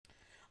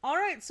All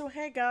right, so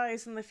hey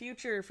guys, in the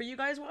future, for you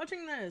guys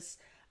watching this,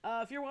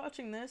 if you're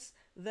watching this,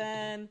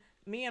 then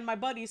me and my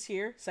buddies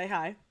here say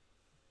hi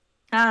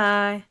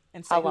Hi.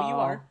 and say who you Hello.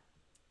 are.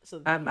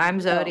 So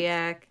I'm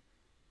Zodiac.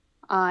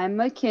 I'm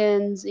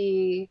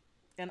Mackenzie.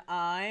 and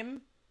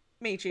I'm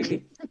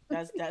Michi.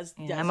 As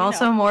And you I'm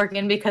also know.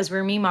 Morgan because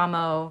we're me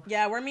mamo.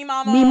 Yeah, we're me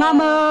mama. Me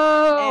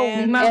Mamo!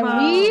 And, And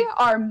we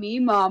are Me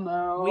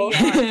Mamo. We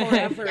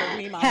are forever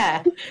me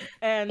mama.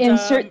 And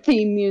Insert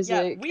theme yeah,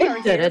 music. we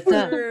are here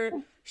Da-da-da. for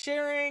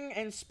sharing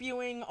and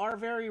spewing our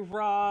very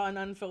raw and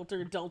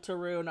unfiltered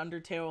Deltarune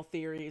Undertale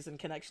theories and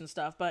connection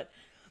stuff. But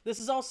this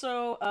is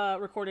also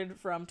recorded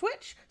from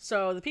Twitch,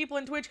 so the people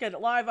in Twitch get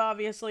it live,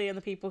 obviously, and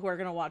the people who are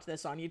going to watch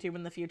this on YouTube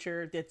in the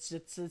future,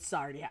 it's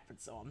already happened,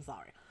 so I'm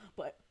sorry.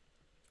 But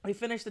we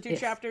finished the two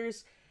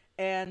chapters,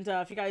 and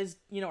if you guys,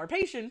 are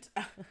patient,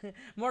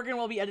 Morgan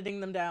will be editing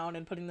them down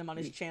and putting them on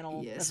his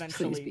channel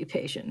eventually. Please be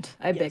patient.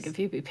 I beg of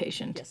you, be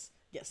patient.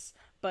 Yes.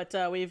 But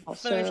we've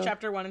Also, finished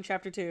chapter 1 and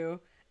chapter 2,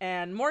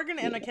 and Morgan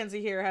and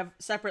Mackenzie here have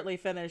separately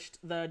finished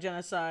the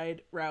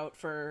genocide route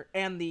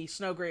and the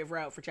Snowgrave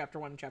route for chapter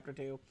 1 and chapter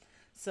 2.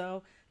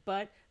 So,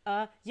 but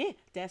yeah,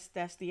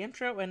 that's the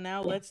intro, and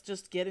now let's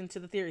just get into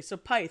the theory. So,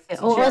 Pyth.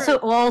 Also,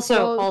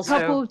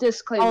 couple of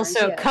disclaimers.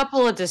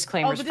 couple of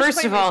disclaimers. Oh, the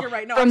First of all, you're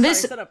right. No, from I'm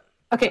this. sorry, set up.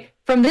 Okay,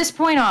 from this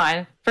point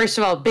on, first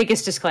of all,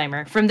 biggest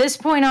disclaimer. From this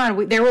point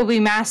on, there will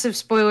be massive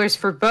spoilers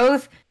for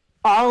both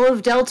all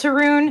of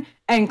Deltarune,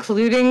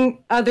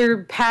 including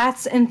other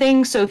paths and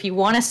things. So if you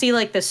want to see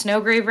like the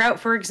Snowgrave route,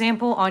 for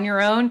example, on your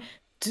own,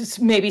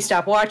 just maybe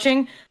stop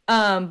watching.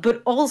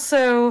 But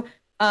also,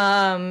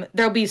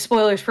 there'll be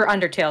spoilers for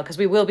Undertale, because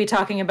we will be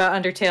talking about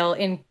Undertale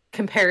in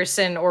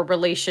comparison or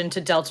relation to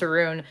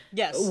Deltarune,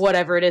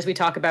 whatever it is we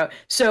talk about.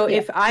 So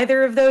if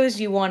either of those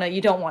you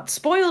don't want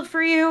spoiled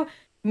for you,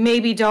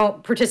 maybe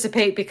don't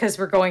participate, because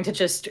we're going to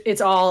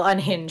it's all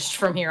unhinged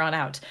from here on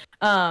out.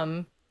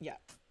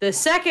 The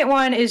second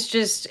one is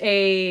just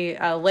a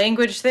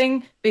language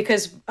thing,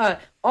 because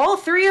all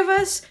three of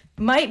us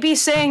might be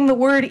saying the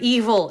word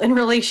evil in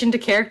relation to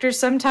characters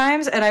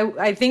sometimes, and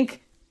I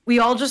think we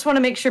all just want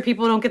to make sure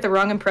people don't get the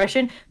wrong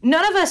impression.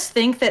 None of us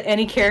think that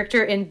any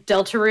character in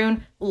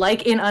Deltarune,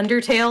 like in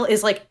Undertale,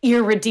 is like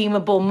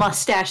irredeemable,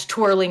 mustache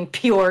twirling,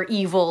 pure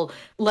evil,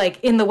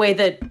 like in the way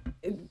that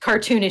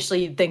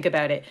cartoonishly you'd think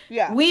about it.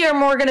 Yeah. We are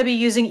more going to be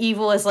using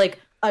evil as like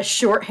a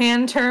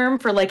shorthand term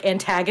for like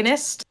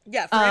antagonist.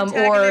 Yeah, for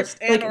antagonist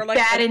or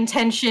bad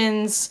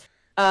intentions,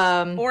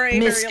 or a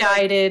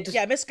misguided.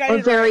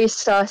 Misguided. Or very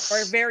sus.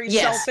 Or very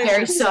selfish.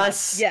 Very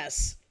sus.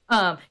 Yes.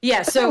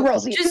 So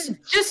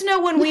just know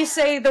when we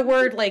say the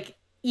word like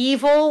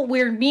evil,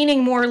 we're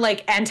meaning more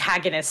like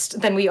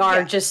antagonist than we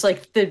are just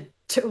like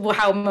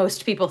how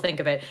most people think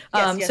of it.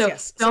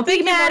 Don't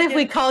be mad if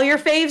we call your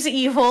faves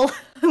evil.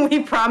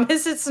 We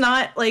promise it's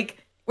not like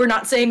we're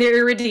not saying they're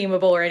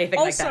irredeemable or anything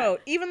like that.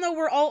 Also, even though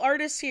we're all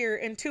artists here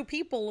and two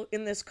people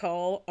in this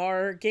call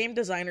are game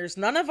designers,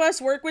 none of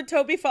us work with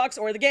Toby Fox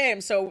or the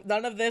game, so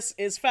none of this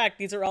is fact.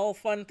 These are all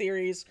fun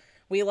theories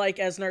we like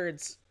as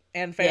nerds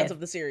and fans of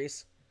the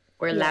series.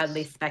 We're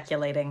loudly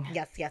speculating.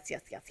 Yes.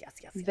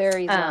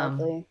 Very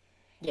loudly.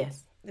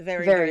 Yes.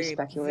 Very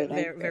speculating.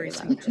 Very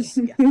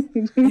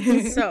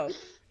yes. So,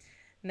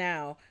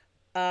 now,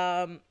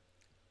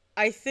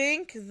 I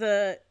think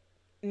so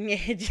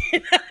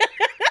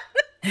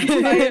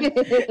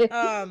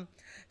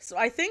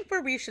I think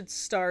where we should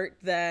start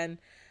then,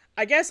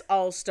 I guess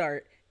I'll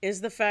start,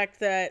 is the fact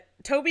that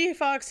Toby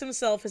Fox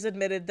himself has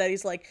admitted that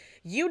he's like,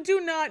 you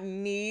do not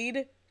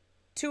need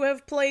to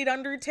have played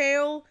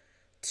Undertale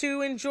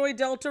to enjoy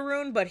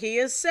Deltarune, but he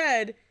has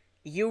said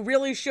you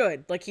really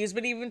should. Like, he's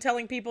been even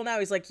telling people now,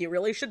 he's like, you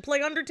really should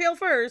play Undertale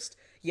first.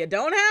 You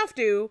don't have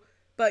to,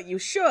 but you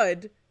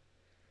should.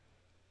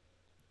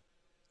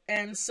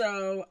 And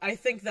so I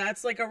think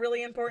that's like a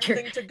really important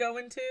thing to go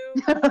into.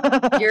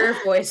 Your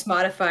voice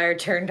modifier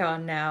turned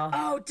on now.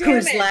 Oh, damn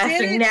Who's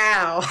laughing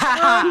now?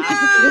 Oh,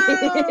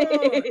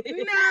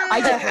 no!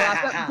 I just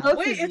laughed at both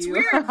Wait, of it's you.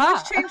 weird.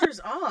 Voice changer's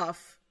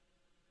off.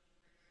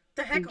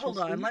 The heck? Hold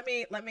on. Let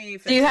me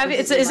fix Do you have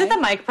this. is it the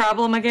mic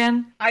problem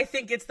again? I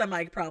think it's the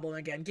mic problem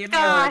again. Give me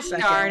a Gosh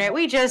second. darn it.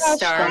 We just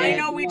started. I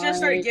know we just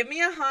started. Give me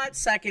a hot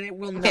second. It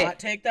will not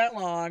take that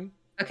long.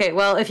 Okay,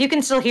 well, if you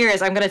can still hear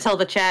us, I'm going to tell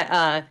the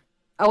chat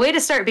a way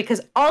to start,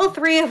 because all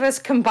three of us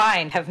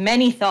combined have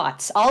many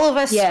thoughts. All of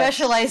us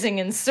specializing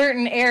in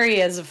certain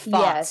areas of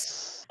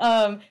thoughts.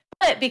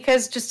 But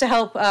because just to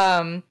help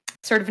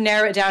sort of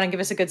narrow it down and give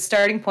us a good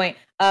starting point,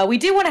 we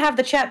do want to have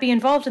the chat be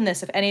involved in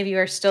this if any of you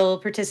are still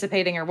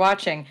participating or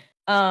watching.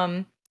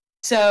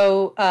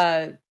 So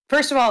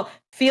first of all,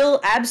 feel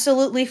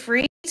absolutely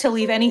free to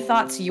leave any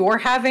thoughts you're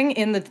having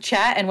in the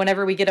chat, and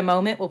whenever we get a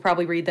moment, we'll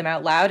probably read them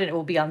out loud, and it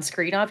will be on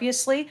screen,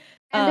 obviously.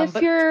 And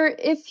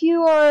if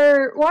you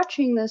are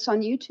watching this on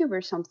YouTube or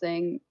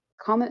something,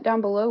 comment down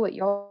below what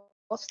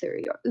y'all's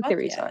theories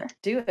are.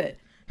 Do it.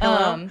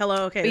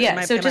 Hello.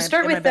 Okay. So to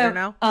start with,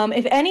 though,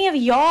 if any of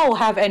y'all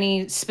have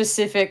any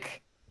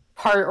specific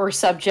part or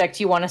subject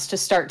you want us to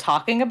start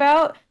talking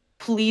about,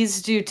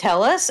 please do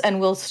tell us, and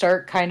we'll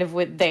start kind of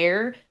with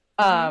there.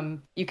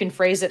 You can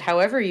phrase it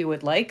however you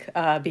would like.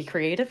 Be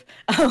creative.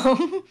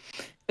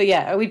 But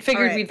yeah, we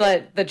figured we'd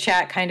let the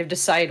chat kind of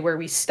decide where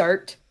we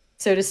start,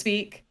 so to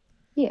speak.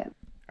 Yeah.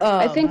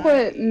 I think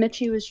what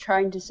Mitchie was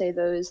trying to say,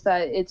 though, is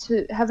that it's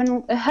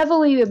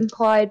heavily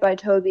implied by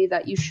Toby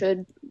that you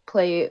should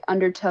play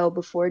Undertale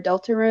before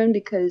Deltarune,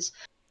 because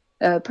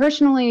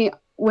personally,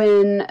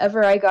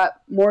 whenever I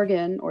got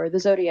Morgan, or the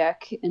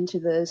Zodiac, into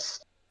this,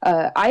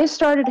 I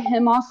started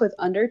him off with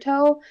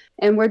Undertale,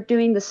 and we're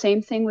doing the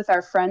same thing with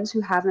our friends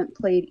who haven't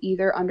played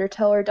either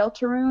Undertale or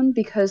Deltarune,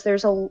 because there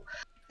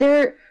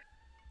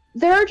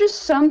are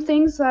just some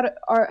things that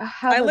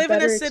have I live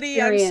in a city.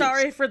 Experience. I'm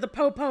sorry for the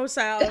popo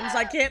sounds.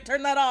 I can't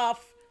turn that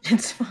off.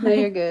 It's fine. No,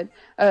 you're good.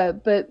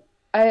 But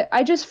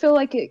I just feel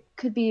like it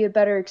could be a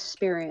better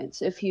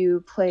experience if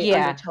you play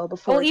Undertale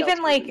before. Well,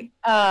 even like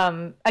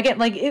again,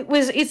 like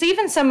it's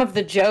even some of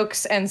the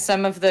jokes and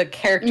some of the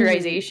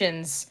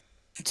characterizations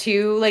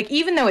too. Like,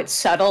 even though it's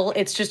subtle,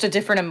 it's just a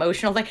different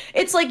emotional thing.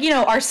 It's like,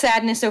 our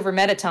sadness over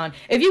Metaton.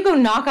 If you go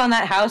knock on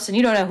that house and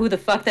you don't know who the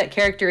fuck that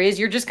character is,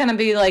 you're just gonna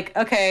be like,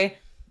 okay,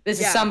 this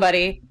is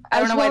somebody. I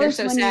don't know why they're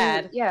so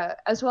sad.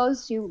 As well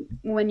as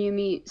when you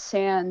meet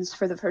Sans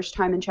for the first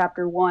time in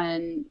Chapter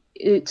 1,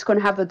 it's going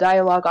to have the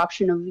dialogue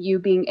option of you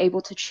being able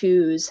to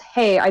choose,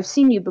 hey, I've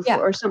seen you before,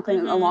 or something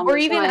along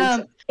those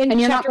lines. And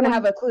you're not going to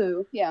have a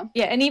clue. Yeah,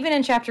 and even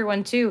in Chapter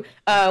 1 too,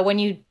 when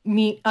you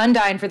meet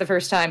Undyne for the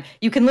first time,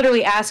 you can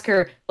literally ask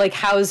her, like,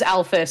 how's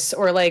Alphys?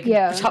 Or, like,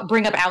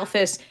 bring up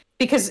Alphys.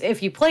 Because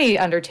if you play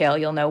Undertale,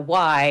 you'll know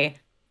why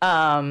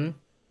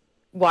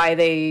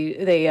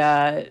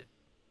they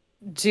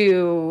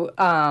do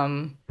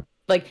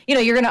like,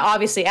 you're gonna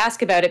obviously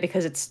ask about it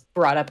because it's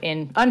brought up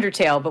in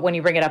Undertale, but when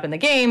you bring it up in the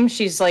game,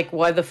 she's like,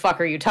 what the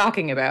fuck are you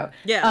talking about?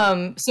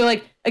 So,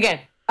 like, again,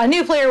 a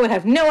new player would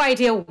have no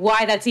idea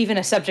why that's even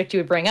a subject you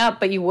would bring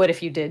up, but you would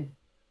if you did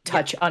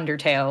touch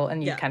Undertale,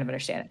 and you'd kind of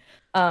understand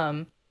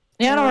it.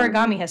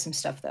 Origami has some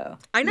stuff, though.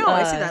 I know,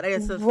 I see that.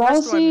 It's the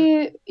first one.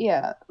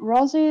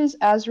 Ralsei is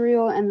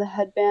Azriel and the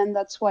headband.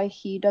 That's why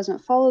he doesn't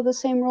follow the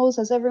same rules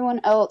as everyone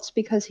else,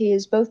 because he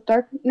is both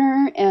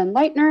Darkener and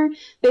Lightener,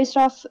 based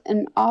off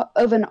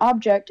of an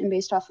object and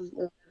based off of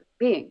a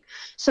being.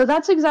 So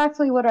that's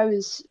exactly what I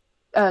was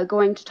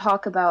going to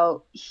talk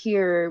about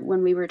here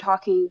when we were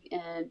talking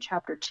in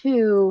Chapter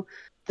 2,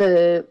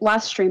 the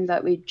last stream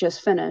that we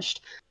just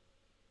finished.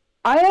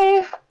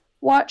 I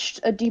watched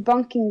a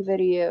debunking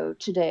video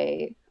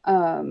today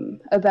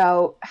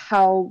about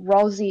how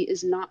Ralsei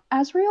is not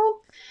Azriel,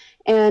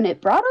 and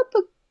it brought up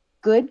a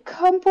good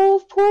couple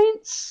of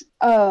points.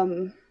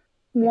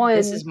 One,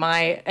 this is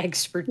my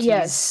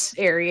expertise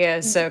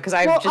area, so because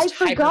I've just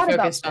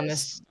hyper-focused on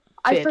this.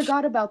 I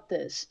forgot about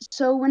this.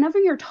 So whenever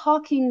you're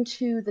talking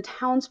to the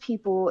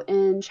townspeople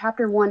in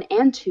Chapter 1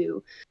 and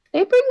 2,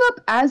 they bring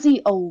up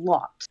Azzy a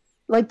lot.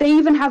 Like, they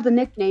even have the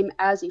nickname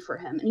Azzy for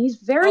him, and he's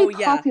very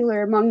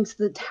popular amongst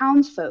the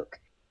townsfolk.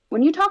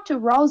 When you talk to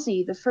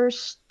Ralsei the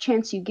first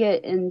chance you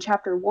get in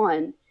Chapter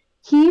 1,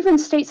 he even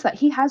states that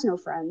he has no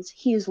friends.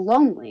 He is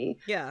lonely.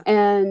 Yeah.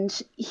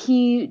 And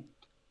he,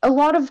 a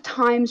lot of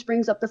times,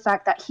 brings up the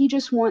fact that he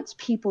just wants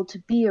people to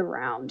be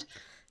around.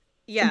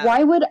 Yeah.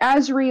 Why would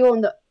Azriel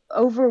in the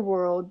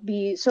overworld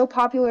be so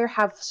popular,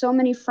 have so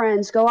many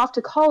friends, go off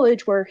to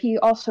college where he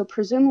also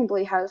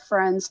presumably has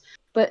friends,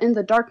 but in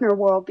the Darkner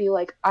world be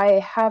like, I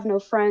have no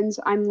friends,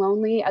 I'm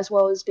lonely, as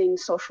well as being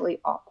socially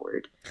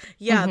awkward?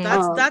 Yeah,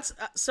 that's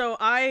so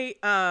I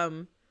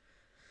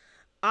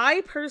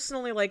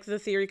personally like the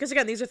theory, because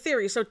again, these are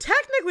theories, so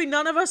technically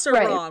none of us are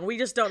wrong. We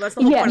just don't. That's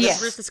the whole point. We're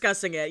just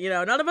discussing it.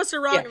 None of us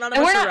are wrong. None of us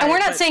are right. And we're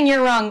not saying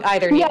you're wrong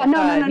either. Yeah,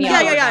 no.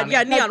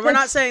 Neon. We're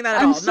not saying that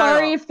at all. I'm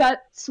sorry if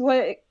that's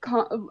what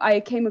I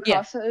came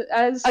across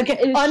as.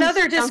 Okay,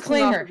 another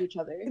disclaimer.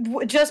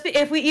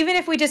 Even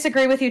if we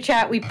disagree with you,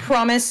 chat, we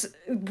promise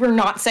we're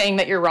not saying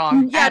that you're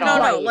wrong. Yeah, at all.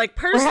 No. Like,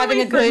 personally, we're having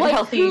a good,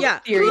 healthy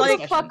theory. Who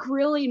the fuck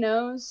really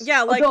knows?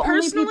 Yeah, like, the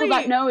personally, only people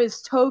that know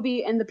is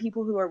Toby and the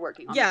people who are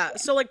working on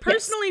this. So, like,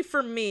 personally,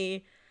 for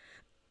me,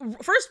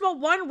 first of all,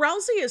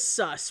 Ralsei is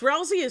sus.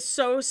 Ralsei is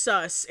so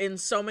sus in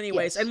so many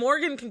ways, and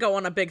Morgan can go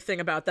on a big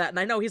thing about that, and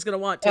I know he's going to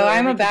want to. Oh,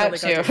 I'm about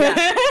to.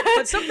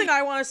 But something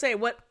I want to say,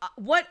 what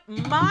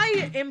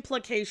my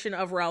implication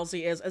of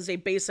Ralsei is, as a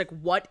basic,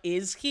 what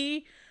is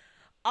he?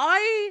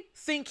 I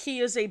think he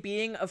is a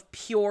being of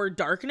pure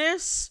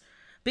darkness,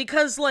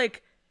 because,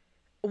 like,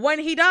 when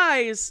he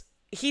dies,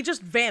 he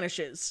just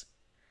vanishes.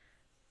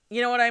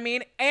 You know what I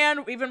mean?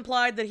 And we've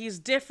implied that he's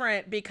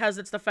different because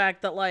it's the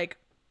fact that, like,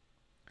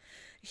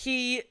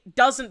 he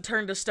doesn't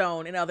turn to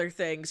stone in other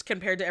things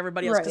compared to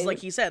everybody else. Because, like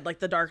he said, like,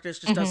 the darkness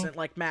just doesn't,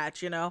 like,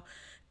 match,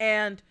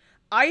 And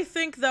I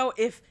think, though,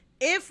 if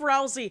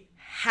Ralsei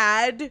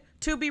had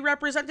to be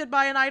represented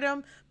by an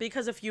item,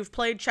 because if you've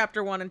played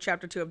Chapter 1 and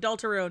Chapter 2 of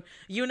Deltarune,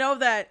 you know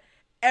that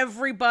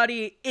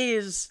everybody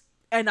is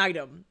an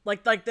item.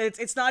 Like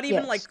it's not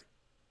even, like,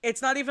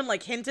 it's not even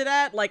like hinted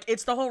at. Like,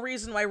 it's the whole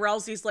reason why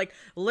Rousey's like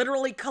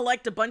literally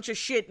collect a bunch of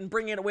shit and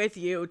bring it with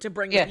you to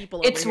bring the people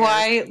over it's here.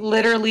 why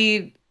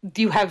literally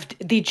you have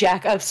the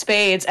Jack of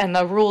Spades and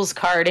the rules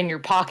card in your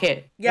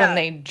pocket when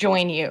they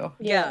join you.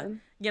 Yeah.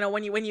 You know,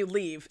 when you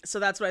leave. So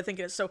that's what I think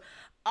it is. So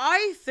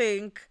I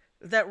think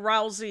that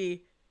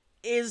Rousey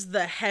is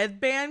the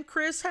headband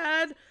Chris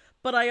had,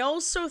 but I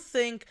also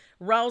think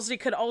Rousey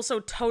could also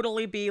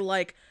totally be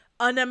like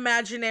an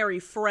imaginary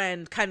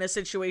friend kind of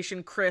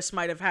situation Chris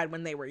might have had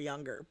when they were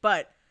younger.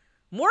 But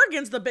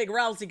Morgan's the big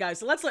Rousey guy,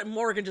 so let's let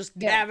Morgan just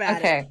have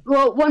at it.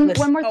 Well, one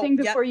more thing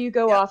before you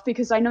go off,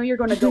 because I know you're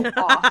going to go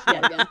off,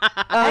 Morgan.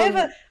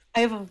 I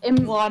have a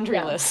laundry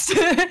list.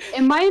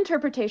 In my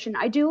interpretation,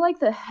 I do like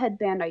the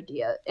headband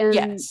idea.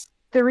 And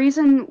the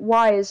reason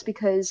why is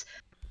because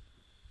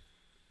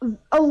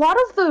a lot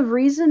of the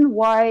reason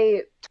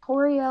why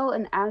Toriel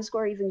and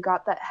Asgore even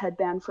got that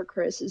headband for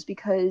Chris is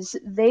because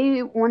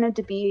they wanted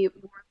to be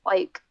more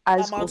like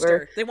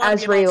Asgore,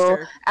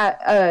 Asriel,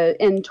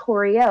 and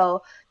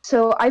Toriel.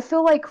 So I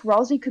feel like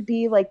Rousey could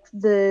be like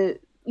a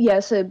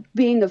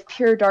being of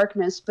pure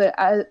darkness, but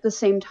at the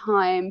same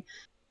time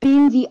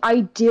being the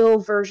ideal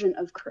version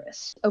of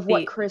Chris, of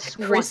what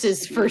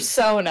Chris's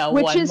persona,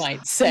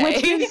 might say.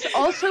 Which is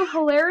also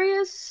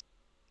hilarious.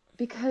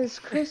 Because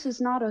Chris is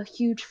not a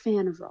huge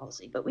fan of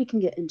Rousey, but we can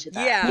get into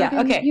that.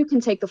 Okay. You can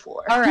take the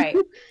floor. All right.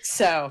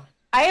 So,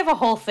 I have a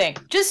whole thing.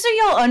 Just so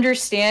y'all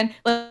understand,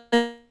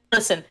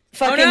 listen,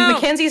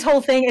 Mackenzie's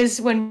whole thing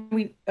is when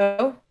we...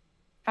 Oh,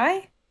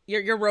 hi?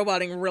 You're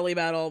roboting really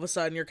bad all of a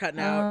sudden. You're cutting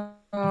out.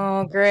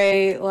 Oh,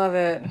 great. Love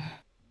it.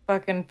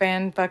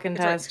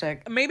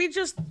 Fucking-tastic. Right. Maybe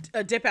just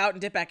dip out and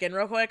dip back in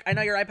real quick. I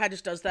know your iPad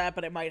just does that,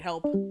 but it might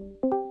help.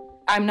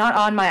 I'm not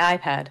on my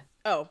iPad.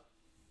 Oh.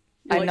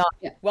 I'm not.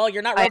 Well,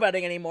 you're not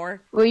roboting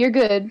anymore. Well, you're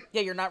good.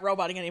 Yeah, you're not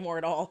roboting anymore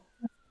at all.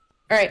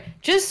 All right,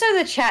 just so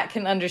the chat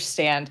can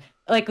understand.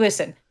 Like,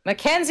 listen,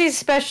 Mackenzie's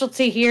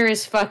specialty here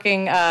is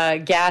fucking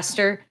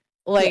Gaster.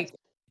 Like,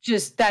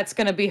 just that's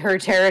gonna be her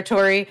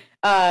territory.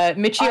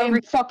 Michi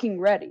I'm fucking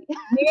ready.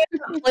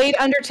 Played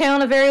Undertale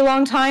in a very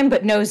long time,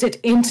 but knows it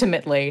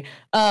intimately.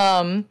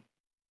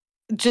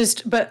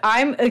 Just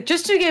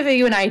to give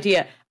you an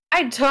idea,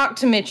 I talked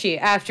to Michi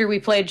after we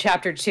played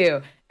Chapter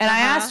 2. And I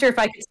asked her if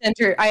I could send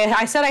her...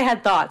 I said I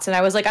had thoughts, and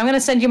I was like, I'm going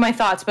to send you my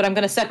thoughts, but I'm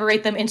going to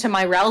separate them into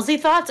my Rousey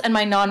thoughts and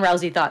my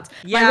non-Rousey thoughts.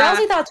 Yeah. My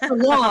Rousey thoughts are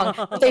long,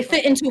 but they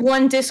fit into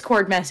one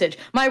Discord message.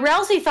 My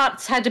Rousey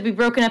thoughts had to be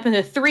broken up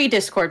into 3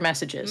 Discord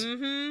messages.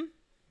 Mm-hmm.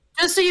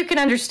 Just so you can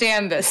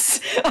understand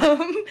this.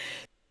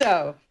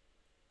 So,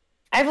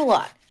 I have a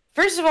lot.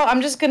 First of all,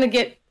 I'm just going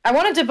to I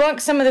want to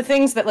debunk some of the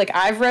things that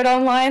I've read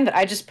online that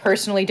I just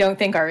personally don't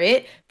think are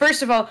it.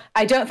 First of all,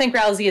 I don't think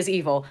Rousey is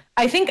evil.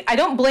 I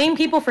don't blame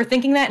people for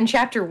thinking that in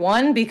Chapter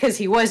 1 because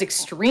he was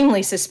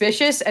extremely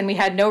suspicious and we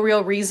had no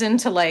real reason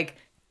to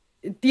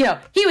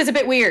he was a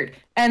bit weird.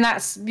 And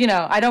that's,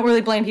 I don't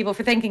really blame people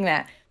for thinking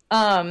that.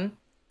 And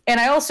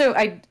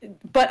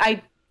but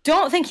I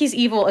don't think he's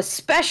evil,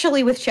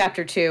 especially with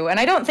Chapter 2. And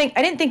I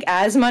didn't think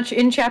as much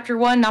in Chapter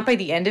 1, not by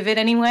the end of it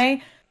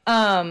anyway.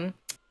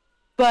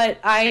 But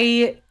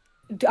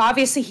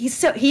obviously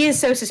he is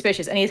so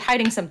suspicious and he's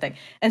hiding something.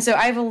 And so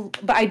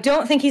but I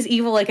don't think he's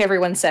evil like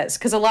everyone says.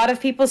 Because a lot of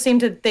people seem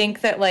to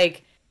think that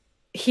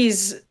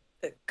he's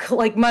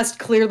must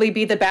clearly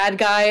be the bad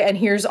guy and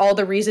here's all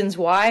the reasons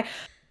why.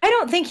 I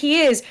don't think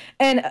he is.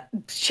 And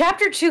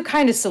Chapter 2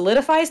 kind of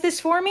solidifies this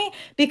for me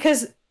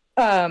because,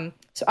 so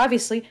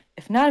obviously,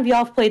 if none of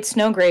y'all have played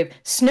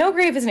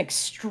Snowgrave is an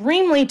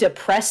extremely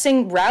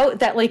depressing route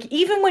that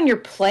even when you're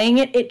playing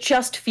it, it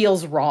just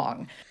feels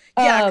wrong.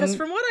 Yeah, because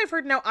from what I've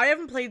heard now, I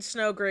haven't played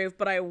Snowgrave,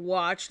 but I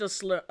watched a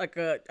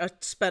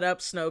sped up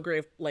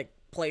Snowgrave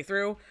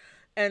playthrough,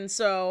 and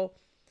so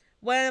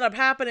what ended up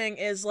happening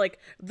is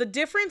the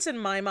difference in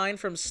my mind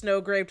from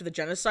Snowgrave to the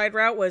Genocide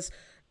route was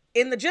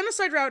in the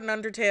Genocide route in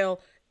Undertale,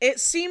 it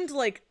seemed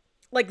like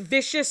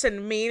vicious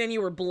and mean, and you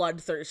were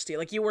bloodthirsty.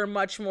 You were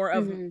much more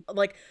of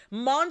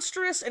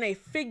monstrous in a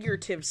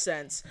figurative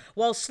sense,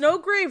 while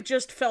Snowgrave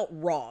just felt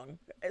wrong.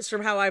 It's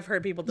from how I've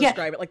heard people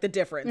describe it, the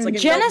difference.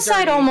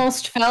 Genocide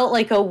almost felt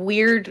like a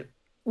weird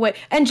way,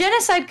 and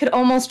Genocide could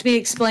almost be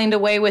explained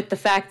away with the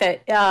fact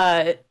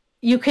that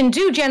you can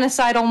do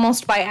Genocide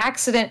almost by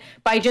accident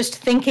by just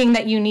thinking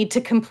that you need to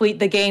complete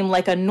the game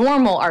like a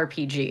normal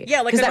RPG.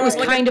 Yeah, because that was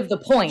kind of the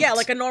point. Yeah,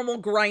 like a normal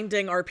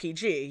grinding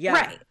RPG. Yeah,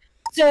 right.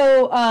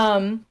 So,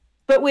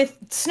 but with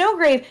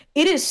Snowgrave,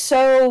 it is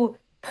so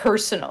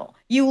personal.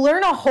 You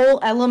learn a whole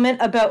element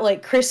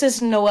about Chris's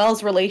and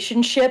Noelle's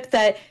relationship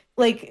that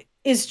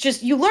is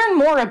just, you learn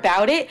more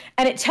about it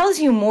and it tells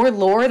you more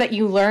lore that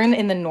you learn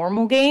in the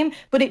normal game,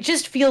 but it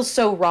just feels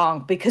so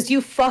wrong because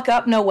you fuck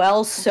up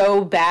Noelle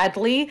so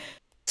badly.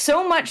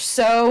 So much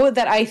so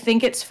that I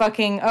think it's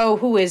fucking,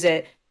 who is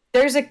it?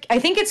 I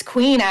think it's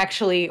Queen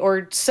actually,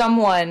 or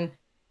someone,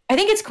 I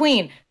think it's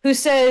Queen, who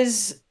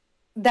says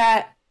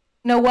that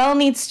Noelle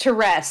needs to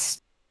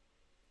rest.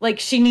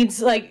 She needs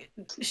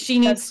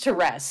to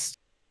rest.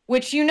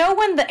 Which,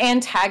 when the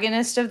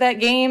antagonist of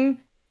that game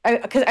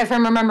because if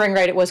I'm remembering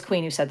right, it was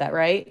Queen who said that,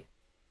 right?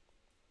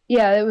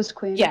 Yeah, it was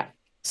Queen. Yeah.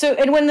 So,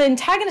 and when the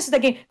antagonist of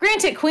that game,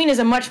 granted, Queen is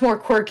a much more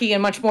quirky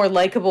and much more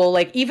likable.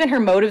 Like, even her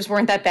motives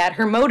weren't that bad.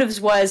 Her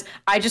motives was,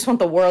 I just want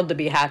the world to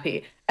be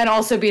happy and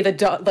also be the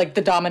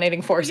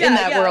dominating force in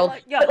that world.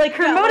 But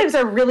her motives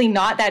are really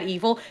not that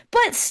evil.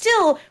 But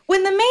still,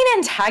 when the main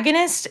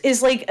antagonist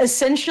is like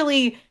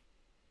essentially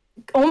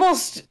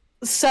almost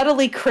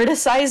subtly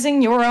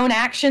criticizing your own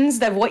actions,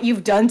 that what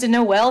you've done to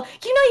Noelle,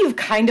 you've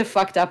kind of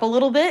fucked up a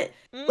little bit.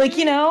 Like,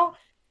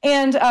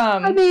 and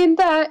I mean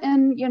that,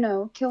 and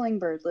killing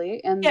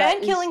Birdley, and yeah, that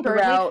and killing is the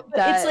Birdley. route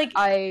that it's like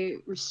I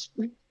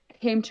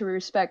came to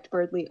respect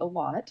Birdley a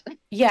lot.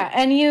 Yeah,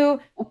 and you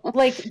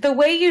like the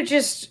way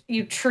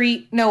you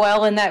treat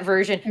Noelle in that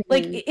version.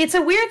 Like, it's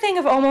a weird thing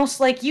of almost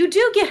like you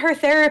do get her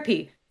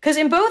therapy because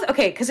in both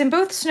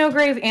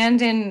Snowgrave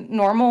and in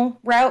normal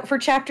route for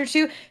chapter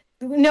 2.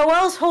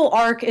 Noelle's whole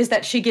arc is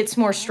that she gets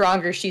more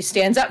stronger. She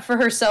stands up for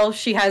herself.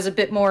 She has a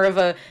bit more of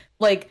a,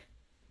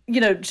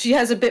 she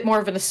has a bit more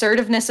of an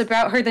assertiveness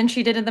about her than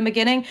she did in the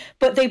beginning.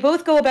 But they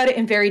both go about it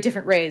in very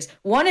different ways.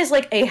 One is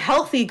like a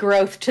healthy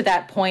growth to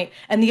that point,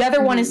 and the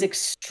other one is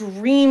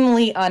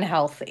extremely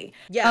unhealthy.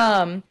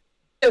 Yeah.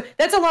 So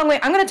that's a long way.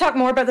 I'm going to talk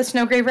more about the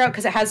Snowgrave route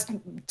because it has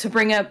to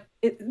bring up,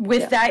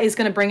 that is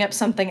going to bring up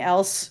something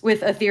else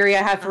with a theory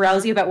I have for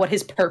Rousey about what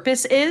his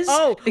purpose is.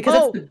 Because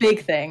that's the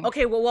big thing.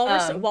 Okay, well,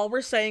 while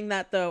we're saying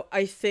that, though,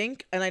 I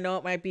think, and I know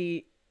it might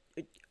be,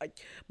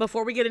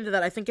 before we get into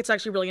that, I think it's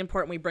actually really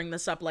important we bring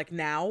this up, like,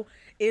 now,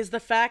 is the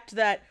fact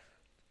that,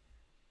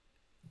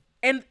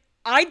 and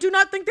I do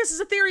not think this is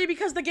a theory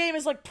because the game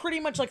is, like,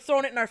 pretty much, like,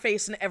 throwing it in our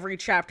face in every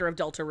chapter of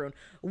Deltarune.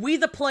 We,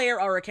 the player,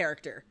 are a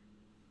character.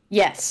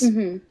 Yes.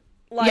 Mm-hmm.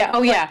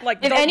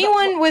 If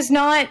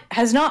anyone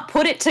has not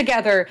put it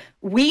together,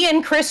 we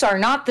and Chris are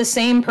not the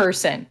same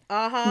person.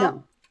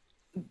 No.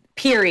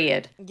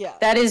 Period. Yeah.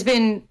 That has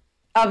been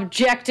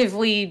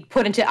objectively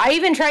put into. I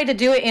even tried to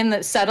do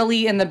it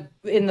subtly in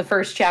the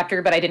first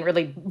chapter, but I didn't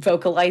really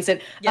vocalize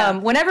it. Yeah.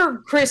 Whenever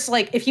Chris,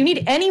 like, if you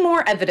need any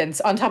more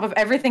evidence on top of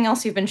everything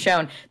else you've been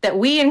shown that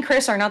we and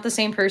Chris are not the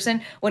same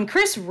person, when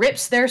Chris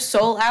rips their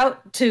soul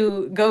out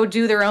to go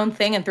do their own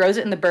thing and throws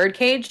it in the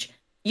birdcage,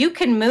 you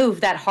can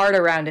move that heart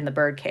around in the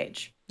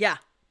birdcage. Yeah,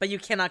 but you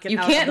cannot get. You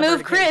can't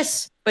move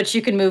Chris, but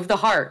you can move the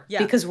heart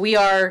because we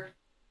are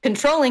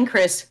controlling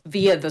Chris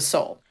via the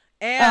soul.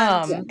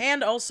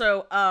 And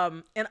also,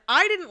 and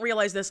I didn't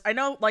realize this. I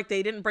know, like,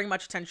 they didn't bring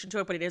much attention to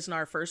it, but it is in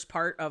our first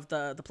part of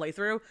the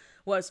playthrough.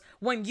 Was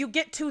when you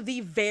get to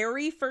the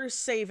very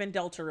first save in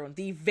Deltarune,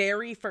 the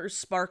very first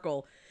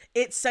sparkle,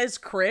 it says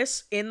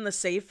Chris in the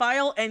save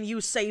file, and you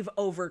save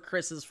over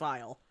Chris's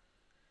file.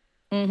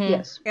 Mm-hmm.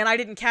 Yes. And I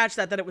didn't catch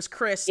that it was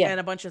Chris and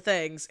a bunch of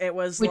things. It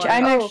was which like,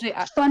 I'm actually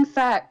fun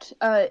fact.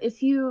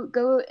 If you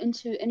go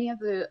into any of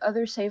the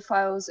other save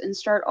files and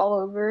start all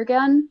over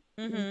again,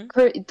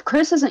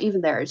 Chris isn't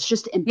even there. It's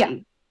just empty. Yeah.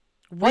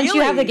 Once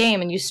you have the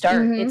game and you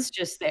start, it's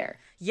just there.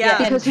 Yeah,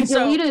 because he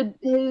deleted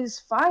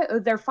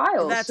their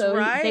files. That's so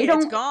right. They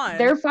don't, it's gone.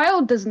 Their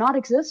file does not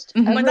exist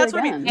ever But that's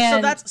again. what I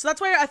mean. So that's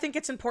why I think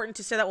it's important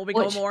to say that when we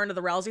go more into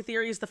the Rousey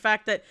theory is the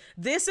fact that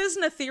this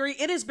isn't a theory.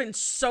 It has been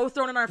so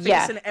thrown in our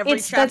face in every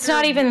chapter. That's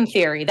not even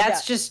theory.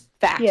 That's just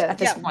fact at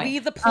this point. We,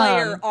 the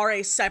player, are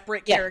a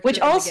separate character. Which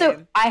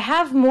also, I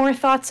have more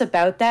thoughts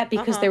about that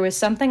because there was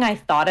something I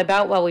thought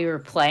about while we were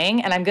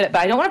playing, and but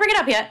I don't want to bring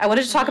it up yet. I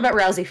wanted to talk about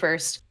Rousey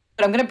first,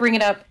 but I'm going to bring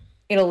it up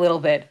in a little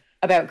bit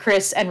about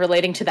Chris and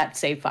relating to that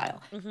save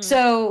file.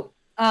 So,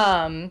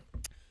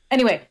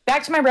 anyway,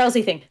 back to my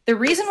Rousey thing. The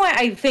reason why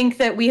I think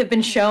that we have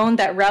been shown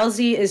that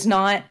Rousey is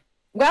not,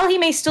 while he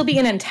may still be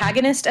an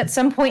antagonist at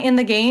some point in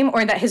the game,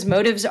 or that his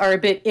motives are a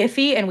bit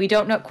iffy and we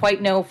don't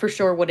quite know for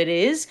sure what it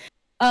is,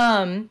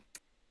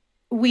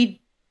 we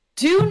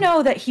do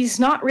know that he's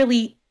not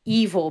really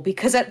evil,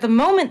 because at the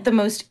moment, the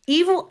most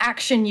evil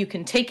action you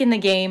can take in the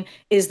game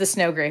is the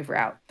Snowgrave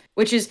route,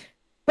 which is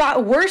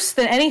worse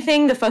than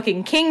anything the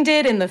fucking king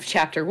did in the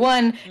chapter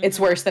 1. It's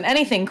worse than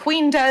anything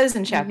Queen does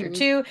in chapter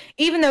 2.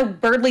 Even though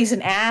Birdley's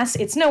an ass,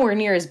 it's nowhere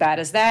near as bad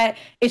as that.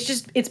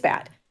 It's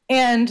bad.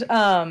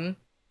 And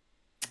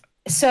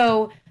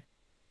so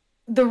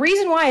the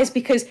reason why is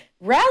because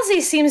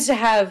Rousey seems to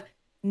have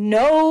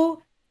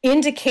no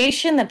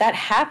indication that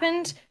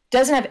happened,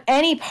 doesn't have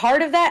any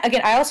part of that.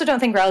 Again, I also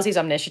don't think Rousey's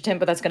omniscient,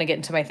 but that's going to get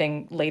into my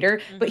thing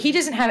later. But he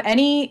doesn't have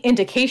any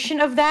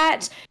indication of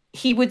that.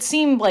 He would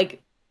seem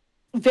like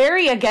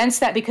very against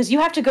that because you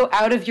have to go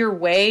out of your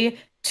way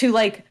to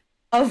like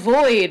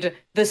avoid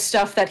the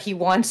stuff that he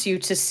wants you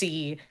to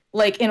see,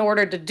 like in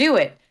order to do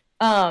it.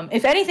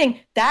 If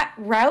anything, that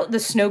route, the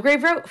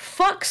Snowgrave route,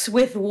 fucks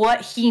with what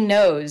he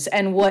knows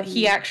and what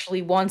he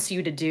actually wants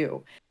you to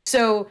do.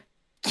 So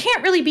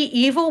can't really be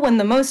evil when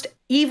the most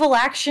evil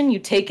action you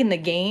take in the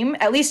game,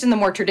 at least in the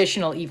more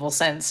traditional evil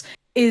sense,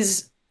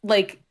 is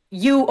like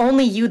you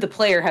the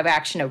player have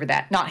action over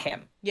that, not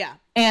him. Yeah.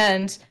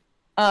 And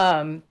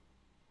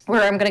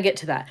where I'm going to get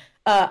to that.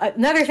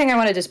 Another thing I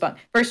want to debunk.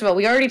 First of all,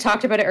 we already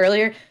talked about it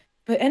earlier,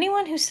 but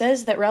anyone who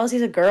says that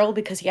Rousey's a girl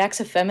because he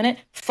acts effeminate,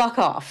 fuck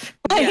off.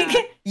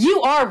 Like,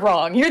 you are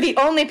wrong. You're the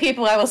only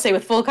people I will say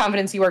with full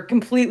confidence you are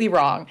completely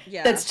wrong.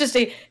 Yeah. That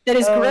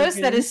is gross,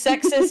 that is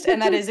sexist,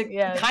 and that is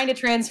kind of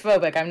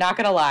transphobic. I'm not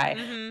gonna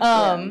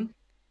lie.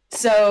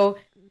 So,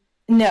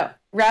 no.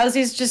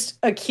 Rousey's just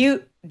a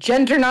cute,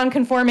 gender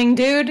non-conforming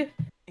dude.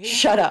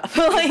 Shut up.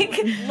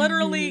 Like,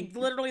 literally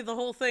the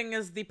whole thing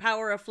is the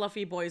power of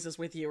fluffy boys is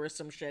with you or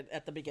some shit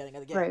at the beginning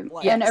of the game. Right.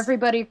 Like, And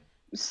everybody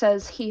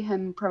says he,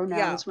 him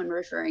pronouns when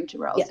referring to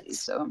Rousey.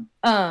 So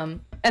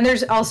and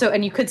there's also,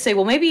 and you could say,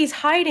 well, maybe he's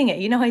hiding it.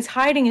 You know, he's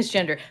hiding his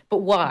gender. But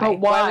why?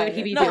 Why would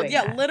he be doing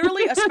that?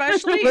 Literally,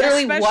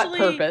 especially what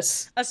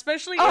purpose?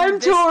 Especially I'm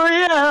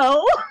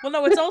Toriel. Well,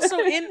 no, it's also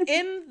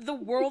in the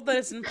world that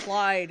is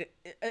implied.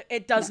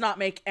 It does not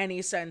make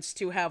any sense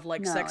to have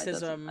like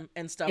sexism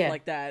and stuff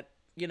like that.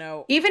 You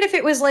know, even if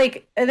it was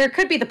like, there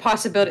could be the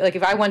possibility, like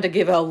if I wanted to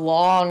give a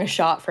long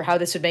shot for how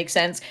this would make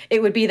sense,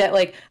 it would be that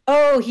like,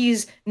 oh,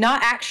 he's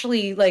not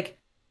actually like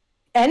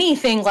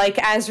anything like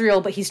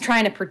Asriel, but he's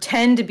trying to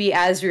pretend to be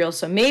Asriel.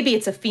 So maybe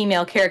it's a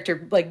female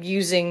character like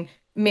using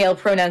male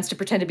pronouns to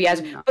pretend to be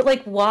Asriel. But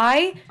like,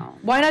 why?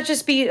 Why not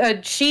just be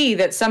a she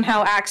that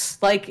somehow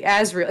acts like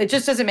Asriel? It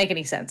just doesn't make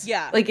any sense.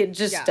 Yeah. Like it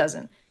just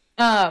doesn't.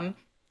 But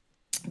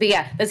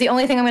yeah, that's the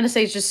only thing I'm going to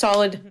say is just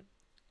solid.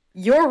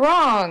 You're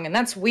wrong, and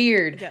that's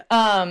weird. Yeah.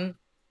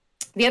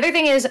 The other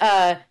thing is,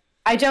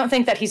 I don't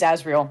think that he's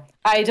Asriel.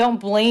 I don't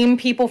blame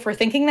people for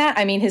thinking that.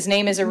 I mean, his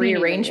name is a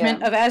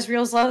rearrangement of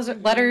Asriel's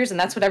letters, and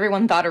that's what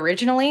everyone thought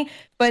originally.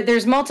 But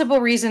there's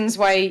multiple reasons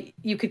why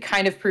you could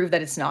kind of prove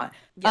that it's not.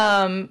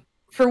 Yeah.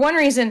 For one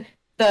reason,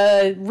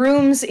 the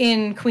rooms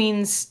in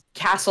Queen's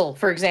Castle,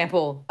 for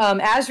example,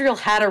 Asriel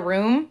had a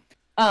room,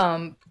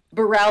 but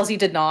Rousey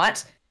did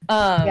not.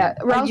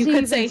 Rousey you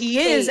could say he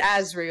is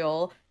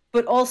Asriel.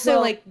 But also,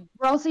 like,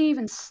 Rousey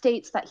even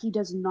states that he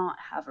does not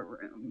have a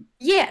room.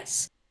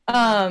 Yes.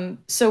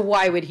 So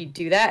why would he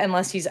do that?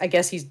 Unless I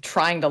guess he's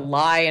trying to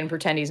lie and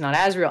pretend he's not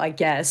Asriel, I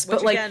guess. Which,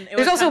 but like, again,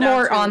 there's also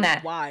more on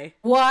that.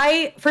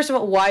 Why? First of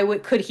all,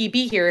 could he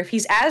be here? If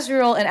he's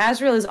Asriel and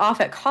Asriel is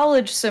off at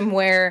college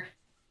somewhere,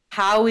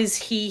 how is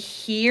he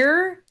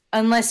here?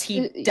 Unless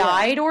he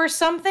died or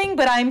something,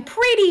 but I'm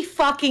pretty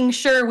fucking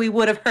sure we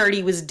would have heard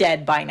he was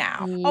dead by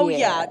now. Oh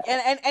yeah,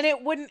 and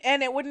it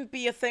wouldn't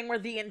be a thing where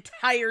the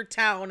entire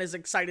town is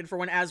excited for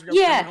when Asriel's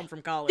coming home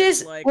from college.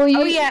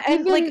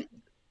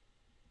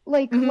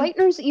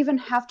 Lightners even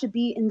have to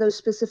be in those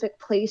specific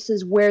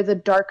places where the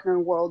Darkner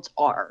worlds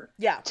are.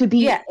 Yeah, to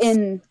be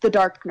in the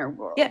Darkner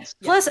worlds. Yeah.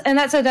 Plus, and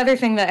that's another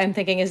thing that I'm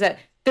thinking is that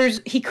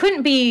he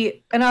couldn't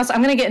be, and also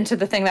I'm going to get into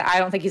the thing that I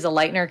don't think he's a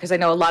Lightner, because I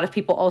know a lot of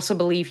people also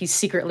believe he's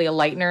secretly a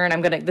Lightner,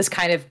 and this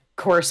kind of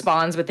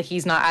corresponds with the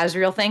he's not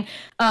Asriel thing.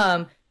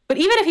 But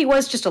even if he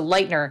was just a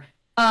Lightner,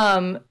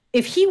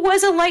 if he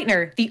was a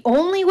Lightner, the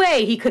only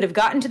way he could have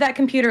gotten to that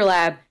computer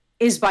lab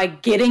is by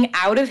getting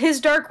out of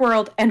his dark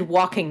world and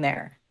walking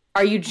there.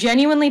 Are you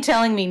genuinely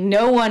telling me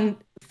no one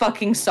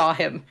fucking saw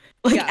him,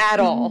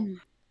 at all?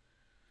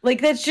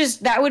 Like,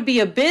 that would be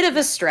a bit of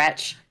a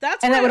stretch. That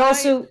would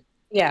also...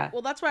 Yeah.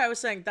 Well, that's why I was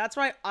saying, that's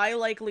why I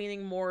like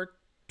leaning more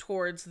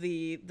towards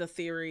the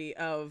theory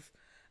of,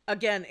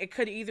 again, it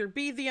could either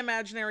be the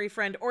imaginary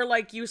friend, or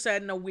like you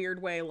said, in a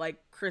weird way, like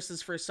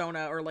Chris's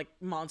persona, or like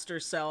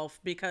Monster's self,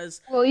 because...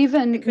 Well,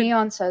 even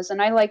Neon says,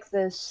 and I like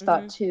this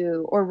thought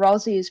too, or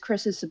Rousey is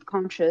Chris's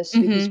subconscious,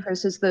 because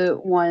Chris is the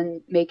one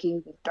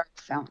making the dark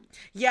fountain.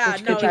 Yeah,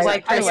 which could be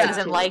why Chris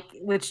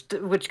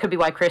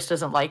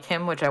doesn't like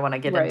him, which I want to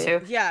get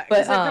into. Yeah,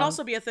 because that could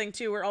also be a thing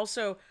too, where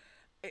also...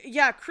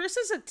 Yeah, Chris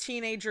is a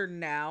teenager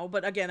now,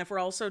 but again, if we're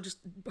also just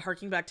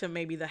harking back to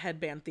maybe the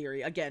headband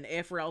theory, again,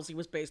 if Rousey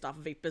was based off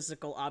of a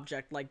physical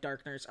object like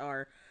Darkners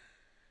are,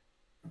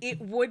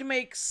 it would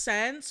make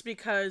sense,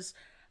 because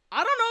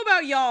I don't know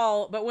about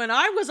y'all, but when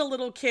I was a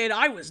little kid,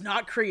 I was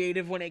not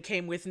creative when it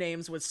came with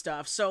names with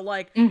stuff. So,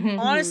 like,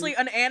 honestly,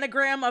 an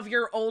anagram of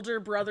your older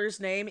brother's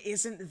name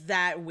isn't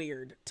that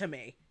weird to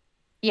me.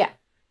 Yeah.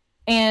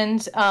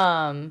 And,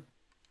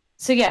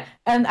 so yeah,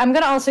 and I'm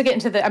going to also get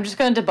into I'm just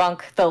going to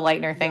debunk the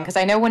Lightner thing, because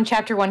I know when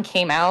Chapter 1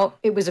 came out,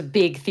 it was a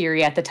big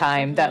theory at the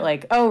time that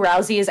like, oh,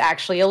 Rousey is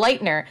actually a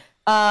Lightner.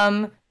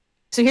 So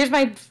here's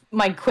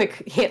my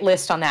quick hit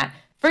list on that.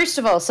 First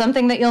of all,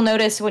 something that you'll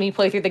notice when you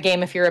play through the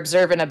game if you're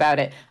observant about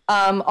it.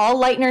 All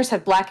Lightners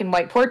have black and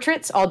white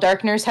portraits. All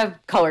Darkners have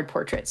colored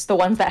portraits, the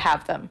ones that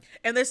have them.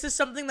 And this is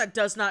something that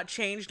does not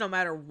change no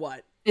matter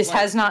what. This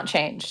has not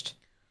changed.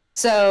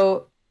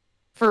 So...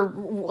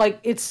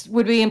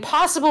 would be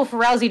impossible for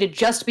Rousey to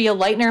just be a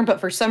Lightner, but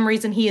for some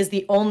reason he is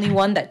the only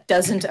one that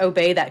doesn't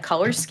obey that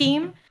color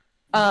scheme.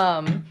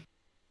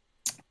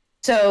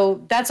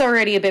 So that's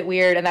already a bit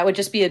weird, and that would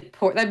just be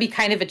that'd be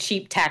kind of a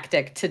cheap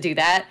tactic to do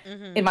that,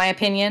 in my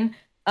opinion.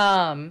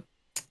 So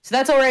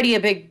that's already a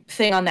big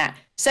thing on that.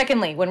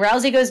 Secondly, when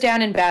Rousey goes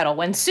down in battle,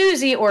 when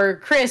Susie or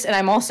Chris, and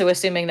I'm also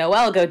assuming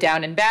Noelle, go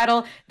down in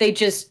battle, they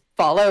just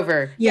fall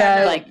over.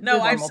 I've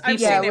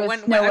seen it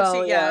when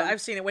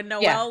I've seen it when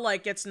Noelle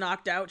like gets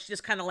knocked out. She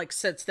just kind of like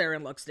sits there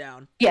and looks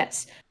down.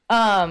 Yes.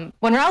 When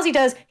Rousey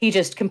does, he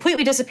just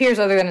completely disappears,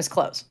 other than his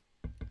clothes.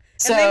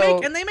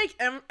 So and they make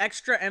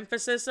extra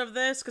emphasis of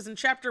this because in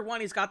chapter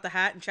 1 he's got the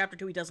hat, in chapter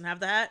 2 he doesn't have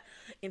the hat.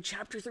 In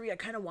chapter 3 I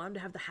kind of want him to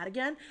have the hat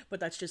again, but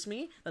that's just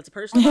me. That's a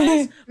personal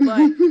bias.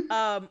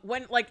 But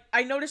when like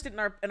I noticed it in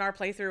our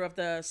playthrough of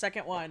the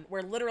second one,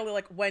 where literally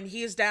like when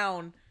he is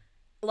down,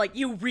 like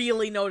you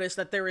really notice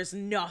that there is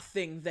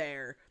nothing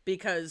there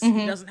because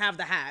he doesn't have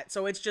the hat.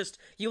 So it's just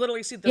you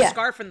literally see the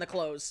scarf and the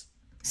clothes.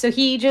 So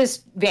he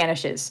just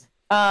vanishes.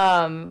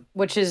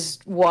 Which is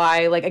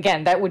why, like,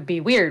 again, that would be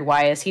weird.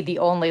 Why is he the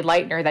only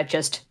Lightner that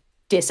just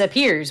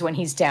disappears when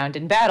he's downed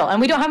in battle? And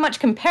we don't have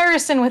much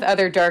comparison with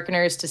other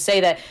Darkeners to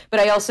say that, but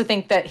I also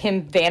think that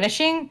him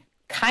vanishing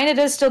kind of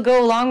does still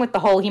go along with the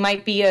whole he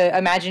might be a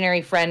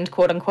imaginary friend,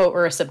 quote unquote,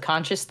 or a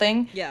subconscious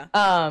thing. Yeah.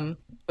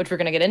 Which we're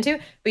gonna get into.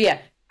 But yeah,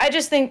 I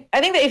think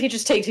that if you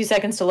just take 2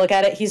 seconds to look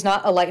at it, he's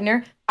not a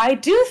Lightner. I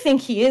do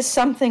think he is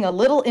something a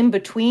little in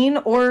between,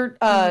 or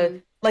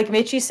like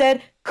Mitchie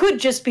said, could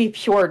just be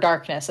pure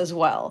darkness as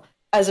well,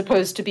 as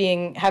opposed to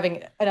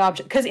having an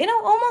object. Because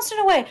almost in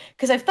a way,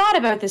 because I've thought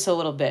about this a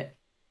little bit.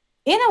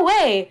 In a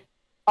way,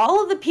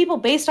 all of the people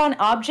based on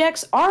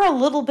objects are a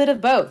little bit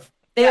of both.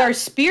 They are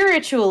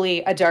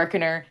spiritually a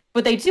darkener,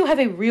 but they do have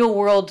a real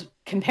world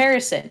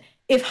comparison.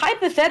 If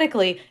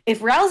hypothetically,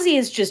 if Rousey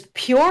is just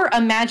pure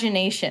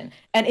imagination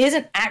and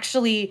isn't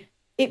actually,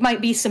 it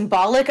might be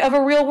symbolic of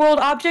a real world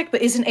object,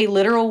 but isn't a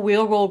literal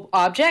real world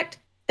object,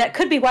 that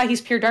could be why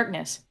he's pure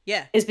darkness.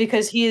 Yeah. Is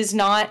because he is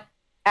not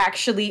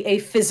actually a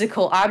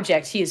physical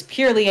object. He is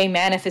purely a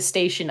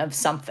manifestation of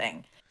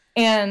something.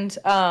 And,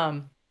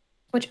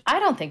 which I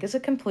don't think is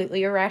a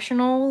completely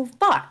irrational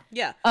thought.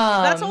 Yeah.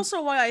 That's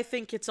also why I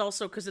think it's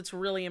also, because it's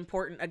really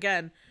important,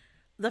 again,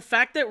 the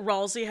fact that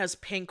Ralsei has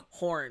pink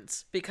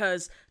horns.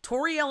 Because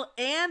Toriel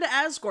and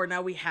Asgore,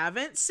 now we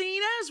haven't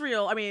seen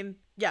Asriel. I mean,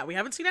 yeah, we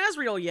haven't seen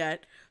Asriel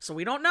yet, so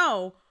we don't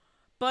know.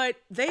 But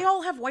they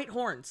all have white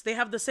horns. They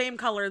have the same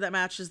color that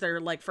matches their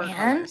like fur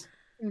color.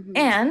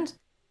 And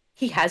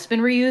he has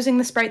been reusing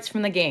the sprites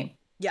from the game.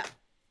 Yeah.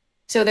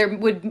 So it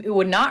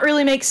would not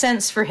really make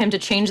sense for him to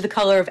change the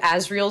color of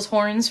Asriel's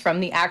horns from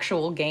the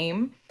actual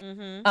game. So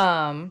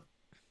I'm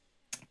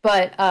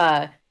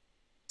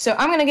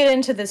gonna get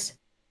into this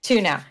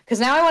too now,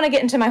 because now I want to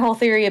get into my whole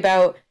theory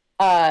about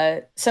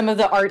some of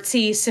the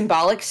artsy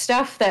symbolic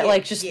stuff that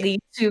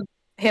leads to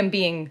him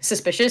being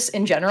suspicious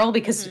in general,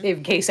 because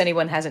in case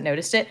anyone hasn't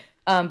noticed it.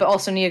 But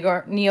also Neo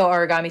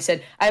Origami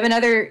said, I have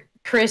another,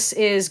 Chris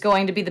is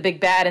going to be the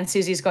big bad and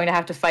Susie's going to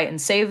have to fight and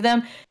save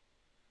them.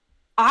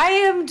 I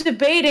am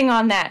debating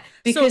on that,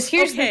 because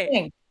here's the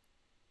thing.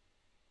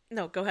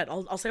 No, go ahead.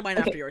 I'll say mine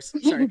after yours.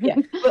 Sorry. Yeah,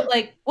 but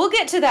like we'll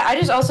get to that.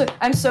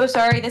 I'm so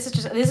sorry. This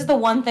is the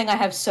one thing I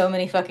have so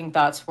many fucking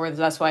thoughts for.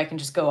 That's why I can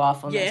just go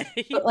off on this.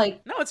 But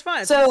like, no, it's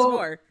fine.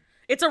 So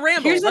it's a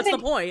ramble. That's the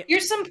point.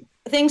 Here's some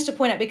things to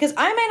point out, because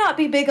I may not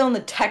be big on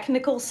the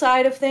technical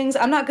side of things.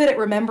 I'm not good at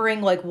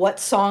remembering like what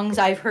songs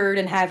I've heard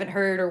and haven't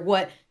heard, or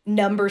what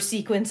number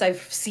sequence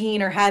I've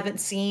seen or haven't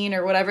seen,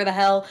 or whatever the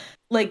hell.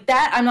 Like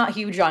that, I'm not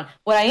huge on.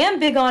 What I am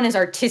big on is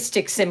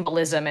artistic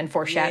symbolism and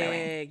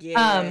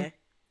foreshadowing.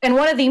 And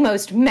one of the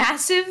most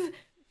massive,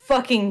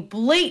 fucking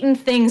blatant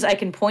things I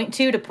can point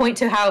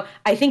to how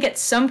I think at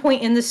some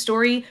point in the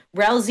story,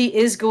 Rousey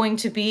is going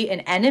to be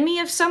an enemy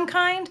of some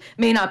kind.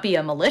 May not be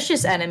a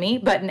malicious enemy,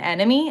 but an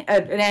enemy,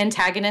 an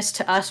antagonist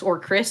to us or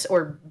Chris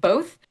or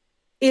both,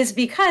 is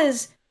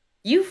because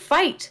you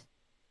fight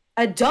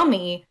a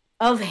dummy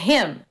of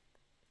him.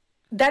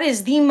 That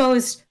is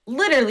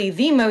literally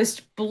the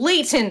most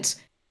blatant,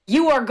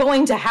 you are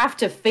going to have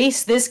to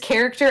face this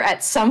character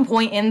at some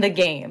point in the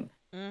game.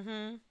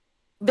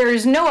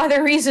 There's no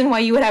other reason why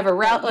you would have a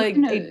route like...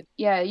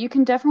 you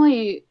can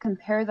definitely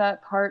compare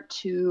that part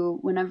to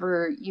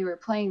whenever you were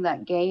playing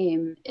that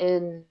game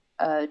in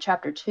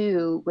Chapter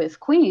 2 with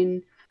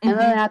Queen, and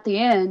then at the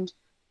end,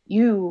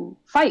 you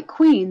fight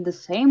Queen the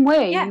same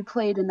way you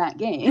played in that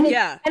game.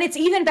 And it's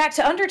even back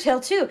to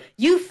Undertale, too.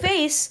 You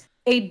face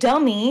a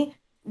dummy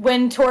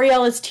when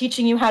Toriel is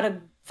teaching you how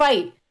to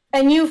fight.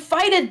 And you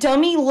fight a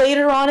dummy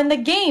later on in the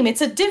game.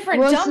 It's a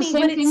different dummy,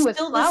 but it's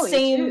still the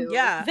same.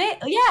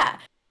 Yeah.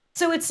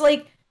 So it's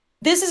like,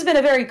 this has been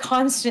a very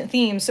constant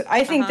theme. So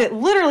I think that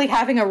literally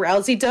having a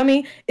Rousey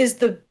dummy is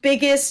the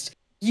biggest,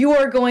 you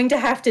are going to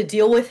have to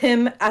deal with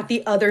him at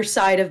the other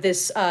side of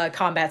this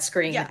combat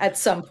screen at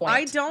some point.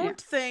 I don't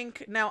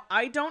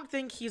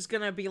think he's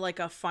going to be like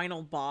a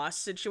final boss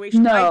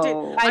situation.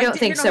 No, I don't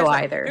think so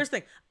either. Here's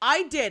the thing.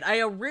 I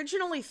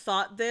originally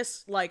thought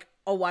this like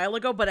a while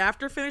ago, but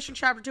after finishing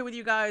Chapter 2 with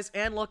you guys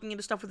and looking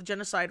into stuff with the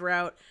genocide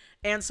route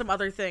and some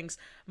other things,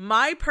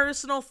 my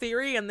personal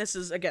theory, and this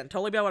is, again,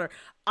 totally beyond whatever,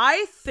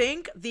 I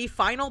think the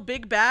final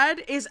big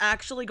bad is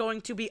actually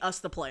going to be us,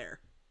 the player.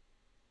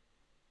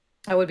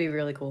 That would be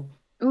really cool.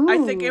 Ooh, I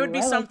think it would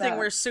be something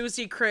where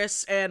Susie,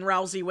 Chris, and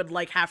Rousey would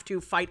like have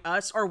to fight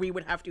us, or we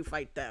would have to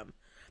fight them.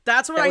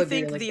 That's what I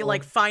think the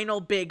like final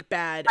big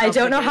bad. I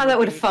don't know how that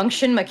would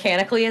function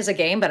mechanically as a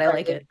game, but I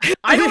like it.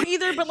 I don't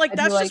either, but like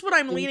that's just what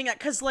I'm leaning at,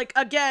 because like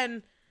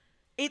again,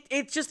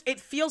 it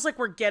feels like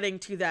we're getting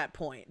to that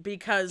point,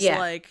 because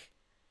like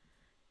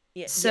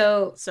Yeah.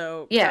 So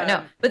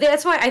no. But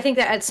that's why I think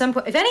that at some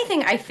point, if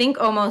anything, I think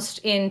almost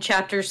in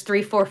chapters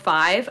 3, 4,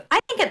 5, I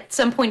think at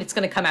some point it's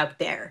going to come out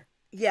there.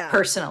 Yeah.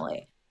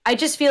 Personally, I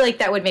just feel like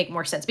that would make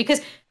more sense,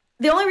 because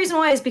the only reason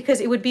why is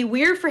because it would be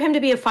weird for him to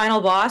be a final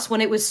boss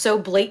when it was so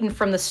blatant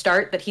from the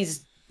start that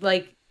he's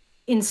like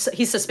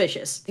he's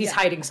suspicious. He's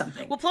hiding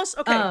something. Well, plus,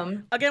 okay,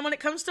 again, when it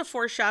comes to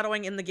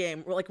foreshadowing in the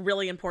game, like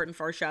really important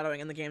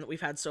foreshadowing in the game that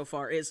we've had so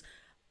far is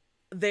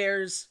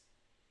there's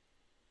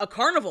a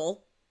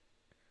carnival,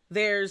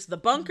 there's the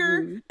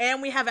bunker,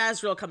 and we have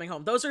Azrael coming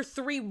home. Those are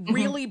 3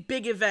 really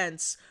big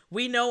events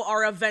we know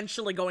are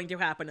eventually going to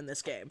happen in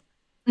this game.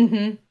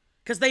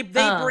 Because they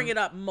bring it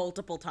up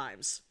multiple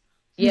times.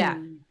 Yeah.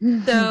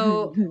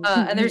 So,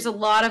 and there's a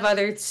lot of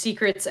other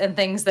secrets and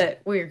things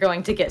that we're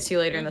going to get to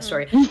later in the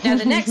story. Now,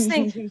 the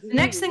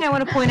next thing I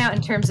want to point out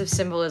in terms of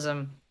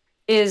symbolism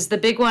is the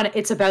big one.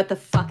 It's about the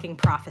fucking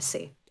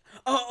prophecy.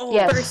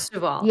 Yes. First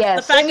of all,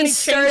 yes. Let me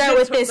start out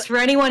with this for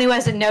anyone who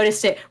hasn't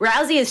noticed it.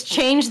 Rousey has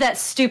changed that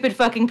stupid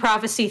fucking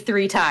prophecy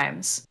 3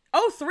 times.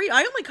 Oh, 3?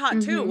 I only caught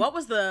 2. What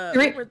was the...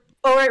 3?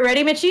 All right,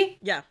 ready, Mitchie?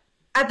 Yeah.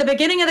 At the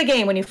beginning of the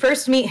game, when you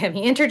first meet him,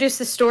 he introduced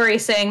the story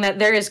saying that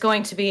there is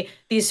going to be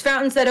these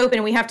fountains that open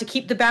and we have to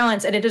keep the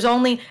balance, and it is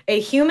only a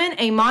human,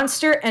 a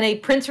monster, and a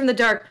prince from the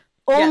dark.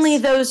 Only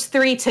those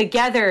 3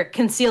 together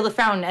can seal the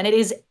fountain, and it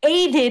is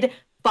aided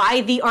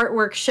by the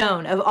artwork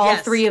shown of all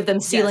 3 of them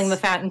sealing the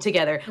fountain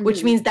together,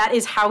 which means that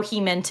is how he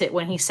meant it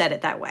when he said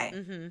it that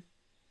way.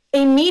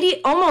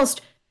 Immediate,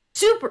 almost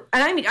super,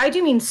 and I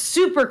do mean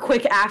super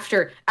quick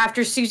after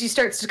Susie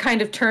starts to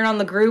kind of turn on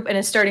the group and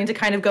is starting to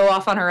kind of go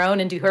off on her own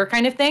and do her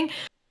kind of thing,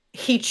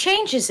 he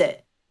changes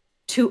it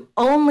to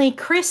only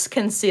Chris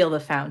can seal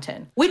the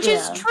fountain, which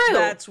is true.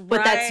 That's right.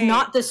 But that's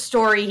not the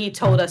story he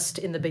told us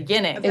in the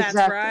beginning. That's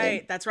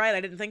right. That's right.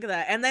 I didn't think of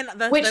that. And then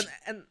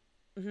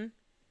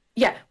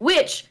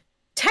which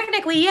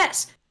technically,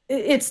 yes,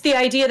 it's the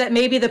idea that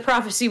maybe the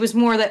prophecy was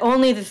more that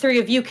only the 3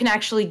 of you can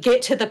actually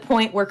get to the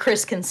point where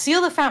Chris can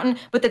seal the fountain,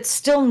 but that's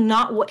still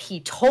not what he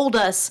told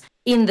us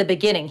in the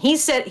beginning.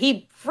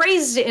 He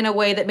phrased it in a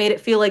way that made it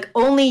feel like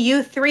only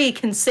you 3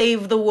 can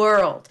save the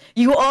world.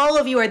 All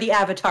of you are the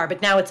Avatar,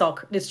 but now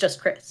it's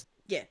just Chris.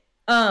 Yeah.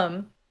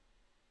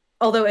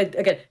 Although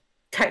again,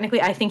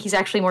 technically, I think he's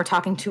actually more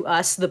talking to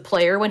us, the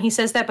player, when he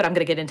says that, but I'm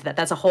going to get into that.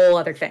 That's a whole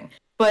other thing.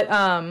 But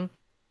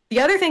the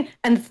other thing,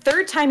 and the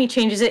 3rd time he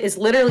changes it, is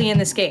literally in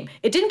this game.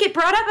 It didn't get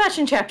brought up much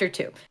in Chapter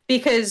 2,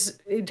 because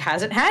it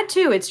hasn't had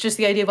to. It's just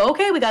the idea of,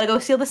 okay, we gotta go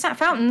seal the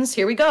fountains,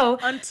 here we go.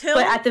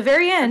 But at the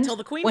very end... Until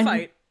the Queen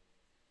fight.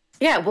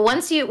 Yeah, but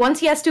once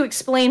he has to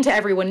explain to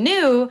everyone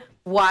new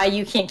why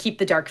you can't keep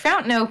the Dark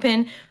Fountain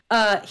open,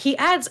 he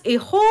adds a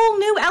whole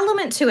new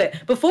element to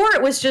it. Before,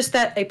 it was just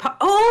that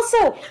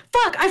also,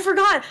 fuck, I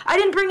forgot! I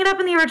didn't bring it up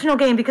in the original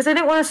game, because I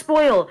didn't want to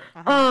spoil.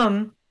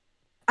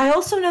 I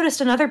also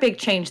noticed another big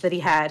change that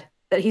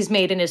he's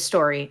made in his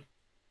story.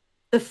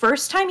 The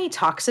first time he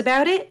talks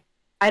about it,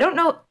 I don't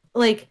know,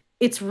 like,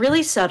 it's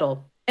really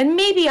subtle. And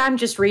maybe I'm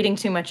just reading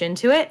too much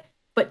into it,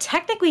 but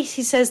technically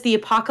he says the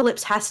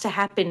apocalypse has to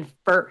happen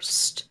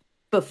first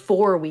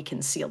before we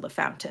can seal the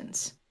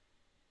fountains.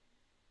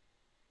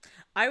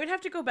 I would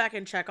have to go back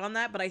and check on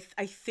that, but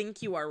I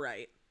think you are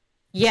right.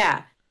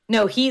 Yeah.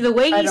 No, the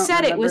way he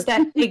said it was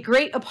that a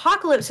great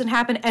apocalypse would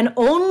happen, and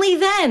only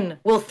then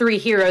will 3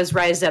 heroes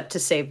rise up to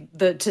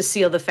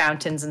seal the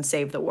fountains and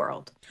save the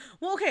world.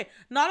 Well, okay,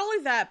 not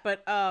only that,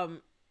 but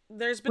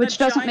there's been which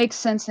doesn't make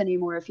sense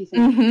anymore if you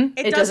think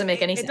it doesn't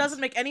make any sense. It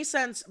doesn't make any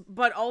sense,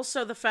 but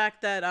also the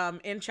fact that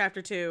in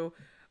Chapter 2,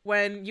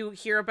 when you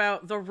hear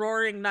about the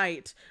Roaring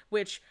Night,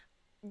 which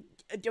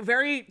a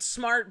very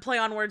smart play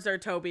on words there,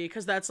 Toby,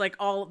 because that's like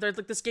there's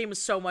like this game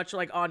is so much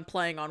like on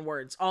playing on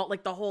words, all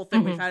like the whole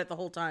thing. We've had it the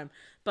whole time,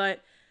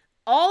 but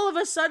all of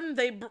a sudden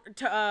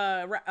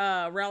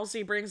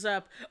Rousey brings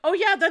up, oh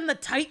yeah, then the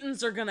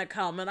Titans are gonna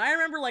come, and I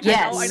remember like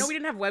I know we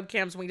didn't have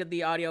webcams when we did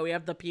the audio. We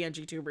have the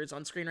PNG tubers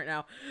on screen right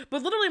now,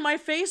 but literally my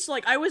face,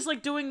 like I was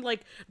like doing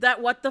like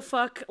that what the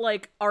fuck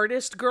like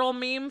artist girl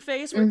meme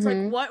face where it's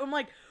like what I'm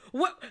like.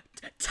 What?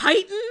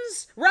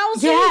 Titans?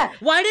 Rousey? Yeah.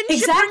 Why didn't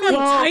you bring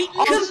up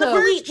Titans in the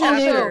first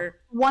chapter?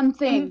 One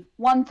thing.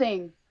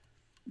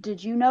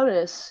 Did you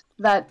notice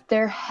that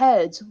their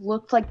heads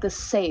looked like the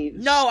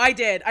saves? No, I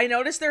did. I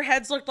noticed their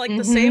heads looked like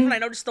the save, and I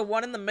noticed the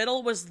one in the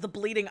middle was the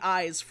bleeding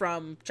eyes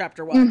from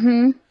Chapter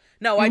 1.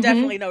 No, I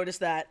definitely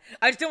noticed that.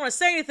 I just didn't want to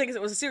say anything because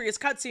it was a serious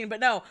cutscene, but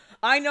no,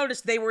 I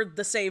noticed they were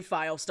the save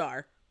file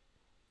star.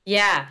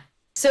 Yeah.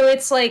 So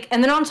it's like,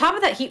 and then on top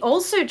of that, he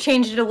also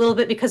changed it a little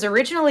bit because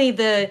originally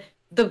the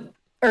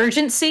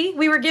urgency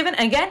we were given,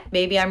 again,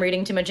 maybe I'm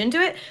reading too much into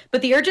it,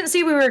 but the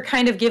urgency we were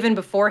kind of given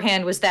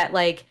beforehand was that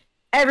like,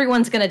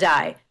 everyone's gonna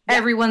die.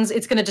 Yeah.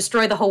 It's gonna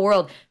destroy the whole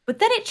world. But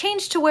then it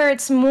changed to where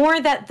it's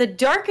more that the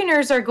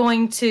Darkeners are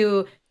going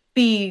to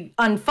be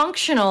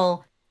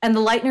unfunctional and the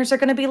Lightners are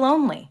gonna be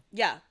lonely.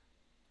 Yeah.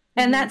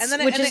 And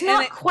which is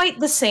not quite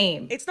the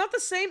same. It's not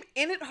the same,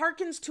 and it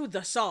harkens to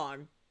the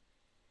song.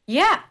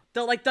 Yeah.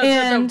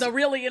 The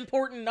really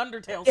important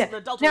Undertale. Yeah.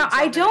 The Deltarune now, song,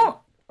 I don't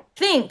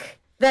think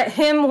that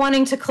him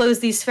wanting to close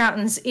these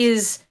fountains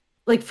is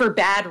like for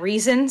bad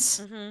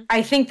reasons.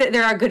 I think that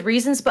there are good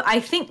reasons, but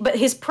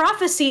his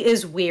prophecy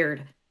is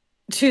weird,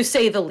 to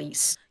say the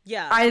least.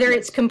 Yeah. Either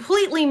it's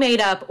completely made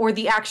up, or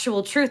the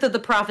actual truth of the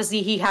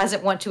prophecy he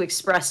hasn't want to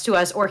express to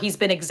us, or he's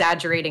been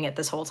exaggerating it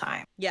this whole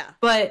time. Yeah.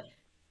 But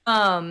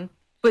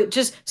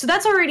just, so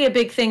that's already a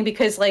big thing,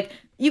 because like,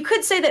 you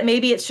could say that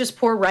maybe it's just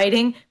poor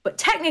writing, but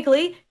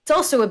technically it's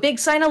also a big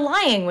sign of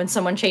lying when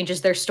someone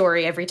changes their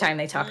story every time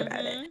they talk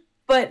about it.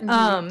 But,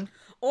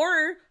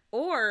 or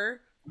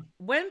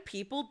when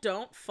people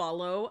don't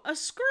follow a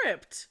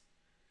script.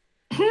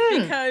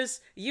 Because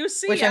you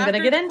see, which I'm going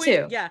to get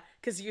into. Yeah,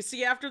 because you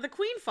see after the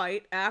queen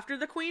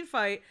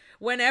fight,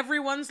 when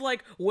everyone's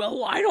like, well,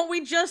 why don't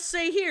we just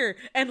stay here?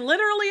 And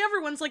literally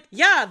everyone's like,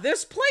 yeah,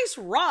 this place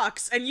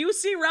rocks. And you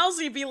see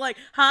Rousey be like,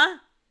 huh?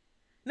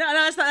 No,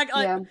 that's not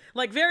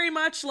like very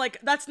much like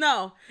that's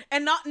no,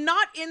 and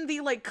not in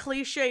the like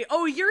cliche.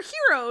 Oh, you're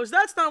heroes.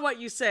 That's not what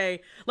you say.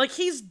 Like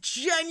he's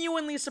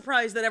genuinely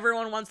surprised that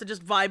everyone wants to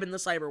just vibe in the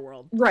cyber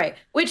world, right?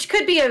 Which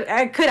could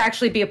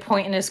actually be a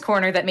point in his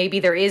corner that maybe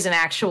there is an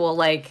actual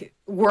like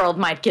world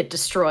might get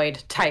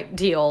destroyed type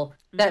deal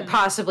that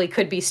possibly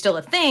could be still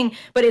a thing.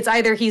 But it's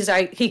either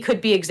he could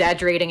be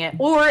exaggerating it,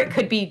 or it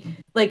could be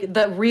like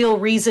the real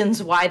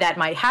reasons why that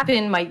might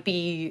happen might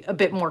be a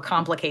bit more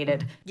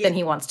complicated than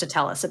he wants to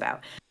tell us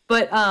about.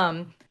 But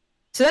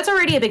so that's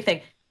already a big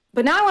thing.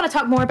 But now I want to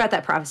talk more about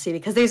that prophecy,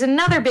 because there's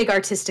another big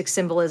artistic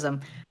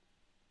symbolism.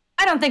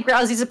 I don't think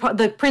Rousey's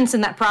the prince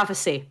in that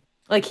prophecy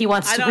like he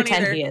wants to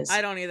pretend he is.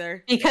 I don't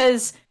either.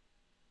 Because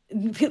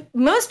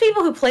most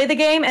people who play the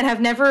game and have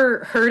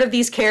never heard of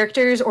these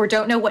characters or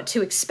don't know what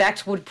to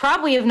expect would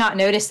probably have not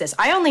noticed this.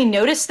 I only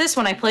noticed this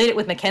when I played it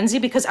with Kenzie,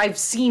 because I've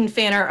seen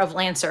fan art of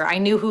Lancer. I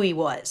knew who he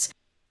was.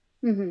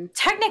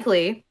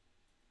 Technically,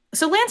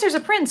 so Lancer's a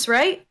prince,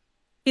 right?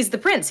 He's the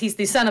prince. He's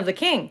the son of the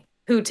king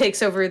who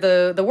takes over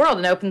the world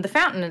and opened the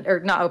fountain, or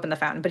not opened the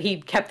fountain, but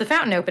he kept the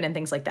fountain open and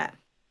things like that.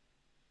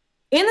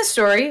 In the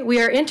story, we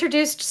are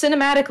introduced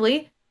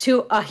cinematically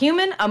to a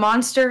human, a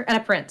monster, and a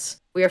prince.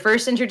 We are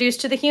first introduced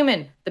to the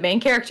human, the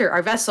main character,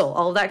 our vessel,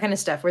 all of that kind of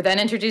stuff. We're then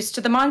introduced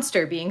to the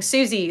monster, being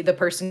Susie, the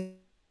person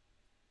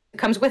who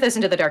comes with us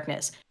into the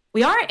darkness.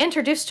 We aren't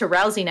introduced to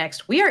Rousey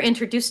next. We are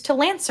introduced to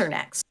Lancer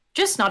next,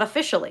 just not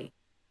officially.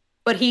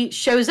 But he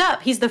shows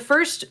up. He's the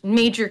first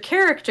major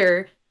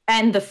character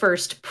and the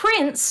first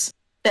prince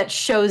that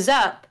shows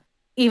up,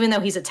 even though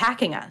he's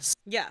attacking us.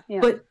 Yeah.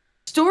 But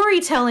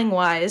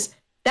storytelling-wise,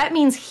 that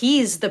means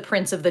he's the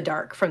Prince of the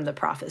Dark from the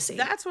prophecy.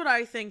 That's what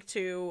I think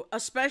too,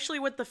 especially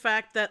with the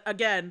fact that,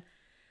 again,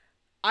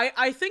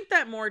 I think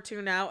that more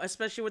too now,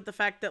 especially with the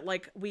fact that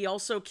like we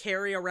also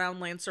carry around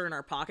Lancer in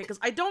our pocket, because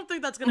I don't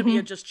think that's going to be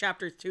a just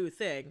chapter 2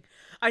 thing.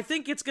 I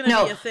think it's going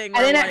to be a thing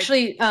where, I didn't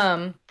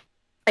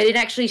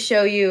actually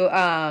show you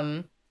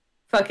what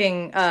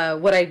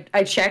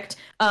I checked.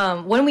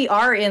 When we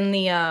are in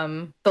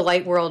the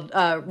light world,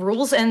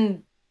 Rules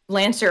and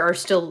Lancer are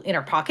still in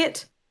our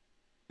pocket.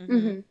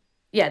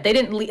 Yeah, they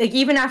didn't leave. Like,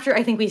 even after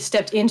I think we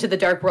stepped into the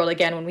dark world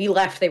again, when we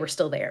left, they were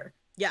still there.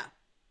 Yeah.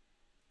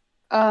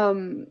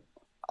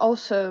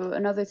 Also,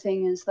 another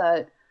thing is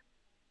that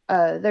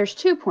there's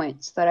 2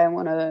 points that I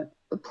want to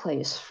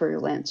place for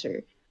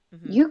Lancer.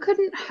 You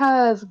couldn't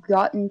have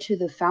gotten to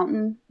the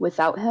fountain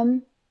without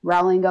him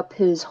rallying up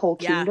his whole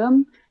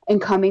kingdom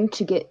and coming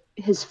to get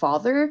his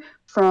father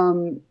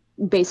from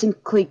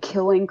basically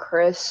killing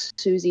Chris,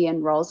 Susie,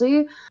 and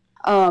Rousey.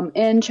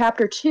 In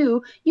chapter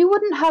 2, you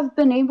wouldn't have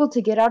been able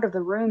to get out of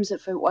the rooms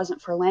if it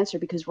wasn't for Lancer,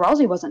 because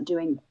Rousey wasn't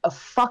doing a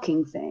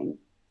fucking thing.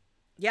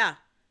 Yeah,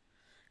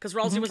 because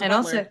Rousey was a and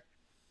butler. Also,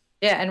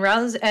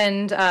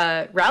 and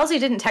Rousey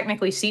didn't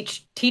technically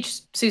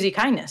teach Susie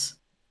kindness.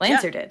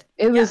 Lancer did.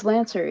 It was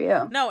Lancer,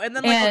 yeah. No, and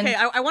then okay,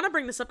 I want to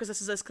bring this up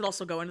because this could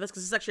also go into this,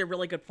 because this is actually a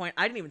really good point.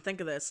 I didn't even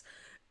think of this.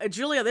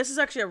 Julia, this is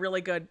actually a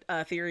really good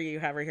theory you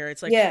have right here.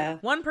 It's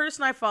like, one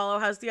person I follow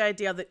has the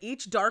idea that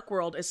each dark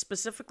world is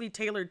specifically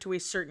tailored to a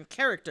certain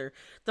character.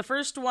 The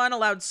first one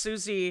allowed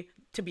Susie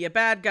to be a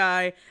bad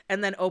guy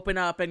and then open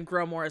up and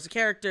grow more as a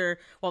character,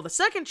 while the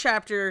second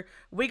chapter,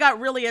 we got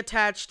really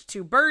attached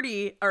to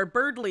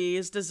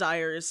Birdley's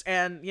desires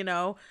and, you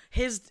know,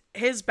 his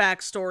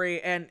backstory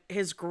and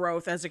his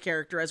growth as a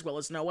character, as well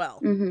as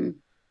Noelle.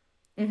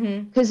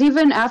 Because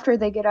even after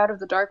they get out of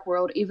the dark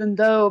world, even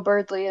though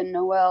Birdley and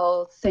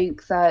Noelle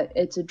think that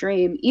it's a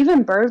dream,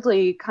 even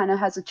Birdley kind of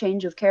has a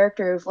change of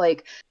character of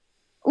like,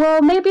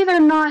 well, maybe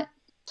they're not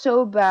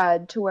so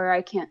bad to where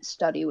I can't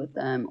study with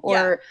them,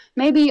 or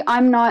maybe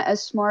I'm not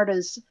as smart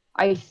as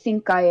I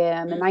think I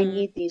am, and I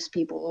need these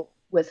people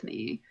with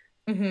me.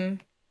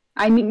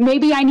 I mean,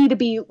 maybe I need to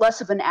be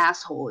less of an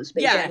asshole, is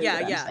basically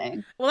what I'm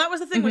saying. Well, that was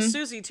the thing with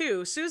Susie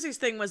too. Susie's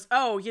thing was,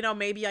 oh, you know,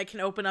 maybe I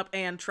can open up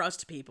and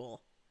trust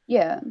people.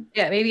 Yeah,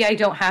 maybe I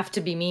don't have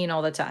to be mean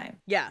all the time.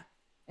 Yeah.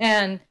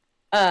 And,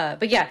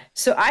 but yeah,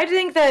 so I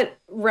think that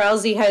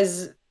Rousey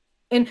has,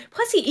 and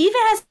plus he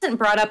even hasn't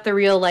brought up the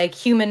real, like,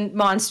 human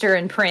monster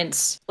and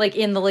prince, like,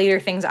 in the later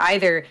things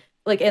either,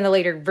 like, in the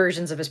later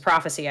versions of his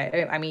prophecy.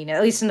 I mean,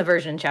 at least in the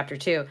version in chapter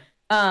 2.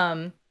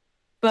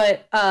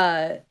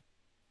 But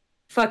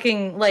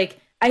fucking, like,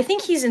 I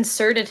think he's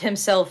inserted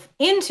himself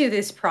into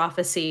this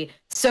prophecy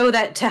so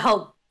that to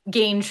help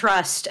gain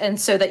trust and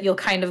so that you'll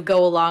kind of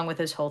go along with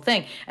this whole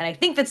thing. And I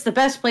think that's the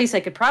best place I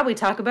could probably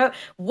talk about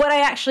what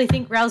I actually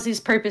think Rousey's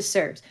purpose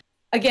serves.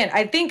 Again,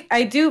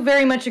 I do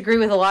very much agree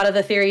with a lot of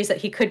the theories that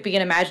he could be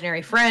an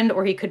imaginary friend,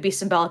 or he could be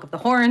symbolic of the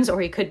horns,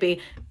 or he could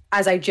be,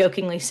 as I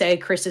jokingly say,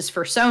 Chris's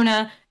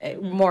fursona,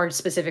 more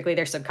specifically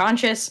their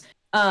subconscious.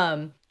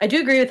 I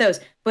do agree with those,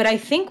 but I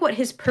think what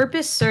his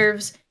purpose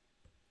serves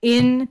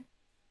in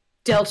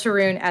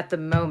Deltarune at the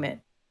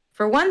moment,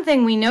 for one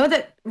thing, we know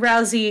that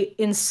Rousey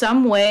in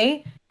some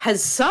way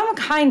has some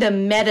kind of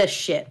meta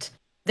shit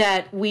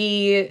that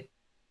we,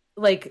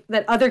 like,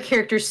 that other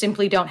characters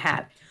simply don't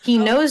have. He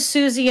knows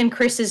Susie and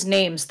Chris's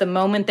names the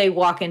moment they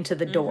walk into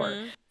the door.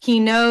 He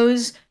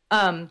knows,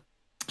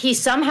 he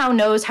somehow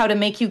knows how to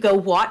make you go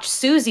watch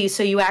Susie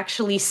so you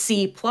actually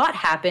see plot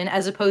happen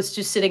as opposed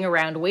to sitting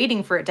around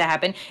waiting for it to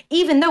happen,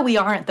 even though we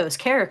aren't those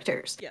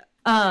characters.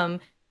 Yeah.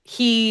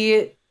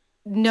 He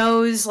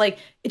knows, like,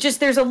 it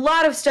just, there's a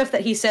lot of stuff that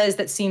he says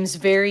that seems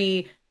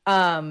very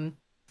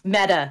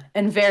meta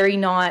and very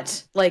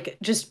not, like,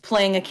 just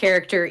playing a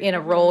character in a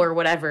role or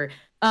whatever.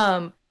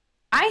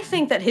 I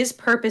think that his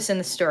purpose in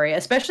the story,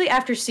 especially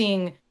after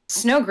seeing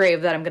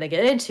Snowgrave that I'm going to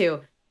get into,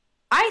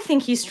 I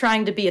think he's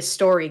trying to be a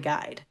story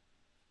guide.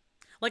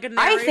 Like a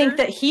narrator? I think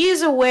that he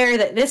is aware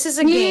that this is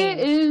a game.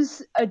 He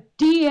is a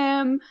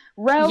DM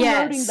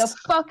railroading the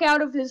fuck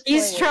out of his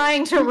players. He's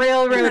trying to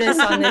railroad us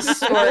on this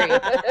story.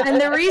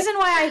 And the reason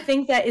why I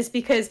think that is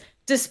because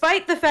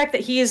despite the fact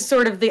that he is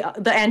sort of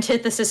the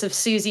antithesis of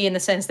Susie in the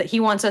sense that he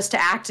wants us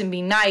to act and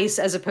be nice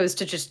as opposed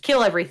to just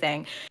kill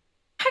everything,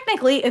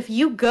 technically, if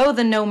you go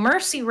the no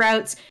mercy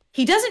routes,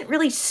 he doesn't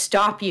really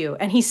stop you,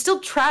 and he still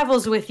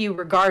travels with you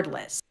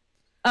regardless.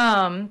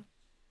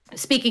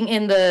 Speaking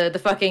in the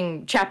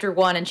fucking chapter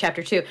 1 and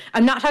chapter 2,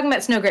 I'm not talking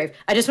about Snowgrave.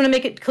 I just want to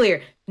make it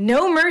clear.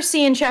 No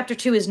mercy in chapter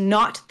 2 is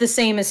not the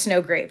same as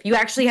Snowgrave. You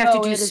actually have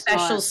to do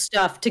special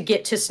stuff to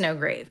get to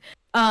Snowgrave.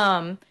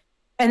 And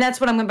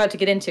that's what I'm about to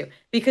get into.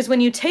 Because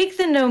when you take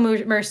the no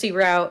mercy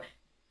route,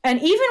 and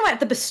even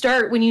at the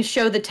start, when you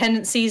show the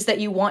tendencies that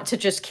you want to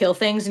just kill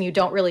things and you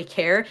don't really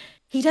care,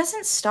 he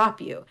doesn't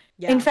stop you.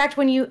 Yeah. In fact,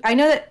 I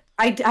know that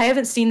I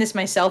haven't seen this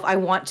myself. I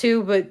want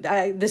to, but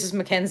this is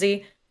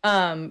Kenzie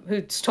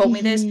who's told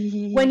me this.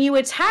 When you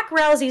attack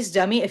Rousey's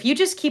dummy, if you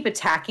just keep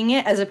attacking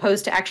it as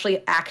opposed to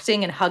actually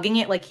acting and hugging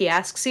it like he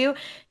asks you,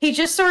 he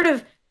just sort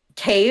of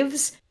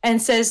caves and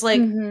says,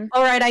 like,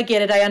 all right, I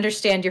get it. I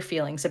understand your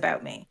feelings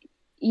about me.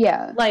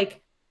 Yeah.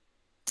 Like,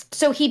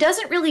 so he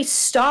doesn't really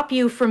stop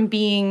you from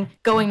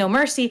going no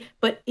mercy,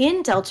 but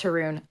in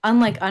Deltarune,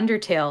 unlike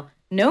Undertale,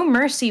 no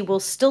mercy will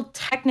still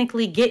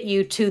technically get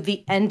you to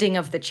the ending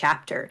of the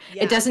chapter.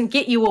 Yeah. It doesn't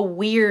get you a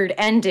weird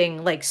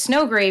ending like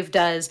Snowgrave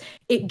does.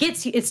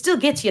 It still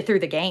gets you through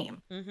the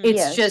game.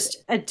 It's just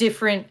a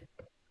different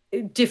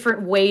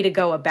way to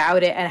go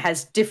about it and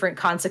has different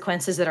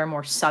consequences that are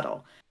more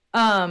subtle.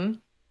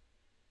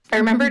 I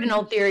remembered an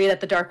old theory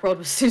that the Dark World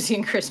was Susie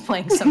and Chris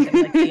playing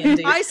something like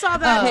D&D. I saw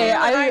that. Hey,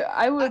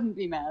 I wouldn't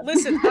be mad.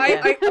 Listen,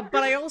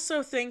 but I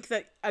also think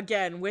that,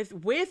 again,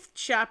 with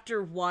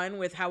chapter 1,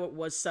 with how it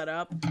was set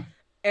up,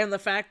 and the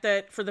fact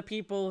that for the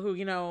people who,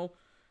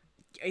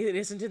 it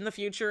isn't in the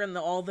future and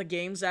all the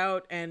game's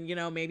out and,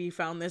 maybe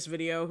found this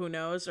video, who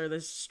knows, or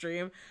this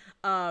stream,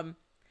 at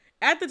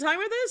the time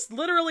of this,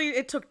 literally,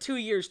 it took 2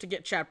 years to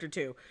get chapter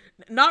 2.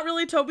 Not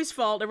really Toby's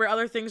fault. There were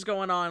other things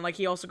going on, like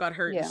he also got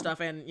hurt and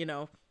stuff, and,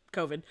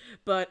 COVID,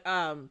 but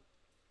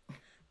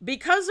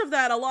because of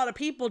that, a lot of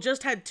people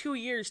just had 2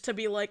 years to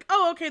be like,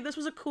 oh, okay, this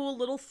was a cool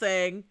little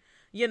thing,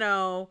 and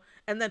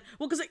then,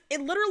 well, because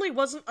it literally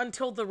wasn't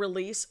until the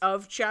release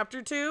of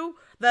chapter 2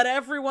 that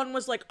everyone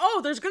was like, oh,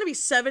 there's gonna be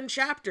 7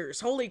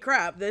 chapters, holy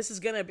crap, this is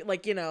gonna be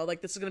like,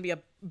 this is gonna be a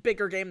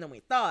bigger game than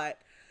we thought.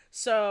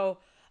 So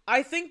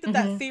I think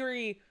that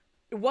theory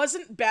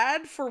wasn't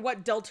bad for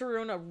what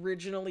Deltarune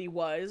originally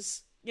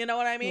was. You know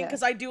what I mean?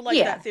 Because I do like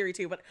that theory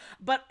too,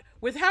 but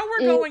with how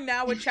we're going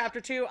now with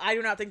chapter 2, I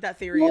do not think that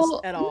theory is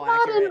at all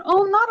accurate.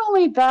 Not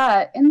only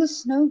that, in the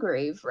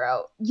Snowgrave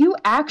route, you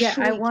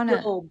actually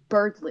kill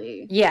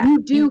Birdley. Yeah,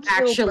 you do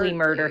actually Birdley.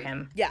 Murder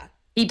him. Yeah.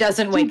 He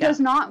doesn't wake up. He does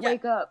not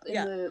wake up in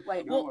the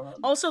Lightning world.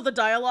 Also, the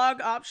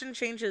dialogue option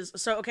changes.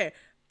 So, okay,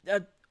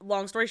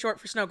 long story short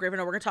for Snowgrave, I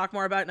know we're going to talk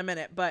more about it in a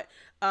minute, but...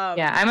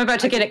 I'm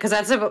about to get it, because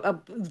that's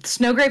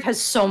Snowgrave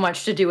has so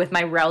much to do with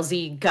my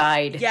Rousey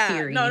guide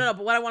theory. No,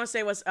 but what I want to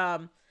say was,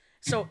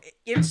 so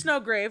in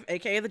Snowgrave,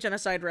 aka the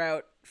genocide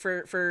route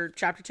for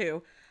chapter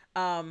 2,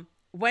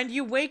 when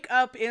you wake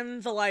up in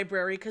the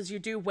library, because you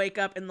do wake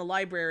up in the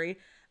library,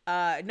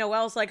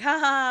 Noelle's like,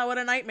 ha, what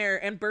a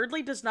nightmare, and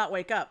Birdley does not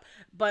wake up.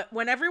 But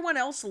when everyone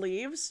else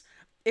leaves,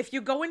 if you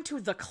go into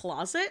the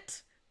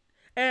closet...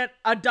 And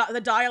the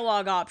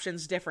dialogue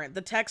option's different.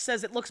 The text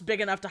says it looks big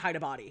enough to hide a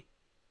body.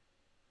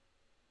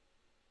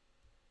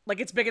 Like,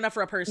 it's big enough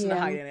for a person to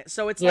hide in it.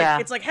 So it's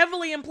like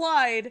heavily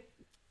implied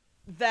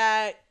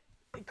that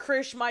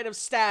Krish might have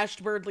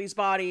stashed Birdley's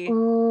body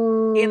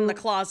in the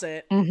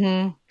closet.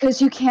 Mm-hmm.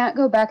 Because you can't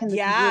go back in the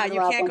Yeah, computer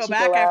you lab can't once go you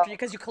back go after out.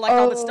 because you collect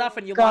all the stuff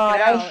and you God, lock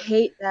it out. I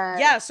hate that.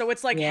 Yeah, so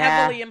it's like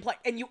Yeah. heavily implied,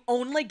 and you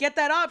only get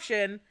that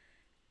option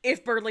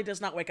if Birdley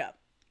does not wake up.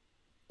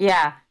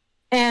 Yeah.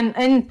 And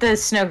the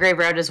Snowgrave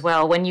route as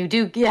well. When you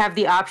do have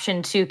the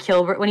option to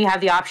kill, when you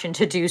have the option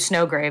to do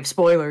Snowgrave,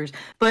 spoilers,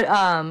 but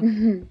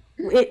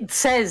it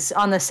says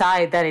on the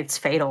side that it's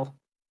fatal.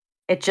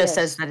 It just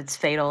says that it's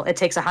fatal. It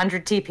takes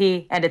 100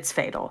 TP and it's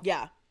fatal.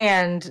 Yeah.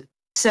 And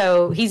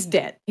so he's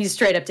dead. He's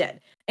straight up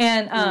dead.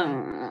 And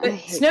but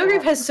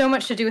Snowgrave has so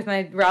much to do with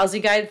my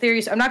Rousey guide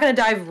theory, so I'm not going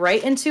to dive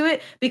right into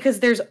it because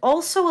there's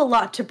also a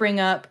lot to bring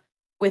up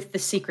with the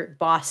secret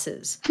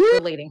bosses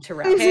relating to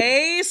Rousey.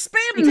 Hey,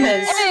 spam!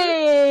 Because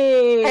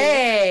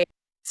hey.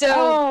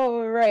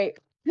 So right.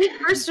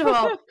 First of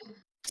all,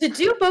 to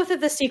do both of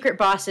the secret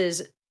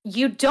bosses,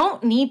 you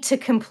don't need to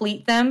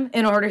complete them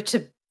in order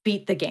to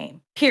beat the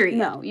game. Period.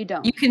 No, you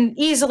don't. You can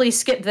easily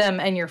skip them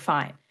and you're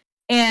fine.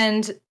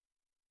 And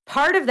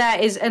part of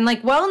that is, and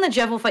like, while in the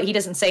Jevil fight, he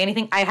doesn't say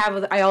anything.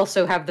 I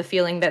also have the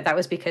feeling that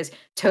was because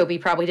Toby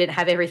probably didn't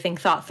have everything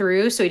thought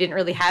through, so he didn't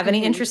really have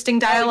any interesting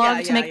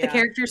dialogue to make the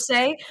characters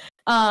say.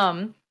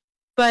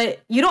 But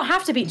you don't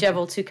have to beat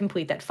Jevil to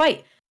complete that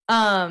fight.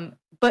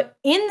 But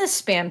in the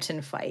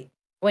Spamton fight,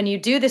 when you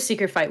do the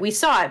secret fight, we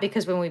saw it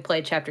because when we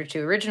played Chapter 2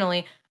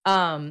 originally,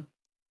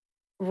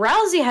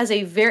 Rousey has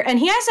and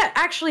he has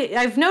actually,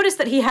 I've noticed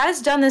that he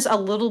has done this a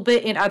little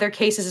bit in other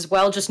cases as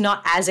well, just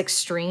not as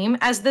extreme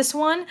as this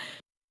one.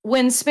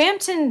 When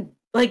Spamton,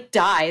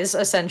 dies,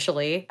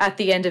 essentially, at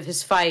the end of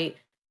his fight,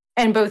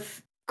 and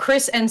both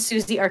Chris and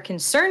Susie are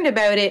concerned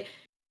about it,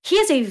 he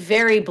has a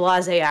very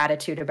blasé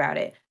attitude about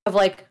it. Of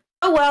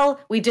oh, well,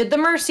 we did the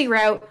mercy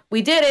route.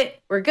 We did it.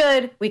 We're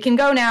good. We can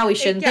go now. We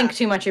shouldn't think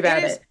too much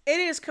about it. It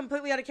is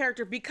completely out of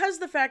character because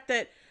the fact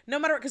that no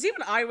matter, because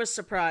even I was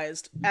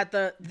surprised at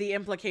the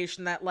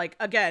implication that,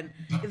 again,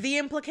 the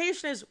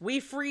implication is we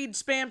freed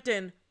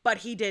Spamton, but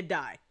he did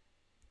die.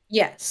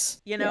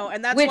 Yes.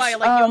 And that's why,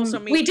 you also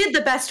mean... We did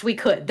the best we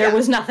could. There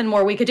was nothing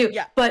more we could do.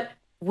 Yeah. But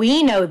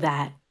we know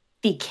that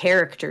the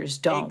characters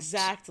don't.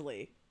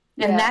 Exactly.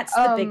 And that's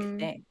the big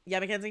thing. Yeah,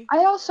 Mackenzie?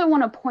 I also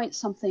want to point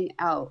something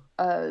out.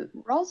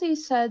 Rousey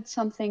said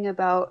something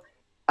about,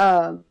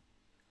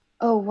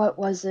 what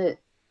was it?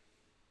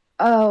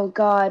 Oh,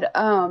 God.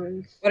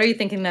 What are you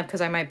thinking of? Because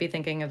I might be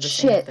thinking of the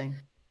same thing.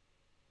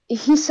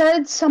 He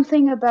said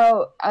something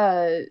about,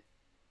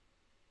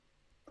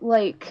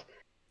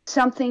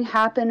 something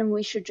happened and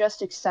we should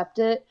just accept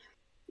it.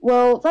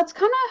 Well, that's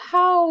kind of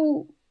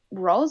how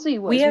Rousey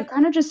was. We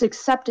kind of just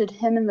accepted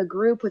him in the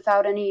group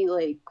without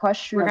any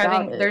question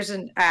about it. There's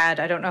an ad.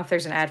 I don't know if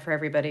there's an ad for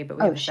everybody, but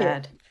we have an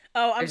ad.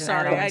 Oh, I'm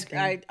sorry.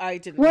 I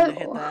didn't mean to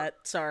hit that.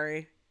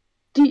 Sorry.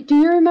 Do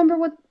you remember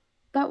what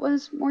that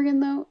was, Morgan,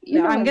 though? You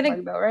know what I'm talking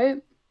about,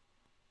 right?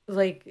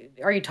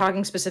 Are you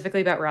talking specifically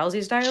about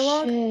Rousey's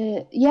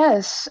dialogue?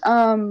 Yes.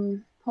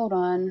 Hold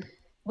on.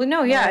 Well,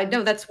 no, I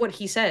know that's what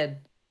he said.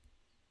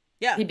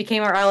 Yeah. He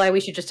became our ally, we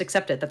should just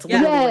accept it. That's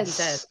literally what he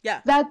said.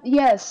 Yeah.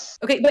 Yes.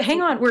 Okay, but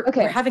hang on, we're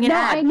having an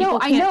ad. I know.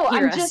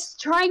 I'm us. just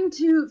trying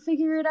to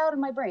figure it out in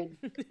my brain.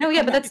 No,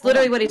 yeah, but that's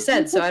literally what he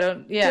said, so I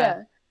don't,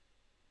 yeah.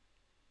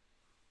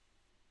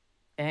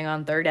 Hang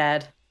on, third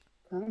ad.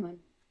 Come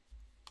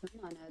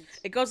on, ads.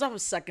 It goes off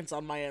of seconds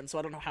on my end, so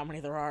I don't know how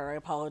many there are. I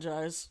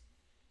apologize.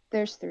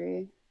 There's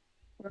 3.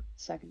 We're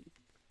second.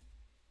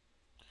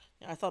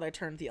 I thought I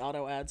turned the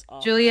auto ads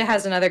off. Julia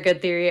has another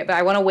good theory, but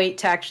I want to wait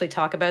to actually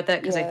talk about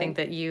that because I think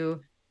that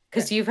you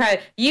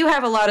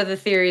have a lot of the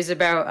theories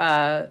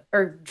about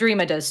or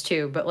Dreama does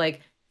too, but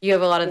you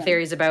have a lot of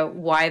theories about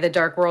why the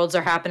Dark Worlds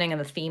are happening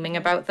and the theming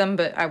about them,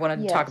 but I want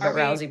to talk about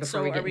Rousey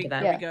before we get into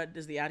that. Are we good?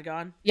 Is the ad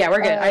gone? Yeah,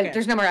 we're good. Okay.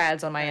 There's no more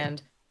ads on my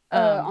end.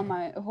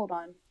 Hold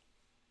on.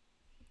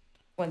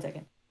 1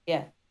 second.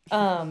 Yeah.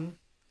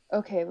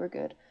 Okay, we're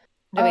good.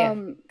 Go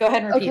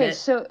ahead and repeat it.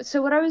 So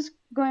what I was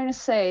going to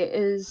say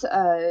is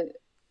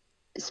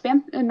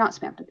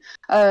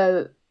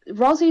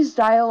Rousey's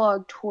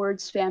dialogue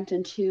towards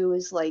Spamton 2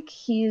 is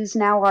he's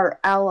now our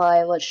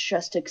ally, let's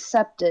just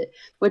accept it,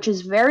 which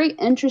is very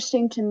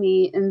interesting to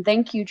me, and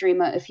thank you,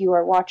 Dreama, if you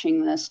are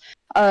watching this,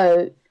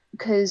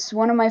 because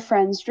one of my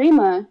friends,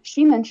 Dreama,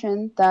 she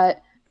mentioned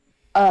that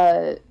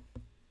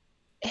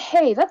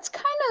hey, that's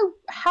kind of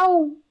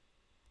how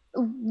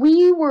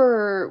we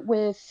were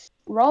with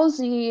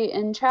Rousey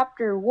in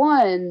Chapter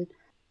 1,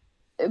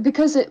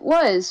 because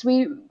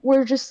we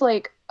were just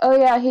oh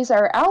yeah, he's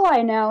our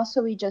ally now,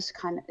 so we just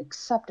kind of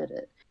accepted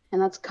it.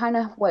 And that's kind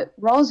of what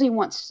Rousey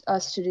wants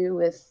us to do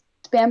with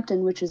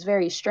Spamton, which is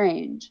very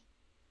strange.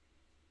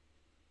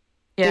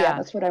 Yeah,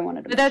 that's what I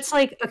wanted to But that's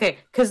okay,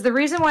 because the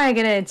reason why I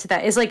get into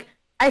that is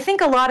I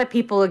think a lot of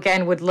people,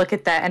 again, would look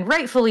at that, and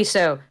rightfully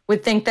so,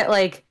 would think that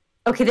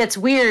okay, that's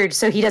weird,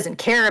 so he doesn't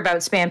care about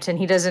Spamton,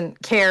 he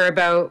doesn't care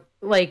about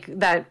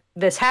that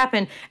this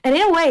happened. And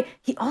in a way,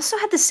 he also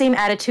had the same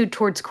attitude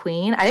towards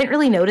Queen. I didn't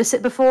really notice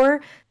it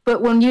before,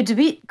 but when you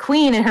defeat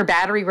Queen and her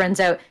battery runs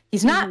out,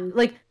 he's not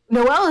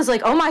Noelle is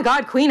oh my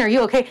god, Queen, are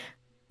you okay?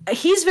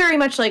 He's very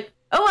much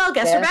oh well,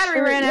 guess her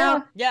battery ran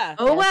out. Yeah.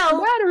 Oh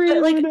well. Battery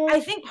But, like, ran out. I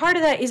think part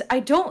of that is I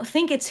don't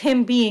think it's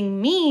him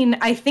being mean.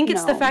 I think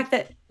it's the No. fact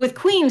that with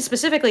Queen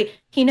specifically,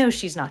 he knows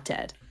she's not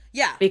dead.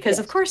 Yeah. Because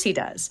of course he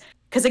does.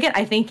 Because again,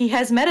 I think he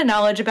has meta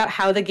knowledge about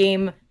how the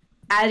game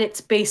at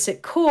its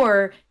basic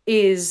core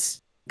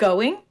is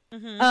going.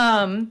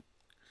 Again,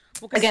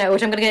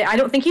 which I'm gonna get. I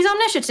don't think he's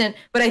omniscient,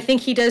 but I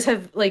think he does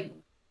have like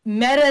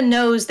meta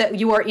knows that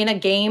you are in a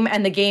game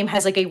and the game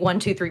has like a 1,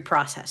 2, 3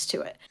 process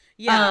to it.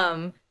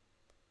 Yeah.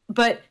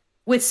 But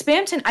with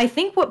Spamton, I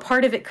think what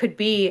part of it could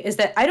be is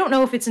that I don't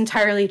know if it's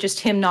entirely just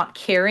him not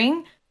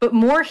caring, but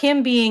more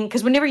him being,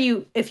 because whenever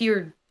if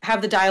you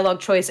have the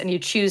dialogue choice and you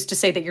choose to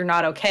say that you're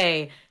not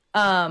okay,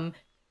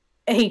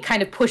 he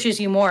kind of pushes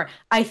you more.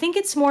 I think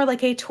it's more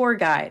like a tour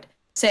guide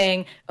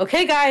saying,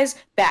 okay, guys,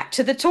 back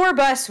to the tour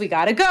bus. We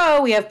gotta go.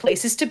 We have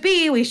places to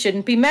be. We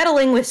shouldn't be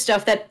meddling with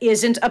stuff that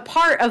isn't a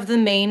part of the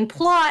main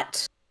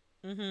plot.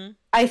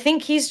 I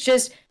think he's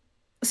just...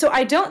 So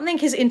I don't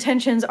think his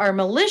intentions are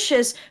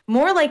malicious,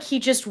 more like he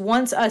just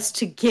wants us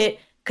to get...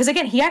 Because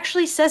again, he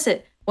actually says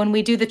it when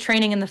we do the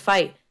training and the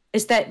fight,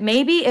 is that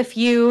maybe if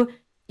you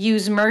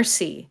use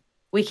mercy,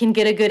 we can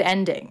get a good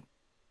ending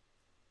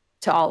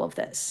to all of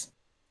this.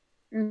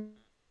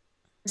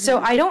 So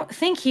I don't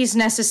think he's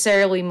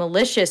necessarily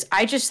malicious.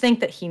 I just think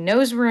that he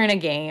knows we're in a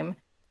game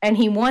and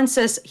he wants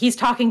us, he's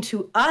talking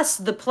to us,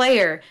 the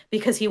player,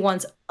 because he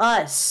wants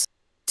us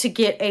to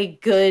get a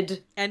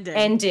good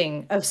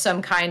ending of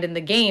some kind in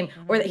the game,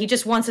 or that he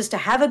just wants us to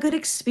have a good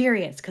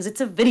experience because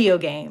it's a video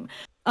game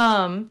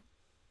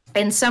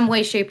in some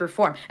way, shape, or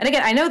form. And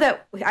again, I know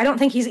that I don't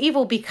think he's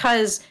evil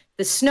because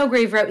the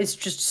Snowgrave route is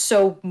just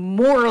so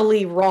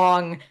morally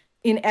wrong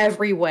in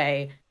every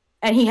way.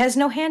 And he has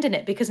no hand in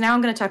it, because now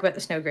I'm going to talk about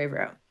the Snowgrave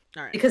route.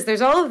 All right. Because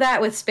there's all of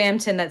that with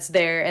Spamton that's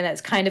there, and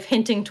that's kind of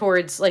hinting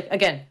towards, like,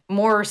 again,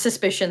 more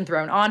suspicion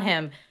thrown on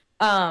him.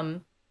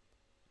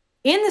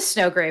 In the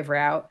Snowgrave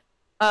route,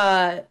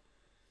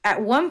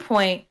 at one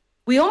point,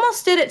 we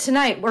almost did it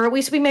tonight, or at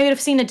least we may have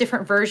seen a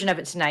different version of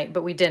it tonight,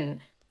 but we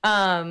didn't.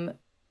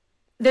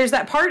 There's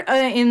that part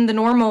in the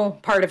normal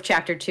part of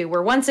Chapter 2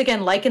 where, once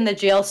again, like in the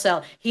jail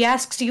cell, he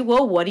asks you,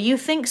 well, what do you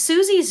think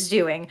Susie's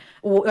doing?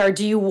 Or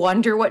do you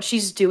wonder what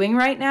she's doing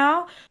right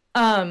now?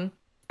 And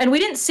we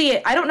didn't see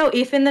it. I don't know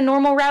if in the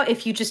normal route,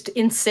 if you just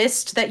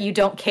insist that you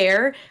don't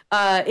care,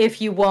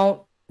 if you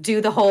won't do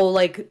the whole,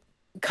 like,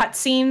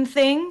 cutscene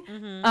thing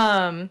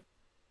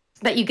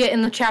that you get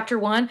in the Chapter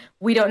 1.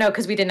 We don't know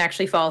because we didn't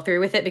actually follow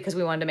through with it because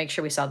we wanted to make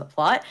sure we saw the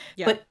plot.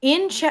 Yeah. But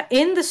in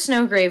the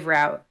Snowgrave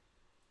route,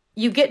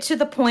 you get to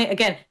the point,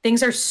 again,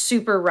 things are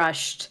super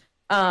rushed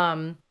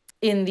in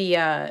the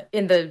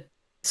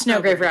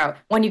Snowgrave route.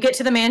 When you get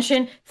to the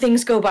mansion,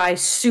 things go by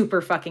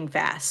super fucking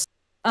fast.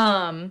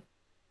 Hell,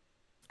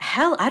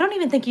 I don't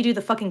even think you do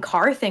the fucking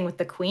car thing with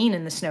the Queen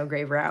in the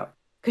Snowgrave route,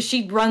 because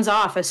she runs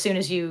off as soon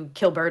as you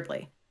kill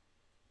Birdley.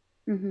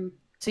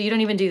 So you don't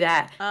even do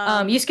that.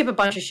 You skip a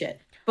bunch of shit.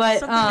 But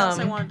something else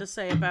I wanted to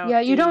say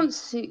about you don't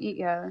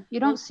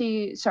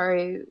see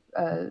sorry,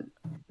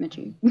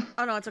 Mitchie.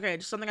 Oh no, it's okay.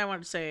 Just something I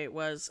wanted to say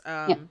was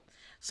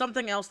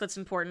something else that's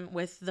important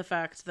with the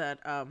fact that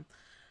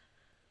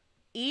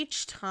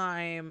each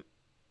time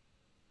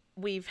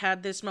we've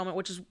had this moment,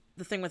 which is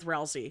the thing with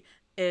Rousey,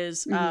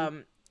 is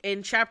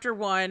in Chapter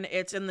 1,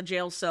 it's in the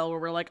jail cell where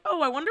we're like,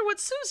 oh, I wonder what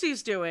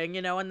Susie's doing,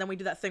 you know, and then we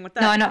do that thing with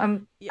that. No, I know.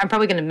 I'm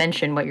probably going to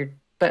mention what you're...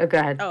 But go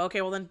ahead. Oh,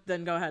 okay. Well,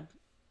 then go ahead.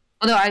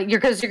 Well, no,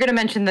 because you're going to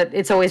mention that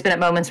it's always been at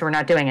moments where we're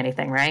not doing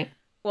anything, right?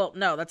 Well,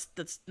 no, that's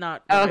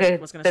not what I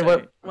was going to say.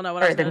 Well, no,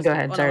 what I was going to say.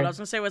 Ahead, what I was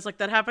going to say was, like,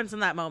 that happens in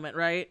that moment,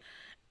 right?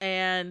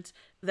 And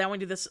then we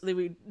do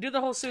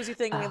the whole Susie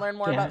thing, and we learn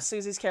more about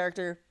Susie's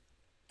character.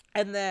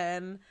 And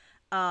then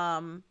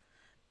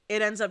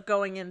it ends up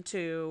going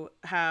into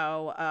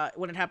how,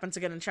 when it happens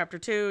again in Chapter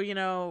 2, you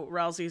know,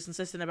 Rousey's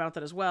insistent about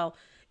that as well.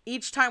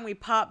 Each time we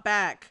pop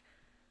back,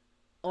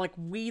 like,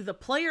 we, the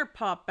player,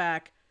 pop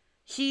back,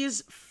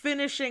 he's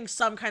finishing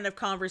some kind of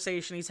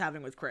conversation he's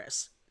having with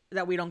Chris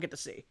that we don't get to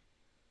see.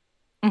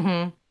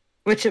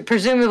 Which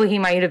presumably he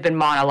might have been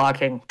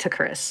monologuing to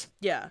Chris.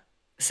 Yeah.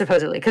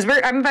 Supposedly. Because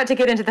I'm about to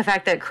get into the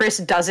fact that Chris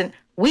doesn't...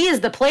 We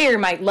as the player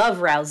might love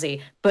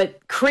Rousey,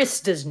 but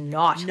Chris does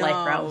not like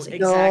Rousey.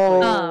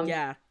 Exactly.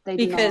 Yeah.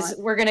 Because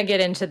we're going to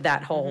get into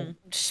that whole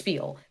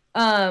spiel.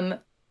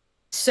 But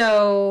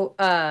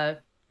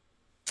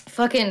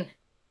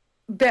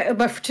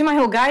to my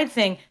whole guide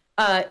thing,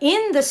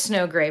 in the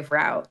Snowgrave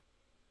route,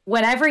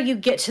 whenever you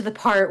get to the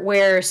part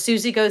where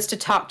Susie goes to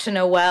talk to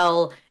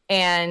Noelle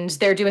and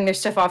they're doing their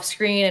stuff off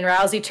screen and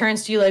Rousey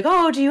turns to you like,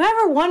 oh, do you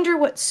ever wonder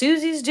what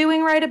Susie's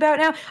doing right about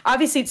now?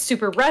 Obviously, it's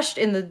super rushed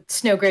in the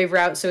Snowgrave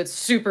route, so it's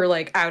super,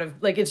 like, out of,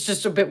 like, it's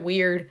just a bit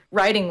weird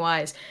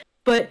writing-wise.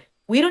 But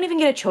we don't even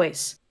get a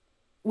choice.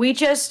 We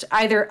just,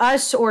 either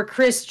us or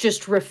Chris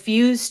just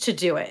refuse to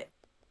do it.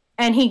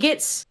 And he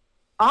gets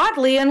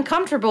oddly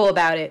uncomfortable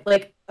about it.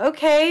 Like,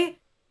 okay,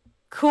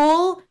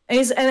 cool.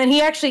 And then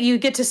he actually, you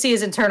get to see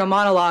his internal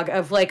monologue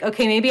of like,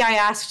 okay, maybe I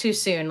asked too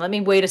soon. Let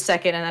me wait a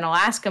second and then I'll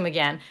ask him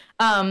again.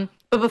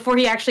 But before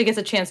he actually gets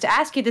a chance to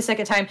ask you the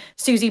second time,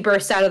 Susie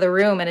bursts out of the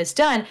room and is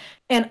done.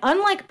 And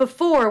unlike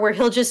before, where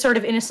he'll just sort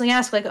of innocently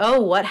ask, like, oh,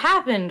 what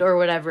happened or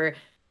whatever,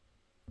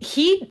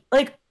 he,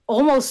 like,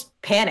 almost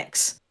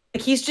panics.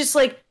 Like, he's just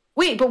like,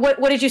 wait, but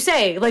what did you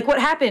say? Like, what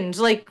happened?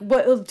 Like,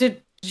 what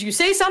did you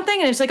say something?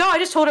 And it's like, oh, I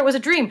just told her it was a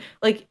dream.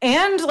 Like,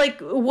 and,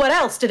 like, what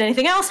else? Did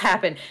anything else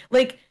happen?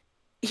 Like,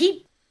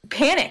 he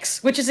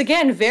panics, which is,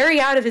 again, very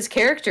out of his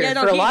character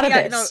for a lot of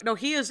this. No,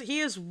 he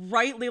is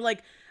rightly,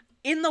 like,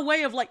 in the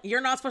way of, like, you're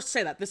not supposed to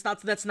say that.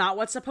 That's not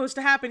what's supposed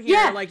to happen here.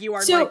 Yeah. Like, you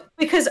are, so, like...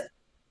 because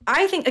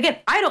I think, again,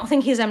 I don't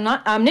think he's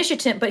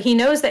omniscient, but he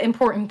knows that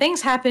important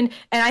things happen,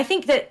 and I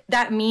think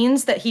that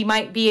means that he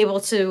might be able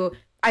to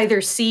either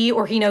see,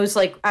 or he knows,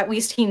 like, at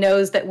least he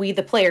knows that we,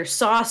 the player,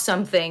 saw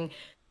something.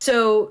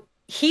 So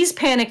he's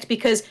panicked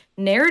because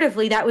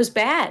narratively that was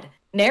bad.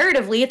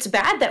 Narratively, it's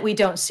bad that we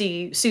don't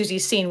see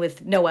Susie's scene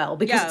with Noelle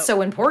because it's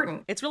so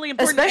important. It's really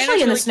important.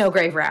 Especially in the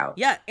Snowgrave route.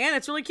 Yeah, and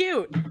it's really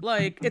cute.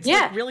 Like, it's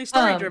like really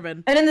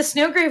story-driven. And in the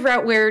Snowgrave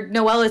route where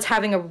Noelle is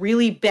having a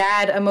really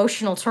bad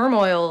emotional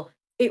turmoil,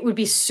 it would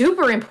be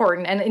super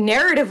important. And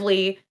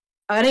narratively,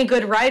 any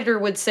good writer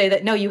would say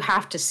that, no, you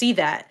have to see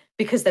that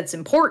because that's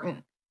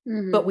important.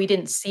 Mm-hmm. But we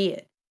didn't see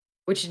it,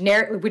 which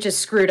has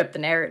screwed up the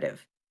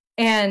narrative.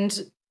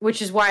 And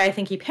which is why I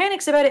think he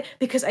panics about it,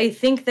 because I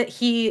think that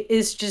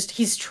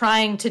he's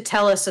trying to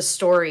tell us a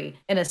story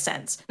in a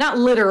sense. Not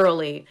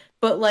literally,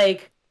 but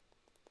like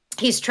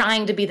he's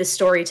trying to be the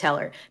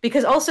storyteller.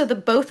 Because also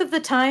both of the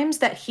times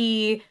that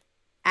he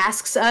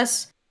asks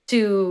us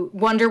to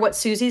wonder what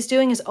Susie's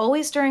doing is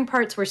always during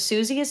parts where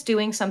Susie is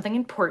doing something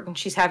important.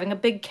 She's having a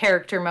big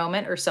character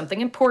moment or something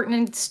important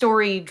and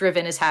story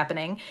driven is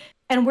happening,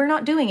 and we're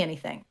not doing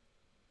anything.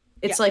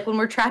 It's like when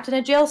we're trapped in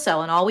a jail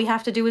cell and all we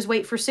have to do is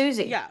wait for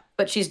Susie. Yeah.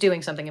 But she's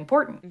doing something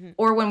important. Mm-hmm.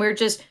 Or when we're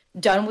just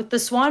done with the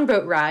swan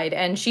boat ride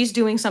and she's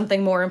doing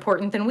something more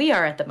important than we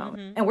are at the moment.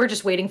 Mm-hmm. And we're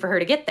just waiting for her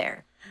to get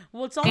there.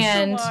 Well, it's also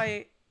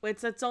why...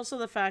 It's also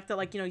the fact that,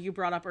 like, you know, you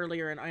brought up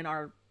earlier in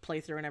our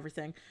playthrough and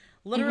everything.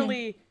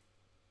 Literally,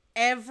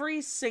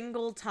 every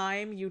single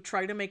time you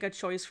try to make a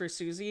choice for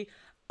Susie...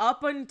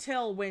 Up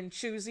until when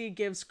Susie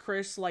gives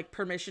Chris, like,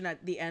 permission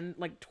at the end,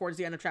 like, towards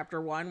the end of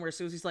chapter 1, where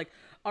Susie's like,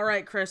 all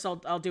right, Chris,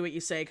 I'll do what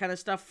you say, kind of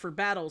stuff for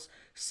battles.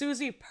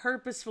 Susie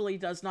purposefully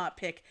does not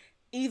pick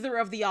either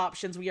of the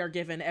options we are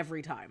given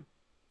every time.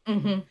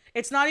 Mm-hmm.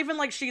 It's not even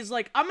like she's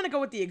like, I'm going to go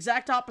with the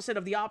exact opposite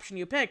of the option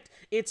you picked.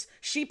 It's,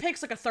 she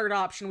picks, like, a third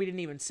option we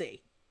didn't even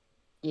see.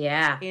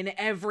 Yeah. In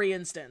every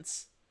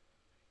instance.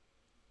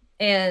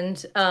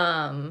 And,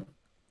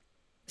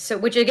 so,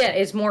 which again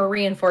is more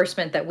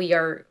reinforcement that we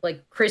are,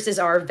 like, Chris is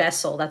our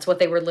vessel. That's what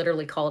they were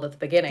literally called at the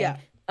beginning. Yeah.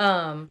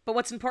 But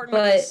what's important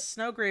with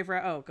the Snowgrave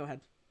route... Oh, go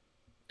ahead.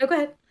 Oh, go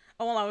ahead.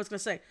 Oh, well, I was going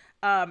to say,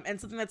 and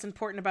something that's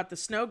important about the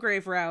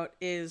Snowgrave route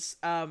is,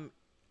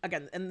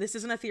 again, and this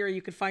isn't a theory,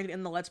 you can find it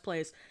in the Let's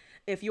Plays.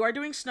 If you are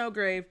doing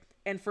Snowgrave,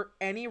 and for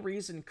any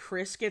reason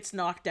Chris gets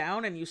knocked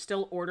down, and you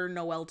still order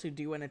Noelle to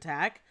do an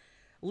attack,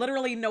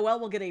 literally Noelle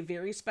will get a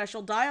very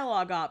special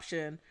dialogue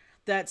option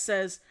that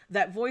says,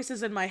 that voice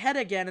is in my head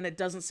again, and it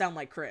doesn't sound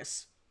like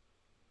Chris.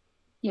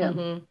 Yeah.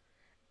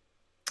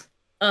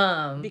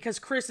 Mm-hmm. Because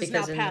Chris is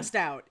now passed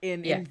out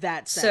in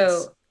that sense.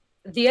 So,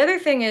 the other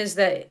thing is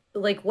that,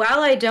 like, while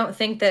I don't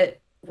think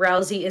that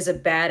Rousey is a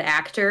bad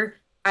actor,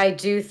 I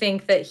do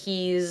think that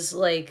he's,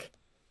 like,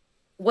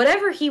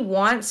 whatever he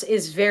wants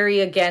is very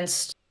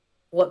against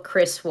what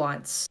Chris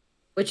wants.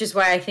 Which is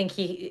why I think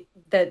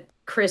that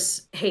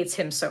Chris hates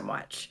him so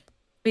much.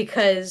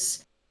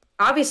 Because...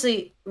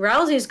 obviously,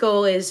 Rousey's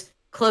goal is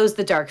close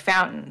the Dark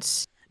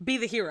Fountains. Be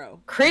the hero.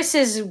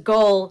 Chris's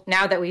goal,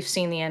 now that we've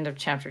seen the end of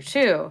chapter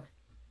 2,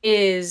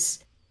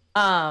 is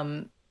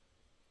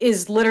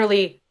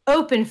literally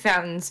open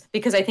fountains,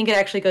 because I think it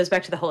actually goes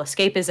back to the whole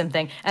escapism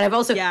thing. And I've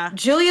also... Yeah.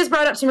 Julia's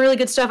brought up some really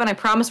good stuff, and I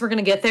promise we're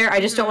going to get there. I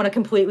just don't want to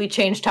completely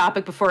change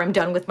topic before I'm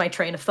done with my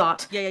train of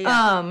thought.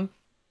 Yeah.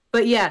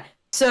 But yeah...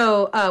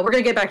 So we're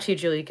gonna get back to you,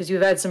 Julie, because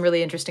you've had some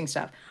really interesting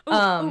stuff.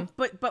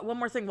 But one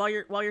more thing while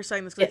you're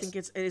saying this, because I think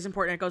it is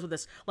important. It goes with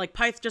this. Like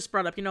Pyth just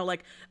brought up, you know,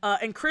 like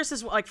and Chris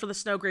is like, for the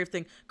Snowgrave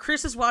thing.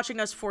 Chris is watching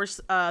us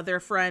force their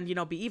friend, you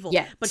know, be evil.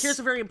 Yes. But here's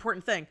a very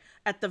important thing: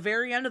 at the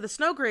very end of the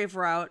Snowgrave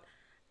route,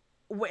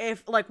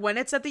 if like when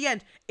it's at the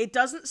end, it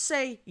doesn't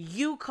say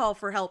you call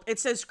for help. It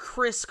says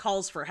Chris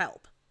calls for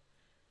help.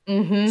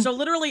 Mm-hmm. So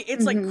literally,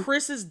 it's like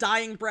Chris's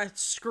dying breath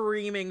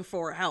screaming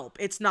for help.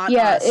 It's not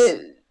us.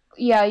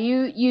 Yeah,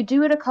 you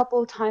do it a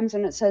couple of times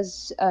and it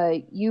says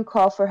you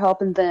call for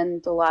help, and then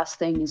the last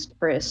thing is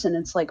Chris, and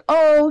it's like,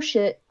 oh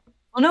shit.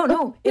 Well,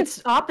 no,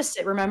 it's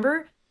opposite,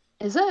 remember?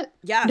 Is it?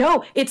 Yeah.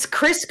 No, it's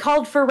Chris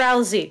called for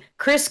Rousey.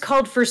 Chris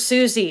called for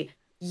Susie.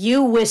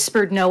 You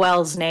whispered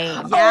Noelle's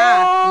name.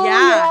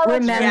 Yeah.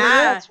 Remember?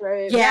 Yeah, that's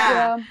right.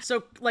 Yeah.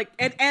 So like,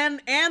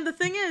 and the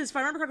thing is, if I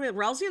remember correctly,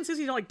 Rousey and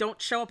Susie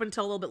don't show up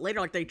until a little bit later.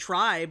 Like they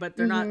try, but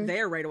they're not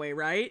there right away,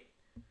 right?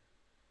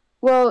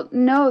 Well,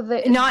 no,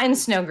 not in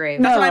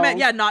Snowgrave. That's what I meant.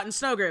 Yeah, not in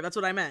Snowgrave. That's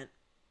what I meant.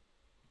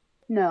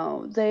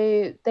 No,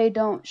 they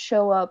don't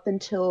show up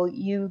until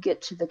you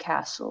get to the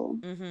castle.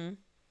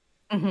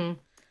 Mm-hmm. And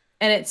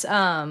it's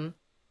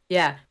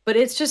yeah, but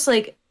it's just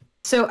like,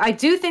 so I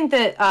do think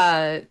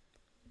that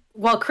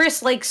while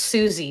Chris likes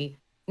Susie,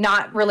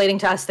 not relating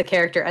to us the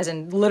character, as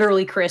in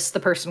literally Chris, the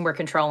person we're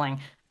controlling,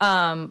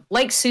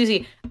 like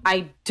Susie,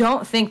 I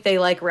don't think they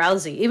like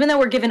Rousey. Even though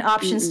we're given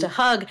options to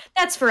hug,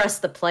 that's for us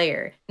the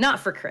player, not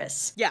for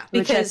Chris. Yeah.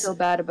 Which I feel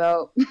bad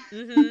about.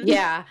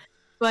 Yeah.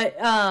 But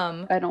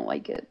I don't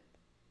like it.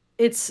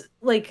 It's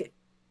like,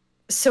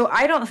 so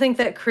I don't think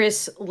that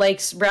Chris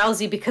likes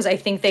Rousey because I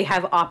think they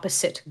have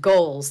opposite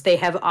goals. They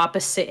have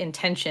opposite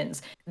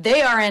intentions.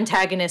 They are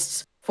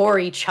antagonists for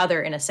each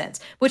other in a sense,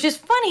 which is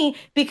funny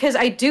because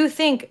I do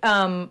think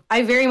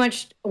I very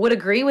much would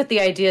agree with the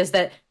ideas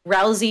that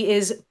Rousey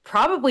is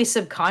probably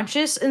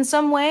subconscious in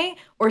some way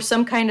or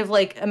some kind of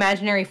like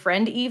imaginary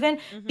friend even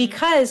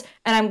because,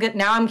 and I'm good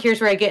now,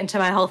 here's where I get into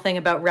my whole thing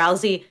about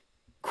Rousey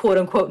quote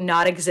unquote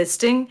not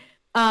existing,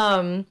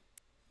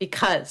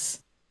 because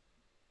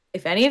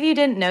if any of you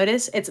didn't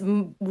notice, it's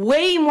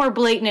way more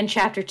blatant in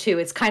chapter 2.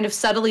 It's kind of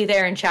subtly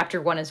there in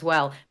chapter 1 as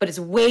well, but it's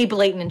way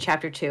blatant in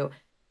chapter 2.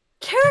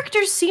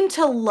 Characters seem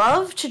to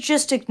love to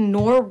just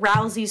ignore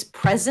Rousey's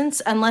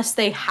presence unless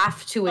they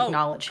have to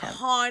acknowledge him.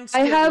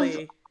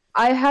 Constantly.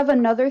 I have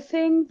another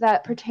thing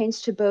that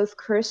pertains to both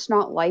Chris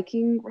not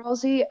liking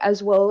Rousey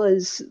as well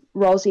as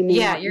Rousey.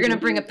 Yeah, you're going to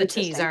bring up the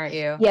tease, aren't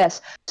you? Yes.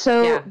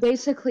 So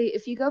basically,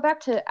 if you go back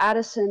to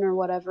Addison or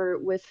whatever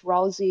with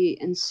Rousey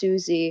and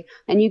Susie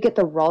and you get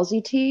the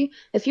Rousey tea,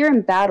 if you're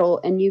in battle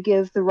and you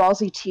give the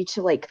Rousey tea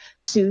to like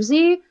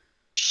Susie,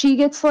 she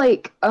gets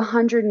like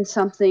 100 and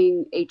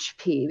something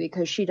HP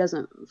because she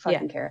doesn't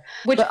fucking care.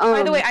 Which,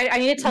 by the way, I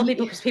need to tell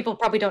people because people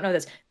probably don't know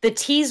this. The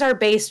teas are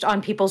based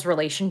on people's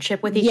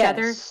relationship with each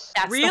other. That's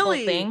the whole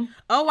thing.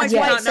 Oh, I did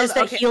not know that. It says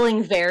that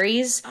healing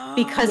varies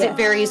because it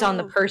varies on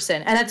the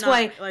person. And that's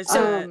why,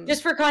 so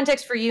just for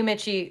context for you,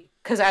 Mitchie,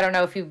 because I don't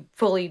know if you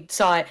fully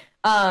saw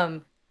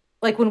it,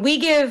 like when we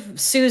give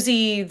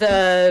Susie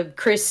the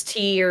Chris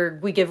tea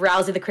or we give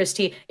Rousey the Chris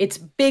tea, it's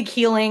big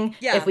healing.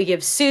 Yeah. If we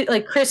give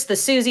like Chris the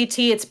Susie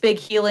tea, it's big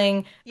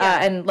healing.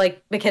 Yeah. And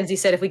like Mackenzie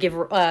said, if we give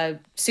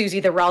Susie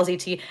the Rousey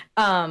tea,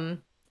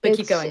 but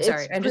keep going.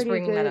 Sorry, I'm just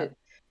bringing that up.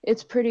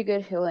 It's pretty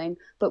good healing.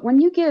 But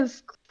when you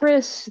give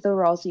Chris the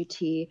Rousey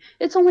tea,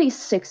 it's only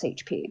 6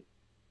 HP.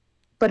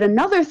 But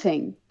another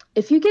thing,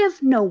 if you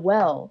give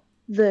Noelle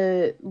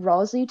the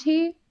Rousey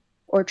tea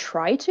or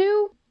try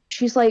to,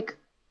 she's like,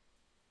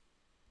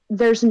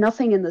 there's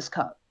nothing in this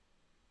cup.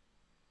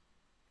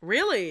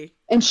 Really?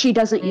 And she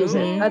doesn't use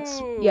it.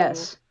 That's,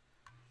 yes.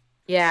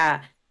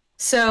 Yeah.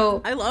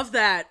 So I love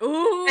that.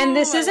 Ooh. And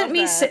this isn't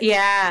me.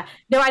 Yeah.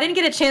 No, I didn't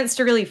get a chance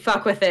to really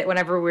fuck with it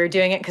whenever we were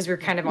doing it because we were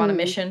kind of on a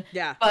mission.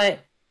 Yeah. But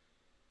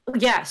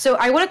yeah, so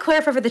I want to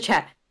clarify for the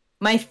chat.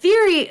 My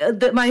theory,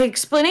 my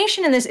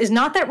explanation in this is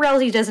not that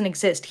Rousey doesn't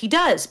exist. He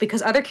does,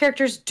 because other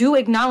characters do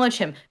acknowledge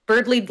him.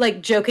 Birdley,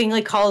 like,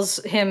 jokingly calls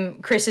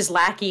him Chris's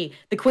lackey.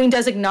 The Queen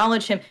does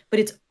acknowledge him, but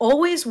it's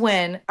always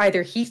when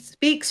either he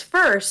speaks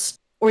first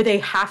or they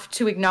have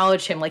to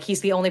acknowledge him, like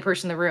he's the only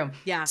person in the room.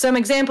 Yeah. Some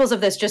examples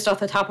of this just off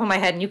the top of my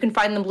head, and you can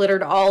find them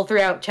littered all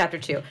throughout Chapter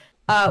 2.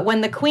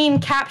 When the Queen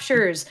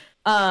captures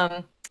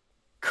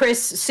Chris,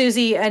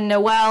 Susie, and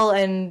Noelle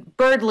and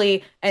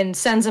Birdley and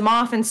sends them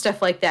off and stuff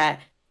like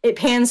that, it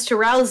pans to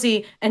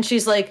Rousey, and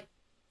she's like,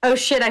 oh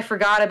shit, I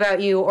forgot about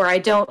you, or I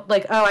don't,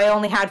 like, oh, I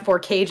only had 4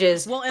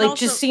 cages. Well, like, also,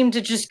 just seemed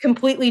to just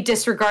completely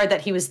disregard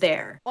that he was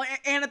there. Well,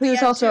 and at the he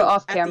was end, also too,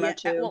 off camera,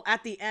 too. Well,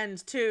 at the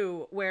end,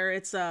 too, where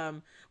it's,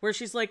 where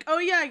she's like, oh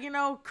yeah, you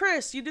know,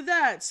 Chris, you do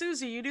that,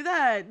 Susie, you do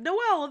that,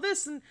 Noelle,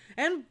 this,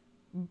 and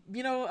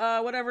you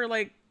know, whatever,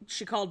 like,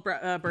 she called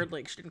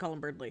Birdley, she didn't call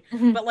him Birdley,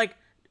 but, like,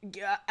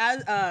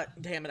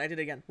 damn it, I did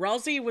it again.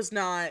 Rousey was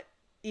not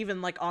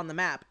even, like, on the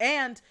map,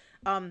 and...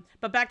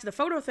 but back to the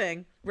photo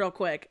thing real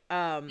quick.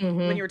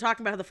 When you were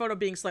talking about the photo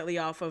being slightly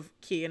off of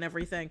key and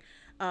everything,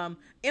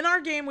 in our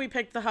game, we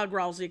picked the hug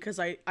Rousey because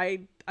I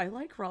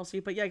like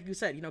Rousey, but yeah, like you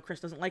said, you know,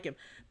 Chris doesn't like him,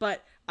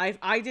 but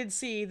I did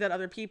see that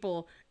other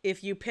people,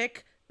 if you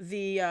pick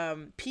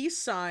the, peace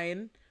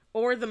sign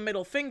or the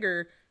middle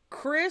finger,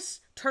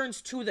 Chris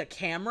turns to the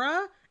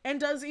camera and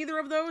does either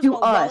of those to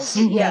us,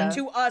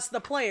 to us,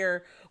 the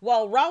player,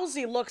 while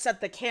Rousey looks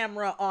at the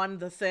camera on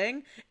the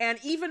thing and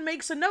even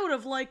makes a note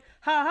of like,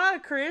 haha,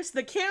 Chris,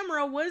 the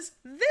camera was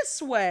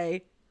this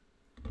way.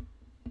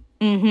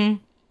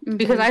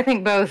 Because I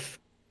think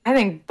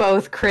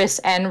both Chris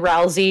and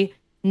Rousey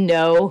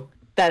know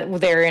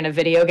that they're in a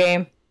video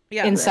game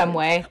in some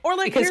way. Or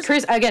like, because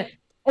Chris, again,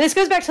 and this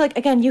goes back to, like,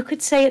 again, you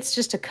could say it's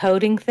just a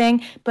coding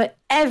thing, but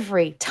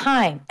every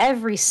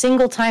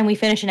single time we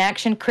finish an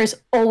action, Chris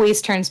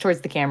always turns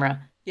towards the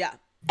camera. Yeah.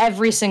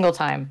 Every single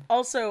time.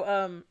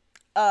 Also,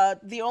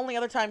 the only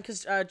other time,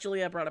 because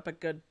Julia brought up a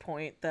good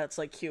point that's,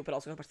 like, cute, but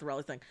also goes back to the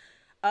Rousey thing.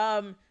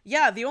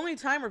 Yeah, the only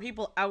time where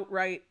people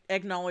outright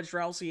acknowledged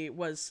Rousey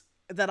was,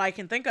 that I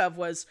can think of,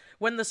 was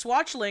when the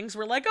Swatchlings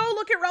were like, oh,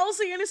 look at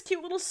Rousey in his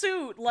cute little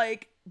suit,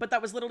 like, but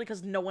that was literally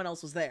because no one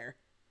else was there.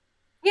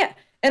 Yeah.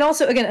 And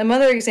also, again,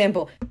 another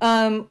example,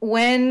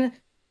 when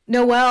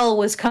Noelle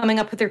was coming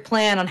up with her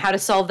plan on how to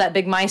solve that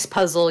big mice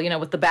puzzle,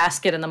 with the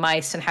basket and the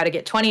mice and how to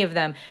get 20 of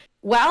them.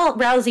 While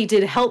Rousey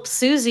did help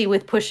Susie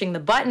with pushing the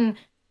button,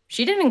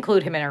 she didn't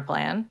include him in her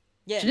plan.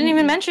 Yeah. She didn't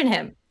even mention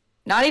him.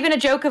 Not even a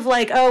joke of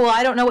like, oh, well,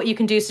 I don't know what you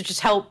can do, so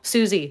just help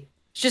Susie.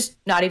 It's just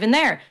not even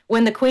there.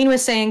 When the queen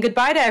was saying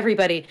goodbye to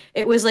everybody,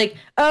 it was like,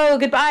 oh,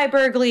 goodbye,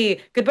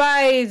 Burgley.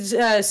 Goodbye,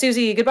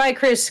 Susie. Goodbye,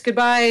 Chris.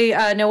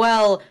 Goodbye,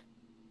 Noelle.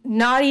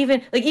 Not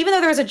even, like, even though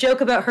there was a joke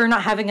about her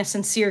not having a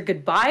sincere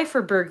goodbye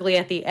for Burgley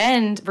at the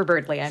end, for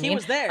Burgley, I mean. He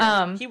was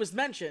there. He was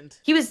mentioned.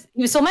 He was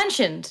still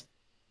mentioned.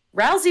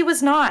 Rousey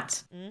was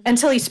not,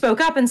 until he spoke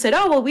up and said,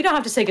 oh, well, we don't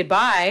have to say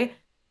goodbye.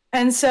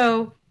 And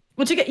so...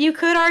 Which you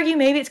could argue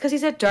maybe it's because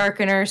he's a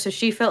darkener, so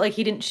she felt like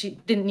she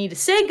didn't need to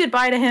say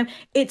goodbye to him.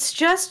 It's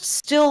just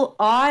still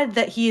odd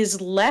that he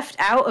is left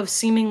out of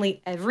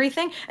seemingly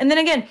everything. And then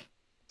again,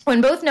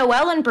 when both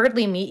Noelle and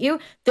Birdley meet you,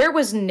 there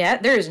is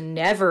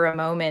never a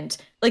moment.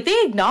 Like,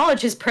 they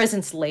acknowledge his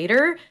presence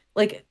later,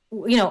 like,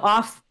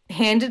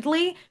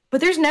 offhandedly,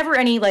 but there's never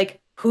any, like,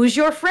 who's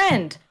your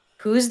friend?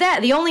 Who's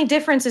that? The only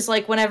difference is,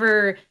 like,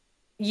 whenever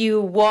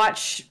you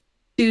watch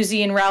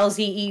Susie and Rousey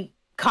eat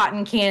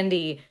cotton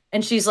candy,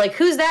 and she's like,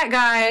 who's that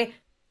guy?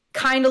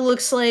 Kind of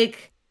looks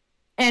like...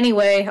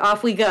 Anyway,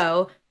 off we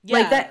go. Yeah.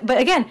 Like that. But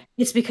again,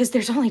 it's because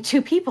there's only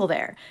two people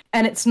there.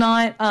 And it's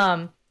not...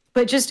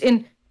 But just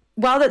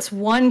while that's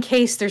one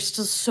case, there's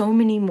still so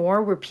many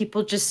more where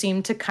people just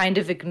seem to kind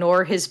of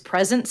ignore his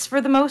presence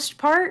for the most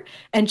part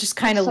and just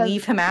kind of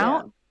leave him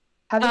out.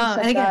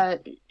 Having said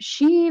that,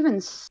 she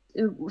even...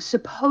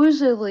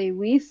 Supposedly,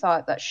 we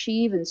thought that she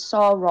even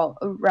saw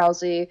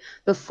Rousey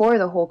before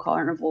the whole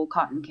carnival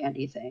cotton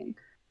candy thing.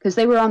 Because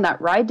they were on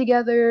that ride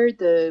together,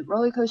 the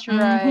roller coaster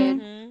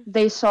ride.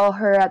 They saw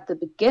her at the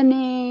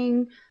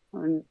beginning,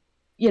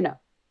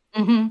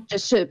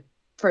 just to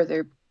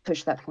further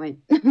push that point.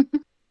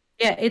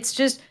 Yeah, it's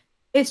just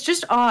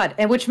odd,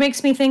 and which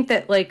makes me think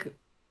that, like,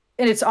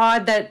 and it's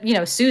odd that,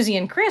 Susie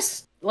and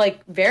Chris, like,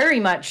 very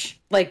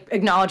much, like,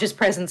 acknowledge his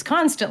presence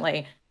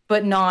constantly,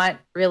 but not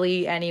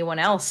really anyone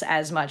else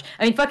as much.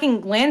 I mean,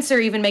 fucking Lancer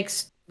even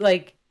makes,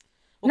 like,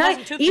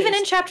 even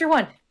in chapter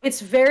 1, it's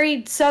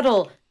very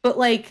subtle. But,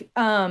 like,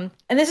 and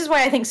this is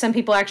why I think some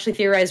people actually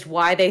theorized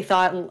why they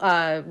thought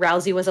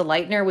Rousey was a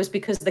Lightner was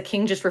because the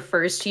king just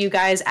refers to you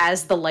guys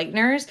as the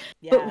Lightners.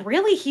 Yeah. But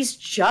really, he's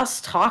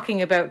just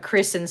talking about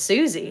Chris and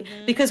Susie.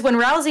 Because when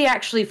Rousey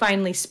actually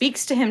finally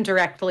speaks to him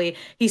directly,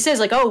 he says,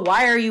 like, oh,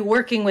 why are you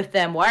working with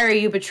them? Why are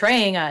you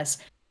betraying us?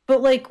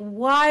 But, like,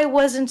 why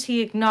wasn't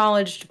he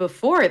acknowledged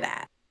before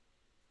that?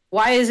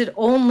 Why is it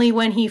only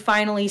when he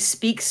finally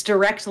speaks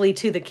directly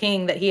to the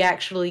king that he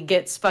actually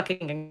gets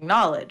fucking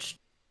acknowledged?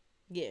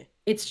 Yeah.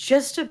 It's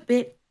just a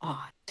bit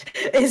odd,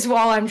 is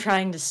all I'm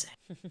trying to say.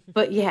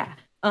 But yeah,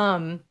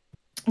 I'm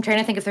trying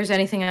to think if there's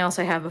anything else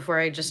I have before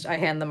I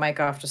hand the mic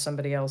off to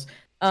somebody else.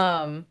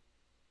 But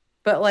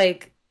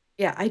like,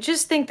 yeah, I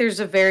just think there's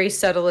a very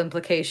subtle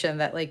implication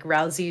that, like,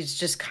 Rousey's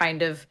just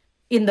kind of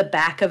in the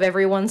back of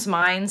everyone's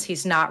minds.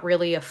 He's not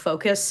really a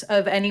focus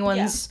of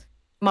anyone's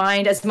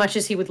mind as much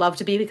as he would love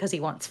to be because he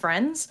wants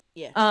friends.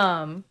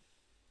 Yeah.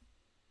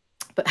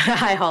 But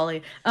hi,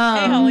 Holly.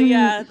 Hey, Holly.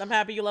 Yeah, I'm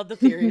happy you love the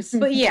theories.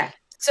 But yeah,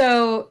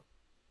 so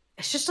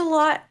it's just a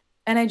lot.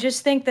 And I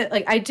just think that,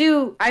 like, I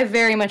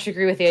very much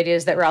agree with the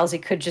ideas that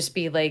Rousey could just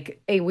be,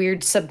 like, a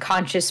weird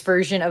subconscious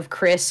version of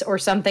Chris or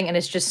something. And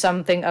it's just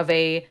something of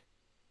a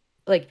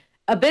bit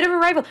of a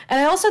rival. And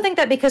I also think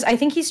that because I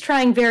think he's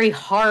trying very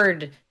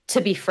hard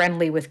to be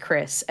friendly with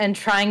Chris and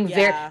trying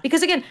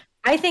because again,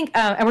 I think,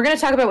 and we're going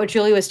to talk about what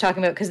Julie was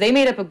talking about because they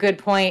made up a good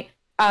point.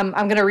 I'm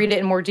going to read it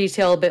in more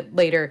detail a bit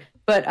later.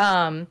 But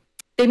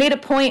they made a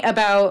point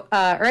about,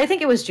 or I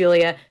think it was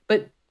Julia,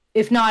 but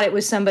if not, it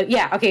was somebody.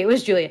 Yeah, okay, it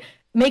was Julia.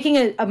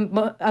 Making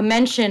a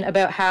mention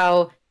about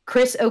how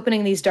Chris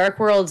opening these dark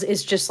worlds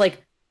is just,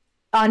 like,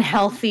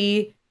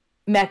 unhealthy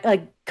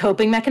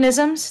coping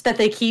mechanisms that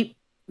they keep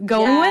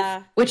going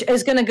with, which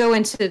is going to go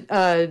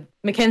into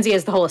Mackenzie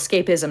as the whole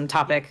escapism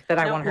topic that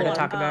I want her to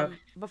talk about.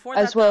 Before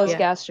that, as well as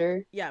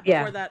Gaster. Yeah,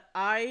 before that,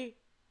 I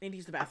need to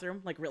use the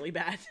bathroom, like, really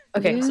bad.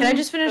 Okay, can I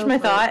just finish my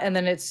thought, and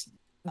then it's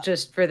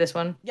just for this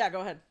one? Yeah, go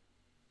ahead.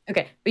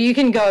 Okay, but you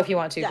can go if you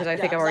want to, because I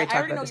think I've already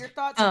talked about this. I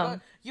already know your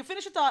thoughts. You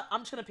finish your thought,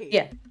 I'm just going to pee.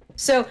 Yeah,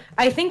 so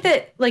I think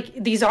that, like,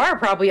 these are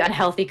probably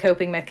unhealthy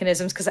coping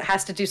mechanisms, because it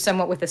has to do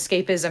somewhat with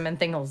escapism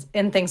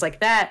and things like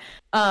that.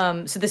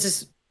 So this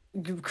is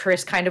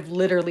Chris kind of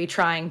literally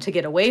trying to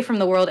get away from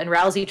the world, and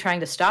Rousey trying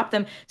to stop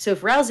them. So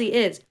if Rousey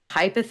is,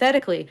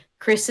 hypothetically,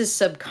 Chris's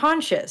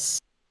subconscious,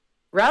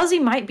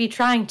 Rousey might be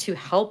trying to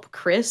help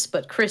Chris,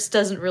 but Chris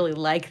doesn't really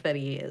like that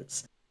he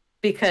is.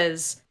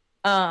 Because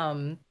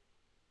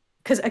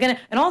again,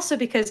 and also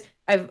because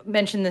I've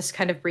mentioned this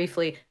kind of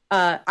briefly,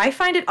 I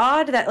find it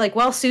odd that, like,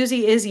 while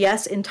Susie is,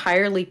 yes,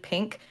 entirely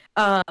pink,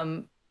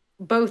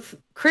 both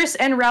Chris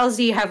and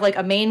Rousey have, like,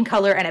 a main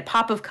color and a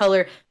pop of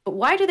color, but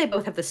why do they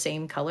both have the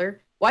same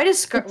color? Why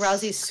does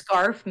Rousey's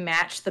scarf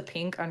match the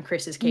pink on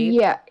Chris's cape?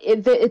 Yeah,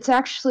 it's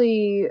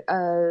actually,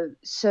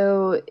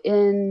 so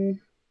in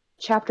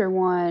chapter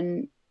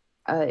 1,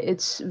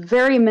 it's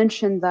very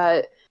mentioned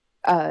that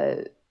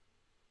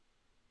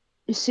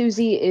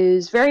Susie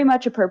is very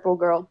much a purple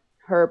girl.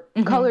 Her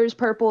color is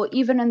purple.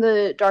 Even in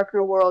the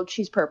darker world,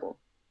 she's purple.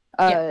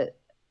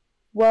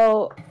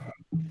 Well,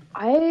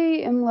 I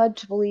am led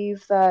to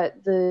believe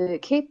that the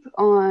cape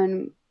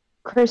on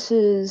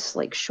Chris's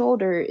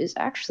shoulder is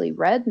actually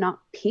red, not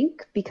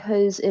pink,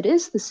 because it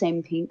is the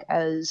same pink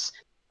as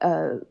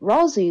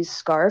Ralsei's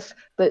scarf,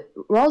 but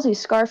Ralsei's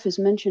scarf is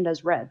mentioned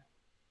as red.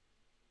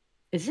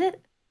 Is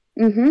it?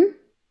 Mm-hmm.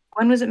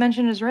 When was it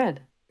mentioned as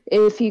red?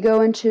 If you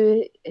go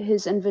into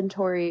his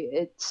inventory,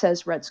 it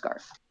says red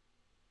scarf.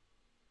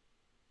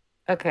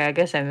 Okay, I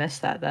guess I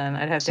missed that then.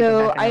 I'd have to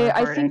go back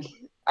and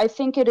recording. I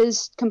think it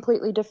is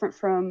completely different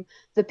from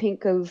the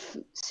pink of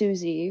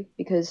Susie,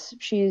 because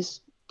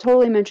she's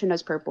totally mentioned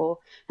as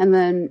purple, and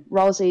then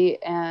Ralsei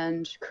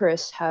and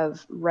Chris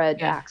have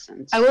red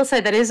accents. I will say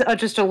that is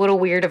just a little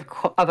weird of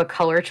a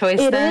color choice.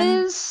 It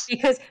is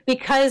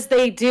because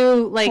they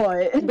do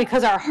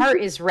because our heart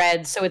is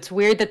red, so it's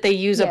weird that they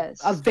use a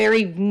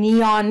very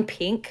neon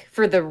pink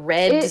for the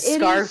red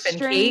scarf and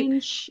cape.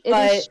 It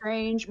is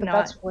strange, but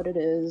that's what it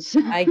is.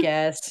 I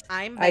guess.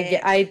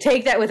 I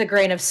take that with a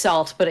grain of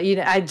salt, but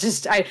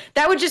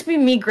that would just be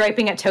me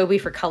griping at Toby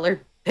for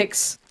color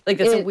picks.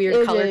 That's a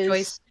weird color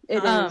choice.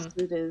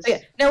 It is.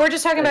 Okay. No, we're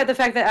just talking about the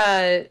fact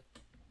that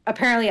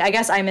apparently, I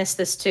guess I missed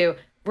this too.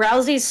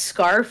 Ralsei's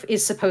scarf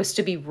is supposed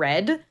to be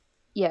red.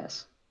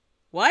 Yes.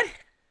 What?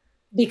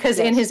 Because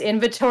in his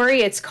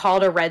inventory, it's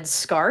called a red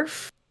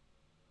scarf.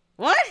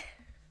 What?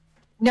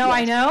 No,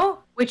 I know,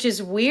 which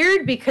is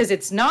weird because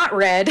it's not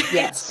red.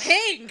 Yes. It's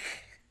pink.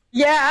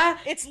 Yeah,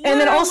 it's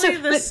literally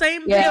the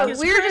same thing as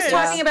we were just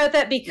talking about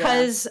that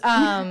because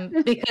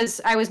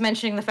because I was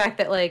mentioning the fact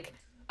that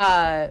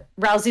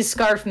Ralsei's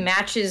scarf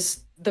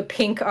matches the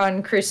pink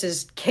on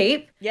Chris's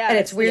cape. Yeah. And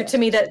it's weird to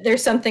me that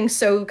there's something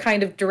so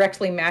kind of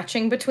directly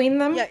matching between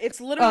them. Yeah,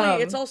 it's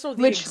literally, it's also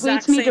the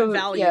exact same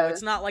value.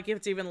 It's not like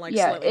it's even slightly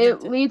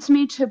it leads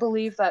me to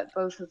believe that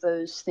both of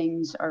those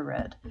things are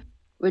red,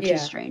 which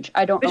is strange.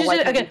 I don't know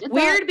why they did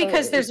weird that,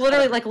 because there's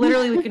literally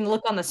we can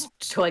look on the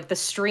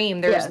stream.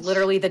 There's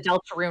literally the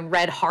Deltarune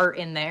red heart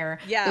in there.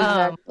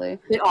 Yeah. Exactly.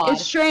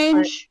 It's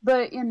strange,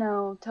 but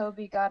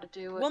Toby got to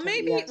do it. Well,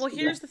 maybe. Well,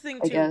 here's the thing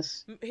too.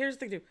 Here's the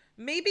thing too.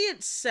 Maybe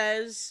it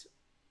says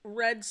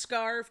red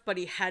scarf, but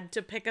he had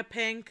to pick a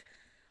pink,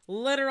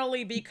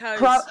 literally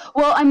because.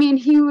 Well, I mean,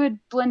 he would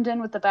blend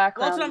in with the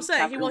background. Well, that's what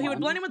I'm saying. He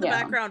would blend in with the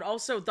background.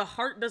 Also, the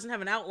heart doesn't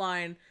have an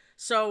outline,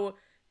 so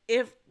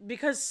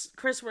because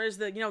Chris wears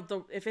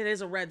if it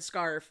is a red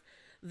scarf,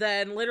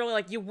 then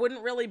literally you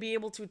wouldn't really be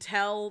able to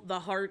tell the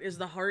heart is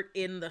the heart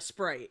in the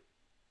sprite.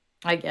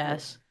 I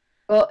guess.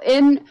 Well,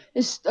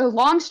 a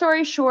long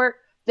story short,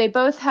 they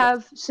both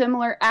have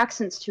similar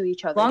accents to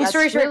each other. Long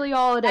story short, really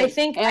all it is. I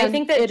think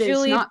that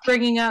Julie's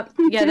bringing up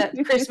that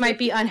Chris might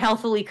be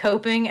unhealthily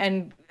coping,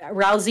 and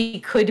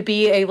Ralsei could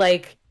be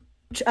a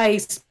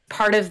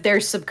part of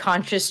their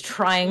subconscious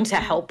trying to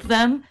help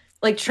them,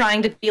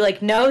 trying to be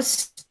no,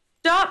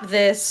 stop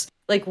this.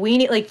 We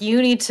need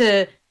you need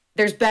to.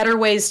 There's better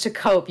ways to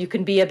cope. You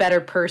can be a better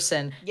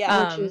person.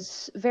 Yeah, which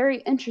is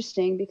very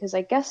interesting because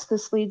I guess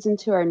this leads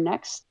into our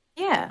next.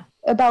 Yeah.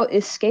 About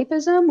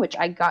escapism, which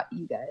I got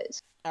you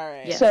guys. All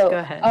right. Yes, so go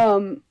ahead.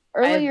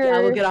 Earlier,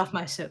 I will get off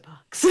my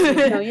soapbox.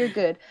 No, you're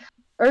good.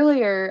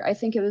 Earlier, I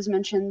think it was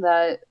mentioned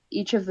that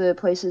each of the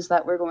places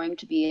that we're going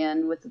to be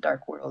in with the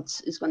Dark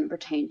Worlds is going to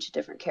pertain to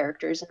different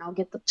characters, and I'll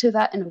get to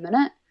that in a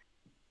minute.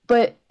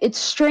 But it's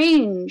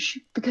strange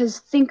because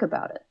think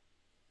about it.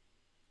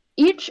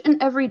 Each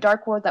and every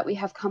Dark World that we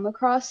have come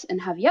across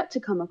and have yet to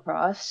come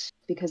across,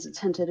 because it's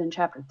hinted in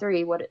Chapter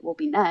 3 what it will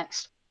be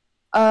next.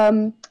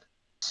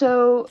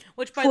 So,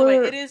 which, by the way,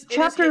 it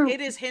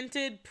is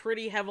hinted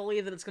pretty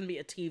heavily that it's going to be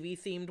a TV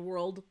themed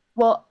world.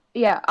 Well,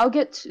 yeah, I'll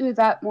get to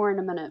that more in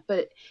a minute.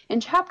 But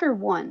in Chapter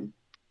 1,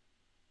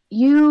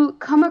 you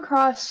come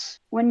across,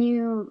 when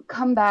you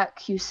come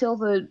back, you seal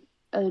the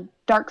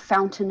dark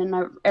fountain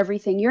and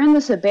everything. You're in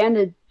this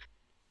abandoned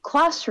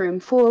classroom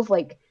full of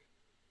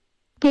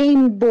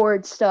game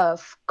board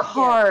stuff,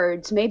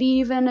 cards, maybe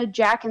even a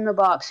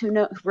Jack-in-the-Box. Who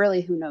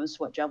knows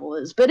what Jebel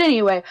is? But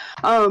anyway,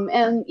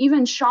 and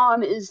even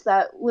Sham is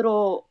that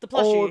little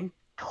old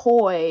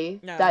toy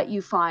that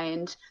you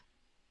find.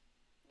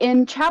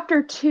 In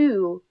Chapter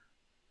 2,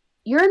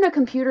 you're in a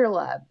computer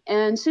lab,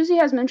 and Susie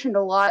has mentioned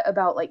a lot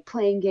about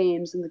playing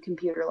games in the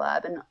computer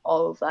lab and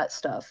all of that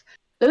stuff.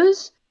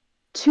 Those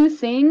two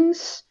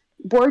things,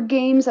 board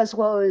games as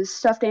well as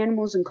stuffed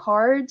animals and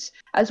cards,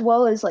 as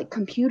well as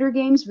computer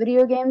games,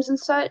 video games and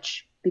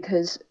such,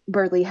 because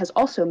Burley has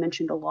also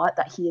mentioned a lot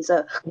that he is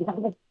a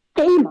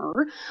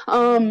gamer.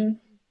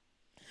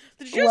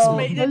 Did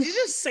you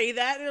just say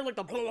that in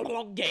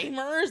the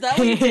gamer? Is that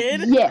what you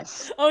did?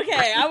 Yes.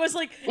 Okay, I was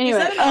anyway, is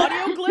that an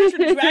audio glitch or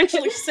did you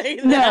actually say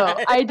that?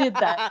 No, I did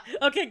that.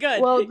 Okay,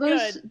 good. Well,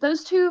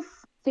 those two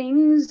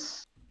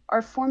things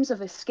are forms of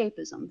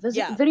escapism.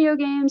 Video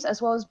games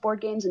as well as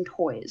board games and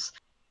toys.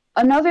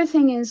 Another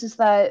thing is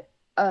that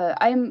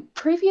I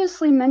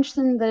previously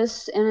mentioned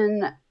this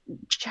in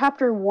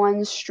chapter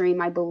 1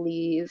 stream, I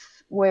believe,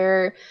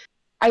 where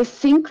I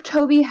think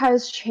Toby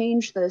has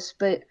changed this,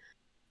 but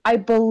I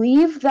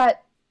believe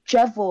that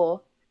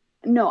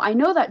I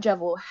know that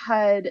Jevil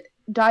had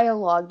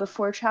dialogue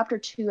before chapter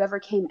 2 ever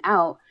came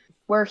out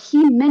where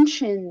he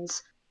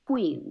mentions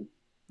Queen.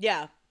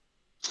 Yeah.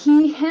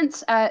 He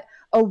hints at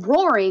a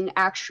roaring,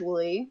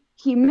 actually.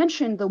 He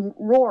mentioned the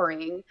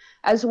roaring,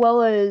 as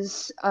well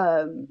as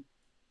the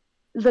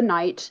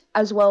knight,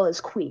 as well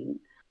as Queen.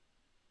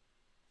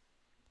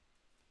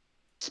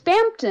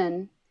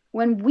 Spampton,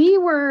 when we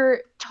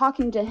were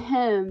talking to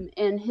him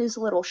in his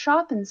little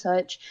shop and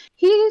such,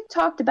 he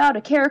talked about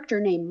a character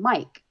named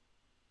Mike.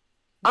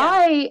 Yeah.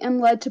 I am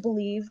led to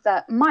believe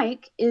that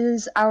Mike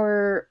is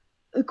our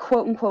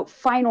quote-unquote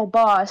final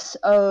boss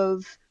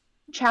of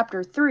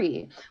chapter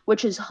 3,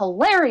 which is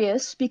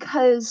hilarious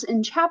because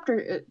in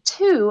chapter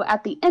 2,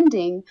 at the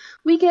ending,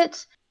 we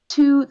get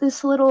to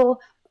this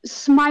little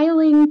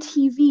smiling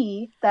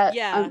TV that,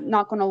 I'm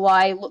not gonna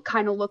lie,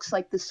 kind of looks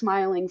like the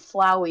smiling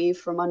Flowey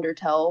from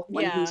Undertale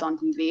when he's on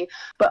TV.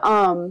 But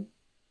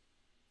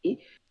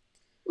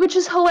which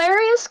is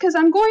hilarious because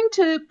I'm going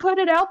to put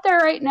it out there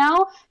right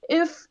now.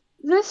 If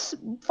this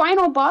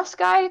final boss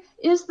guy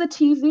is the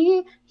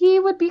TV, he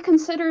would be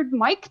considered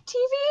Mike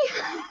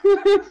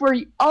TV for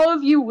all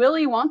of you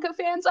Willy Wonka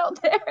fans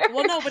out there.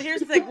 Well, no, but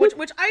here's the thing,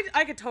 which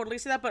I could totally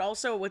see that, but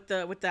also with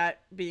that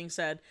being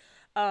said,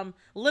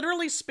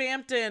 literally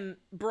Spampton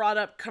brought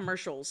up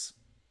commercials.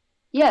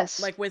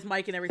 Yes. Like with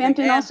Mike and everything.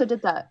 Spampton also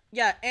did that.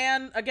 Yeah,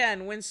 and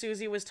again, when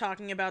Susie was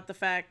talking about the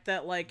fact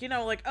that, like, you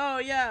know, like, oh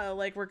yeah,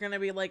 like, we're gonna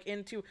be, like,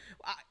 into...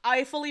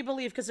 I fully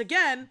believe, because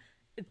again,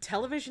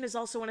 television is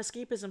also an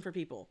escapism for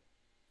people.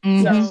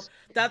 Mm-hmm. So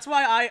that's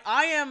why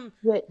I am,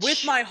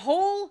 with my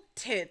whole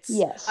tits,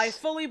 yes, I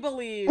fully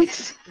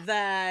believe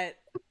that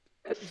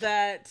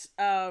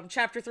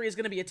chapter 3 is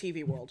gonna be a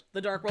TV world.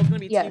 The Dark World's gonna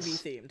be TV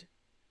themed.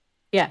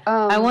 Yeah,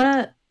 I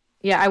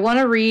want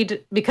to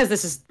read, because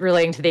this is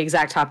relating to the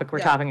exact topic we're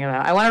talking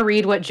about. I want to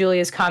read what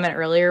Julia's comment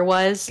earlier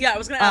was. Yeah, I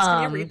was going to ask,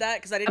 can you read that?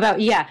 Because I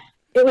didn't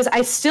it was,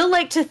 I still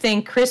like to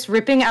think Chris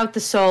ripping out the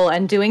soul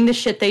and doing the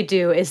shit they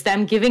do is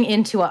them giving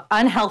into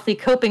unhealthy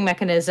coping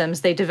mechanisms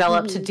they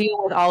develop to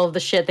deal with all of the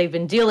shit they've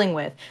been dealing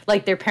with,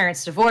 like their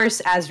parents'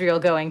 divorce, Asriel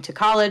going to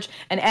college,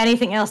 and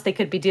anything else they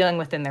could be dealing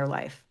with in their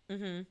life.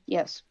 Mm-hmm.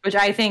 Yes. Which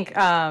I think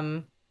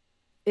I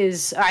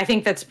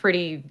think that's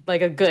pretty,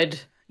 like, a good...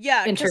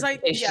 Yeah, because I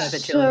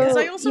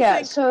also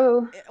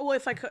think, well,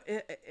 if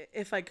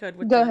I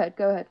could, go ahead.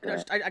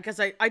 Because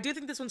I do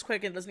think this one's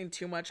quick and it doesn't need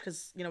too much,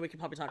 because, you know, we can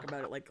probably talk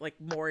about it like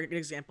more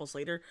examples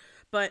later.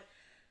 But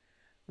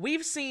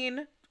we've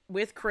seen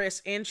with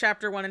Chris in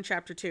chapter 1 and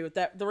chapter 2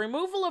 that the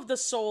removal of the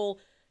soul,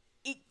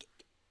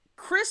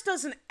 Chris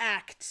doesn't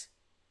act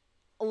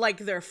like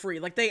they're free.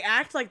 Like, they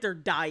act like they're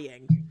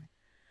dying.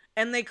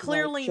 And they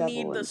clearly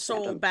need the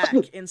soul back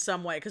in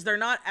some way, because they're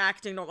not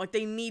acting like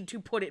they need to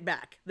put it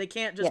back. They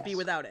can't just be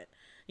without it,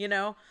 you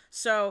know?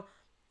 So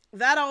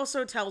that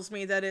also tells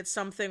me that it's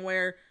something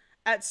where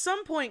at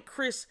some point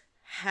Chris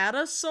had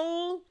a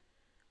soul,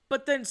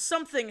 but then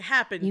something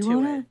happened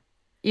to it.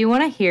 You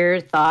want to hear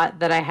a thought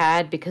that I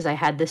had, because I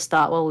had this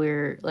thought while we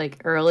were,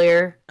 like,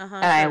 earlier, and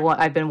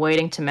I've been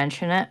waiting to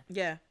mention it.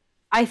 Yeah.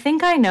 I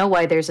think I know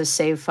why there's a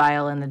save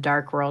file in the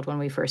Dark World when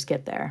we first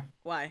get there.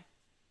 Why?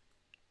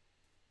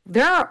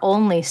 There are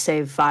only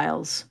save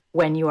files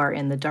when you are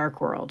in the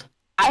Dark World.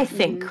 I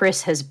think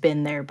Chris has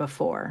been there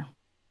before.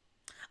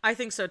 I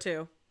think so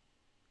too.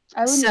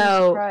 I wouldn't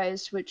be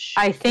surprised.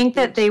 I think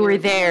that they were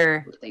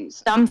there.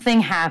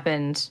 Something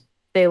happened.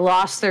 They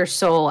lost their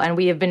soul, and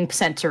we have been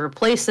sent to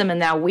replace them, and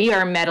now we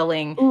are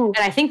meddling. Ooh. And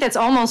I think that's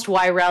almost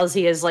why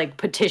Rousey has, like,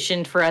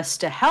 petitioned for us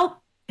to help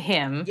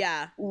him.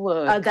 Yeah.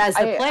 Look, as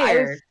the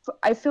player.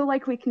 I feel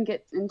like we can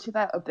get into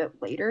that a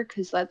bit later,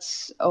 because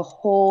that's a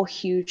whole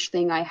huge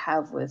thing I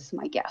have with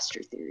my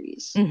Gaster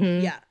theories.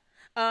 Mm-hmm. Yeah.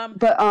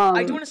 But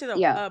I do want to say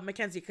though,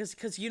 Mackenzie,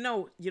 because you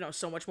know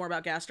so much more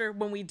about Gaster.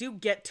 When we do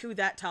get to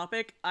that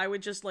topic, I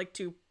would just like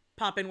to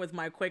pop in with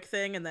my quick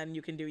thing, and then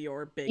you can do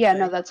your big thing.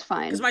 No, that's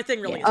fine. Because my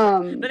thing really is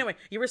quick. But anyway,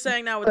 you were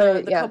saying now with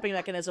the coping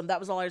mechanism. That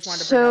was all I just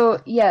wanted to bring up.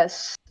 So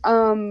yes.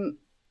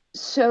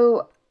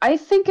 So I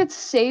think it's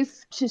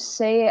safe to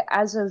say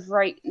as of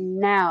right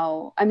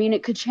now, I mean,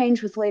 it could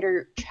change with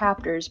later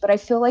chapters, but I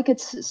feel like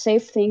it's a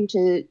safe thing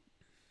to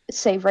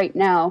say right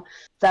now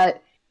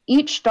that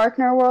each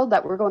Darkner world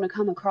that we're going to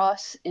come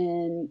across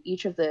in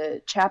each of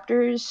the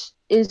chapters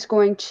is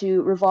going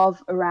to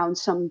revolve around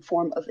some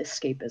form of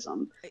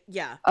escapism.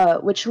 Yeah.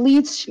 Which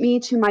leads me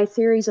to my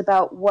theories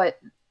about what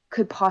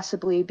could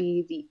possibly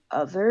be the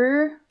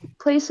other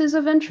places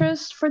of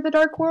interest for the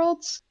Dark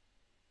Worlds.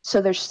 So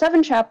there's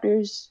 7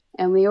 chapters,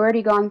 and we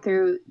already gone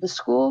through the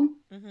school.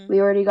 Mm-hmm. We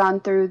already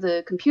gone through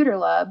the computer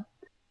lab.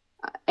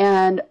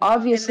 And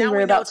obviously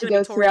we're about to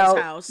go throughout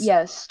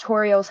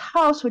Toriel's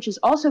house, which is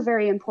also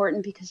very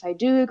important, because I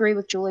do agree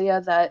with Julia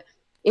that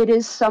it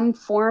is some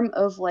form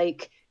of,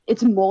 like,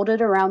 it's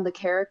molded around the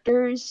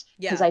characters,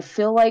 because Yeah. I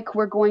feel like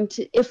we're going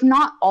to, if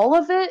not all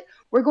of it,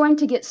 we're going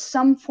to get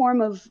some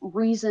form of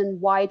reason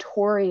why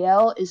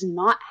Toriel is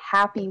not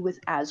happy with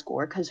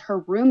Asgore, because her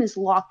room is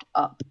locked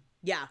up.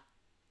 Yeah.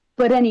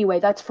 But anyway,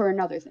 that's for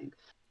another thing.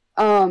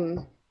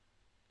 Well,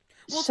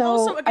 So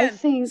also, I again,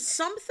 think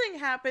something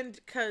happened,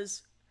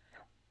 because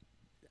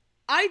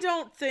I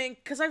don't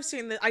think, because I've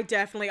seen that, I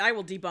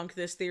will debunk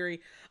this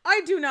theory.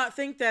 I do not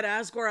think that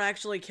Asgore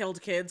actually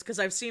killed kids, because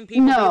I've seen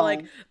people be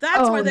like,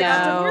 that's why they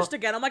got divorced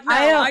again. I'm like, no,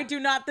 I do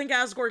not think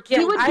Asgore killed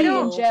he would be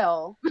people. in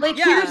jail. Like,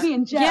 He would be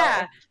in jail.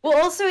 Yeah. Well,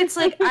 also, it's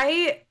like,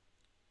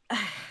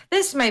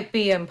 this might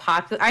be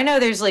unpopular. I know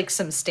there's like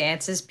some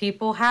stances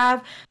people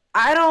have.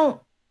 I don't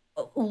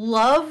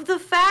love the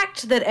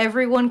fact that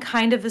everyone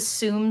kind of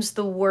assumes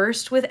the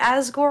worst with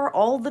Asgore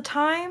all the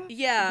time.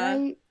 Yeah.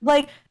 Right?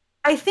 Like,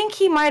 I think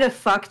he might have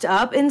fucked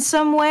up in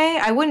some way.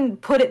 I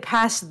wouldn't put it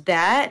past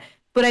that,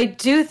 but I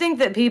do think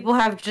that people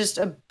have just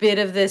a bit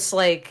of this,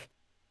 like,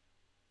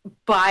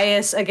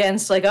 bias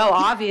against, like, oh,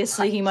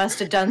 obviously he must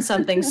have done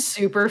something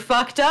super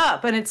fucked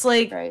up. And it's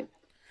like, Right.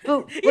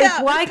 but, like,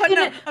 Yeah, why but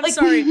couldn't no, I'm like,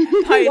 sorry,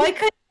 Pyth, why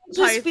couldn't it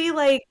just Pyth, be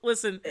like,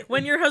 listen,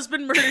 when your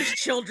husband murders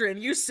children,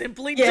 you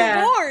simply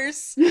Yeah.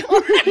 divorce.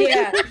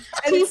 yeah.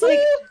 And it's like,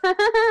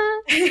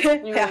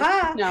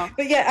 Anyway, no.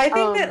 But yeah, I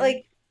think that,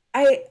 like,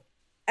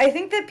 I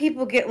think that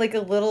people get, like, a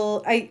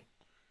little, I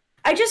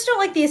just don't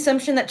like the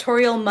assumption that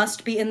Toriel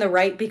must be in the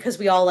right because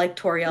we all like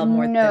Toriel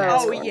more than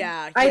Asgore. Oh,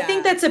 yeah. I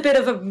think that's a bit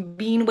of a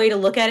mean way to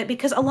look at it,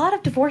 because a lot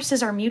of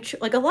divorces are mutual.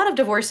 Like, a lot of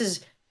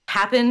divorces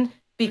happen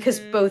because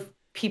both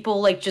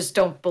people, like, just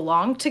don't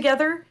belong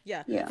together.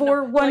 Yeah.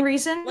 For one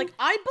reason. Like,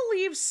 I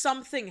believe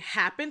something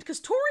happened,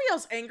 because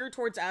Toriel's anger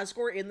towards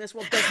Asgore in this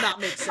world does not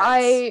make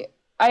sense.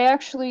 I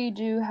actually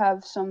do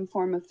have some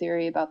form of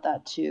theory about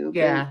that too.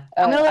 Yeah.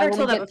 But, I'm gonna let her I tell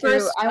wanna that, get but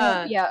first, through,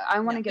 I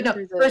want to get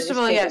through the first of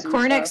all, yeah, escapism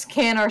Cornix stuff.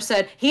 Canor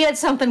said he had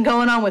something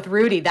going on with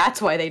Rudy.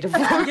 That's why they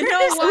divorced. You know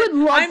I what? would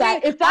love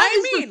that. If that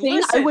is the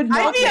thing, I would not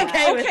I'd be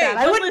okay with that.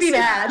 I but wouldn't be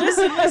mad.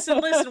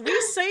 Listen.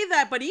 We say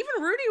that, but even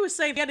Rudy was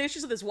saying he had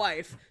issues with his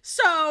wife.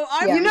 So,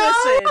 I mean, Yeah.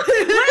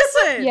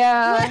 listen.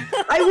 Yeah.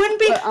 I wouldn't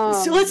be.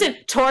 But, So listen,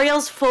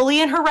 Toriel's fully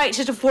in her right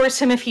to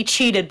divorce him if he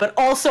cheated, but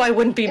also I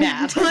wouldn't be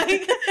mad.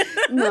 Like,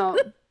 No.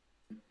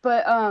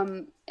 But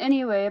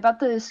anyway, about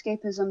the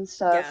escapism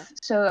stuff. Yeah.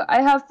 So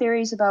I have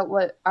theories about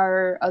what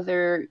our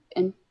other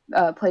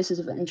places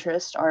of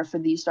interest are for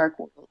these dark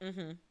worlds.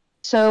 Mm-hmm.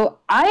 So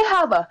I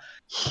have a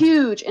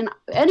huge, and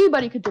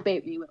anybody could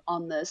debate me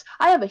on this,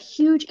 I have a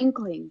huge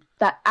inkling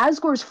that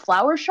Asgore's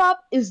flower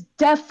shop is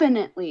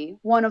definitely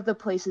one of the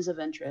places of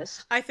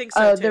interest. I think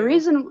so, too. The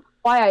reason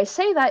why I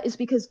say that is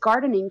because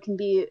gardening can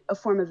be a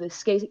form of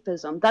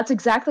escapism. That's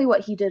exactly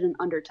what he did in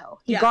Undertale.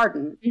 He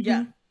gardened.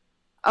 Yeah.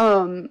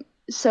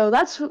 So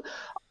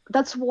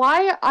that's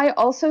why I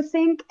also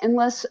think,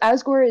 unless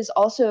Asgore is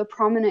also a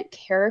prominent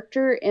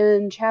character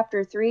in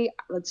Chapter 3,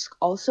 that's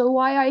also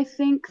why I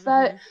think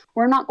that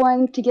we're not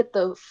going to get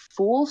the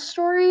full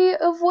story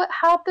of what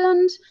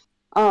happened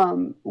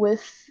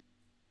with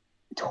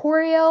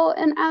Toriel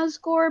and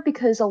Asgore,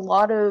 because a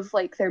lot of,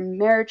 like, their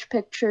marriage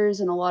pictures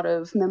and a lot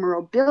of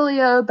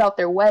memorabilia about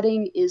their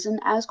wedding is in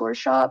Asgore's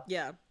shop.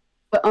 Yeah.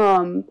 But,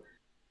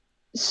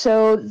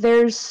 so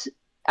there's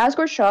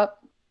Asgore's shop.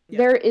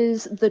 There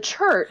is the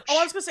church. Oh,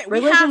 I was going to say,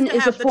 religion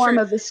is a form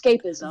of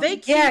escapism.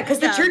 Because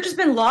the church has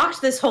been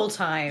locked this whole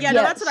time. Yeah,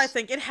 no, that's what I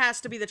think. It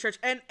has to be the church.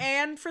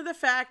 And for the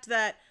fact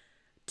that,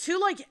 to,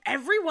 like,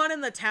 everyone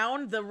in the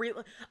town,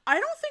 I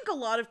don't think a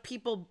lot of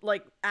people,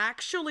 like,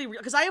 actually,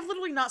 because I have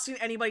literally not seen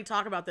anybody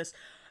talk about this.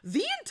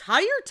 The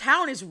entire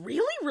town is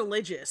really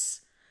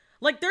religious.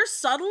 Like, they're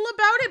subtle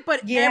about it,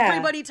 but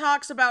everybody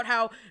talks about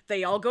how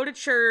they all go to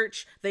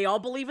church, they all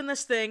believe in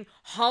this thing,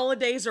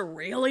 holidays are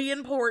really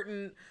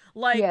important.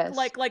 Like,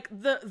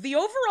 the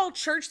overall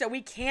church that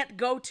we can't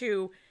go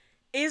to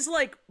is,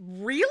 like,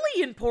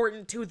 really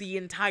important to the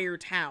entire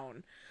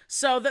town.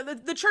 So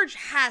the church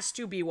has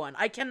to be one.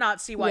 I cannot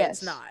see why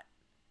it's not.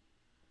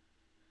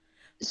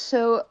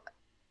 So,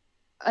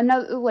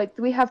 another, like,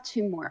 we have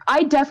two more.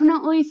 I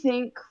definitely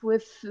think,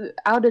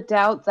 without a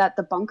doubt, that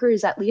the bunker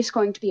is at least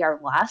going to be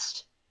our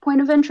last point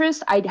of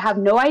interest. I have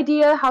no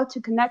idea how to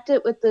connect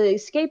it with the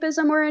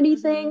escapism or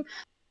anything.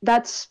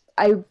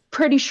 I'm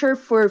pretty sure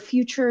for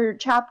future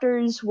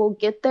chapters we'll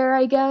get there,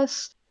 I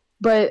guess.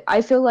 But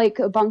I feel like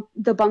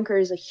the bunker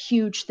is a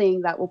huge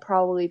thing that will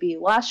probably be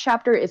last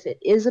chapter if it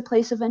is a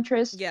place of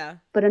interest. Yeah.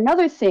 But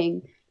another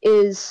thing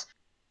is,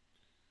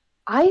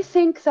 I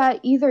think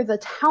that either the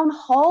town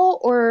hall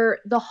or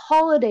the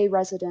holiday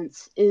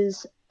residence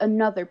is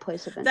another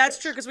place of interest. That's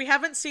true, because we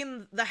haven't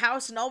seen the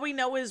house, and all we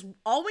know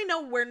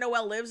where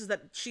Noelle lives is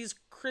that she's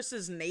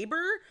Chris's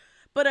neighbor.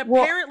 But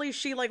apparently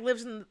she, like,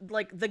 lives in,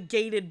 like, the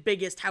gated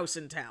biggest house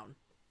in town.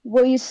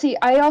 Well, you see,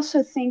 I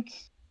also think,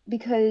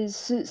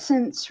 because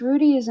since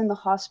Rudy is in the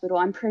hospital,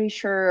 I'm pretty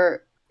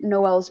sure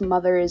Noelle's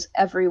mother is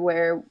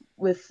everywhere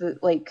with,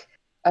 like,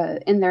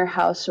 in their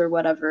house or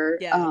whatever.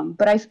 Yeah.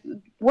 But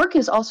work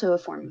is also a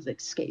form of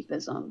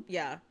escapism.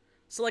 Yeah.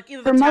 So like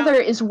either her mother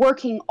is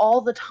working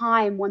all the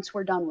time once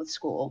we're done with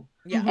school,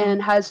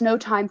 and has no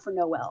time for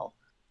Noelle.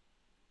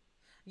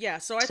 Yeah,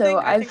 so I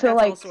think feel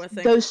that's like also a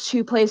thing. those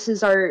two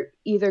places are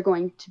either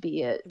going to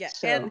be it. Yeah,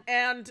 so.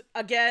 and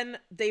again,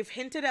 they've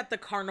hinted at the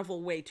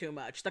carnival way too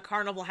much. The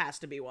carnival has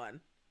to be one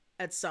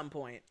at some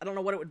point. I don't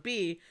know what it would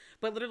be,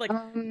 but literally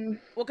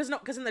well,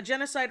 because in the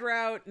genocide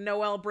route,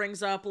 Noelle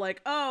brings up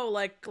like, oh,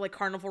 like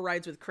carnival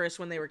rides with Chris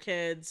when they were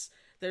kids.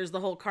 There's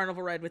the whole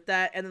carnival ride with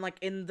that, and then like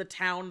in the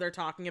town, they're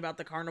talking about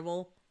the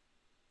carnival.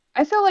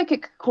 I feel like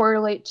it could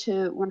correlate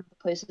to one of the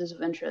places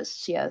of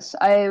interest. Yes,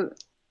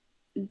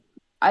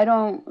 I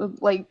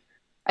don't like.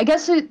 I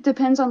guess it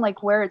depends on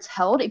like where it's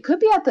held. It could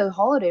be at the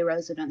holiday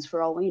residence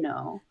for all we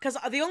know. Because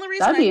the only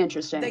reason that'd be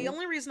interesting. The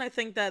only reason I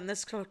think that, and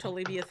this could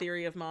totally be a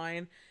theory of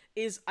mine,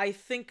 is I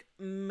think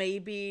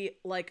maybe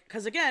like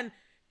because again,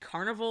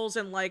 carnivals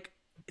and like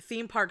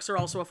theme parks are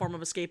also a form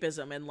of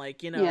escapism and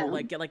like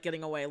like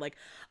getting away. Like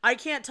I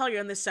can't tell you,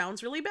 and this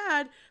sounds really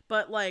bad,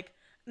 but like.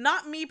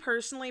 Not me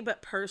personally,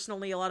 but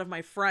personally, a lot of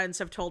my friends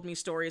have told me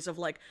stories of,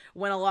 like,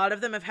 when a lot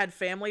of them have had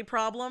family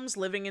problems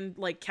living in,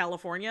 like,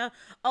 California,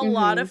 a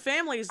lot of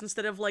families,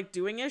 instead of, like,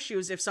 doing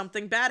issues, if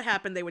something bad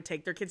happened, they would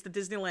take their kids to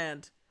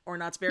Disneyland or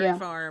Knott's Berry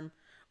Farm,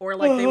 or,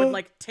 like, they would,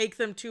 like, take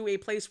them to a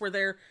place where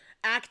they're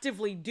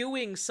actively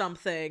doing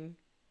something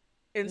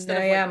instead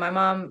of, like... my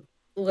mom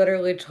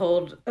literally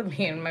told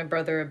me and my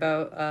brother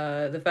about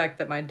the fact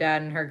that my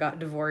dad and her got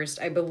divorced.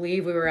 I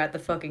believe we were at the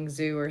fucking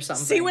zoo or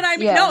something. See what I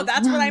mean? Yeah. No,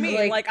 that's what I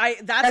mean.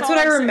 That's what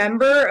I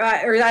remember,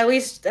 or at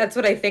least that's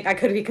what I think. I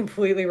could be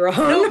completely wrong.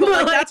 No, but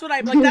like, that's what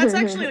I like. That's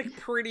actually like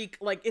pretty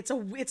like it's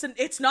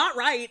not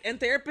right. And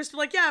therapists are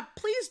like, yeah,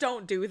 please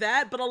don't do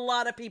that. But a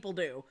lot of people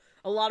do.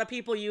 A lot of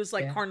people use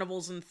like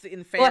carnivals and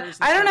in fairs.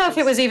 Well, I don't know if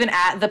it was even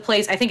at the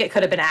place. I think it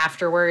could have been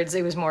afterwards.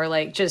 It was more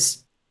like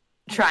just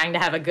trying to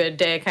have a good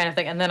day kind of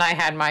thing. And then I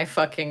had my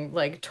fucking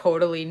like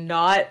totally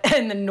not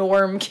and the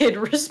norm kid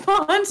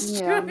response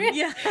to it.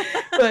 Yeah.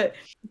 But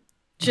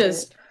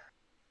just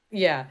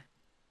Yes,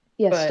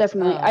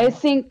 definitely. I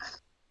think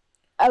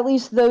at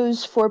least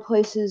those 4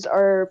 places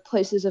are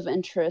places of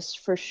interest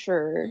for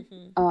sure.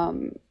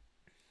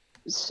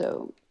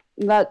 So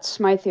that's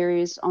my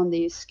theories on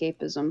the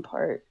escapism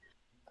part.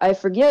 I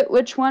forget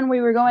which one we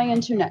were going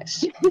into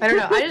next. I don't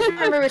know. I just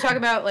remember we were talking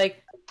about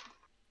like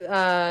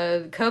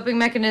coping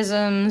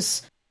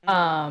mechanisms,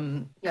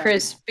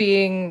 Chris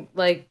being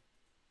like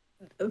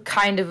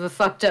kind of a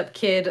fucked up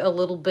kid a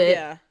little bit,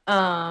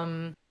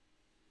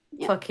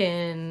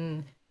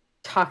 fucking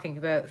talking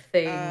about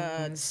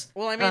things.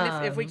 Well, I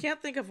mean, if we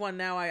can't think of one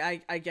now,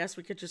 I guess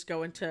we could just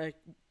go into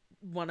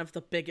one of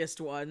the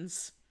biggest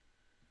ones.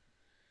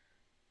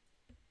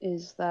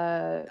 Is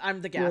that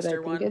I'm the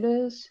Gaster one? It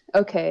is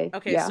okay.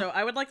 So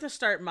I would like to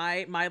start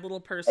my little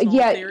personal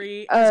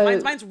theory.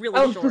 Mine's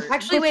really short.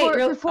 Actually,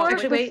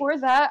 before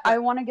that, I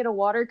want to get a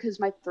water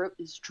because my throat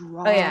is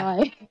dry. Oh,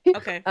 yeah.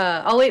 Okay.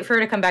 I'll wait for her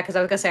to come back because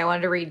I was gonna say I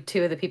wanted to read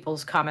 2 of the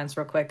people's comments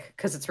real quick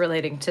because it's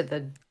relating to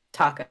the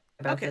talk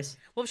about this.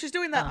 Well, if she's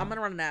doing that, I'm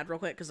gonna run an ad real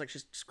quick because like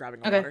she's just grabbing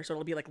a water, so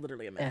it'll be like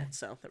literally a minute.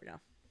 So there we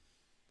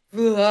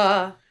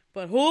go.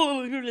 But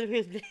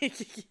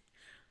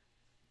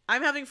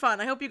I'm having fun.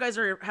 I hope you guys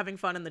are having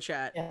fun in the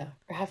chat. Yeah,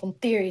 we're having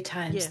theory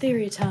times.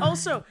 Theory times.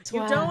 Also,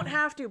 you don't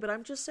have to, but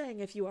I'm just saying,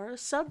 if you are a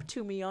sub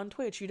to me on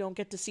Twitch, you don't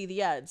get to see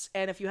the ads.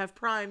 And if you have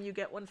Prime, you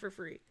get one for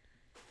free.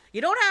 You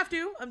don't have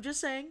to. I'm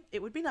just saying,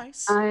 it would be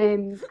nice.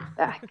 I'm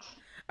back.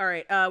 All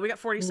right, we got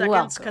 40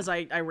 seconds because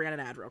I ran an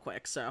ad real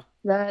quick, so.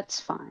 That's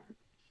fine.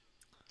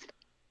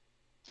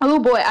 Oh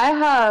boy,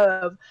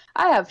 I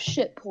have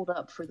shit pulled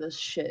up for this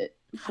shit.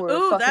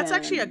 Ooh, that's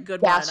actually a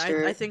good Gaster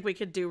one. I think we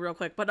could do real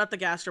quick, but not the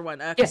Gaster one.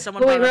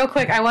 Wait, real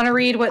quick. I want to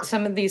read what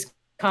some of these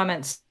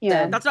comments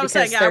said. That's what I was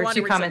saying. Yeah, there are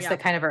 2 comments that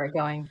kind of are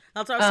going.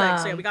 That's what I was saying.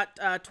 So yeah, we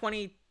got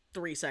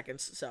 23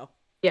 seconds. So.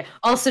 Yeah.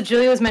 Also,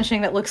 Julia was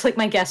mentioning that looks like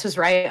my guess was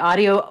right.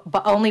 Audio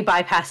only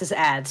bypasses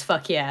ads.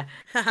 Fuck yeah.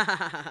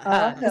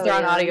 Because they're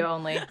on audio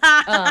only.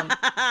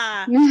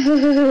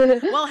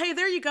 Well, hey,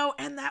 there you go.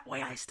 And that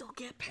way I still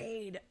get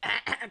paid.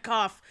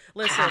 Cough.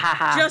 Listen,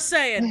 just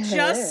saying.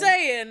 Just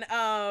saying.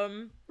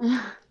 All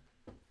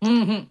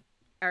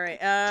right.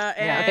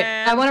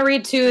 Okay. I want to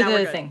read 2 of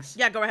the things.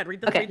 Yeah, go ahead.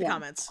 Read the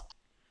comments.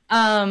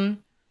 All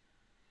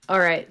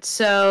right.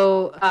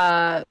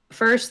 So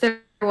first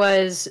there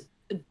was...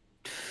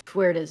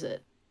 Where is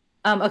it?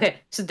 Okay,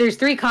 so there's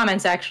 3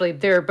 comments actually.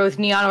 They're both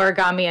Neon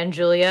Origami and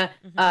Julia.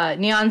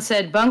 Neon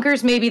said,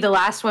 bunkers may be the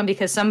last one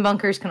because some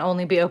bunkers can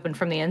only be opened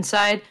from the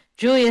inside.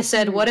 Julia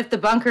said, what if the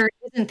bunker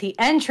isn't the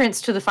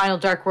entrance to the final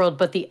Dark World,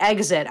 but the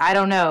exit? I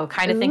don't know.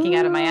 Kind of thinking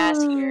out of my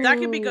ass here. That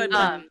could be good.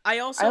 I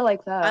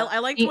like that. I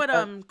liked what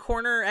Oh.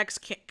 Corner X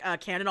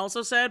Cannon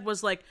also said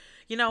was like,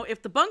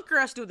 if the bunker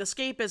has to do with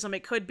escapism,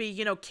 it could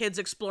be, kids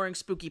exploring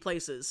spooky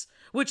places,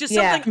 which is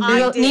something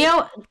I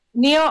did.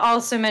 Neo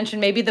also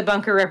mentioned maybe the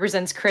bunker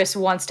represents Chris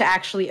wants to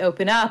actually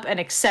open up and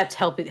accept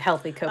healthy coping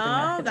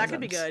mechanisms. Oh, that could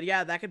be good.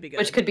 Yeah, that could be good.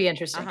 Which could be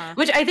interesting.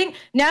 Which I think,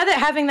 now that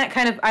having that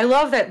kind of... I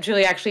love that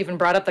Julie actually even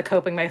brought up the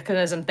coping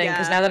mechanism thing,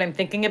 because now that I'm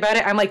thinking about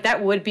it, I'm like,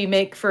 that would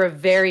make for a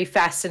very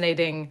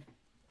fascinating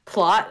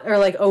plot, or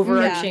like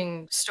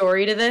overarching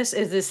story to this,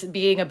 is this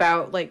being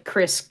about like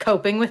Chris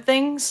coping with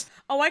things.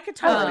 Oh, I could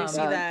totally see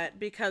that,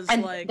 because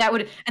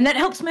that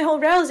helps my whole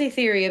Rousey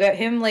theory about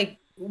him like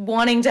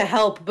wanting to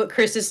help, but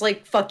Chris is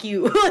like, fuck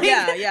you. Like,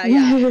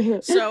 yeah.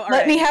 So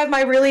let me have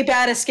my really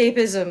bad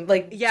escapism.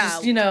 Like,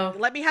 just,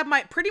 let me have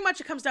pretty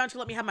much it comes down to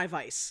let me have my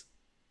vice.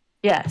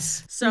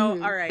 Yes.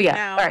 So, all right,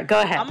 now, all right,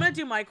 go ahead. I'm going to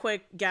do my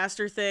quick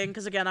Gaster thing,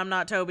 because again, I'm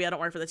not Toby, I don't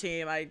work for the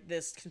team,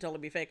 this can totally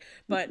be fake,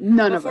 but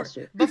none of us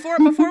do. before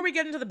we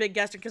get into the big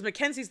Gaster, because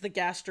Mackenzie's the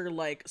Gaster,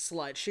 like,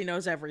 slut, she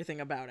knows everything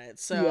about it,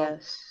 so,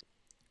 yes.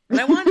 What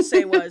I wanted to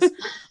say was,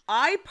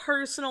 I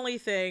personally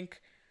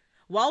think,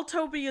 while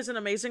Toby is an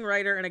amazing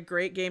writer and a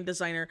great game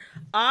designer,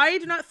 I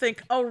do not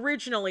think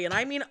originally, and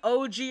I mean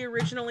OG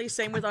originally,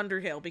 same with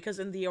Undertale, because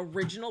in the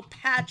original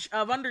patch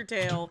of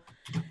Undertale,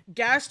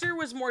 Gaster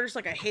was more just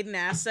like a hidden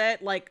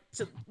asset, like,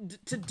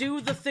 to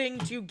do the thing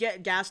to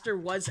get Gaster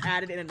was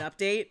added in an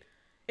update.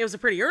 It was a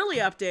pretty early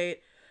update,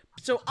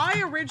 so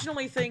I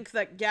originally think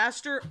that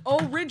Gaster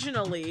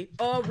originally,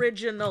 OG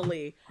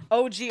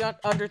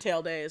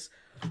Undertale days,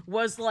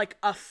 was like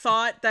a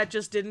thought that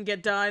just didn't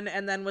get done,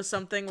 and then was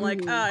something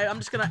like, I'm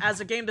just gonna, as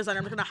a game designer,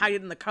 I'm just gonna hide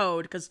it in the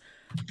code, because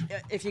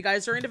if you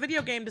guys are into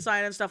video game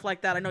design and stuff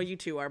like that, I know you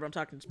two are, but I'm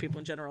talking to people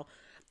in general,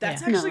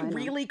 that's actually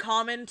really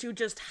common to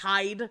just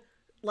hide,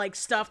 like,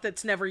 stuff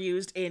that's never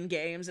used in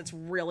games. It's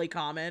really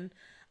common.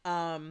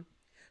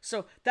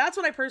 So that's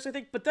what I personally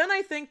think, but then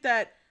I think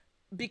that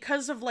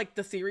because of, like,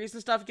 the theories and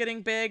stuff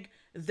getting big,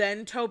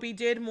 then Toby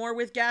did more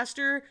with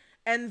Gaster,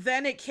 and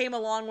then it came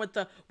along with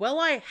the, well,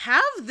 I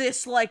have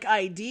this, like,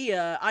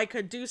 idea, I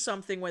could do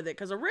something with it,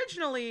 because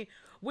originally,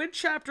 with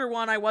Chapter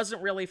 1, I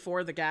wasn't really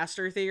for the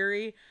Gaster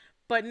theory,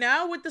 but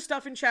now with the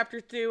stuff in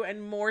Chapter 2,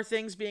 and more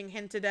things being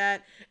hinted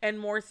at, and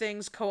more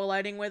things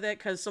collating with it,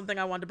 because something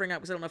I wanted to bring up,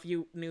 because I don't know if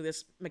you knew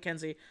this,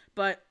 Mackenzie,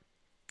 but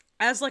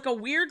as, like, a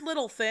weird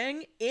little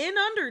thing, in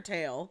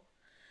Undertale,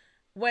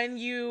 when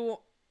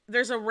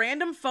there's a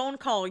random phone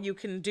call you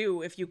can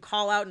do if you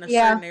call out in a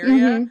certain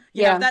area.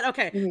 You have that?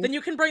 Okay. Then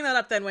you can bring that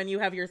up then when you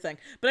have your thing.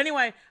 But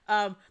anyway,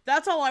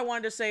 that's all I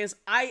wanted to say is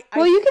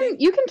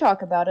you can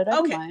talk about it. I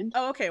don't mind.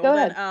 Oh, okay. Go Well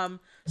ahead. then,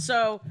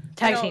 so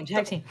tag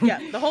team.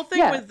 Yeah, the whole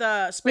thing with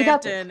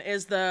Spamton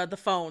is the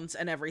phones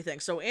and everything.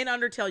 So in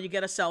Undertale, you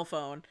get a cell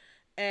phone,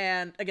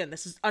 and again,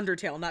 this is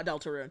Undertale, not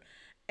Deltarune.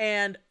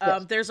 And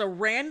there's a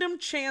random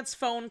chance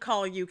phone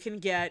call you can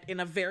get in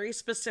a very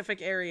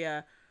specific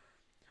area,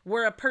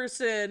 where a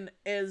person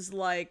is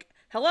like,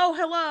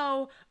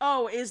 hello,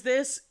 oh, is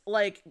this,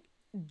 like,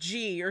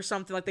 G or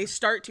something, like, they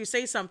start to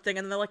say something,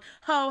 and they're like,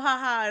 ho, ha,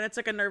 ha, and it's,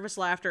 like, a nervous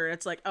laughter, and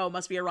it's like, oh,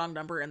 must be a wrong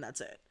number, and that's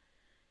it.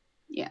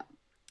 Yeah.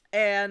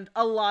 And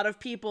a lot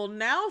of people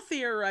now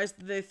theorize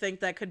that they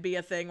think that could be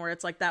a thing where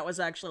it's like, that was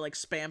actually, like,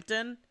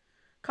 Spamton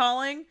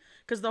calling,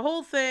 because the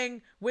whole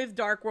thing with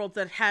Dark World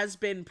that has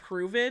been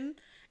proven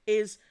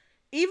is,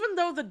 even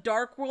though the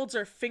Dark Worlds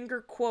are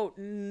finger quote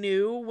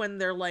new when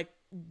they're, like,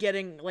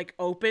 getting, like,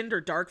 opened, or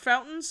dark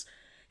fountains,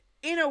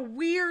 in a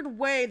weird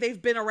way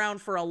they've been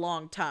around for a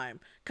long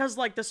time, because,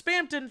 like, the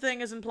Spamton thing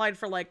is implied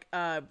for, like,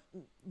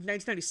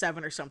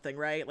 1997 or something,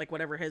 right? Like,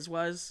 whatever his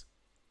was,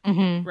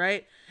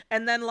 right?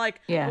 And then,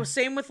 like, well,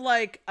 same with,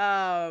 like,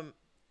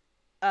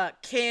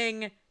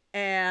 King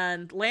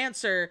and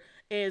Lancer,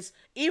 is,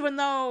 even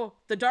though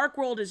the Dark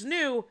World is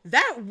new,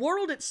 that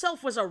world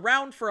itself was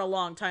around for a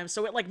long time,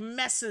 so it, like,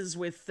 messes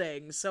with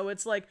things. So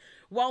it's like,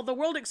 while the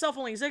world itself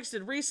only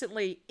existed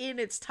recently, in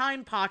its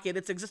time pocket,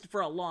 it's existed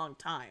for a long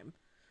time.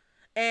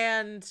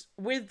 And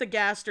with the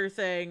Gaster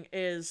thing,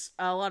 is,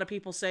 a lot of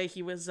people say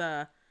he was,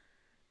 spread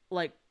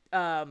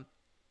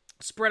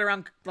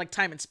around, like,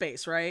 time and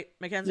space, right,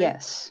 Mackenzie?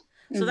 Yes.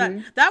 So that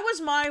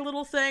was my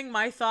little thing,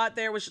 my thought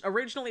there was,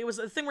 originally, it was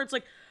a thing where it's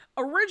like,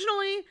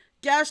 originally,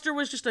 Gaster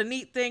was just a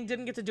neat thing,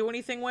 didn't get to do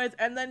anything with,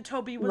 and then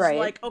Toby was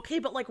like, okay,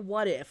 but, like,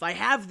 what if I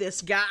have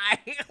this guy?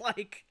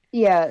 Like...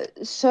 Yeah,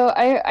 so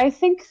I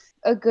think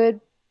a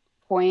good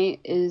point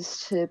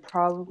is to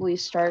probably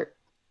start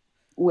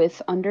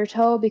with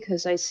Undertale,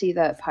 because I see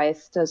that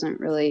Pyth doesn't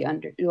really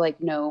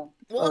know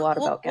a lot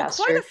about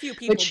Gaster. Quite a few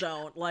people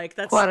don't. Like,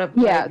 that's... quite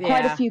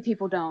a few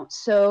people don't.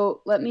 So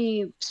let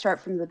me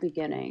start from the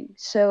beginning.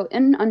 So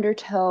in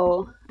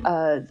Undertale,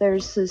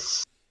 there's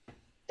this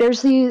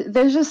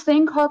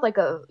thing called, like,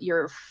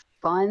 your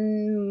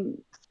fun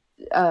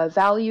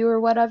value or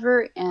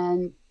whatever,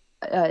 and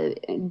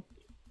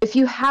if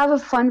you have a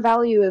fun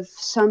value of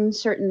some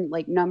certain,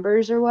 like,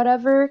 numbers or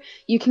whatever,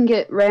 you can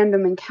get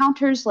random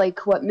encounters,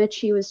 like what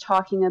Mitchie was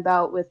talking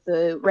about with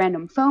the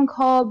random phone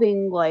call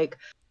being like,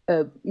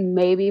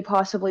 maybe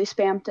possibly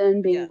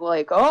Spampton being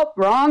like, oh,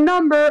 wrong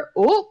number,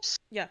 oops.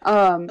 Yeah. There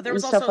and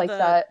was stuff also like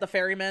that. the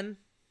ferryman.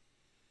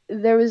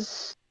 There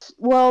was,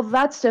 well,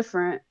 that's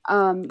different.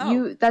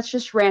 Oh. That's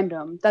just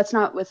random. That's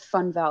not with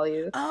fun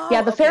value. Oh,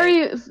 yeah, the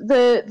okay.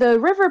 the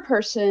river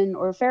person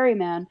or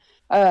ferryman,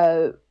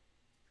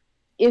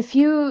 if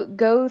you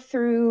go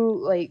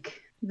through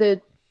like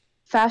the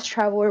fast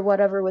travel or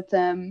whatever with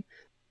them,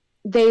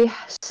 they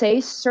say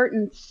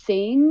certain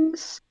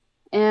things,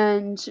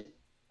 and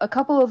a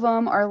couple of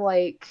them are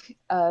like,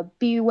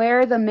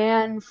 beware the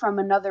man from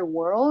another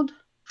world,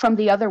 from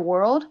the other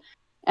world.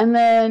 And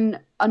then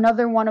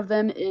another one of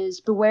them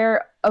is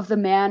beware of the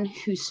man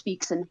who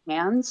speaks in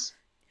hands.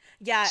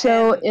 Yeah.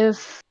 So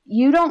if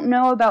you don't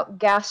know about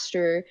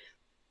Gaster,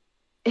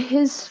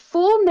 his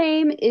full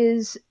name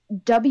is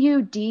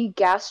W.D.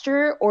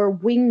 Gaster or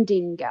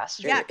Wingding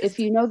Gaster. Yeah, if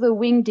you know the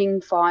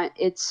Wingding font,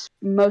 it's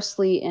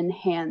mostly in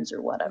hands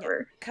or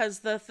whatever. Because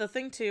the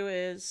thing too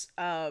is,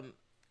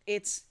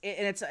 it's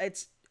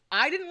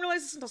I didn't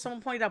realize this until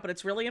someone pointed out, but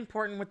it's really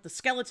important with the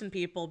skeleton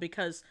people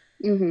because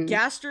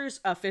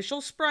Gaster's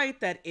official sprite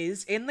that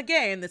is in the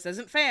game, this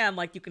isn't fan,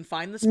 like you can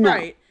find the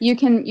sprite. No, you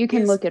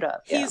can look it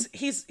up.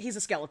 He's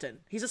a skeleton.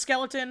 He's a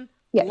skeleton.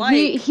 Yeah, like,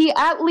 he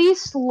at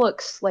least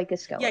looks like a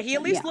skeleton. Yeah, he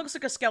at least looks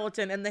like a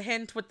skeleton, and the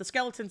hint with the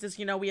skeletons is,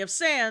 we have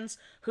Sans,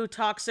 who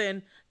talks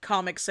in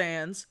Comic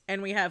Sans,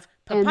 and we have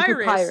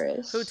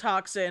Papyrus, who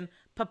talks in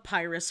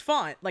Papyrus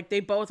font. Like, they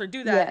both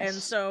do that, and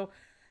so,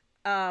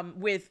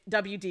 with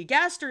W.D.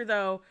 Gaster,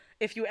 though,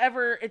 if you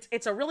ever,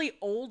 it's a really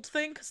old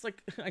thing, because,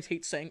 like, I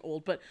hate saying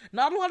old, but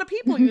not a lot of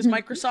people use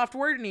Microsoft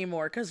Word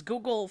anymore, because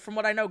Google, from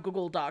what I know,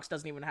 Google Docs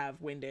doesn't even have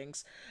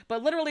Windings.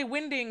 But literally,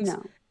 Windings,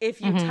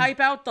 if you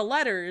type out the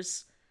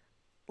letters,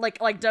 like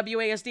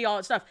WASD, all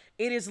that stuff,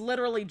 it is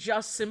literally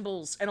just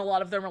symbols, and a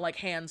lot of them are, like,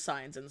 hand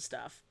signs and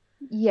stuff.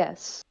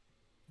 Yes.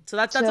 So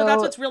that's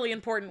what's really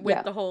important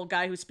with the whole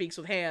guy who speaks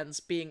with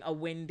hands being a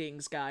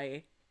Windings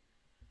guy.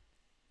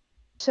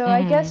 So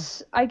I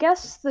guess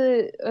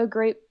a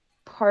great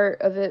part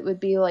of it would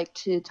be like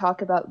to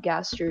talk about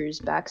Gaster's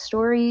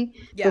backstory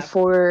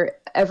before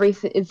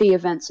the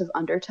events of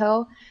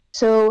Undertale.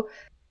 So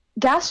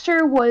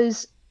Gaster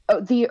was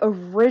the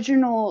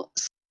original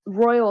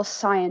royal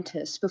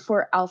scientist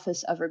before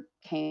Alphys ever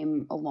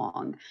came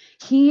along.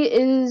 He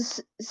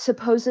is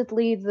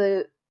supposedly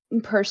the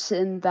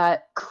person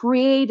that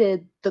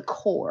created the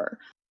core.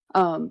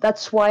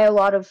 That's why a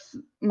lot of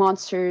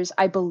monsters,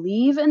 I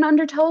believe, in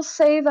Undertale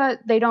say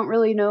that they don't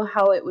really know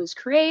how it was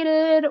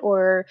created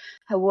or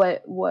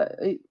what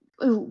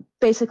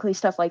basically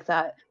stuff like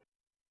that.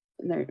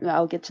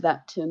 I'll get to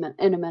that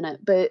in a minute.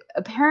 But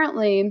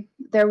apparently,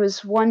 there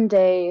was one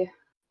day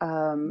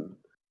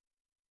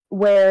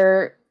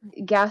where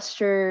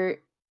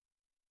Gaster.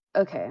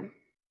 Okay,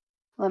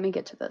 let me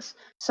get to this.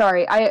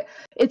 Sorry,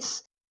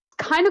 it's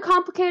kind of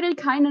complicated,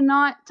 kind of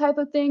not type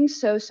of thing.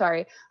 So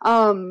sorry.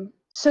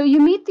 So you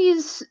meet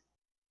these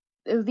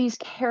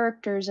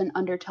characters in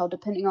Undertale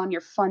depending on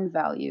your fun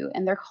value,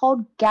 and they're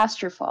called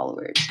Gaster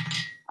followers.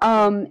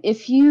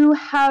 If you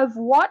have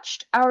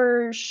watched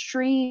our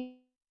stream,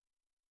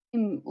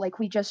 like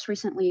we just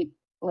recently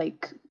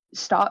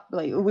stopped,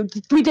 like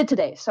we did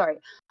today. Sorry.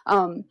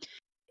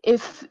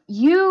 If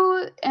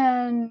you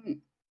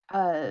and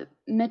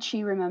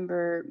Mitchie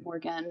remember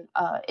Morgan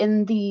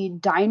in the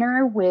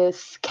diner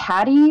with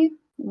Caddy,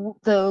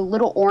 the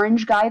little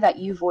orange guy that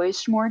you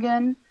voiced,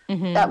 Morgan,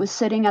 that was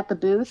sitting at the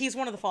booth. He's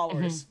one of the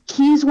followers.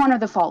 He's one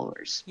of the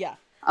followers. Yeah.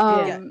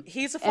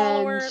 He's a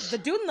follower. The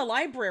dude in the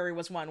library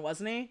was one,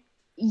 wasn't he?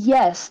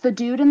 Yes, the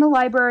dude in the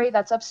library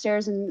that's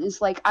upstairs and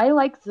is like, I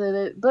like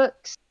the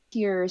books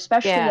here,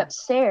 especially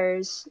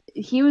upstairs.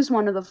 He was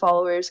one of the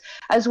followers,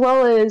 as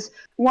well as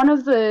one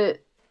of the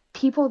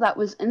people that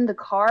was in the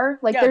car.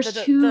 Like, there's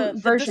two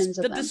versions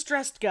of them. The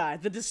distressed guy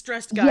in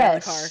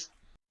the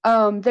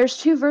car. There's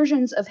two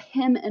versions of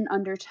him in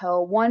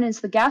Undertale. One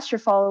is the Gaster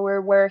follower,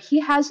 where he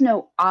has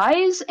no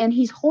eyes and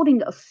he's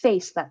holding a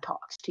face that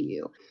talks to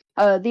you.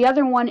 The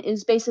other one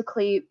is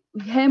basically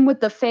him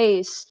with the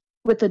face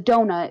with the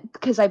donut,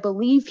 because I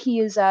believe he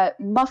is at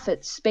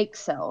Muffet's Bake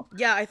Sale.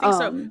 Yeah, I think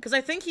so. Because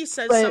I think he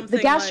says something. The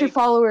Gaster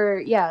follower,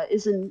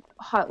 is in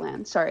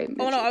Hotland. Sorry.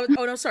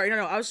 Mitchell. Sorry.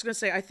 No. I was just gonna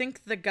say, I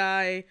think the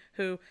guy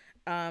who,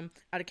 out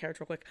of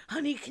character, real quick.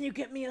 Honey, can you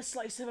get me a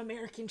slice of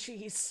American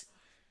cheese?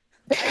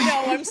 I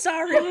know, I'm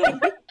sorry.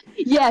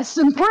 Yes,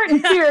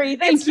 important theory.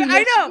 Thank you.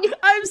 I know,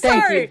 I'm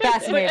sorry. Thank you.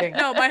 Fascinating. But,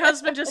 no, my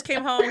husband just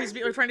came home. He's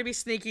trying to be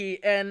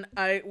sneaky, and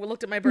I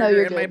looked at my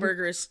burger, and my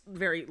burger is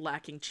very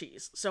lacking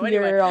cheese. So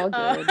anyway, you're all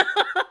good.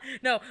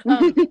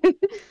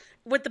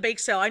 With the bake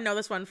sale, I know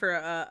this one for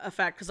a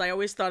fact, because I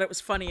always thought it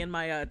was funny in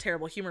my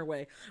terrible humor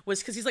way, was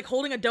because he's like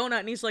holding a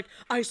donut, and he's like,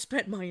 I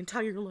spent my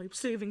entire life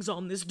savings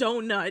on this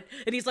donut,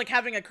 and he's like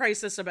having a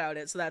crisis about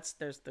it. So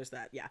there's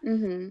that, yeah.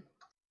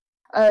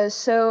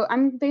 So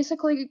I'm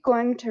basically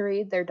going to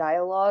read their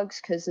dialogues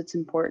because it's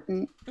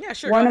important. Yeah,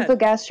 sure. One of the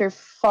Gaster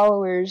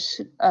followers,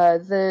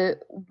 the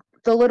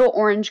little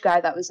orange guy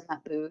that was in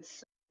that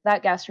booth,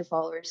 that Gaster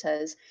follower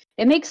says,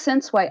 "It makes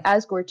sense why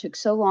Asgore took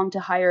so long to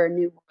hire a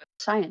new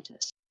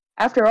scientist.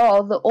 After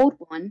all, the old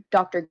one,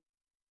 Dr.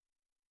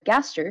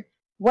 Gaster,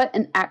 what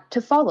an act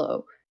to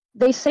follow.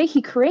 They say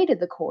he created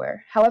the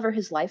core, however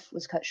his life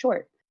was cut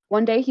short.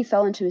 One day he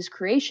fell into his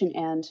creation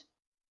and...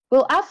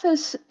 Will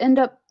Alphys end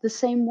up the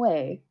same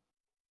way?"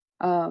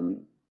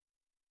 And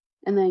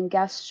then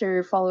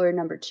Gaster follower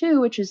number 2,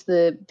 which is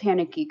the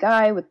panicky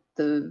guy with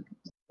the...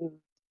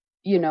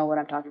 You know what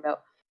I'm talking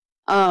about.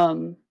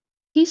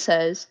 He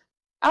says,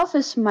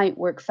 "Alphys might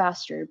work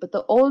faster, but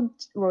the old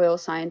royal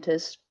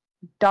scientist,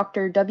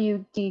 Dr.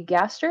 W.D.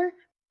 Gaster,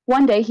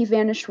 one day he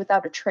vanished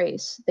without a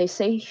trace. They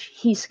say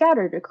he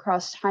scattered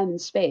across time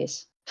and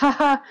space.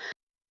 Haha,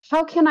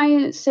 how can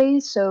I say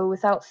so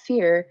without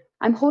fear?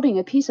 I'm holding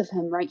a piece of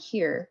him right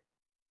here."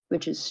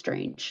 Which is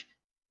strange.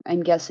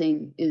 I'm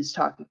guessing is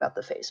talking about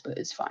the face, but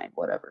it's fine,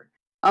 whatever.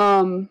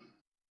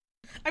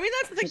 I mean,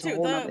 that's the thing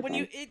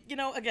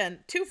too. Again,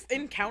 to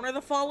encounter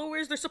the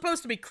followers, they're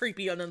supposed to be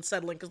creepy and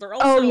unsettling because they're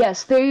also. Oh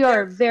yes, they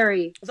are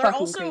very. They're fucking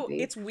also.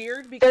 creepy. It's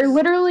weird because they're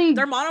literally.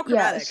 They're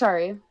monochromatic. Yeah,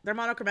 sorry. They're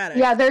monochromatic.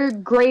 Yeah, they're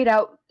grayed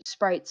out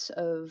sprites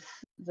of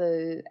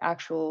the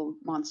actual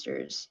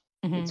monsters.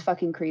 Mm-hmm. It's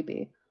fucking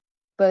creepy.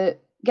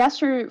 But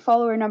Gaster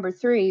follower number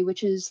 3,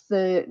 which is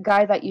the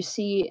guy that you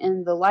see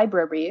in the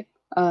library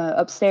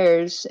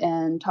upstairs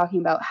and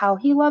talking about how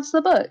he loves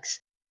the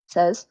books,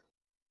 says,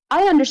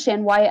 "I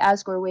understand why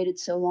Asgore waited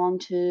so long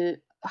to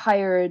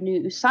hire a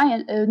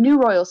new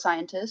royal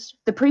scientist.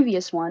 The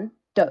previous one,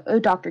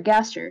 Dr.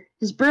 Gaster,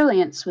 his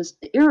brilliance was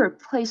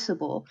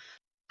irreplaceable.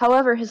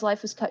 However, his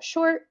life was cut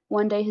short.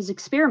 One day his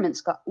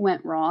experiments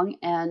went wrong,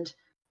 and,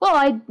 well,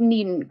 I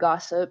needn't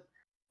gossip.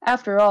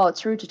 After all,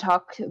 it's rude to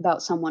talk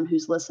about someone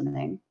who's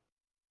listening."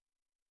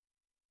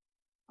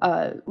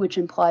 Which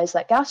implies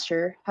that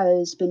Gaster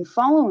has been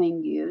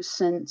following you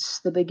since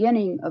the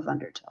beginning of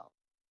Undertale.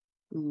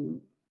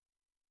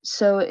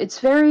 So it's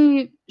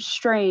very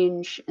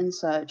strange and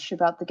such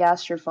about the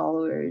Gaster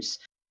followers.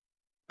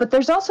 But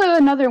there's also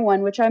another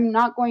one, which I'm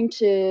not going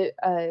to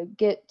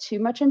get too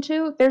much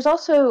into. There's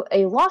also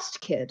a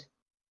Lost Kid,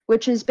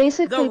 which is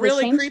basically the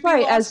same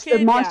sprite as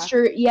the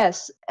monster. Yeah.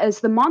 Yes, as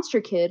the monster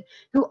kid,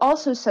 who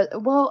also said,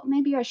 well,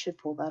 maybe I should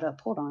pull that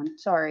up. Hold on.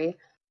 Sorry.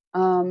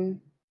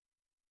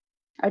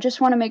 I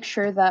just want to make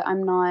sure that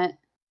I'm not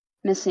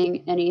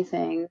missing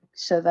anything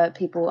so that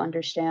people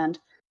understand.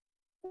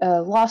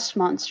 Lost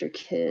Monster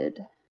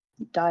Kid.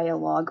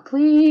 Dialogue,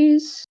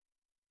 please.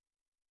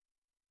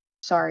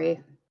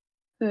 Sorry.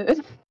 Is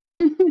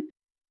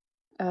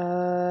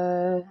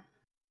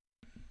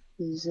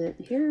it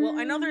here? Well,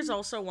 I know there's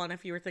also one,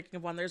 if you were thinking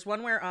of one. There's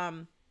one where,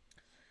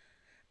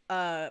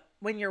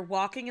 when you're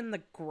walking in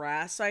the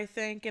grass, I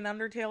think, in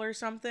Undertale or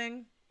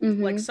something,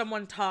 like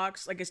someone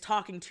talks, like is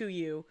talking to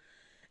you,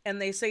 and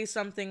they say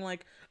something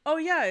like, "Oh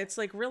yeah, it's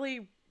like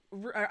really,"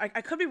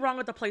 I could be wrong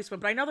with the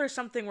placement, but I know there's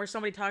something where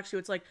somebody talks to you,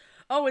 it's like,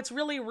 "Oh, it's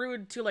really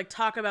rude to like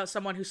talk about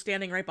someone who's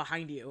standing right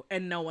behind you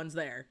and no one's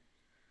there."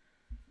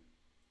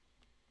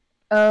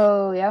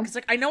 Oh, yeah. Because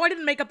like, I know I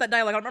didn't make up that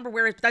dialogue, I don't remember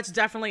where but that's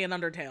definitely an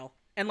Undertale,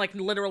 and like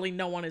literally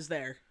no one is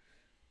there.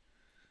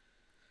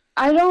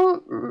 I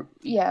don't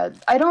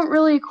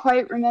really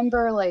quite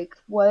remember like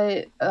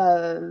what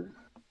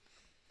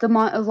the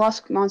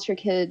Lost Monster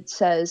Kid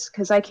says,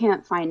 because I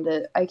can't find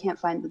it. I can't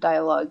find the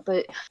dialogue.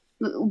 But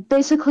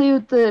basically,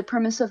 the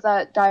premise of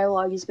that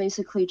dialogue is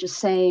basically just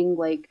saying,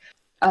 like,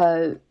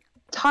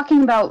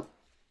 talking about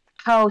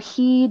how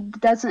he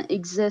doesn't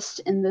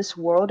exist in this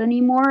world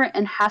anymore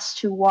and has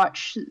to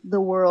watch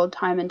the world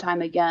time and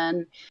time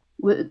again,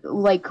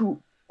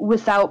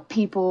 without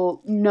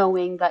people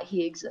knowing that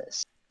he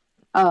exists.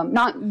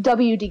 Not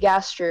W.D.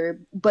 Gaster,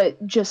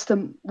 but just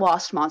the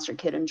Lost Monster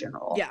Kid in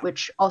general,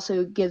 which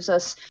also gives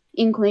us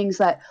inklings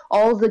that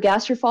all of the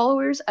Gaster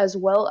followers, as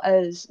well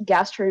as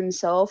Gaster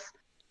himself,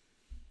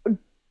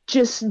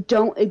 just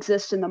don't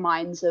exist in the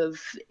minds of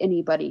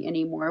anybody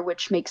anymore,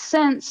 which makes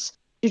sense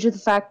due to the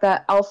fact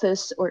that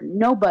Alphys, or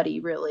nobody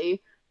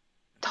really,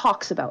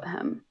 talks about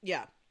him.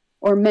 Yeah.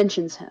 Or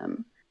mentions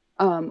him.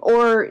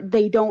 Or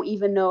they don't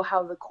even know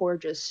how the core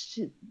just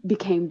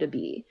became to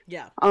be.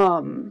 Yeah.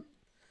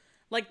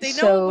 Like, they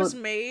know it was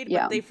made,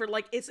 but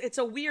it's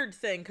a weird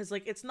thing, because,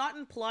 like, it's not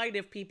implied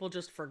if people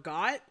just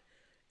forgot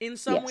in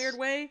some weird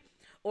way,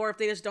 or if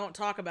they just don't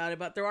talk about it,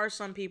 but there are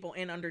some people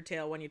in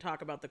Undertale, when you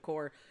talk about the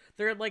core,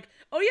 they're like,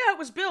 "Oh yeah, it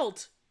was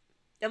built,"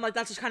 and, like,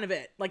 that's just kind of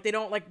it. Like, they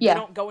don't, they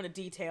don't go into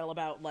detail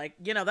about, like,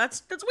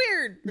 that's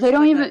weird. They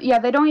don't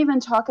they don't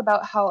even talk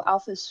about how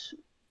Alphys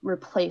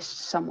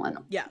replaced someone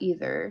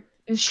either.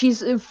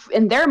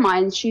 In their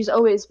minds, she's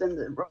always been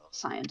the royal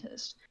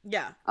scientist.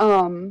 Yeah.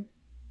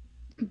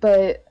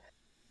 But,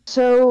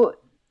 so,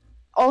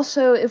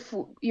 also, if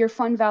your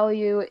fun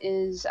value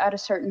is at a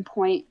certain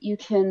point, you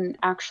can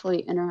actually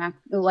interact,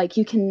 like,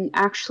 you can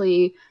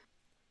actually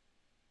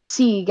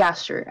see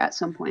Gaster at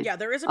some point. Yeah,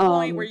 there is a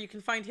point where you can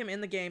find him in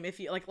the game, if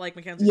you, like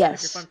Mackenzie said,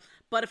 if you're fun.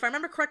 But if I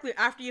remember correctly,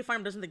 after you find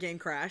him, doesn't the game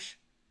crash?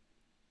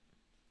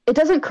 It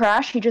doesn't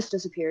crash, he just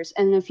disappears.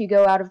 And if you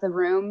go out of the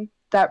room,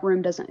 that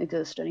room doesn't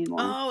exist anymore.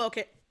 Oh,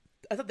 okay.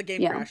 I thought the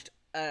game Yeah. crashed.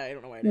 I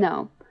don't know why I did.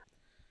 No.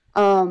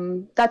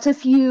 That's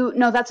if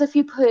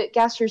you put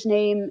Gaster's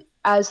name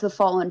as the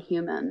fallen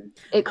human.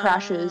 It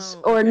crashes.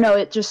 Oh, Or okay. no,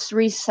 it just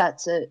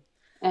resets it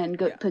and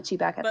Yeah. puts you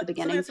back at But the something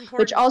beginning. that's Which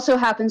important- also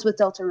happens with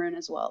Deltarune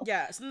as well.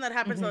 Yeah, something that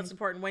happens that's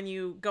important when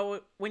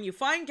you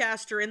find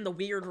Gaster in the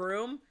weird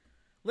room.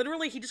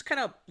 Literally, he just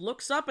kind of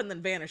looks up and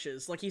then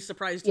vanishes, like he's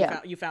surprised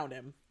you found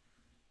him.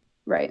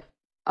 Right.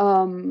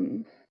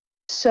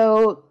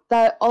 So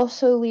that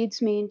also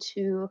leads me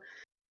to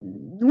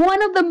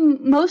one of the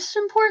most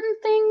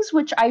important things,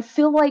 which I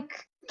feel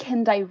like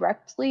can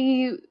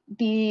directly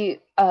be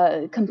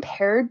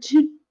compared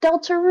to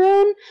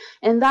Deltarune,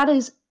 and that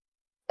is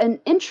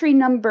an entry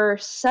number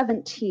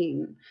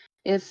 17.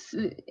 If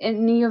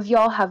any of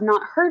y'all have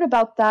not heard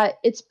about that,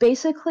 it's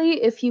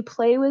basically if you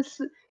play with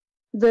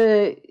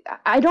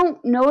I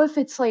don't know if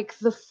it's like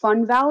the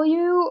fun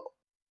value.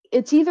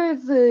 It's either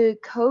the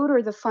code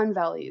or the fun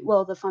value.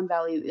 Well, the fun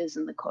value is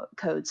in the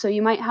code, so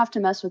you might have to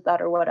mess with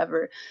that or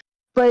whatever.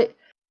 But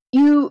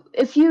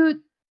if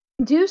you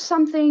do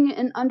something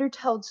in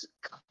Undertale's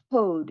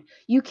code,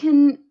 you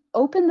can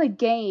open the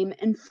game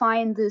and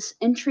find this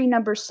entry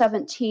number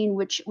 17,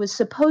 which was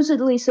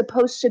supposedly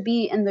supposed to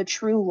be in the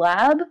true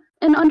lab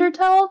in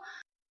Undertale.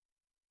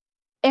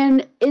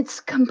 And it's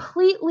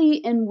completely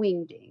in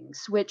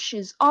Wingdings, which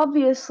is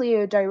obviously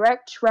a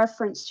direct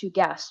reference to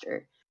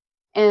Gaster.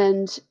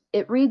 And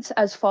it reads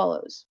as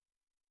follows.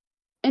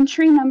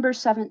 Entry number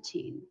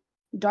 17.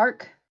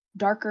 Dark,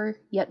 darker,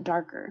 yet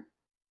darker.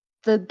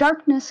 The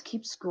darkness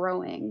keeps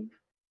growing.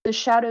 The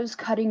shadows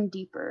cutting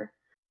deeper.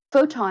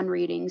 Photon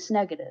readings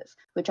negative,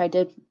 which I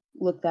did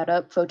look that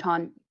up.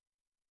 Photon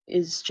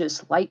is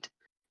just light.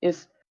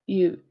 If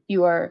you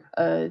are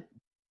a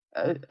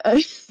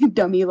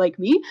dummy like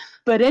me,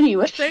 but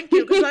anyway. Thank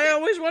you, because I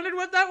always wondered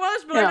what that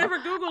was, but I never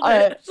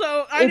Googled it,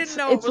 so I didn't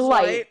know it was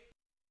light.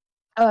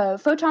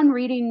 Photon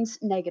readings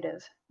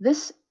negative.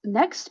 This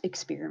next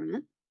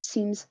experiment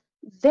seems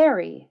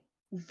very,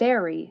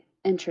 very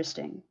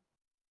interesting.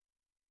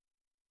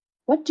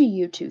 What do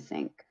you two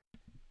think?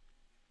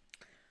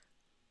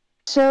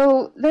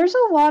 So there's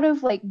a lot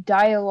of like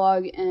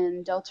dialogue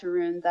in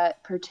Deltarune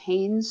that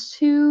pertains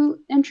to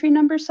entry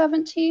number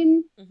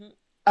 17.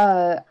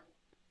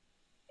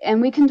 And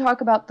we can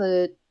talk about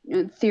the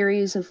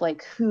theories of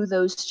like who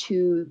those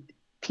two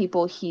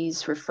people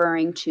he's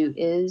referring to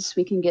is.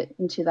 We can get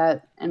into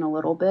that in a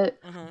little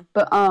bit.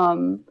 But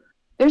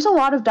there's a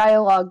lot of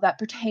dialogue that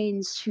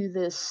pertains to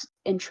this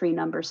entry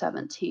number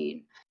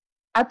 17.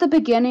 At the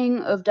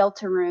beginning of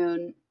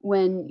Deltarune,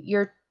 when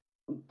you're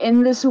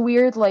in this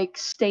weird like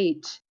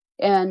state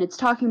and it's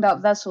talking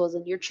about vessels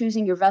and you're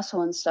choosing your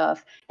vessel and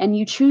stuff and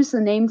you choose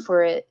the name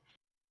for it,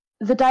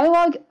 the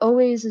dialogue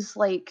always is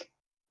like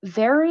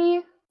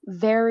very,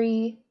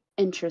 very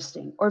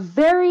interesting or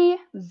very,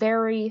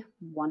 very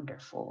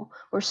wonderful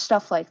or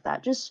stuff like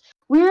that. Just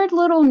weird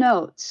little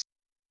notes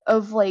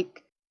of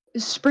like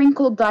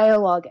sprinkled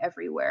dialogue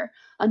everywhere.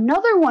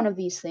 Another one of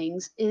these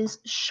things is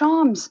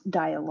Sham's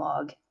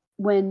dialogue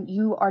when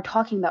you are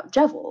talking about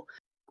Jevil.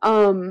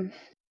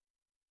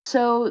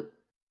 So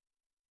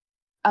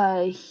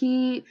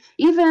Sham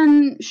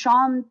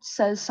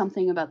says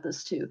something about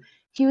this too.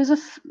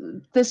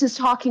 This is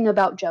talking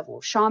about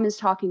Jevil. Sham is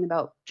talking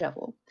about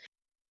Jevil.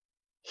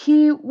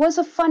 He was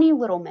a funny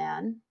little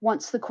man,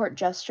 once the court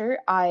jester,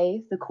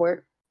 I, the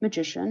court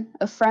magician,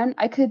 a friend.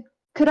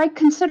 Could I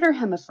consider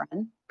him a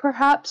friend?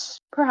 Perhaps,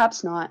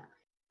 perhaps not.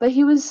 But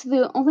he was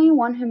the only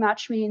one who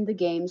matched me in the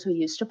games we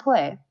used to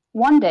play.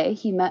 One day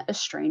he met a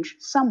strange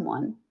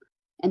someone,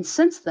 and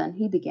since then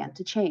he began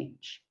to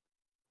change.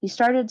 He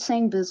started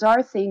saying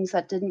bizarre things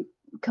that didn't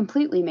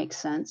completely make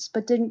sense,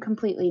 but didn't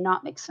completely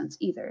not make sense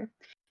either.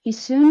 He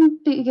soon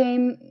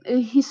began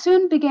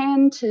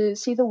to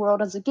see the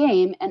world as a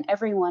game and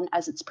everyone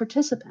as its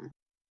participant.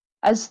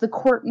 As the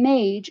court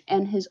mage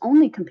and his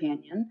only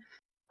companion,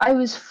 I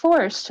was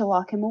forced to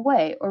lock him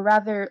away, or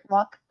rather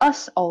lock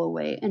us all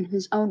away, in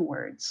his own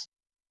words.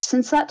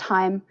 Since that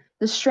time,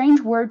 the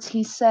strange words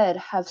he said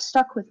have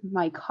stuck with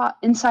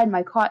inside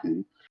my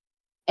cotton,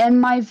 and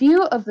my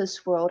view of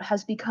this world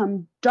has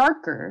become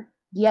darker,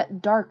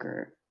 yet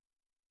darker.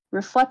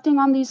 Reflecting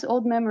on these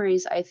old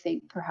memories, I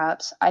think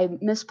perhaps I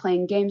miss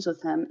playing games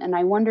with him, and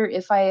I wonder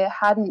if I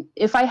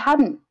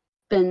hadn't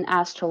been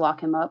asked to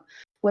lock him up,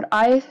 would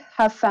I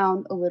have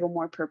found a little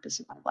more purpose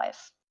in my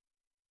life?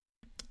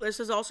 This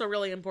is also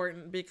really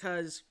important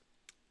because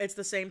it's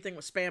the same thing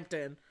with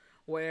Spampton,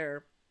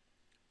 where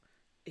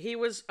he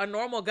was a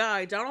normal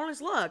guy down on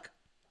his luck,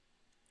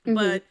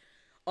 but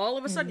all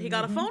of a sudden he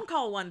got a phone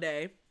call one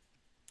day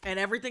and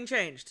everything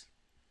changed.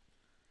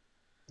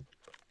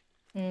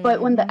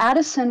 But when the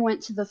Addison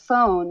went to the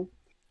phone,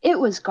 it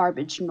was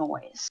garbage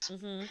noise.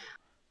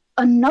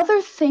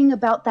 Another thing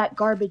about that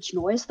garbage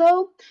noise,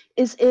 though,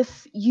 is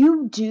if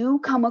you do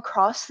come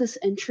across this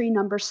entry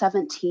number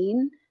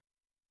 17,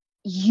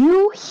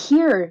 you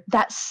hear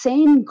that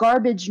same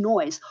garbage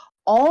noise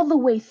all the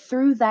way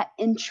through that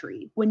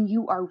entry when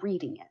you are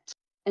reading it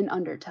in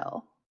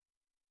Undertale.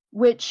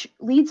 Which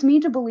leads me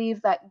to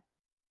believe that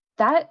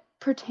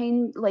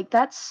pertain, like,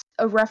 that's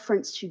a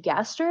reference to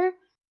Gaster.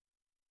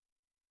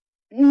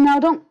 Now,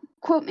 don't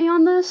quote me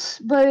on this,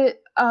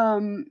 but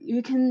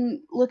you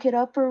can look it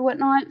up or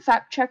whatnot,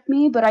 fact check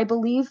me, but I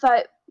believe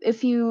that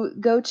if you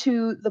go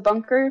to the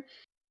bunker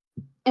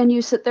and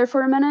you sit there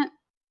for a minute,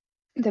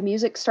 the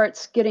music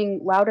starts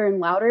getting louder and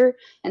louder,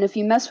 and if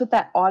you mess with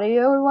that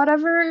audio or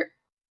whatever,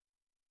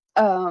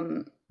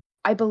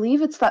 I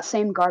believe it's that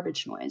same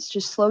garbage noise,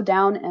 just slowed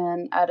down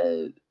and at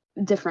a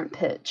different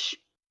pitch,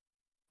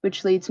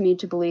 which leads me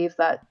to believe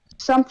that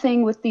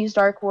something with these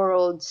dark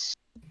worlds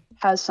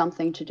has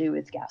something to do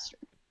with Gaster.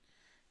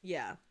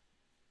 Yeah.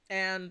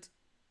 And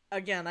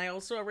again, I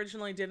also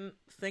originally didn't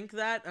think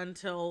that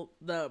until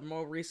the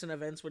more recent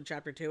events with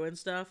Chapter 2 and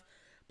stuff.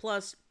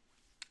 Plus,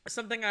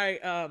 something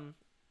I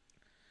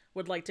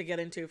would like to get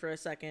into for a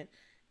second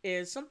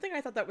is something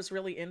I thought that was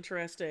really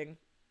interesting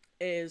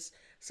is,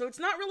 so it's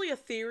not really a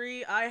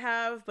theory I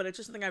have, but it's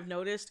just something I've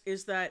noticed,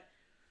 is that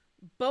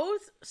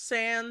both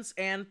Sans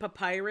and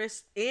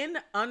Papyrus in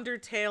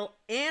Undertale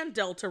and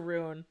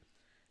Deltarune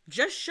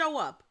just show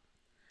up.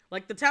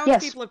 Like, the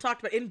townspeople have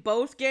talked about, in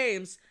both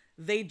games,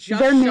 they're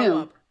show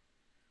up.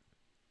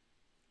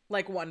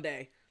 Like, one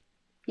day.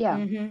 Yeah.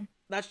 Mm-hmm.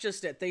 That's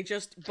just it. They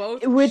just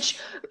both... Which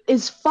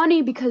is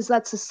funny because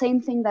that's the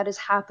same thing that is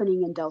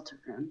happening in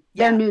Deltarune.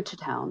 Yeah. They're new to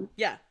town.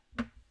 Yeah.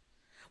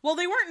 Well,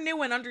 they weren't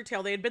new in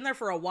Undertale. They had been there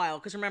for a while,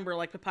 because remember,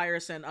 like,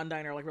 Papyrus and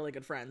Undyne are, like, really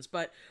good friends.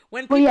 But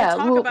when people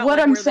talk about... what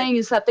like, I'm saying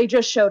is that they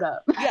just showed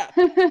up. Yeah.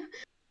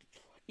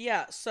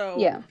 Yeah, so...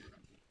 Yeah.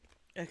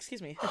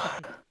 Excuse me.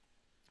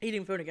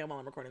 Eating food again while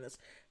I'm recording this.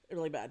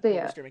 Really bad. But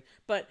yeah. Streaming.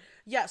 But,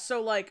 yeah,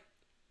 so, like,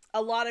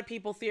 a lot of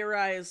people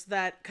theorize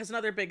that... Because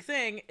another big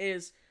thing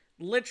is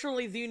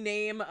literally the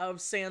name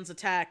of Sans'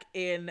 attack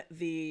in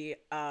the,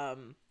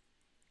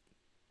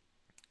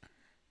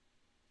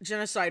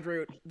 genocide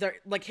route,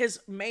 like, his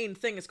main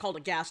thing is called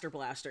a Gaster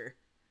Blaster.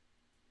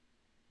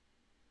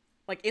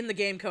 Like, in the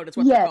game code, it's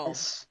what they're called.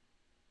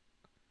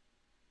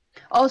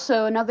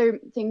 Also, another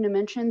thing to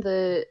mention,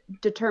 the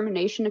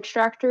Determination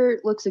Extractor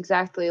looks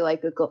exactly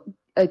like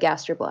a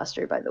Gaster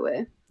Blaster, by the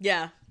way.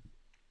 Yeah.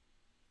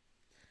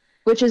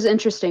 Which is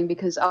interesting,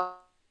 because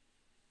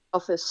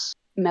Alphys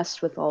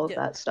messed with all of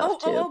that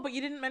stuff, too. Oh, but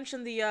you didn't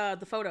mention the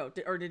photo,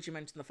 or did you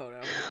mention the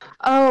photo?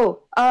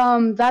 Oh,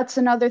 that's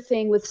another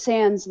thing with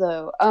Sans,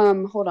 though.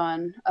 Hold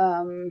on.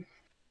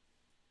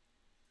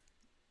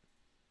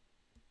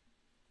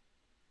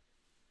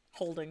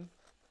 Holding.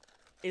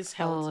 Is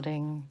held.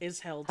 Holding. Is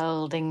held.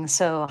 Holding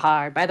so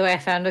hard. By the way, I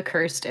found a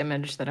cursed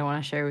image that I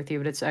want to share with you,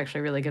 but it's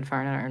actually really good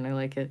fun and I really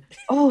like it.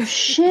 Oh,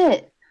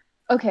 shit!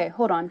 Okay,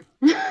 hold on.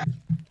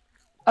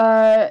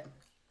 I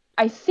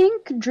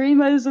think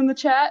Dreama is in the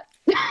chat.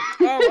 Yeah.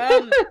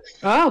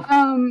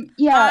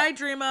 Hi,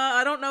 Dreama.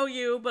 I don't know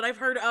you, but I've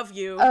heard of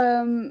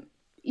you.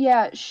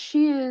 Yeah,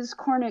 she is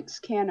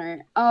Cornix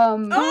Canner.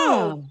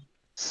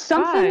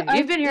 Something. Hi.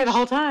 You've been here the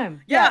whole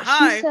time. Yeah,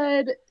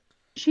 hi.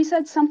 She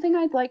said something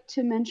I'd like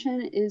to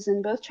mention is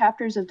in both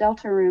chapters of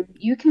Deltarune,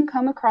 you can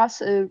come across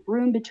a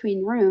room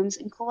between rooms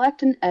and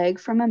collect an egg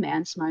from a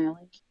man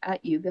smiling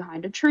at you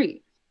behind a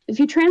tree. If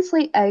you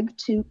translate egg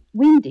to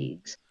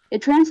Wingdigs,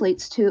 it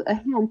translates to a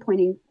hand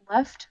pointing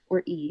left,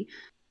 or E,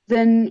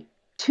 then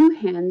two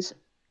hands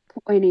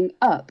pointing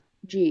up,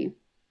 G.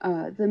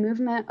 The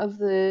movement of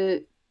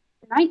the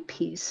night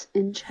piece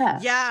in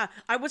chess. Yeah,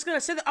 I was going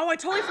to say that. Oh, I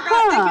totally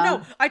forgot. Thank you.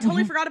 No, I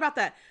totally forgot about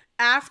that.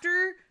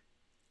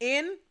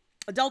 In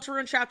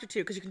Deltarune Chapter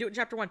 2, because you can do it in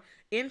Chapter 1.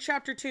 In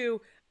Chapter 2,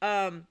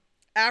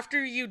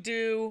 after you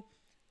do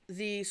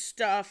the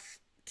stuff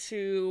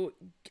to,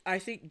 I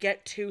think,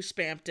 get 2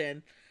 spammed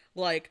in,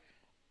 like,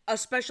 a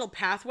special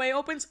pathway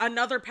opens,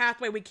 another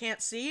pathway we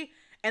can't see,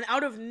 and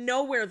out of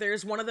nowhere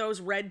there's one of those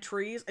red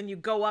trees, and you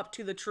go up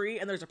to the tree,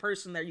 and there's a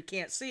person there you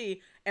can't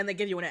see, and they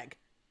give you an egg.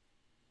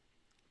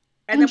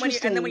 And then when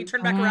you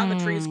turn back around,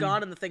 the tree's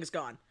gone, and the thing's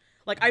gone.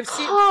 Like, I've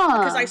seen,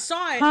 because I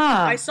saw it,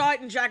 I saw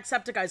it in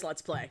Jacksepticeye's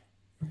Let's Play.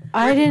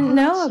 I didn't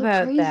know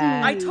about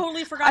that. I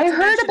totally forgot to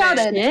mention it. I heard about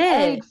an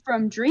egg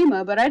from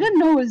Dreama, but I didn't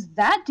know it was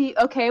that deep.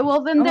 Okay,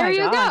 well then there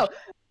you go.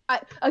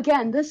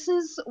 Again, this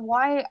is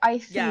why I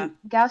think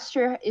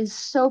Gaster is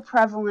so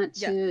prevalent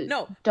to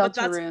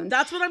Deltarune.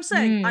 That's what I'm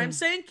saying. I'm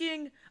saying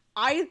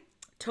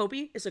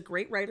Toby is a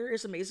great writer,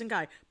 is an amazing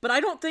guy, but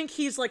I don't think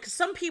he's like,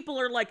 some people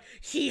are like,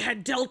 he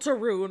had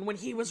Deltarune when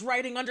he was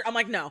writing under. I'm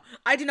like, no,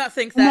 I do not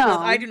think that.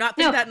 I do not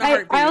think that in a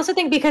heartbeat. I also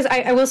think, because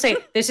I will say,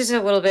 this is a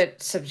little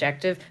bit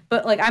subjective,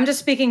 but like, I'm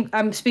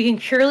speaking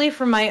purely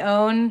from my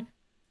own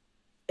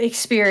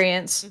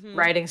experience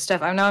writing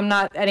stuff. I know I'm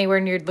not anywhere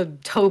near the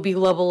Toby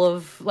level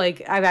of,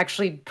 like, I've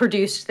actually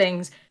produced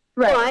things.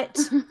 Right.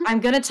 But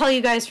I'm going to tell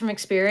you guys from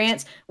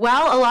experience,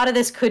 while a lot of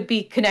this could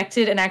be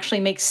connected and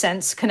actually make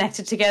sense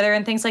connected together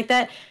and things like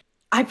that,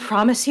 I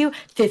promise you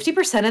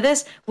 50% of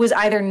this was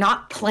either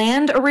not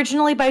planned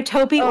originally by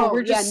Toby or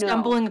we're just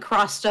stumbling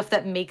across stuff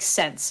that makes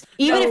sense.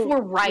 Even if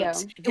we're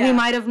right, we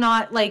might have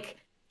not, like,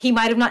 he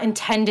might have not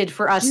intended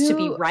for us to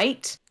be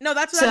right. No,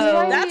 that's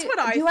what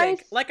I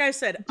think. Like I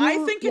said,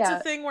 I think it's a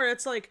thing where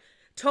it's like,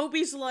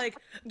 Toby's like,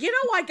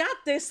 I got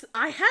this.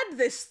 I had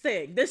this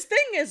thing. This thing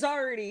is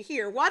already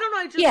here. Why don't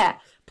I just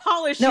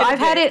polish it? No, I've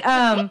had it,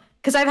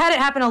 because I've had it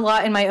happen a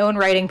lot in my own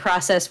writing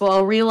process where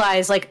I'll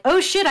realize, like,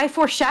 oh shit, I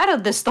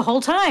foreshadowed this the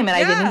whole time and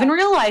I didn't even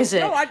realize it.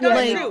 No, I've done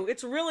it too.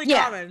 It's really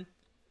common.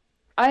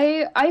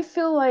 I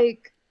feel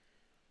like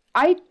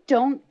I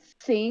don't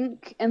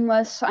think,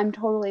 unless I'm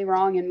totally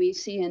wrong and we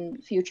see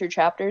in future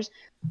chapters,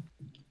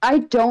 I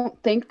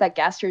don't think that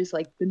Gaster is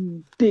like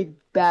the big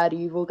bad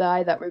evil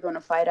guy that we're going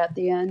to fight at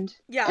the end.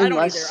 Yeah, I don't either.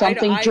 Unless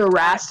something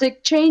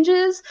drastic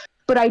changes.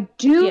 But I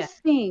do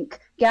think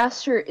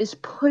Gaster is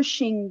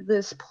pushing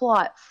this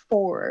plot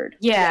forward.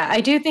 Yeah,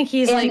 I do think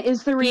he's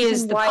is the reason he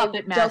is the why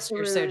puppet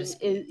master, so to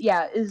speak.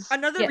 Is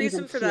another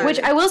reason for that. Which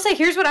I will say,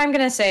 here's what I'm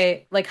going to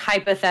say, like,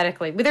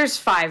 hypothetically. There's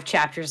 5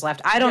 chapters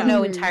left. I don't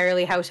know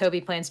entirely how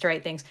Toby plans to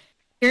write things.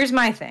 Here's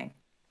my thing.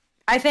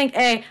 I think,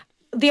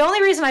 the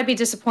only reason I'd be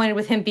disappointed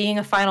with him being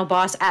a final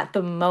boss at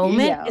the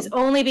moment is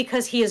only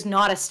because he is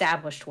not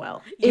established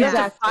well. You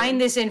have to find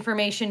this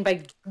information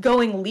by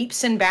going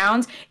leaps and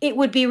bounds. It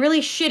would be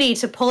really shitty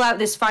to pull out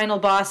this final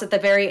boss at the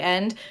very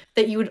end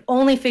that you would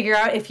only figure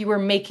out if you were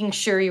making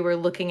sure you were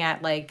looking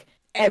at, like,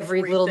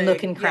 every little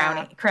nook and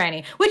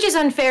cranny, which is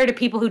unfair to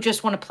people who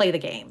just want to play the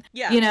game.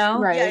 Yeah. You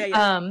know? Right.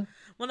 Well,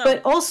 no.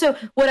 But also,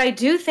 what I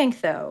do think,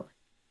 though,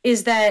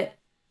 is that,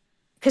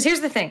 because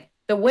here's the thing.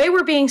 The way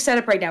we're being set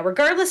up right now,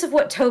 regardless of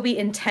what Toby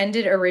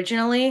intended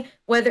originally,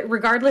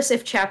 regardless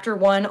if chapter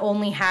 1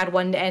 only had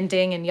one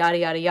ending and yada,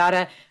 yada,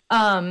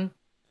 yada,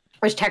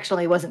 which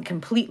textually wasn't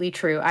completely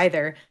true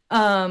either.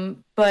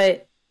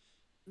 But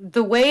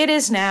the way it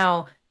is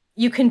now,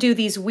 you can do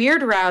these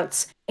weird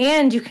routes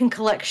and you can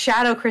collect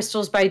shadow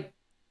crystals by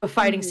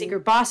fighting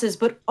secret bosses,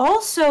 but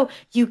also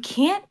you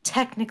can't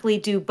technically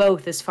do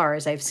both as far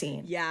as I've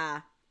seen.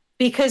 Yeah.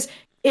 Because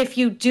if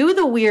you do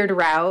the weird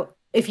route,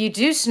 if you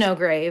do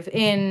Snowgrave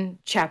in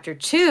chapter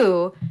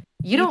 2,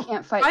 you don't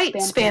can't fight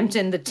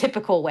Spamton the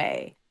typical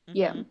way.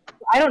 Yeah.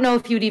 I don't know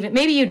if you'd even,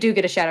 maybe you do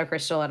get a shadow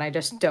crystal and I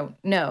just don't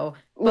know.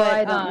 Well,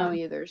 I don't know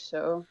either,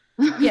 so.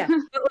 Yeah,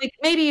 but like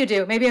maybe you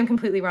do. Maybe I'm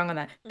completely wrong on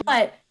that.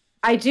 But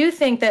I do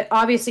think that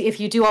obviously if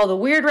you do all the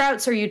weird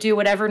routes or you do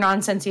whatever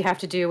nonsense you have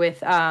to do with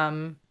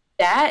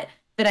that,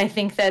 then I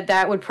think that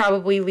that would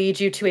probably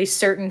lead you to a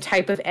certain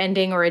type of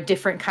ending or a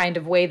different kind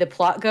of way the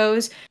plot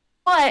goes.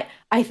 But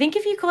I think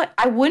if you collect,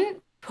 I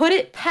wouldn't put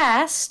it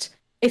past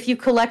if you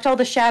collect all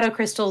the shadow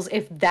crystals,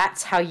 if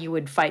that's how you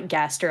would fight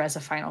Gaster as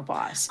a final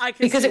boss.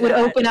 Because it would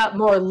open up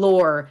more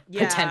lore,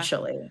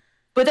 potentially.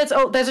 But that's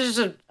just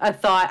a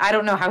thought. I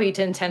don't know how he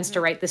intends to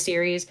write the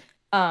series.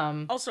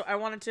 Also, I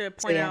wanted to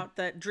point out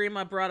that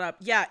Dreama brought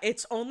up,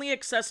 it's only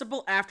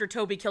accessible after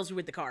Toby kills you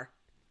with the car.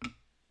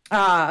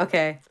 Ah,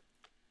 okay.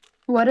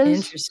 What is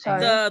interesting?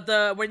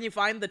 The when you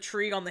find the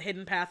tree on the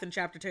hidden path in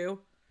chapter 2.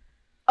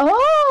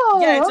 Oh,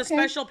 yeah, it's a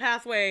special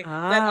pathway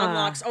that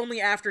unlocks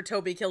only after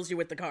Toby kills you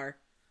with the car.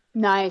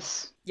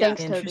 Nice. Yeah.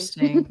 Thanks,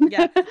 interesting. Toby.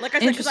 Yeah, like I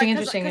said,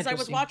 Interesting. I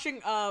was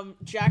watching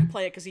Jack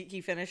play it because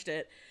he finished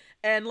it,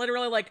 and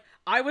literally, like,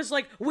 I was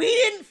like, we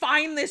didn't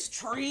find this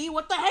tree.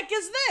 What the heck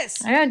is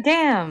this? Oh,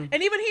 damn.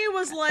 And even he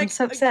was like, I'm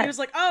so upset. He was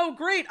like, oh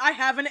great, I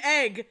have an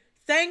egg.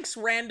 Thanks,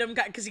 random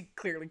guy, because he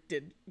clearly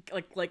did.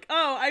 Like,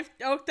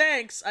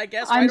 thanks. I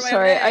guess. I'm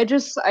sorry.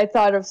 I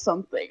thought of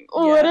something.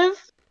 Yeah.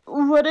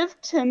 What if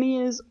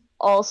Timmy is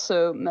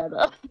also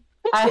meta?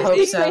 I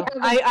hope so.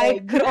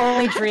 I could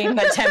only dream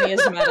that Temmie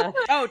is meta.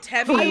 Oh,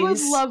 Temmie. I would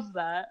love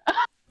that.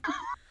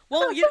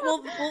 Well,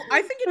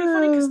 I think it'd be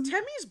funny because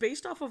Temmie's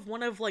based off of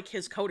one of like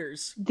his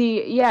coders.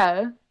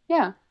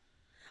 Yeah.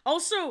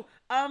 Also,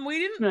 we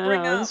didn't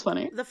bring up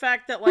the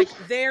fact that like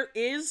there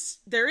is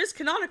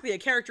canonically a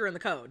character in the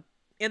code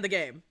in the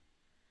game.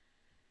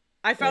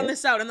 I found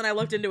this out and then I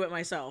looked into it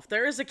myself.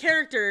 There is a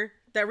character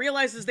that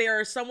realizes they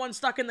are someone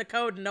stuck in the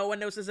code and no one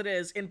knows who it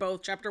is in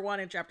both chapter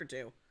 1 and chapter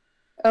 2.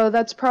 Oh,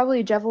 that's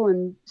probably Jevil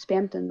and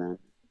Spamton then.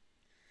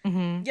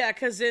 Mm-hmm. Yeah,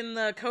 because in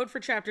the code for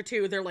chapter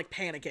 2, they're like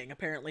panicking.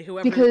 Apparently,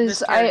 whoever because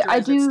this character I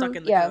is do that's stuck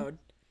in the code.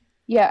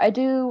 Yeah, I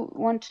do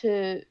want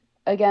to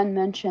again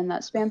mention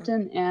that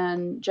Spamton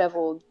and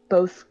Jevil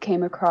both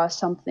came across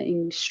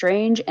something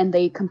strange and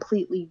they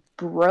completely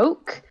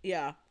broke.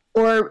 Yeah.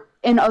 Or,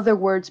 in other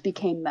words,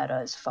 became meta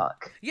as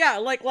fuck. Yeah,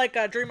 like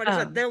Dreamer just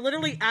said, they're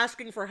literally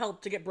asking for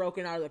help to get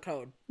broken out of the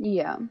code.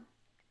 Yeah.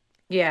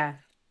 Yeah.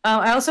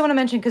 I also want to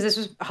mention,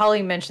 because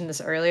Holly mentioned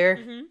this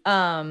earlier,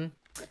 but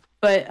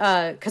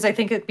because I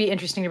think it'd be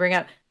interesting to bring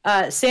up,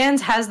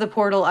 Sans has the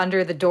portal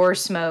under the door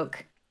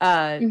smoke,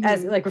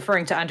 as like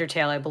referring to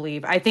Undertale, I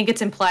believe. I think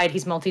it's implied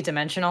he's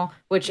multidimensional,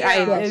 which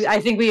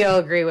I think we all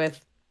agree with.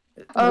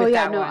 Oh with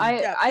yeah, that no, one.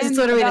 I'm it's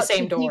literally the about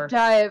same to door.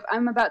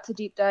 I'm about to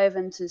deep dive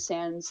into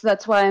Sans.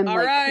 That's why I'm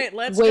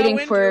let's waiting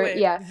go for into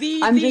it.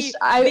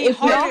 If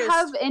y'all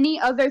have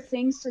any other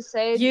things to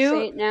say,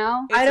 say it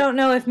now. I don't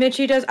know if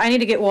Mitchie does. I need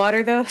to get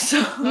water though.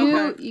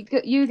 So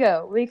you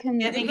go. We can.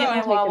 Get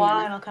my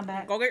Wawa and I'll come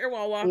back. Go get your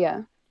Wawa.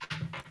 Yeah.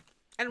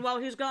 And while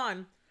he's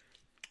gone,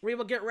 we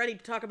will get ready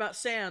to talk about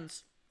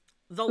Sans.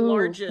 the Ooh,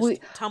 largest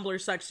Tumblr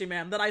sexy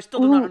man that I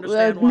still do not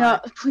understand why. No,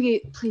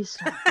 please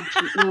stop.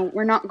 No,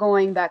 we're not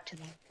going back to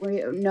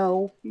that.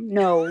 No,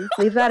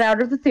 leave that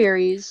out of the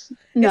theories.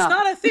 No. It's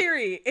not a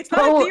theory. It's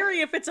not a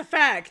theory if it's a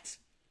fact.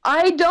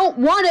 I don't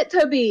want it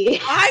to be.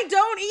 I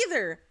don't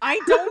either. I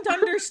don't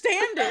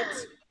understand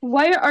it.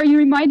 Why are you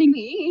reminding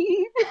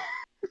me?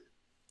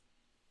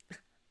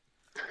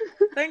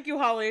 Thank you,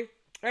 Holly.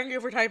 Thank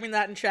you for typing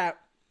that in chat.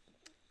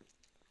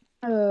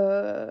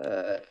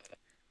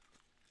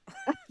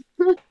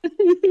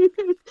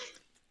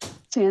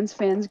 Sans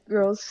fans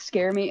girls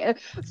scare me.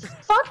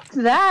 Fuck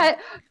that.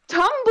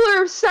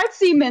 Tumblr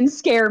sexy men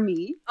scare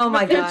me. Oh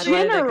my god, in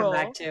what did I general.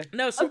 come back to?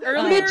 No, so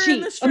earlier Mitchie.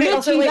 in the stream... Okay,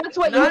 also, wait, that's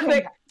what real you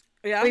quick.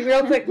 Yeah. Wait,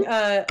 real quick.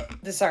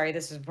 Sorry,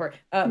 this is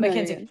important.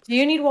 Mackenzie, yeah. do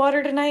you need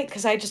water tonight?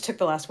 Because I just took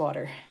the last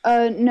water.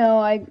 No,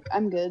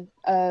 I'm good.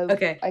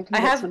 Okay. I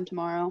can get some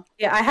tomorrow.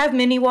 Yeah, I have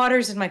mini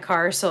waters in my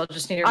car, so I'll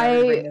just need to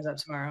remember to bring those up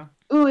tomorrow.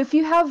 Ooh, if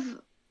you have...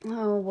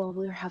 Oh, well,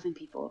 we're having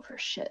people over.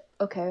 Shit.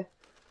 Okay.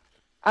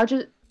 We're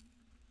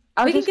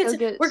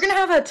gonna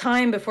have a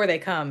time before they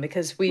come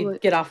because we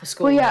get off of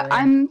school. Well, yeah, earlier.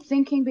 I'm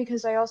thinking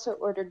because I also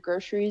ordered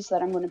groceries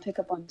that I'm going to pick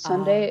up on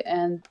Sunday,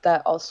 and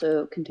that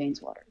also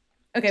contains water.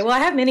 Okay, well, I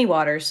have mini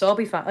waters, so I'll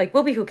be fine. Like,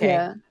 we'll be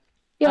okay.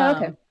 Yeah,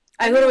 okay.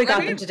 I literally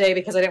got them today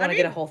because I didn't want to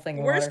get a whole thing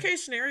of water. Worst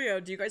case scenario,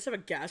 do you guys have a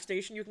gas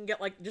station you can get,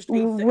 like, just a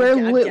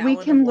We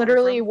can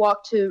literally from?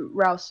 walk to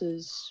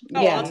Rouse's.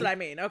 Oh, that's what I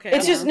mean. Okay.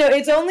 It's just, no,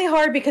 it's only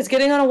hard because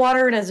getting on a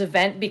water in an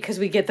event because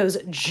we get those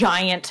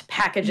giant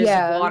packages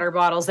of water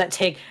bottles that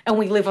take, and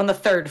we live on the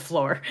 3rd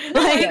floor.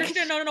 I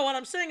understand. No. What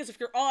I'm saying is if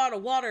you're all out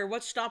of water,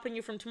 what's stopping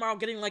you from tomorrow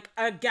getting, like,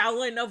 a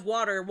gallon of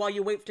water while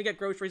you wait to get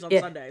groceries on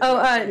Sunday?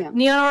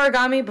 Neon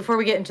Origami, before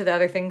we get into the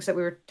other things that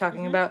we were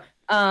talking about,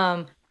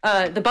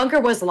 the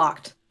bunker was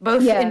locked.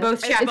 In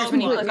both chapters,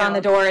 when you click on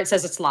the door, it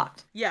says it's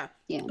locked. Yeah.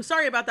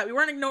 Sorry about that. We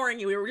weren't ignoring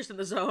you. We were just in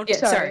the zone. Yeah,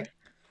 sorry.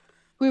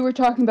 We were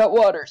talking about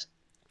waters.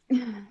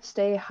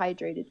 Stay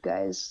hydrated,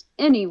 guys.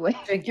 Anyway.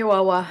 Drink your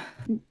Wawa.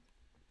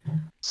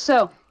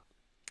 So.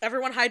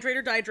 Everyone hydrate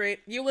or dihydrate.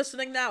 You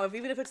listening now,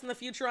 even if it's in the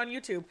future on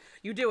YouTube,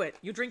 you do it.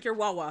 You drink your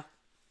Wawa.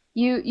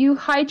 You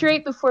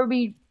hydrate before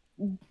we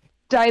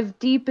dive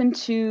deep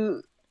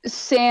into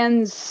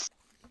Sans...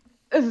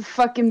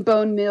 fucking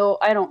bone meal.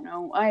 I don't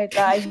know. I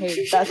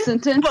hate that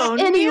sentence.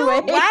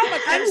 Anyway. Wow,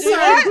 I'm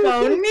sorry.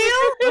 Bone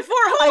meal?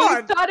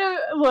 Hold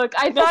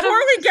on.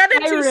 Before we get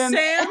into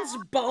Sans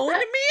bone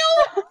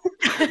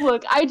meal?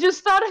 Look, I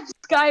just thought of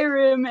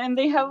Skyrim and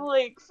they have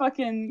like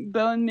fucking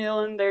bone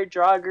meal in their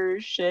Draugr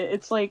shit.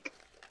 It's like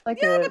but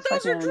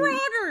those are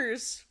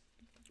Draugrs.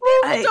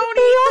 People don't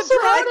eat the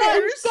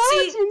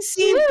Draugrs.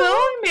 See,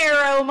 bone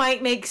marrow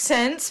might make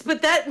sense,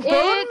 but that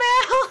bone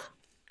marrow?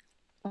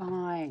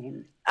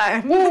 Fine.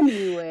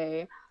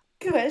 Anyway.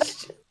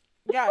 Question.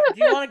 Yeah,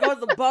 do you want to go to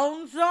the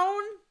bone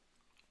zone?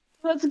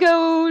 Let's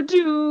go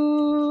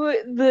to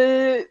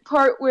the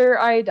part where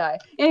I die.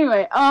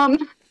 Anyway,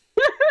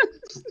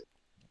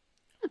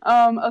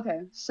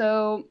 okay,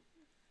 so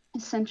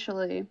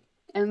essentially,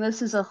 and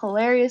this is a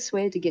hilarious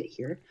way to get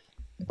here,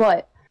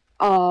 but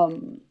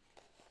in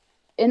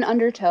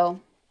Undertale,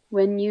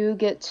 when you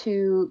get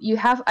to,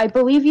 I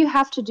believe you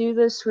have to do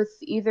this with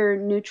either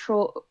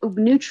neutral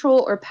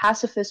or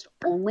pacifist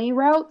only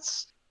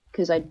routes,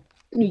 because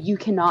you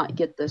cannot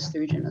get this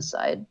through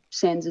genocide.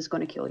 Sans is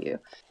going to kill you.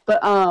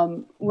 But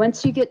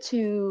once you get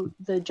to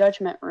the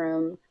judgment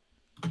room,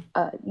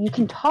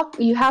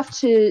 you have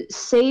to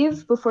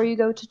save before you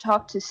go to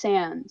talk to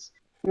Sans.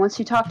 Once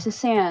you talk to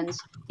Sans,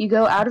 you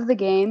go out of the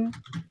game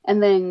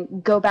and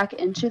then go back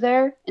into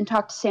there and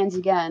talk to Sans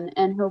again,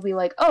 and he'll be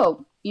like,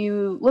 "Oh,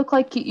 you look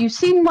like you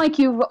seem like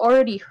you've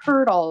already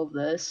heard all of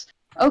this.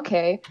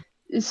 Okay,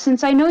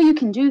 since I know you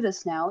can do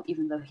this now,"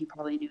 even though he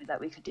probably knew that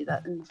we could do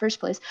that in the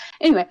first place.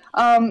 Anyway,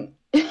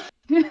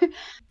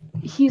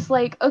 he's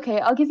like,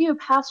 "Okay, I'll give you a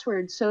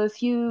password. So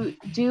if you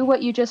do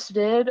what you just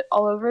did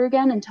all over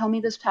again and tell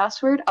me this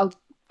password,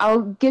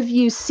 I'll give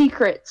you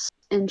secrets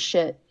and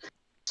shit."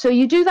 So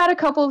you do that a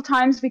couple of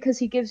times because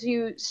he gives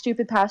you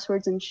stupid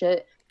passwords and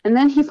shit, and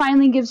then he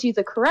finally gives you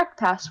the correct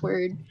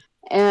password.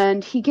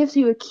 And he gives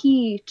you a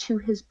key to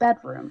his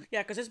bedroom.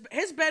 Yeah, because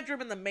his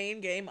bedroom in the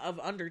main game of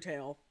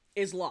Undertale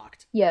is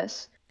locked.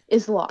 Yes,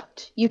 is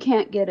locked. You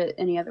can't get it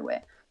any other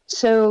way.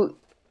 So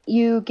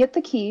you get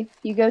the key,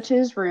 you go to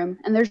his room,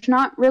 and there's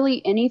not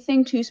really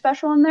anything too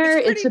special in there.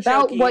 It's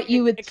about jokey. What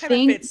you would it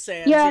think. Fits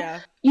Sans,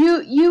 yeah.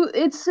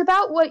 It's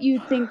about what you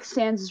think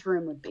Sans'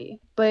 room would be.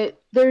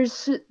 But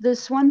there's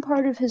this one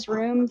part of his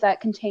room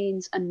that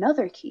contains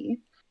another key,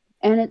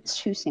 and it's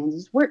to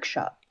Sans'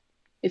 workshop.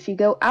 If you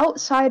go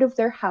outside of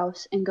their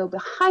house and go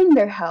behind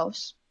their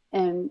house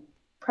and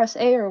press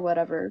A or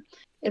whatever,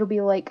 it'll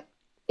be like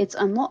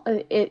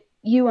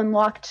you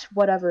unlocked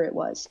whatever it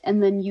was,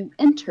 and then you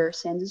enter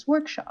Sans'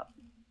 workshop.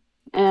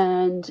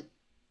 And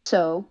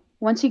so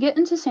once you get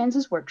into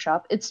Sans'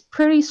 workshop, it's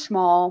pretty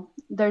small.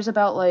 There's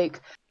about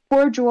like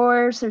 4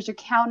 drawers. There's a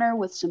counter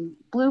with some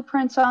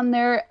blueprints on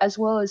there, as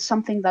well as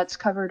something that's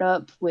covered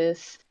up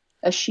with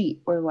a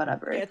sheet or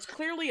whatever. Yeah, it's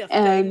clearly a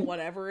thing,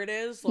 whatever it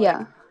is.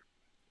 Like,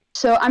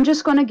 So I'm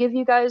just going to give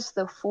you guys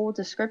the full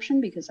description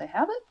because I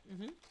have it.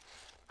 Mm-hmm.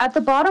 At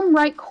the bottom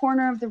right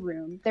corner of the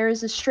room, there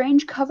is a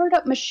strange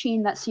covered-up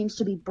machine that seems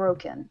to be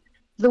broken.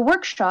 The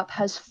workshop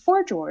has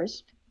 4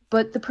 drawers,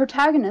 but the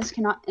protagonist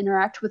cannot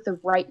interact with the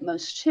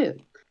rightmost 2.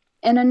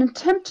 In an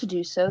attempt to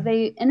do so,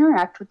 they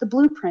interact with the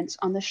blueprints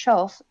on the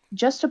shelf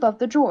just above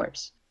the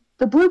drawers.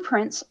 The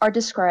blueprints are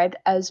described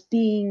as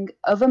being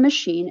of a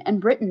machine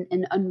and written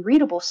in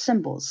unreadable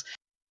symbols.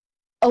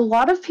 A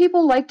lot of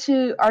people like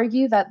to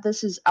argue that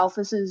this is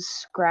Alphys's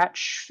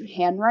scratch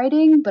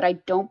handwriting, but I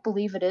don't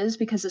believe it is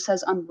because it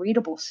says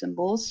unreadable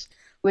symbols,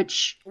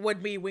 which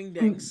would be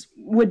wingdings.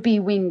 Would be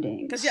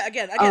wingdings. Because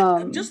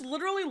again, just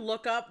literally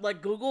look up,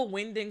 like, Google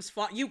wingdings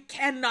font. You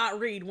cannot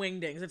read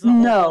wingdings. It's the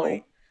whole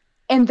point.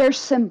 And they're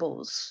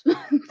symbols.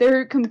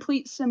 They're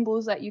complete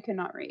symbols that you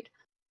cannot read,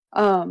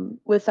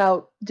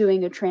 without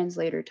doing a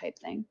translator type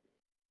thing.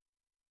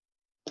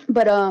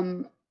 But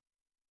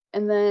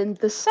and then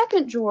the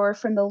second drawer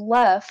from the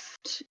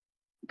left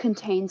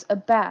contains a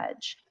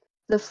badge.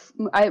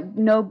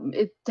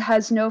 It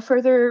has no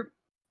further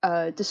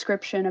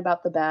description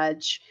about the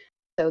badge.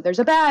 So there's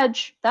a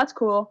badge. That's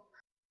cool.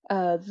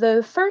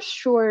 The first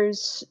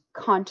drawer's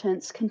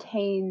contents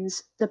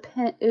contains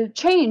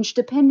change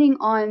depending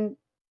on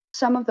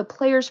some of the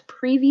player's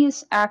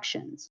previous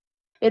actions.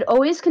 It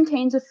always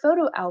contains a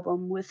photo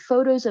album with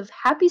photos of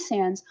Happy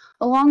Sands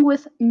along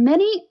with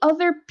many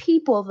other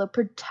people the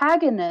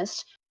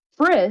protagonist,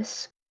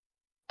 Frisk,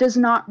 does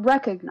not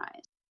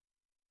recognize.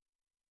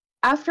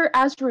 After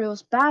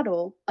Azrael's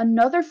battle,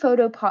 another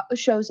photo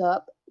shows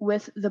up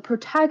with the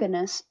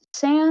protagonist,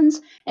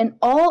 Sans, and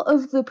all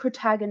of the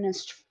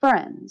protagonist's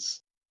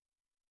friends.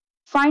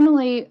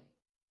 Finally,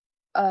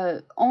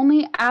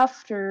 only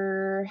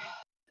after...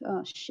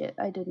 Oh shit,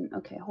 I didn't...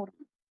 Okay, hold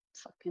on.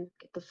 Fucking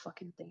get the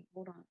fucking thing.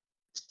 Hold on.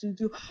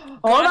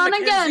 Hold on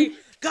again.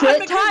 God,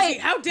 Mackenzie,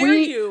 how dare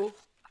you?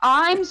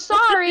 I'm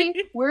sorry.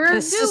 We're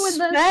doing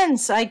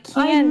suspense. I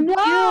can't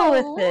deal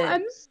with it.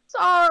 I'm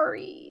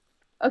sorry.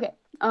 Okay.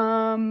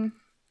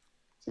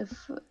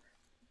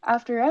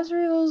 After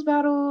Azrael's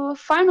battle,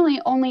 finally,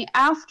 only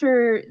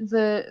after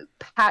the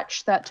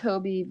patch that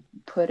Toby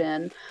put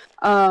in,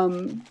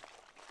 and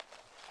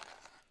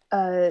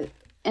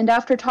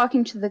after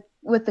talking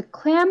with the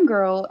Clam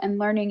Girl and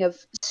learning of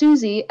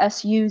Suzy,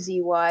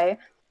 S-U-Z-Y,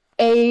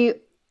 a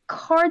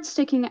card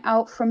sticking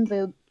out from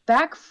the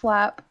back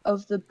flap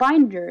of the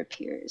binder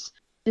appears,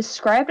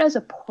 described as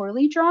a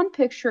poorly drawn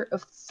picture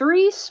of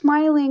 3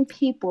 smiling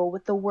people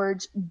with the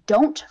words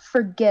 "Don't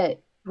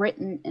forget"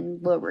 written in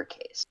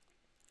lowercase.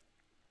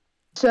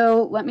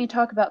 So let me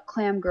talk about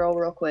Clam Girl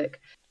real quick.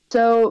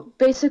 So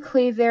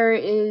basically there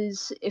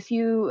is, if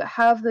you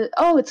have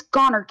it's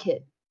Goner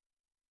Kid.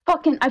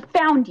 Fucking, I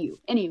found you.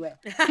 Anyway.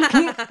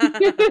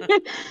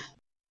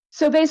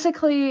 So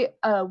basically,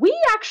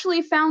 we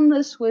actually found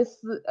this with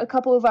a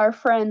couple of our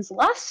friends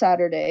last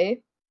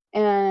Saturday,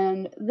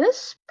 and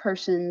this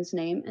person's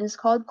name is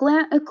called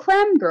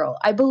Clam Girl.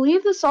 I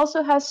believe this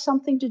also has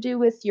something to do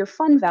with your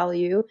fun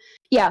value.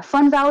 Yeah,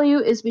 fun value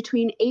is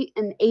between 8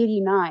 and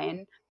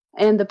 89,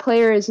 and the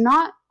player is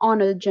not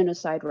on a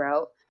genocide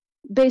route.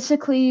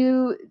 Basically,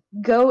 you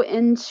go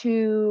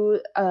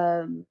into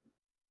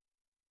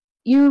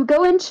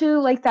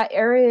like that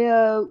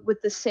area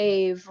with the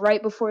save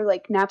right before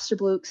like Napster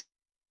Blukes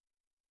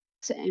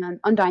and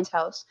Undyne's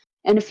house.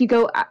 And if you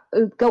go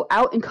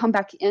out and come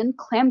back in,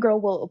 Clam Girl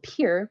will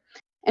appear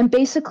and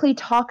basically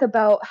talk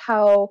about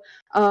how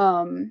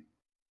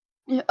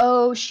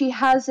she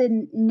has a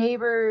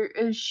neighbor.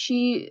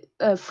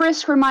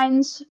 Frisk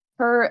reminds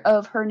her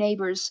of her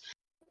neighbor's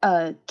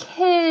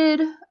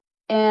kid,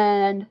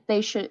 and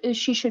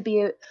she should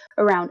be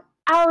around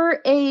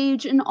our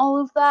age and all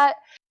of that.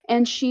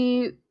 And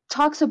she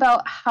talks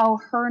about how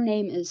her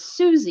name is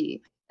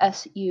Suzy,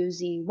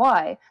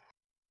 S-U-Z-Y,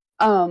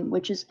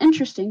 which is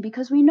interesting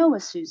because we know a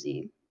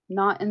Suzy,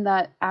 not in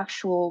that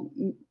actual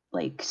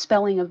like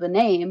spelling of the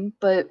name,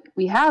 but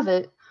we have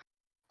it.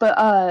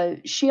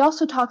 But she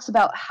also talks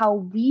about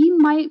how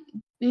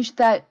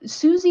that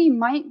Suzy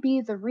might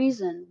be the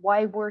reason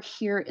why we're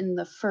here in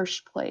the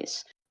first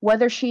place.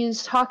 Whether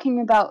she's talking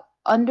about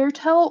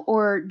Undertale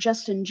or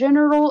just in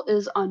general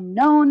is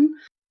unknown.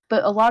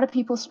 But a lot of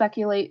people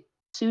speculate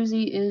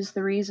Suzy is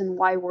the reason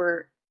why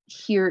we're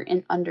here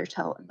in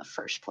Undertale in the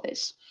first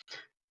place.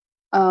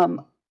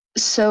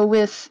 So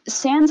with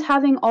Sans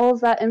having all of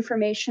that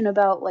information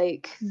about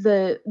like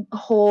the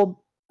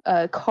whole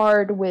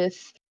card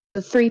with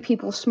the 3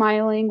 people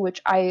smiling,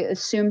 which I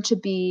assume to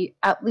be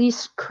at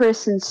least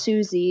Chris and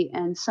Suzy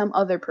and some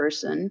other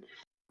person,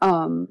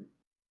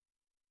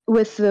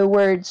 with the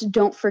words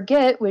 "Don't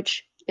forget,"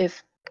 which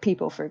if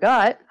people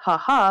forgot,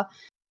 haha,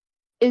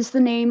 is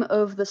the name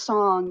of the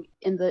song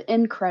in the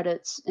end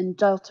credits in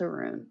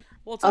Deltarune.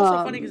 Well, it's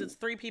also funny because it's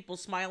 3 people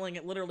smiling.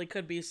 It literally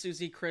could be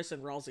Suzy, Chris,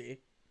 and Ralsei.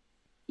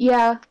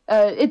 Yeah,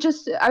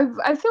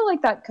 I feel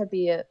like that could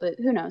be it, but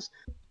who knows?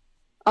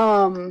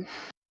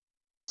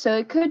 So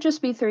it could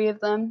just be 3 of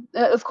them.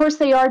 Of course,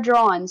 they are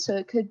drawn, so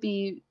it could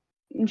be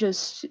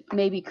just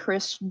maybe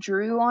Chris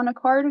drew on a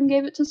card and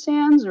gave it to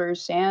Sans, or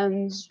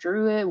Sans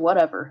drew it,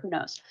 whatever, who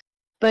knows.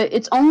 But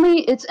it's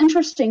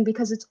interesting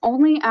because it's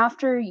only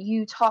after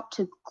you talk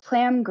to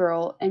Clam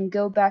Girl and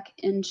go back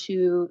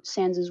into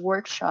Sans's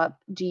workshop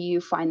do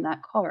you find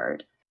that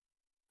card.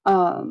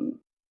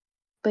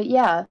 But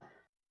yeah,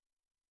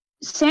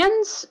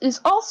 Sans is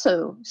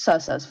also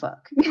sus as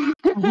fuck. Yeah,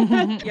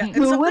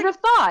 who would have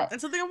thought? And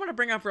something I want to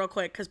bring up real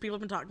quick, because people have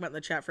been talking about in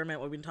the chat for a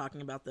minute. We've been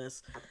talking about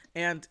this,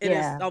 and it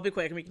is. I'll be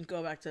quick, and we can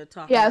go back to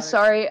talking. Yeah, about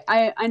sorry.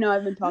 I know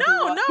I've been talking.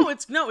 No,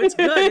 it's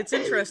good. It's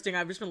interesting.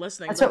 I've just been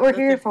listening. That's what we're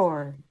here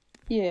for.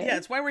 Yeah,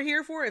 it's why we're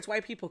here for. It's why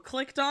people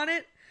clicked on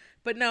it.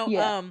 But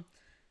no,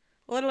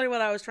 literally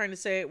what I was trying to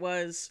say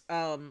was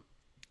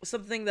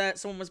something that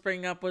someone was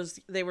bringing up was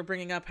they were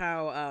bringing up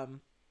how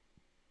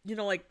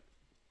like.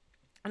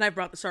 And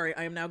sorry,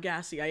 I am now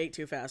gassy. I ate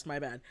too fast, my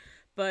bad.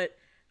 But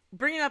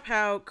bringing up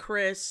how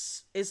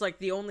Chris is like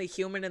the only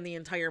human in the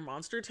entire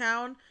monster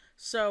town.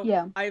 So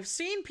yeah. I've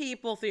seen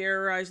people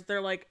theorize that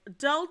they're like,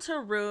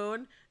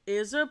 Deltarune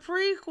is a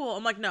prequel.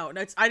 I'm like, no,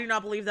 I do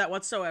not believe that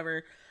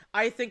whatsoever.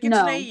 I think it's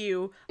an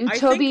AU.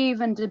 Toby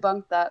even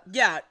debunked that.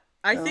 Yeah,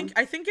 I think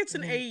it's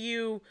an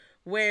AU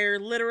where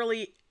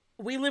literally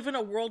we live in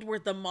a world where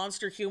the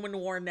monster-human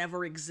war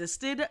never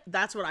existed.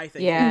 That's what I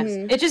think. Yeah,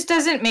 it just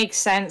doesn't make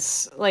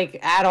sense, like,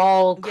 at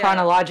all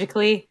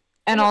chronologically.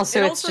 And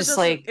also it's just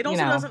like, it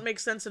also doesn't make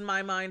sense in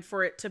my mind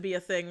for it to be a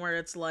thing where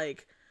it's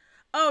like,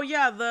 oh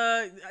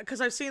yeah,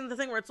 because I've seen the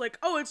thing where it's like,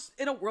 oh, it's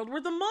in a world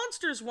where the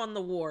monsters won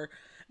the war.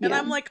 And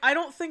I'm like, I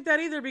don't think that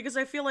either, because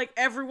I feel like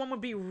everyone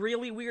would be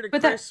really weird at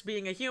Chris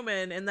being a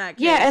human in that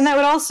case. Yeah, and that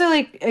would also,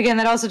 like, again,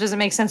 that also doesn't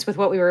make sense with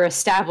what we were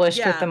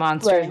established with the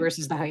monsters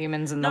versus the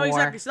humans in the war. No,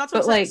 exactly. So that's what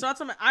I'm saying. So that's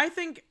what I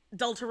think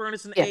Deltarune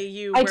is an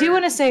AU. I do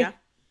want to say,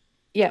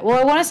 well,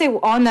 I want to say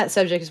on that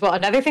subject as well,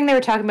 another thing they were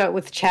talking about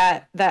with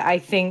chat that I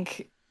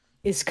think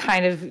is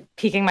kind of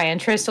piquing my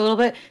interest a little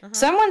bit.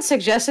 Someone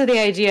suggested the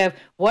idea of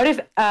what if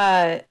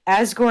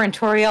Asgore and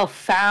Toriel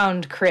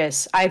found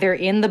Chris either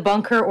in the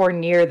bunker or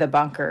near the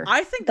bunker?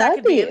 I think that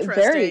could be interesting.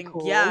 Very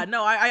cool. Yeah,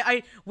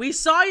 no, we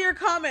saw your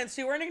comments.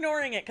 You weren't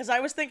ignoring it, because I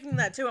was thinking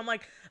that too. I'm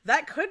like,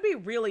 that could be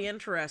really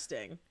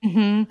interesting.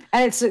 And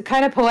it's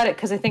kind of poetic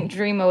because I think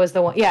Dreama was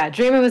the one. Yeah,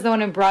 Dreama was the one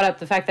who brought up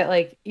the fact that,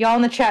 like, y'all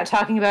in the chat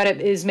talking about it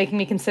is making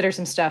me consider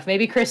some stuff.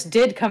 Maybe Chris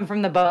did come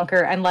from the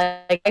bunker, and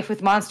like Life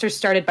with Monsters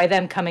started by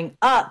them coming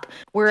up,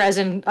 whereas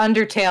in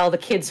Undertale the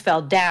kids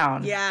fell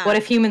down. Yeah. What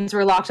if humans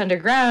were locked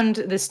underground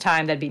this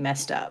time? That'd be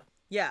messed up.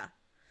 Yeah.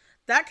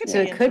 That could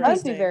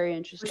be very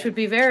interesting. Which would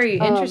be very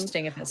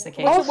interesting if that's the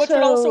case. Also, which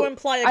would also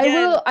imply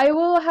again. I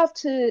will have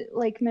to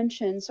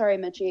mention. Sorry,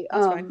 Mitchie.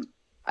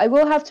 I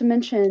will have to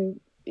mention.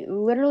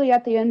 Literally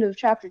at the end of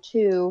chapter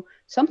 2,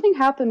 something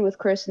happened with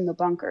Chris in the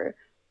bunker.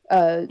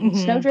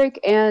 Snowdrake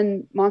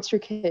and Monster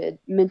Kid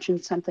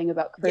mentioned something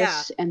about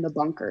Chris and the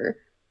bunker.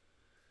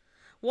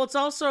 Well, it's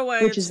also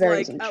which is very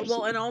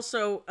interesting. and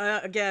also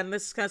again,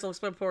 this is kind of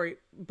self-explanatory.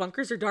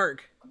 Bunkers are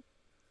dark.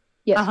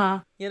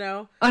 Yes. You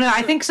know? Oh no,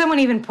 I think someone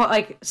even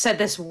said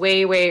this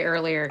way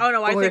earlier. Oh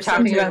no, when we were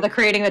talking about the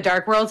creating the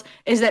dark worlds,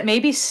 is that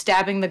maybe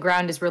stabbing the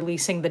ground is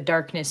releasing the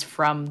darkness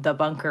from the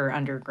bunker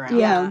underground.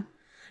 Yeah.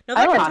 No,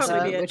 that could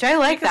totally be it. Which I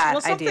like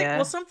that idea.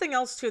 Well, something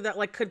else too that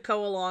like could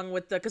go along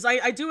with because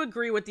I do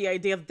agree with the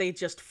idea that they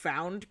just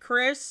found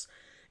Chris,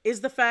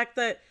 is the fact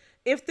that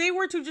if they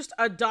were to just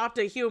adopt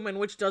a human,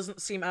 which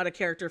doesn't seem out of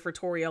character for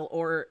Toriel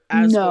or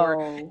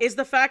Asgore, is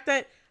the fact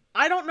that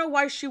I don't know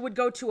why she would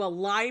go to a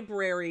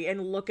library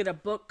and look at a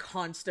book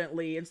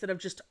constantly instead of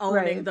just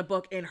owning the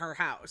book in her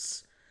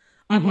house.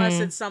 Unless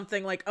it's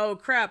something like, oh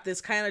crap,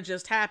 this kind of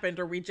just happened,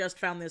 or we just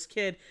found this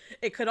kid.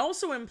 It could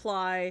also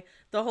imply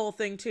the whole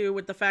thing too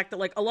with the fact that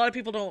like a lot of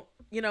people don't,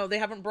 they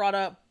haven't brought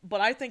up,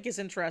 but I think is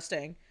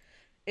interesting,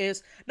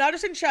 is not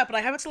just in chat, but I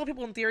haven't seen a lot of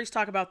people in theories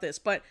talk about this,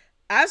 but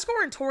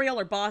Asgore and Toriel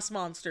are boss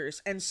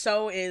monsters, and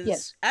so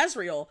is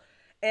Asriel.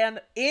 And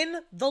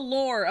in the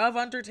lore of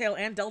Undertale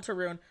and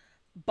Deltarune,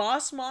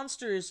 boss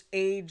monsters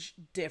age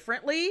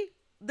differently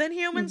than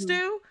humans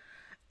do.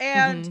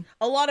 And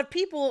a lot of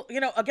people,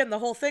 again, the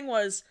whole thing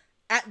was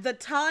at the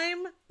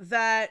time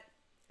that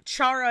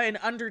Chara in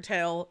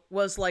Undertale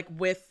was like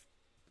with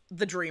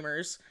the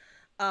Dreamers,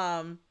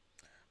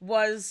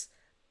 was,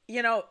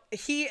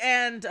 he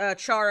and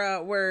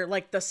Chara were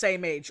like the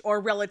same age or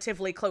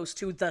relatively close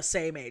to the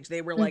same age.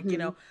 They were like,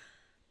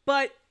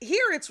 but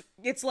here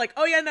it's like,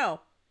 oh yeah,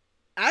 no,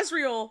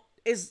 Asriel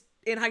is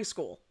in high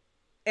school.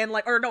 And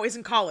is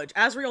in college.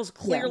 Asriel's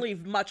clearly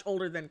much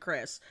older than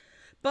Chris.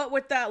 But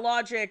with that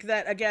logic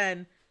that,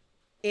 again,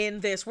 in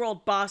this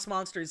world, boss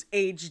monsters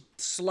age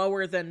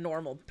slower than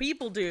normal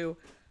people do,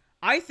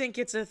 I think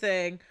it's a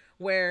thing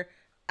where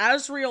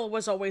Asriel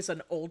was always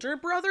an older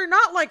brother.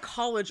 Not like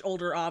college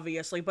older,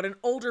 obviously, but an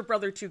older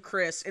brother to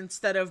Chris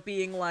instead of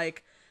being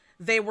like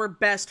they were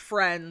best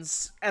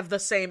friends of the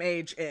same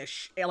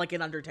age-ish, like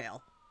in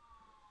Undertale.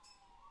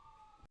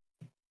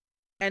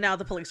 And now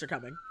the police are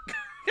coming.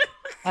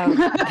 And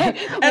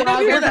well,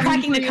 we're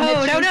cracking the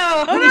code. Oh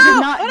no!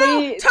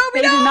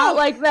 They did not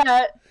like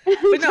that.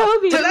 But no,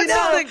 Toby,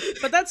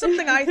 but that's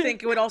something I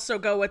think would also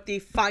go with the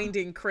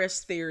finding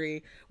Chris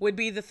theory, would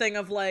be the thing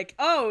of like,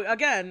 oh,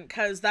 again,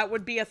 because that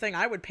would be a thing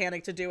I would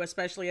panic to do,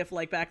 especially if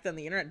like back then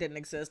the internet didn't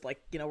exist,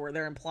 like, you know, where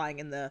they're implying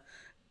in the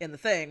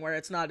thing where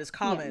it's not as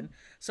common.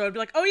 So I'd be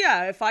like, oh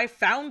yeah, if I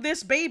found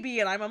this baby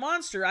and I'm a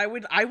monster, I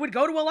would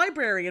go to a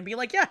library and be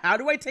like, yeah, how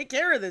do I take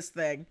care of this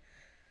thing?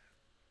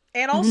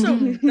 And also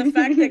the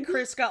fact that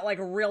Chris got like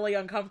really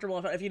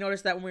uncomfortable, if you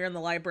notice that when we were in the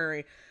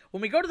library,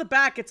 when we go to the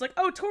back, it's like,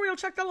 oh, Toriel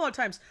checked out a lot of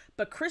times,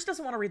 but Chris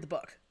doesn't want to read the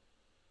book.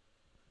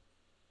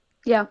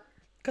 Yeah.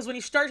 Because when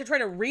you start to try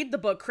to read the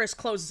book, Chris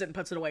closes it and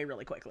puts it away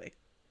really quickly.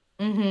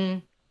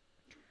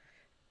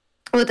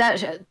 Well,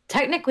 that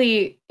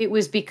technically it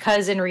was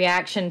because in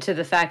reaction to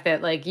the fact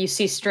that like you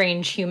see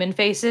strange human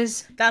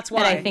faces. That's why.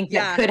 And I think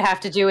that could have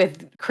to do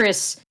with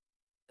Chris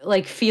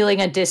like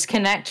feeling a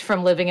disconnect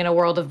from living in a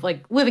world of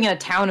like living in a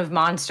town of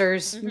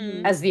monsters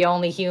as the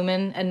only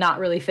human and not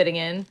really fitting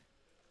in.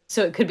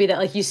 So it could be that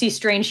like you see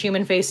strange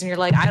human face and you're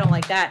like, I don't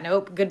like that.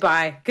 Nope.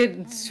 Goodbye.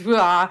 Good.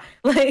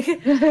 Like.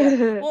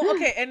 Well,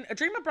 okay. And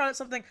Dreamer brought up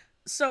something.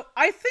 So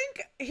I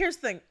think here's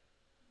the thing.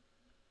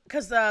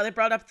 Because they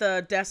brought up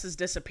the Dess's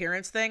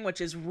disappearance thing, which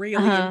is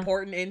really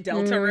important in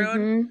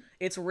Deltarune.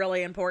 It's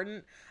really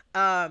important.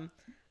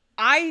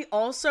 I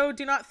also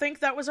do not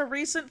think that was a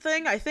recent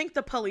thing. I think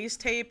the police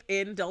tape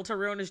in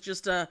Deltarune is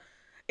just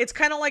it's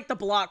kind of like the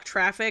block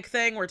traffic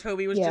thing where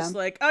Toby was just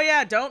like, oh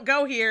yeah, don't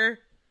go here.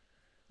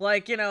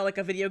 Like, you know, like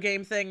a video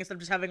game thing instead of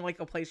just having like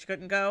a place you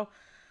couldn't go.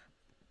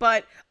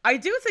 But I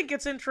do think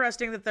it's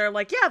interesting that they're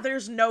like, yeah,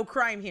 there's no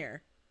crime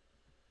here.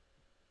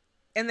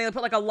 And they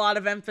put like a lot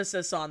of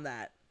emphasis on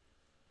that.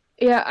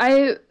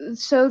 Yeah,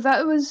 so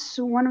that was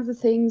one of the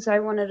things I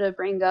wanted to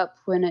bring up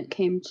when it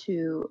came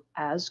to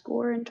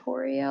Asgore and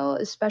Toriel,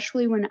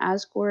 especially when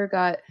Asgore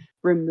got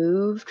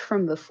removed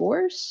from the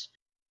Force,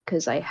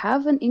 because I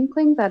have an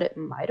inkling that it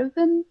might have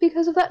been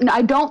because of that. And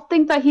I don't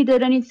think that he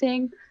did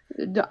anything.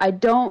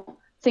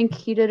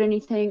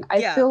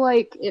 I feel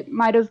like it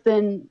might have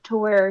been to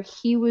where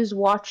he was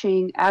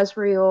watching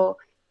Asriel,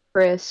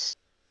 Chris,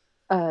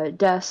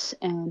 Des,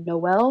 and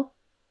Noelle,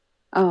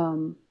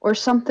 or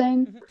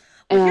something.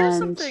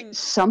 And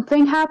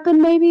something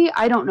happened, maybe?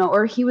 I don't know.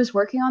 Or he was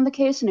working on the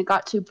case and it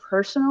got too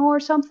personal or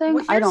something.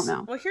 Well, I don't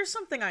know. Well, here's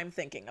something I'm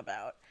thinking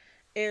about.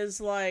 Is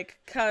like,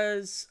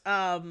 because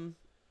I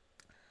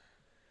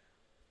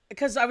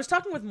was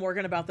talking with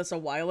Morgan about this a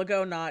while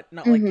ago, not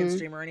like in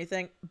stream or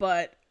anything,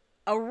 but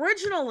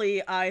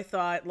originally I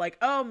thought like,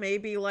 oh,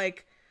 maybe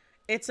like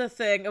it's a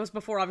thing. It was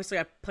before, obviously,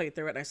 I played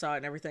through it and I saw it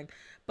and everything.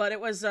 But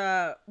it was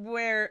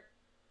where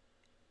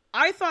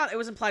I thought it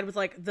was implied with,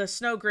 like, the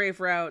Snowgrave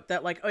route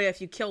that, like, oh, yeah,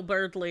 if you kill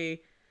Birdley,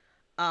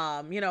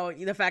 you know,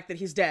 the fact that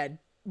he's dead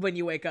when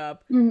you wake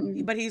up,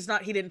 but he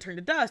didn't turn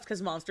to dust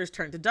because monsters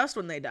turn to dust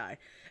when they die.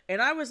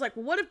 And I was like,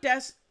 well, what if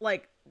Des,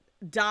 like,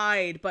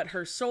 died, but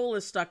her soul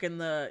is stuck in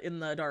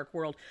the dark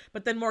world?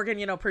 But then Morgan,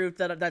 you know, proved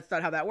that that's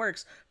not how that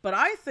works. But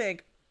I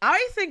think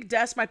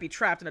Des might be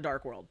trapped in a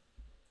dark world.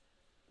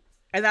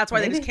 And that's why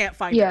they just can't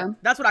find her.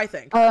 That's what I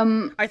think.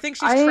 I think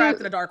she's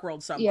trapped in a dark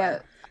world somewhere. Yeah.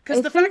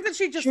 Because the fact that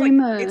she just, like,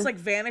 it's, like,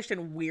 vanished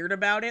and weird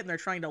about it, and they're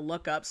trying to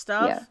look up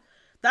stuff,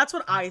 that's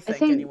what I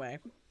think, anyway.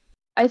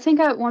 I think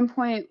at one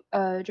point,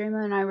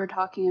 Dreama and I were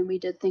talking, and we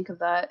did think of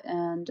that,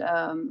 and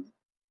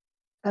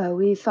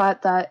we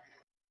thought that,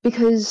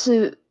 because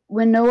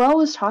when Noelle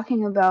was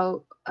talking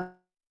about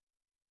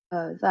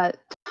that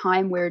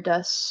time where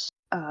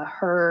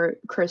her,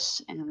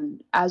 Chris,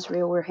 and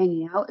Asriel were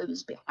hanging out, it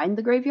was behind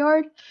the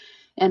graveyard,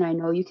 and I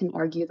know you can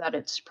argue that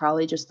it's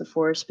probably just the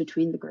forest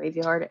between the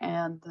graveyard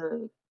and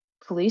the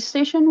police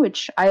station,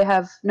 which I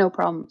have no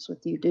problems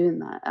with you doing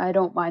that. I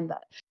don't mind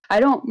that. I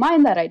don't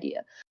mind that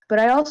idea. But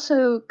I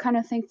also kind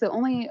of think the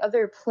only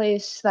other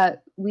place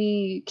that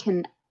we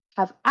can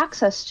have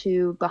access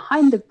to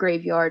behind the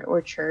graveyard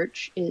or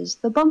church is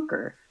the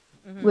bunker,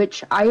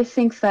 which I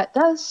think that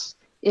does,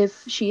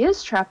 if she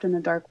is trapped in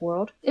a dark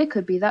world, it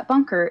could be that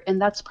bunker,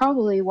 and that's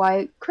probably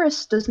why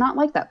Chris does not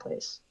like that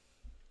place.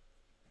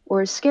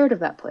 Or is scared of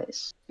that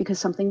place, because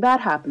something bad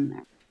happened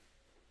there.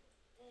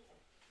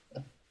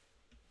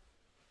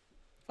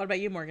 What about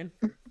you, Morgan?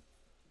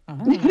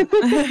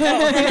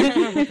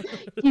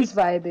 He's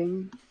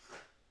vibing.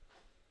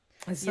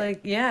 It's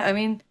like, yeah, I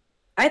mean,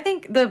 I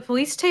think the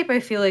police tape, I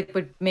feel like,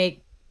 would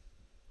make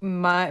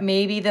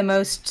maybe the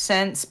most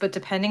sense, but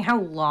depending how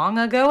long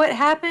ago it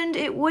happened,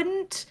 it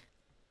wouldn't.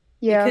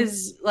 Yeah.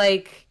 Because,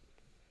 like,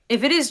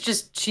 if it is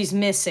just she's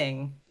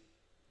missing,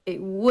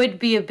 it would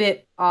be a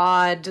bit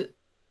odd,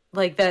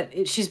 like,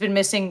 that she's been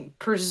missing,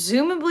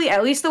 presumably,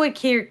 at least the way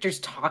characters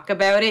talk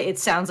about it, it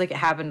sounds like it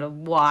happened a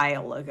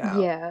while ago.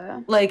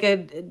 Yeah. Like,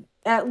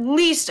 at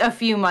least a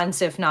few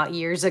months, if not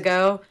years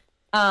ago.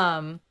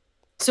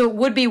 So it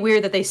would be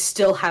weird that they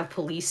still have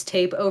police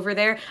tape over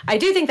there. I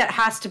do think that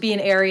has to be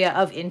an area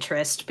of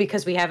interest,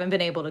 because we haven't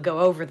been able to go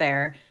over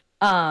there.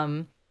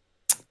 And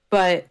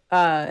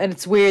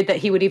it's weird that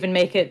he would even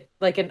make it,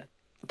 like, an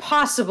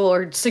possible,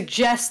 or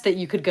suggest that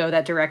you could go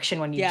that direction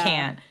when you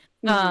can't.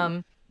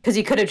 because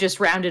he could have just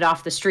rounded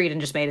off the street and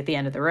just made it the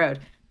end of the road.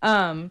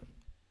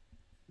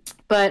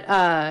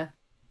 But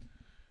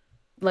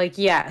like,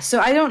 yeah. So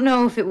I don't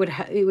know if it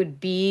would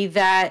be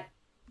that,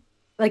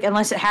 like,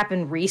 unless it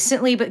happened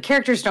recently, but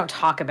characters don't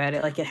talk about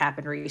it like it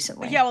happened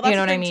recently. Yeah, well, that's you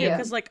know the what I thing mean? too,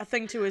 because like a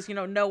thing too is, you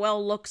know,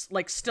 Noelle looks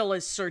like still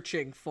is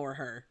searching for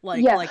her.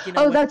 Like, yeah. like, you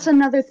know, that's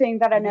another thing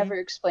that I never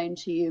explained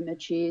to you,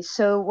 Mitchie.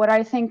 So what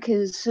I think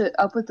is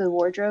up with the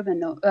wardrobe and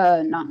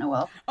not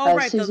Noelle. Oh,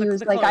 right, Susie was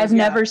the like, clothes,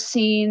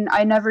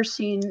 I never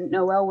seen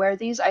Noelle wear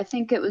these. I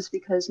think it was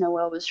because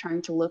Noelle was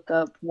trying to look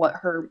up what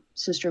her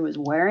sister was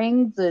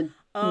wearing the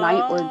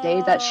night or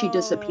day that she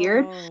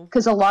disappeared,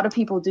 because a lot of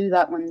people do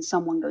that when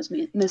someone goes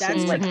missing.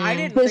 That's Like, I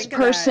didn't this think of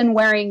person that.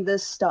 wearing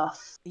this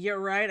stuff. You're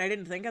right. I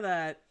didn't think of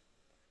that.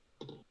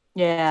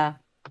 Yeah.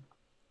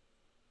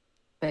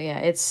 But yeah,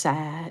 it's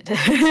sad.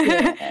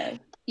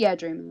 Yeah,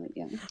 dreaming.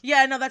 Yeah.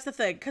 Yeah, no, that's the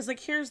thing. Because like,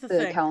 here's the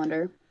thing.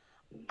 Calendar.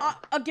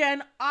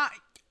 Again, I'm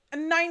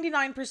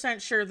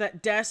 99% sure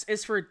that Des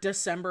is for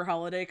December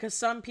holiday. Because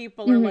some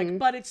people are like,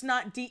 but it's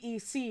not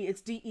DEC,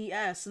 it's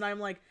DES, and I'm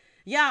like,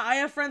 yeah, I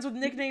have friends with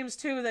nicknames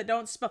too that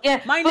don't spell. Yeah,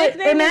 my but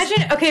nickname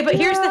imagine. is... Okay, but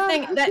here's the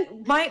thing: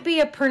 that might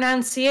be a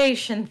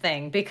pronunciation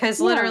thing,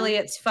 because literally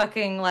it's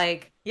fucking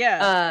like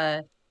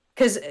because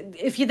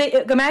if you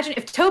imagine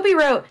if Toby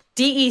wrote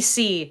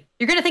DEC,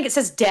 you're gonna think it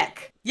says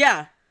deck.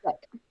 Yeah.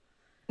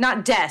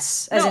 Not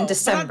Des, as in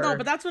December.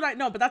 But that's what I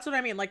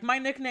mean. Like, my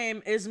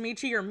nickname is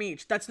Michi or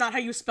Meech. That's not how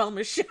you spell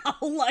Michelle.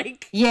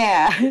 Like,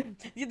 yeah,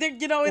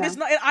 you know, it is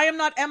not. I am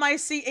not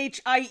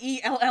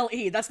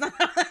Michielle. That's not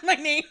how my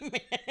name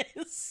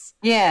is.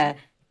 Yeah,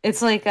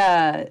 it's like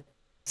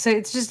so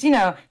it's just, you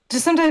know,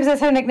 just sometimes that's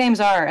how nicknames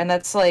are, and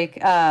that's like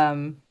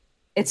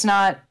it's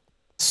not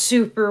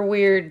super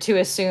weird to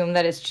assume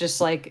that it's just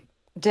like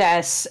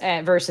Des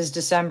versus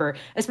December,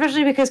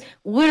 especially because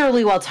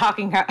literally while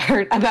talking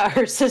about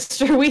her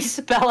sister, we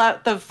spell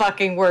out the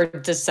fucking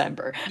word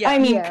December. I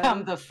mean,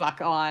 come the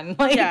fuck on.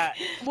 Like, yeah.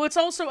 Well, it's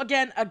also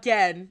again,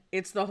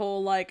 it's the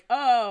whole like,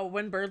 oh,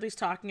 when Birdley's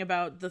talking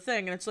about the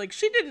thing, and it's like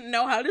she didn't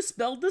know how to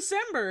spell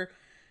December,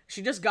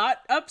 she just got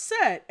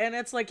upset, and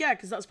it's like, yeah,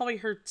 because that was probably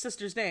her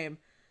sister's name,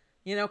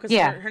 you know, because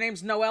her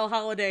name's Noelle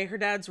Holiday, her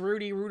dad's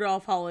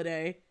Rudolph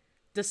Holiday,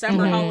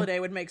 December Holiday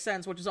would make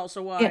sense, which is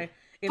also why. Yeah.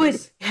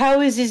 But how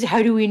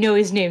do we know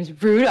his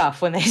name's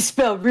Rudolph when they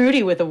spell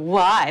Rudy with a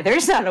Y?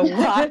 There's not a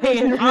Y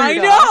in Rudolph. I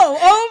know!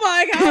 Oh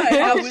my god!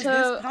 How is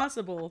this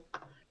possible?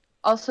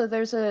 Also,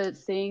 there's a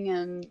thing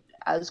in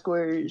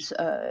Asgore's,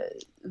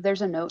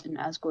 there's a note in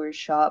Asgore's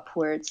shop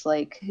where it's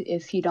like,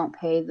 if you don't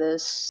pay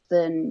this,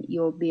 then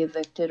you'll be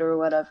evicted or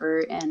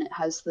whatever, and it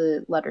has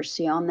the letter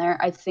C on there.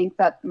 I think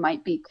that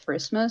might be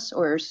Christmas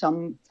or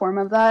some form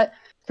of that.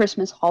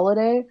 Christmas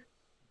holiday.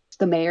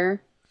 The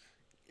mayor.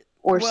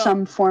 Or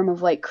some form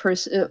of like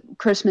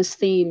Christmas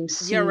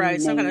themes. Yeah,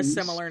 right. Some kind of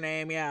similar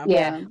name. Yeah.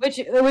 Yeah. Which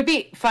it would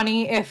be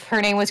funny if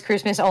her name was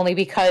Christmas only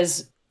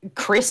because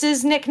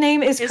Chris's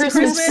nickname is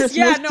Christmas.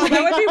 Yeah, no,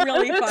 that would be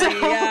really funny.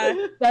 Yeah,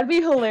 that'd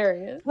be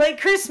hilarious. Like,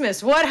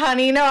 Christmas, what,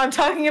 honey? No, I'm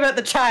talking about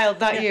the child,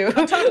 not you.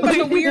 I'm talking about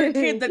the weird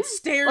kid that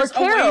stares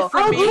away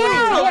from me.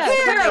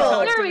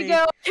 Carol. There we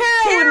go.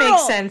 Carol would make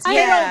sense.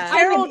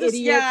 Carol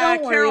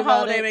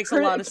Holiday makes a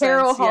lot of sense.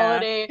 Carol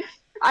Holiday.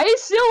 I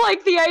still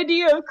like the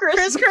idea of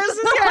Christmas.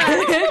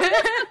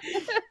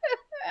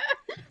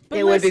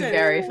 It would be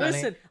very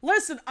funny.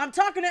 Listen, I'm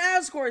talking to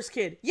Asgore's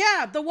kid.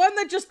 Yeah, the one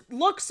that just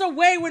looks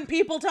away when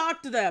people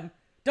talk to them.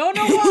 Don't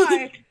know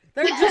why.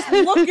 They're just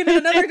looking in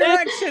another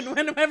direction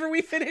whenever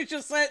we finish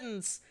a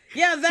sentence.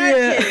 Yeah,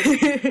 that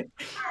kid.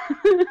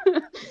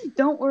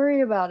 Don't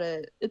worry about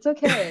it. It's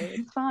okay.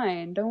 It's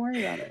fine. Don't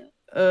worry about it.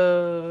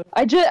 It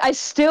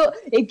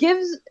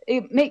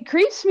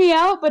creeps me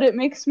out, but it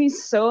makes me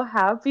so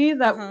happy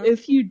that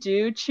if you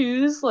do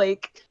choose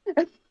like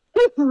a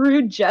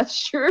rude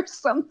gesture or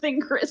something,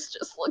 Chris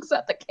just looks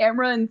at the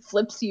camera and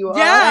flips you off.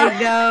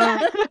 I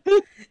know.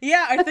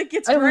 Yeah, I think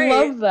it's great.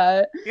 I love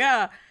that.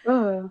 Yeah.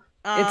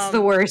 It's the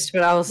worst,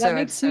 but also that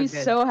makes me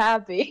so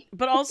happy.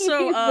 But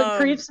also, it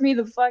creeps me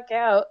the fuck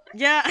out.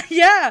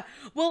 Yeah.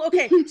 Well,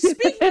 okay.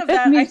 Speaking of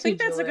that, I think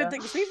that's a good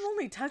thing. We've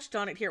only touched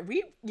on it here.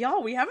 We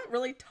haven't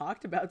really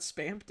talked about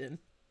Spampton.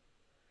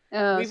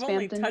 We've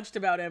only touched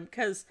about him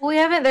because we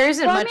haven't. There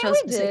isn't much else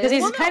to say because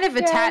he's kind of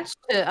attached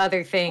to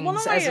other things.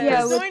 With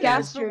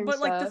Gaster. But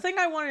like the thing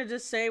I wanted to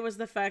say was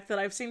the fact that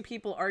I've seen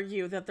people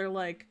argue that they're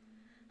like,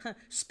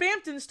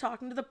 Spampton's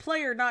talking to the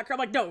player, not Chris. I'm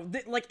like, no,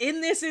 like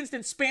in this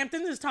instance,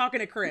 Spampton is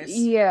talking to Chris.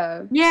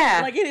 Yeah.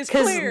 Like it is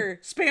clear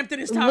Spampton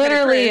is talking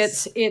literally to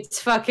Chris.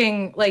 it's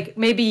fucking like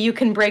maybe you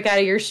can break out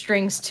of your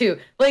strings too.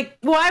 Like,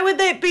 why would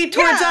they be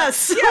towards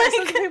us? Yeah, like,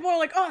 some people are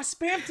like, oh,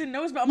 Spampton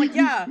knows about. I'm like,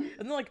 yeah, and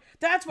they're like,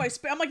 that's why.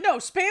 I'm like, no,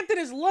 Spampton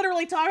is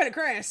literally talking to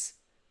Chris.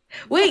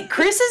 Wait,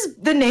 Chris is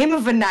the name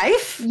of a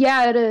knife?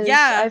 Yeah, it is.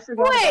 Yeah, I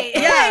forgot. Wait,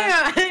 hang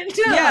on.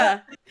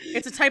 Yeah,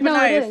 it's a type of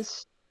knife. It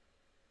is.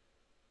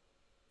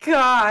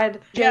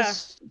 God.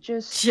 Just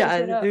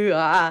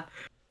Yeah,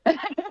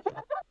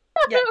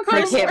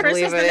 Chris is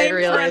the name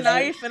for a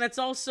knife, and it's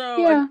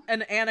also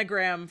an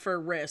anagram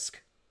for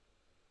risk.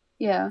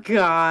 Yeah.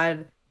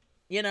 God.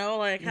 You know,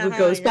 like It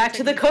goes back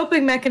to the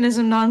coping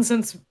mechanism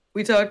nonsense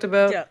we talked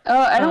about. Yeah.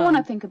 Oh, I don't want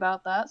to think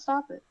about that.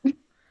 Stop it.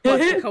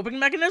 What's the coping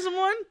mechanism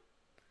one?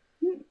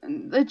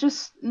 It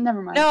just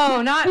never mind.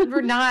 No, not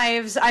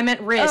knives. I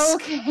meant risk.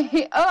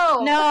 Okay.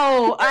 Oh.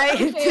 No, I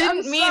Okay,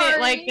 didn't mean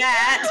it like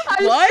that.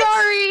 I'm What?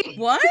 sorry.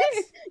 What?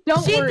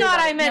 Don't She worry thought about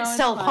I it. meant No, it's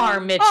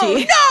self-harm, fine.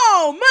 Mitchie.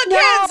 Oh no,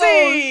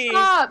 Mackenzie! No,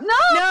 stop. No,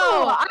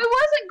 No. I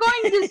wasn't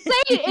going to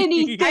say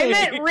anything. I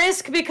meant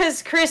risk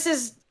because Chris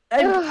is,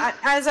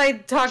 as I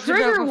talked about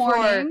Trigger before,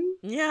 warning.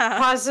 Yeah.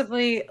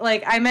 possibly,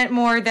 like, I meant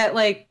more that,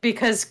 like,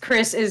 because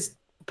Chris is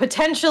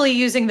potentially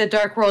using the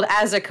dark world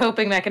as a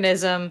coping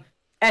mechanism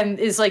and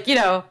is like, you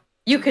know,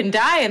 you can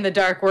die in the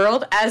dark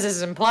world, as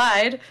is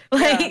implied.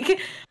 Like,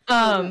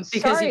 because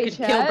Sorry, you could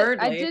Chet. kill Birdley.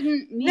 I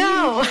didn't mean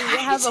No, to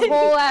have a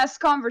whole ass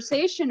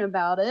conversation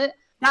about it.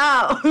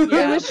 No.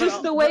 Yeah, It was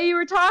just the way you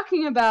were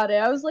talking about it.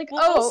 I was like,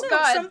 well, oh, also,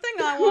 God. something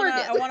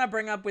I wanna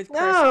bring up with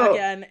Chris No.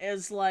 again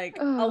is like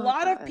a Oh,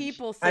 lot of gosh.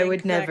 people think I would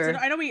that- never.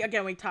 I know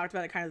we talked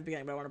about it kind of at the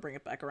beginning, but I want to bring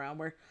it back around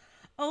where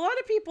a lot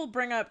of people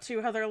bring up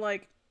too how they're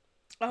like,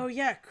 oh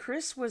yeah,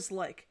 Chris was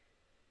like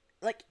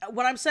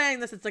when I'm saying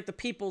this, it's like the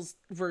people's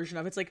version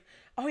of it. It's like,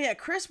 oh yeah,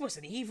 Chris was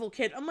an evil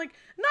kid. I'm like,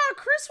 nah,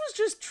 Chris was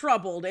just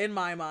troubled in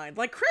my mind.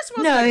 Like, Chris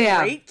wasn't a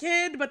great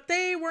kid, but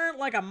they weren't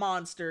like a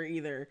monster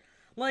either.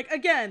 Like,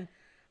 again,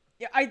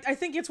 I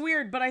think it's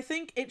weird, but I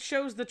think it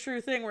shows the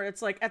true thing where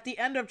it's like at the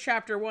end of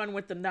chapter 1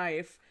 with the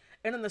knife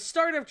and in the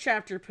start of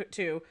chapter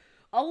 2,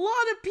 a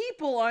lot of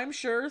people, I'm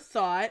sure,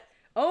 thought,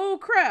 oh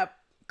crap,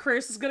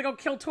 Chris is gonna go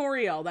kill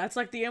Toriel. That's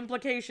like the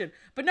implication.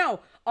 But no,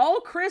 all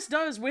Chris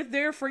does with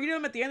their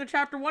freedom at the end of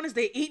chapter 1 is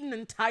they eat an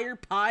entire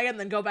pie and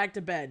then go back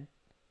to bed.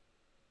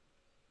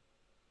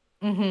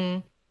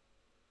 Mm-hmm.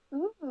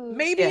 Ooh.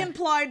 Maybe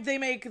implied they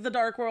make the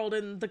Dark World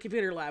in the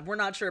computer lab. We're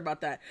not sure about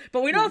that.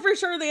 But we know for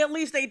sure they at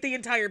least ate the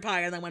entire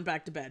pie and then went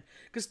back to bed.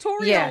 Because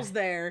Toriel's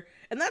there,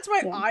 and that's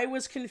why I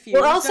was confused.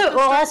 Well,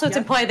 also it's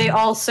implied they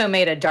also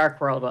made a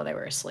dark world while they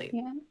were asleep.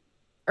 Yeah.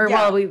 Or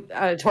while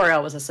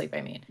Toriel was asleep,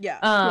 I mean.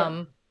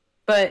 Yeah.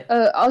 But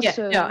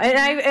also, no,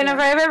 and if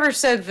I've ever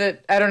said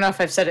that, I don't know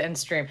if I've said it in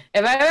stream.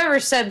 If I've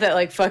ever said that,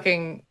 like,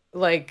 fucking,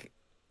 like,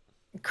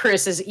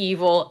 Chris is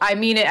evil, I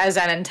mean it as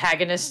an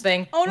antagonist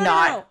thing,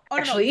 not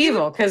actually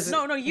evil, because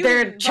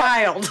they're a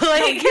child.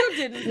 Like, no, you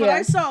didn't, but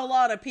I saw a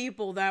lot of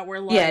people that were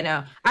like... Yeah,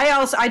 no.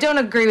 I don't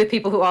agree with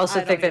people who also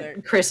think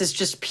that Chris is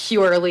just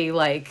purely,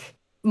 like,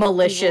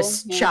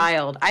 malicious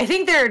child. I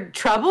think they're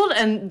troubled,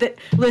 and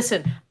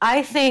listen,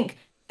 I think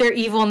they're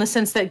evil in the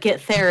sense that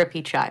get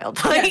therapy child.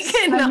 Like,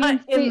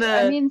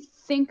 I mean,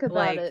 think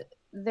about it.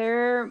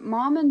 Their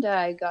mom and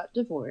dad got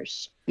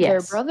divorced. Their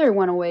brother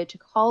went away to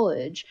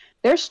college.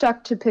 They're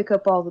stuck to pick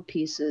up all the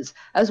pieces,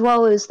 as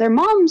well as their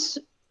mom's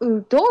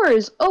door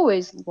is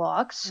always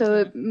locked.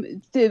 So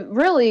it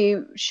really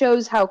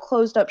shows how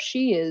closed up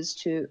she is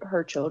to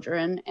her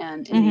children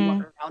and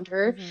anyone around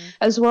her,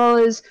 as well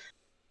as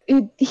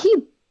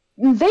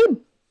they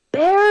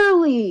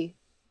barely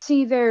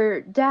see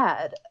their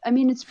dad. I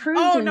mean, it's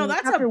proven in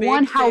chapter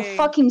 1 how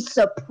fucking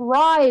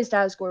surprised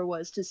Asgore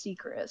was to see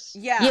Chris.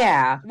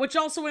 Yeah. Which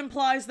also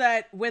implies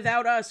that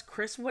without us,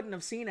 Chris wouldn't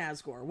have seen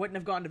Asgore, wouldn't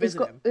have gone to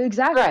visit him.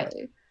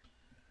 Exactly.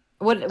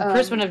 Right.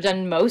 Chris wouldn't have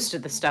done most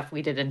of the stuff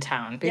we did in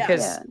town,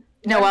 because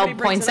Noelle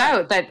points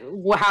out that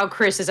how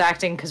Chris is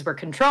acting because we're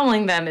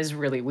controlling them is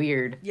really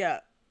weird.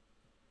 Yeah.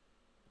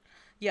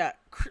 Yeah,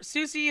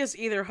 Susie is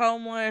either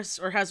homeless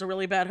or has a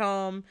really bad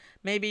home.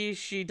 Maybe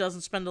she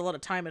doesn't spend a lot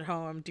of time at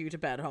home due to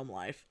bad home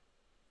life.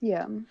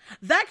 Yeah.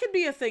 That could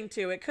be a thing,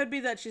 too. It could be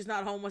that she's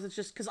not homeless. It's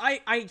just because I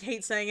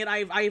hate saying it.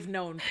 I've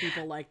known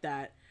people like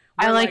that.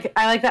 I like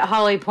that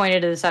Holly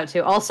pointed this out,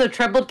 too. Also,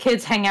 troubled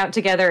kids hang out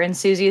together, and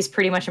Susie is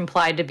pretty much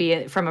implied to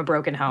be from a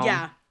broken home.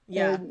 Yeah.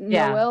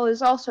 Noelle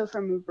is also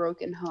from a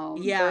broken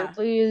home. Yeah.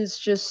 Birdley is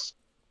just...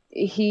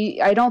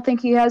 I don't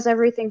think he has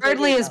everything.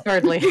 Birdley is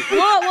Birdley.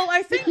 well,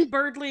 I think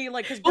Birdley,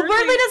 like, because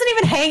Birdley doesn't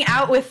even hang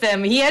out with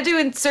them. He had to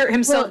insert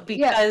himself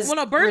because. Well,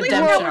 no, Birdley.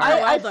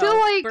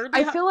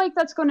 I feel like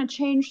that's going to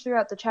change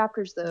throughout the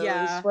chapters, though.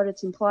 Yeah. Is what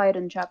it's implied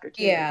in chapter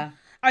 2. Yeah.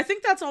 I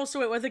think that's also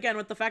it with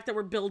the fact that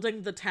we're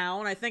building the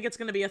town. I think it's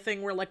going to be a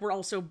thing where, like, we're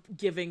also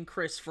giving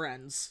Chris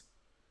friends.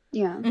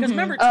 Yeah. Because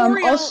remember,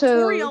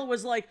 Toriel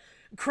was like,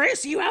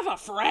 Chris, you have a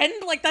friend?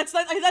 Like, that's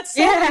so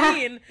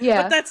mean.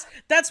 Yeah. But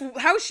that's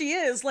how she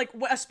is. Like,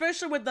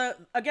 especially with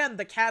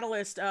the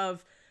catalyst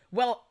of,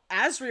 well,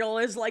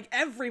 Asriel is, like,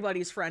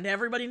 everybody's friend.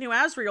 Everybody knew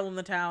Asriel in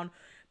the town,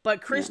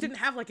 but Chris didn't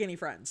have, like, any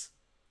friends.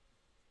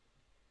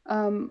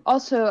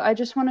 Also, I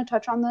just want to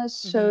touch on this.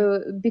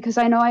 So, because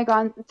I know I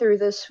gone through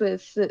this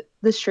with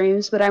the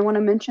streams, but I want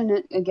to mention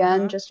it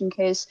again, just in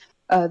case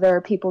there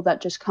are people that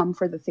just come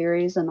for the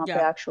theories and not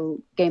the actual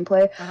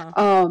gameplay.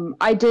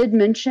 I did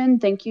mention,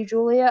 thank you,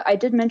 Julia. I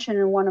did mention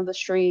in one of the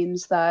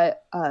streams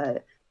that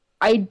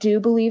I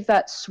do believe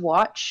that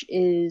Swatch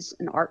is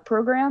an art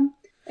program.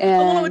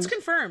 And no, it's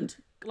confirmed.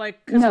 Like,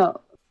 no.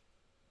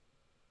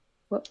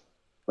 What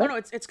Oh no,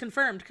 it's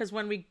confirmed because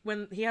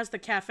when he has the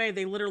cafe,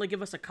 they literally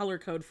give us a color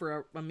code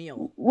for a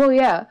meal. Well,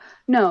 yeah.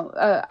 No,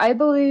 I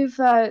believe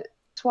that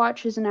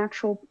Swatch is an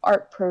actual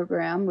art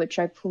program, which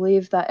I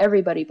believe that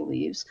everybody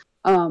believes.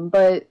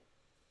 But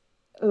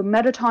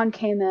Metaton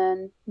came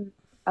in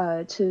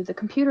to the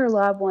computer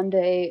lab one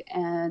day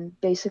and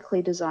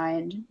basically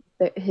designed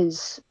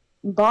his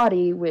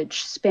body,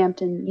 which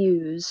Spampton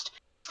used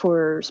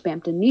for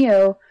Spampton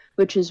Neo,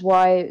 which is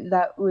why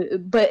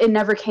but it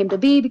never came to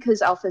be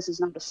because Alphys is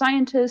not a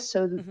scientist,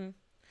 so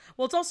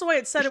well, it's also why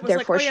it said it was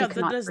therefore like, oh yeah, she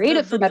cannot create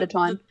it for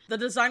Metaton. The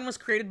design was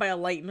created by a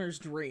Lightner's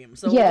dream,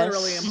 so Yes. it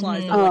literally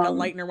implies that like a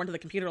Lightner went to the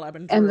computer lab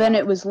and then it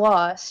it was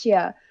lost.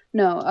 Yeah,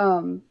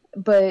 no,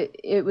 but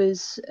it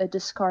was a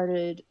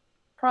discarded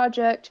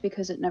project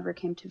because it never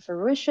came to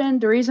fruition.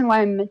 The reason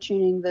why I'm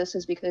mentioning this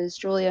is because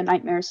Julia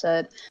Nightmare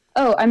said,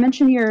 "Oh, I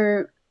mentioned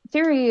your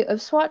theory of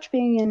Swatch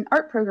being an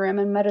art program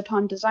and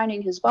Metaton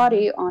designing his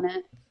body on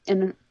it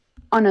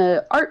on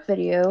a art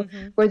video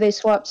where they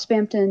swapped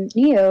Spampton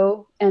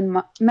Neo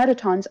and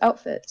Metaton's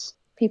outfits.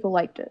 People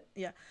liked it."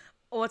 Yeah.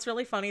 What's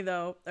really funny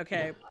though,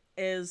 okay,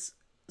 is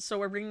so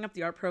we're bringing up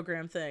the art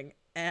program thing,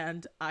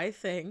 and I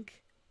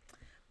think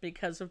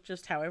because of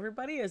just how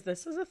everybody is,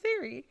 this is a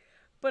theory.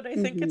 But I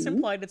think it's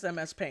implied it's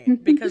MS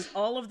Paint because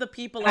all of the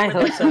people I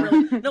hope so.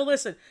 no,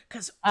 listen,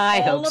 because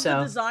all of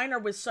the design are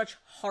with such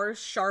harsh,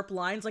 sharp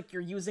lines, like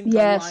you're using the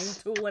line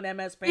tool in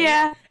MS Paint.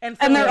 Yeah, and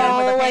they're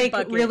all like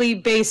really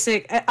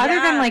basic. Other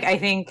than like I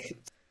think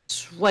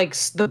like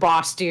the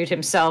boss dude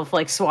himself,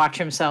 like Swatch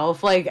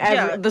himself, like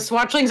the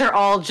Swatchlings are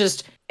all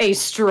just a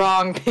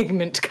strong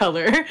pigment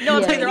color. No,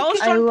 it's like they're all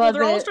strong. Well,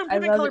 they're all strong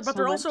pigment color, but so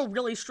they're also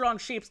really strong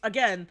shapes.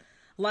 Again.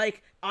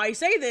 Like, I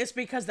say this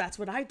because that's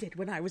what I did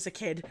when I was a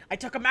kid. I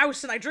took a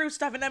mouse and I drew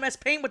stuff in MS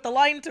Paint with the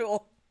line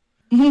tool.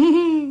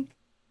 No.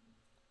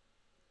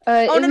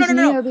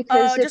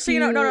 Just so you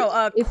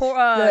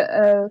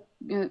know,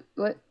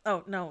 what?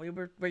 Oh no,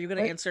 were you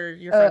going to answer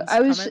your friend's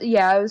comment?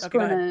 I was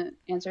going to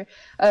answer.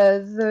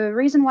 The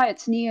reason why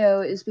it's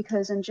Neo is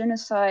because in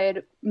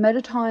Genocide,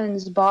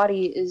 Metaton's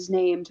body is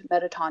named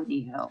Metaton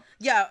Neo.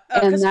 Yeah,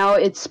 and now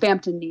it's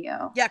Spampton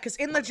Neo. Yeah, because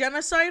in the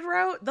Genocide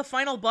route, the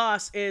final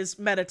boss is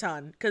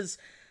Metaton. Because,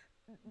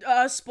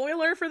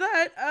 spoiler for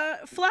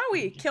that,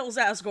 Flowey kills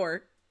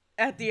Asgore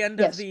at the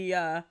end of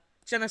the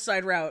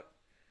Genocide route.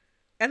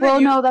 And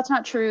no, that's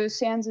not true.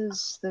 Sans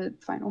is the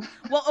final.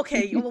 Well,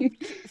 okay,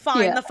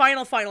 fine, the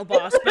final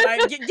boss,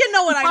 but you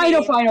know what I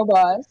mean. Final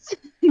boss.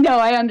 No,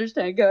 I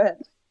understand. Go ahead.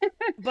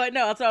 But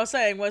no, that's what I was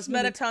saying, was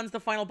Metaton's the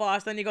final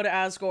boss, then you go to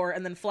Asgore,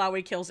 and then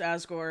Flowey kills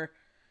Asgore,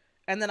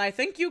 and then I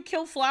think you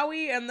kill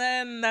Flowey, and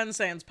then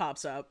Sans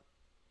pops up.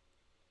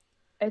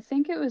 I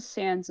think it was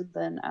Sans and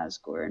then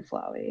Asgore and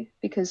Flowey,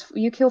 because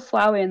you kill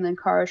Flowey and then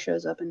Kara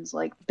shows up and is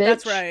like, "Bitch,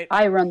 that's right.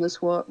 I run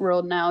this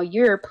world now.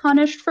 You're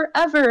punished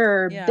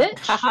forever, bitch.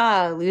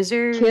 Haha,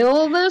 loser.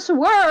 Kill this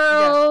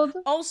world."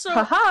 Yeah. Also,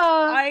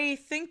 I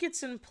think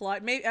it's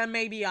implied.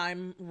 Maybe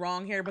I'm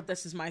wrong here, but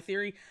this is my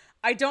theory.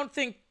 I don't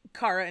think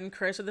Kara and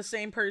Chris are the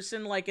same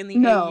person, like in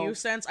the AU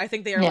sense. I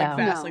think they are like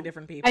vastly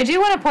different people. I do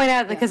want to point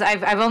out because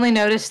I've only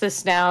noticed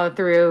this now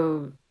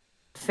through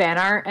fan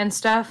art and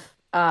stuff.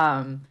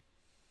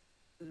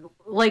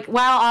 Like,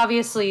 while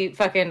obviously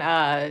fucking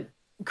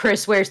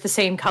Chris wears the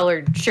same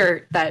colored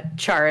shirt that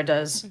Chara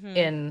does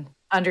in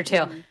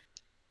Undertale,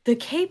 the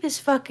cape is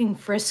fucking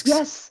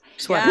Frisk's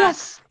sweater.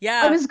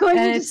 Yeah. I was going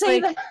to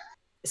say that.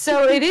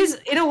 So it is,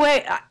 in a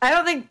way, I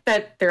don't think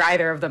that they're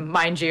either of them,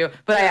 mind you,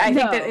 but I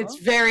think that it's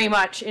very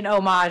much an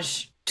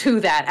homage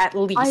to that, at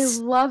least. I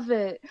love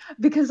it,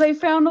 because I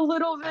found a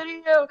little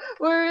video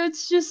where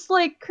it's just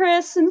like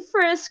Chris and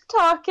Frisk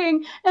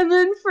talking, and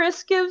then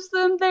Frisk gives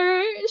them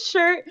their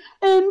shirt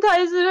and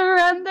ties it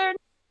around their neck,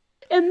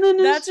 and then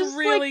it's just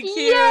really like,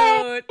 cute.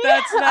 Yay!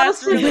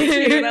 That's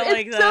really cute. I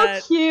like that.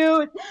 It's so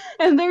cute.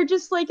 And they're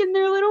just like in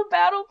their little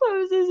battle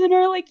poses and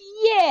are like,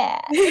 yeah.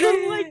 And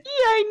I'm like,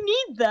 yeah, I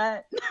need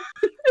that.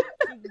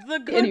 The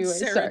good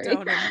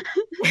serotonin.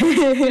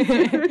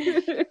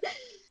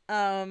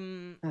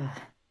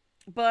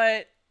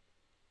 But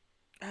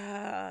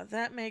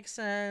that makes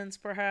sense.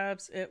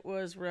 Perhaps it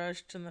was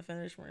rushed in the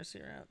finished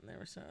Mercy route, and they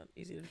were so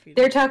easy to defeat.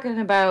 They're talking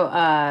about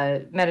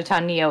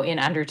Metaton Neo in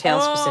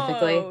Undertale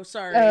specifically. Oh,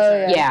 sorry.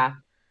 Yeah.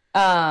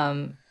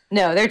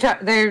 No, they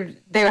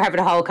were having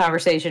a whole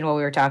conversation while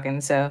we were talking.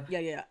 So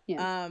yeah.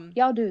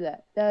 Y'all do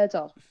that. That's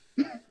all.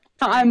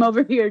 I'm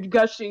over here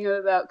gushing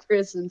about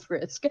Chris and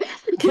Frisk.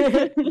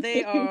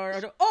 They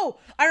are. Oh,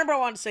 I remember what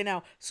I wanted to say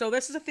now. So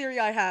this is a theory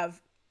I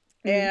have.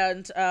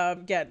 And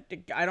again,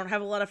 I don't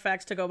have a lot of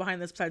facts to go behind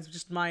this besides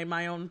just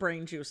my own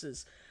brain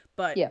juices.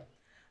 But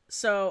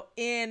so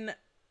in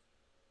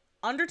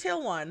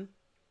Undertale 1,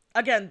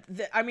 again,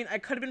 I mean, I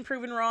could have been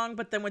proven wrong,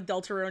 but then with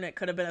Deltarune, it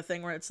could have been a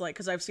thing where it's like,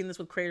 because I've seen this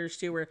with creators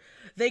too, where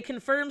they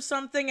confirm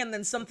something and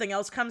then something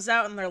else comes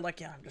out and they're like,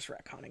 yeah, I'm just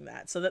retconning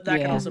that. So that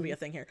could also be a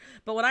thing here.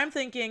 But what I'm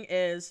thinking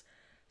is,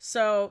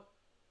 so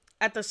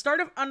at the start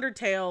of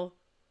Undertale,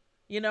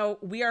 you know,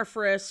 we are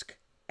Frisk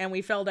and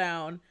we fell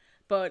down.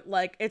 but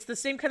like it's the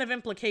same kind of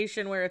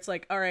implication where it's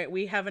like, all right,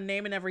 we have a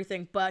name and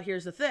everything, but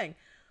here's the thing.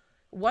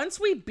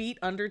 Once we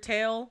beat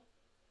Undertale...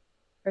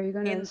 Are you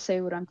going to say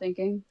what I'm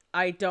thinking?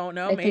 I don't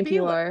know. I Maybe think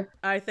you are.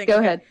 I think... Go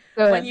ahead.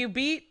 Go ahead. When you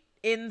beat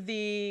in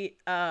the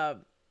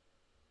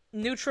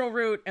neutral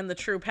route and the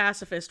true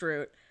pacifist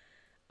route,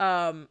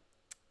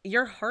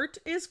 your heart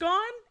is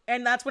gone,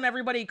 and that's when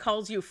everybody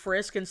calls you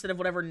Frisk instead of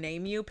whatever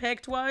name you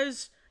picked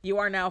was. You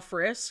are now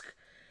Frisk.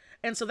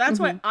 And so that's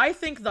why I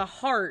think the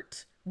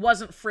heart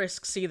wasn't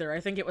Frisk's either. I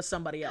think it was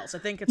somebody else. I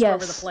think it's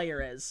whoever the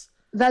player is.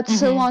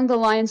 That's along the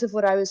lines of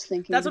what I was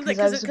thinking. That's what I'm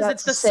thinking, because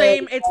it's the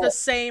same. It's the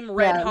same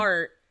red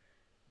heart,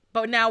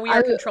 but now we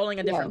are controlling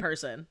a different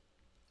person.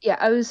 Yeah,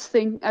 I was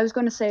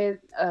going to say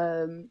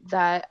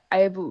that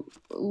I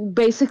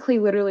basically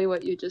literally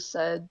what you just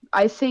said.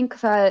 I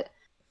think that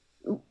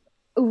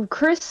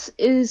Chris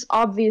is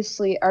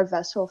obviously our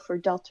vessel for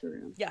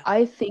Deltarune. Yeah.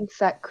 I think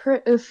that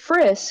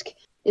Frisk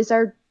is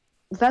our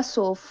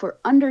vessel for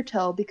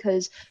Undertale,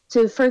 because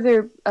to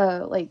further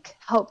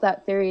help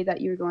that theory that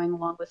you're going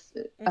along with,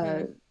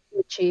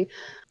 Michi,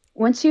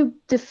 once you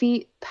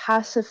defeat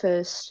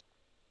Pacifist,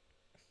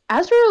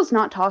 Azrael's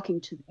not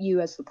talking to you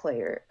as the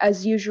player,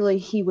 as usually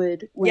he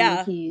would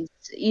when he's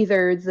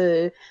either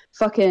the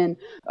fucking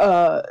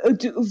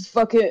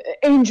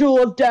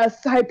angel of death,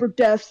 hyper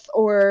death,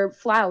 or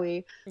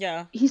Flowey.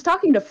 Yeah. He's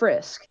talking to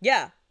Frisk.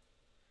 Yeah.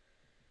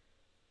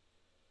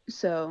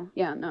 So,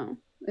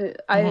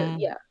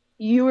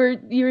 You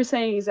were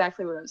saying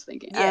exactly what I was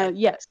thinking. Yeah.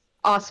 Yes.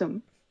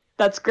 Awesome.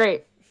 That's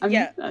great. No,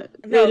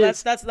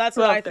 that's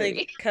what I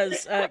think,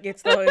 because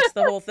it's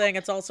the whole thing.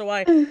 It's also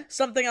why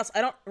something else. I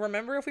don't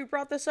remember if we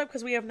brought this up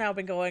because we have now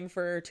been going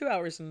for 2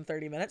 hours and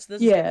 30 minutes.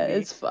 This is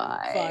it's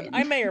fine.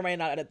 I may or may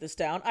not edit this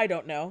down. I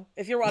don't know.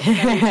 If you're watching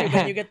on YouTube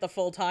and you get the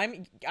full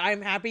time,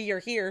 I'm happy you're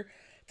here.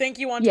 Thank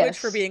you on Twitch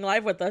for being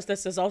live with us.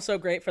 This is also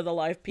great for the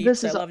live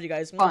peeps. I love you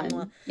guys.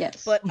 Fun.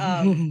 Yes. But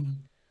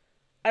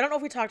I don't know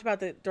if we talked about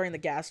that during the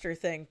Gaster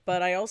thing,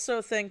 but I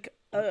also think,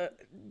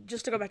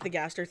 just to go back to the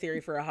Gaster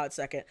theory for a hot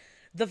second,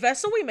 the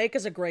vessel we make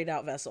is a grayed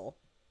out vessel.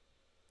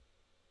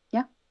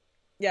 Yeah.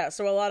 Yeah,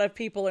 so a lot of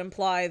people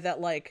imply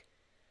that, like,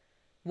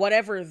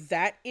 whatever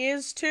that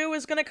is, too,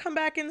 is going to come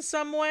back in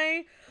some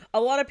way. A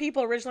lot of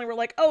people originally were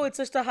like, oh, it's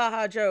just a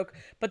haha joke.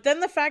 But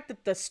then the fact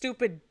that the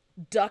stupid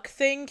duck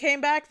thing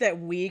came back that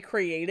we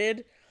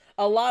created,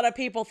 a lot of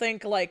people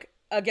think, like,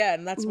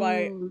 again, that's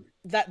why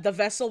that the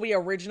vessel we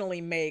originally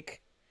make,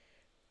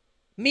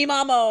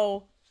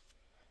 Mimamo,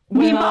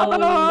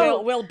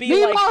 will be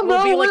like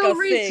a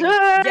thing.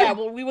 Yeah,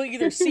 well, we will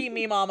either see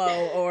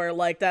Mimamo or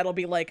like that'll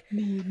be like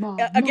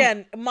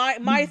again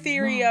my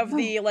theory of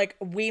the like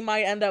we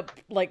might end up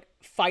like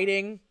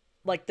fighting,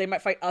 like they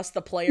might fight us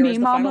the player as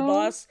the final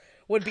boss,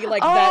 would be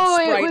like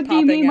that sprite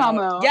popping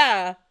out.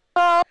 Yeah.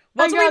 Well,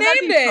 so we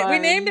named it. We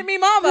named it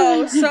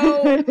Mimamo,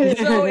 so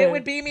it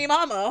would be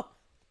Mimamo.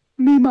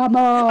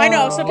 Mimamo. I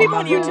know. So people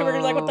on YouTube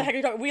are like, "What the heck are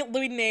you talking?"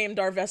 We named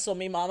our vessel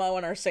Mimamo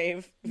and our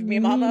save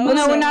Mimamo. Well,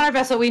 no, not our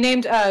vessel. We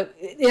named.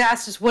 It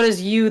asked us, "What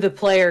is you, the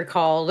player,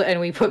 called?" And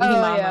we put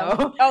Mimamo.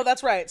 Yeah. Oh,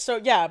 that's right.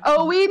 So yeah.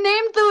 Oh, we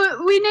named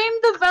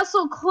the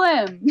vessel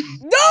Clem.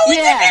 No, we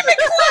didn't name it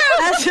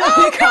Clem. That's what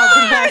we called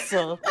the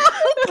vessel.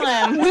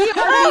 Clem. We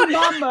are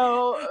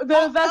Mimamo.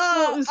 The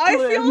vessel is Clem.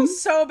 I feel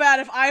so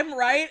bad if I'm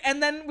right,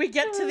 and then we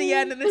get to the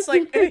end, and it's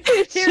like, here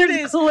it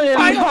is, Clem.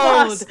 final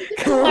boss,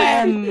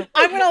 Clem.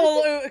 I'm gonna.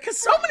 Because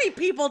so many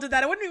people did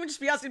that. It wouldn't even just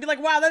be us. It'd be like,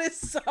 wow, that is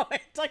so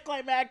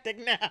anticlimactic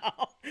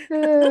now.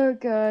 Oh,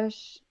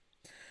 gosh.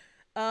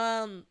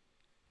 I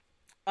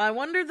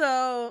wonder,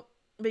 though,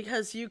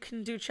 because you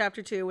can do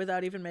Chapter 2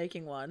 without even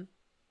making one.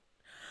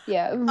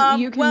 Yeah,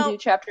 you can do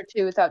Chapter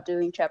 2 without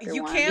doing Chapter 1.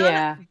 You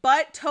can,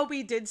 but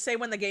Toby did say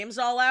when the game's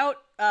all out,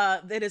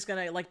 it is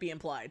gonna, like, be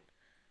implied.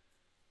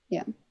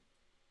 Yeah.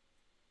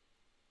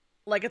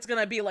 Like, it's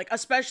gonna be, like,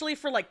 especially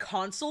for, like,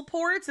 console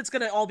ports, it's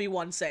gonna all be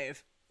one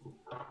save.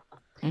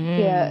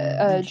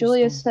 Yeah,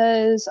 Julia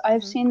says,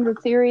 I've seen the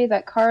theory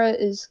that Kara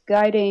is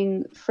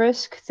guiding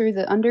Frisk through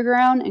the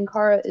underground, and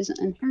Kara isn't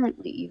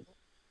inherently evil.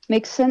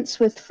 Makes sense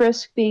with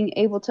Frisk being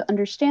able to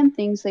understand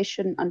things they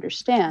shouldn't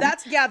understand.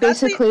 That's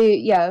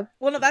basically.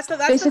 Well, no, that's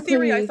the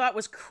theory I thought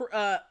was.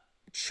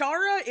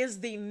 Chara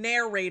is the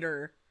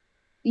narrator.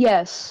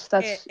 Yes,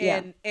 that's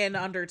in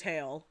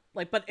Undertale.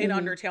 Like, but in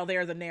Undertale, they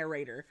are the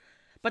narrator.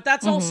 But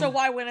that's also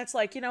why when it's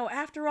like,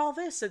 after all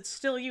this, it's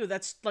still you.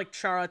 That's like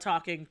Chara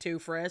talking to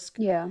Frisk.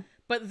 Yeah.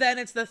 But then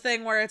it's the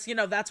thing where it's,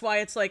 that's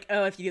why it's like,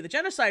 oh, if you do the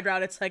genocide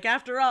route, it's like,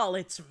 after all,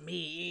 it's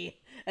me.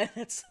 And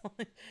it's,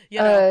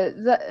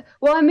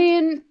 well, I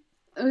mean,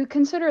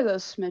 consider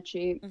this,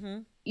 Smitchy.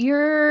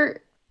 You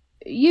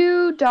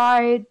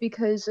died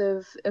because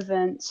of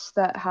events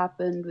that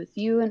happened with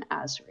you and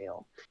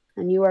Azrael.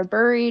 And you are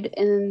buried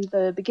in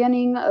the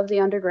beginning of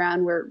the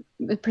underground where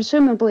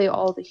presumably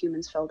all the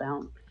humans fell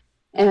down.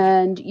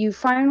 And you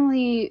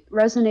finally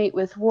resonate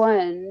with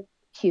one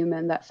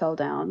human that fell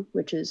down,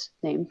 which is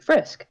named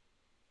Frisk.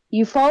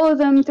 You follow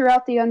them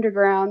throughout the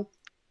underground,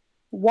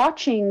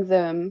 watching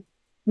them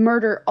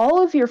murder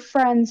all of your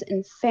friends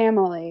and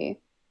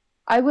family,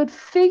 I would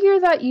figure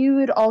that you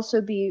would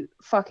also be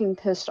fucking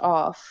pissed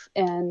off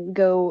and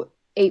go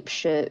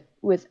apeshit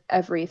with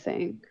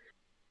everything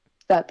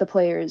that the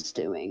player is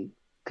doing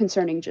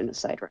concerning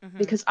genocide,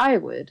 because I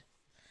would.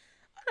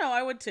 No,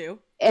 I would too.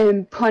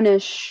 And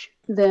punish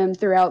them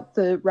throughout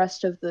the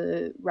rest of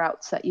the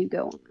routes that you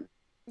go on.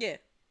 Yeah.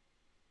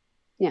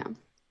 Yeah.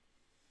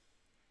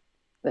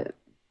 But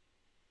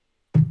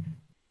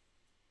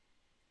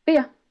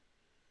yeah.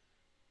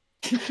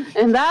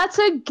 And that's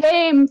a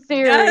game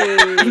theory.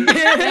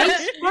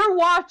 Thanks for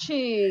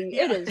watching.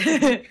 Yeah. It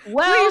is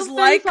Please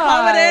like,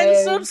 comment, and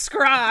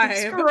subscribe.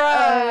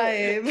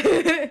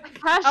 Hashtag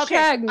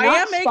Okay,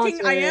 not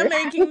I am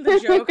making the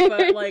joke,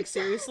 but like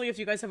seriously, if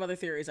you guys have other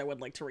theories, I would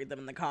like to read them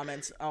in the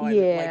comments on like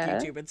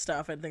YouTube and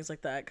stuff and things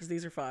like that, because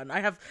these are fun.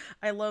 I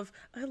love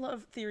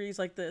theories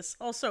like this.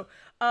 Also,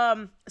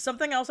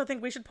 something else I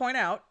think we should point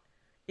out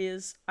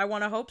is I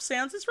want to hope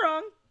Sans is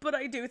wrong, but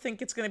I do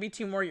think it's going to be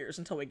 2 more years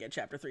until we get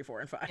chapter 3,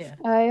 4, and 5. Yeah.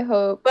 I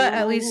hope. But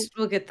at least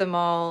we'll get them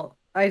all.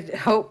 I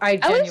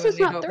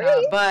genuinely hope 3.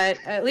 not. But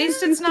at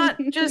least it's not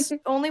just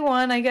only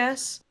one, I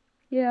guess.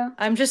 Yeah.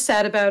 I'm just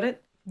sad about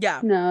it. Yeah.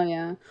 No,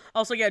 yeah.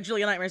 Also, yeah,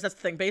 Julia Nightmares, that's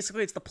the thing.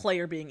 Basically, it's the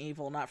player being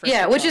evil, not for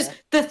which is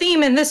the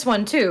theme in this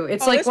one, too.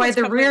 It's like why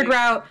the weird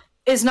route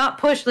is not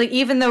pushed. Like,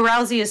 even though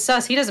Rousey is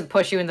sus, he doesn't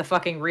push you in the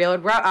fucking real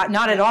route.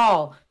 Not at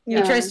all. He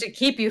tries to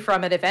keep you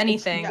from it, if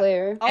anything.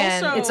 Player.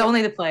 And also, it's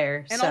only the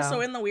player. And also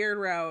in the weird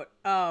route,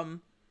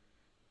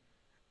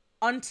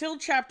 until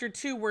chapter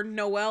 2, where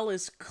Noelle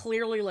is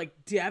clearly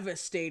like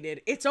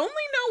devastated, it's only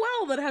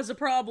Noelle that has a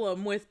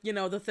problem with,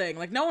 the thing.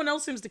 Like, no one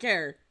else seems to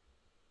care.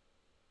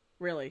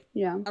 Really.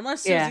 Yeah.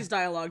 Unless Susie's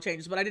dialogue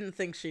changes, but I didn't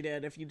think she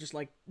did if you just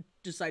like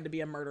decide to be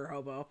a murder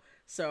hobo.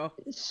 So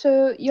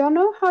y'all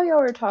know how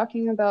y'all were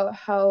talking about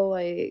how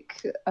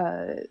like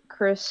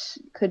Chris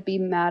could be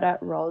mad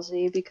at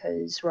Rousey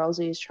because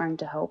Rousey is trying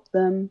to help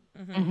them.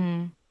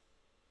 Mm-hmm.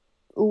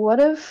 What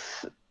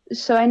if?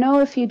 So I know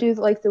if you do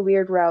like the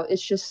weird route,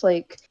 it's just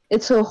like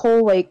it's a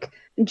whole like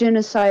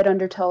genocide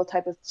Undertale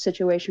type of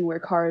situation where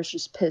Kara is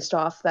just pissed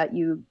off that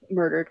you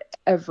murdered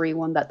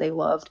everyone that they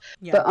loved.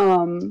 Yeah. But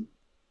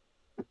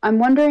I'm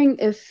wondering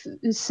if,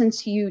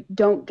 since you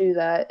don't do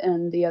that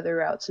and the other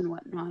routes and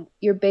whatnot,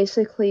 you're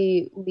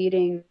basically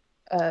leading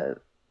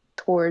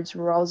towards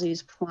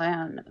Rousey's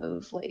plan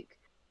of, like,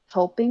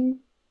 helping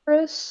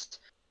Chris.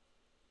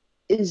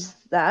 Is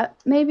that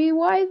maybe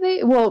why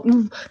they... Well,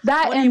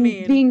 that and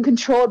being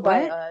controlled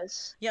by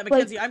us. Yeah, but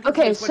Kenzie, I'm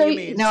confused. What do you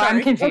mean? No,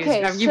 I'm confused.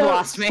 Okay, you've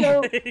lost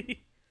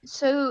me.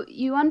 So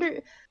you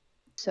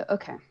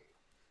okay.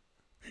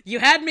 You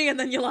had me and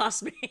then you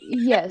lost me.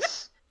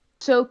 Yes.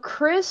 So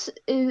Chris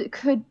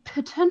could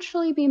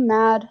potentially be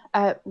mad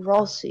at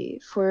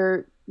Rousey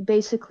for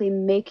basically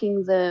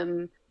making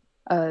them,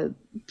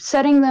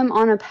 setting them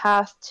on a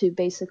path to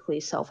basically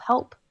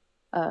self-help,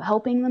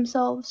 helping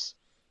themselves.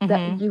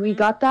 Mm-hmm. We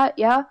got that,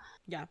 yeah?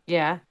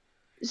 Yeah.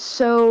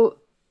 So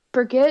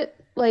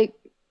forget, like,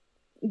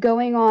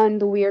 going on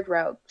the weird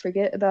route.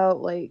 Forget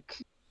about, like,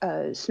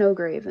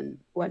 Snowgrave and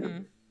whatnot.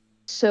 Mm-hmm.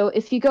 So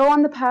if you go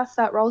on the path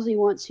that Rousey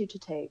wants you to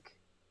take,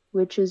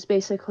 which is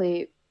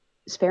basically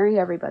sparing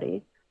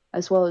everybody,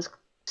 as well as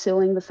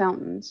sealing the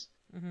fountains.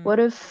 Mm-hmm. What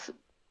if,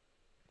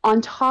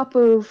 on top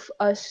of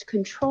us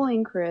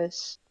controlling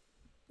Chris,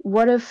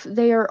 what if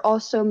they are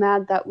also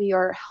mad that we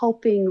are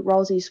helping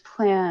Rousey's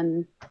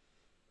plan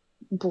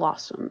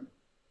blossom?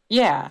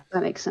 Yeah.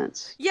 That makes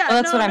sense. Yeah,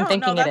 well, that's what I'm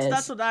thinking it is.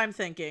 That's what I'm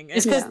thinking.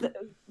 It's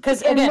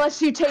because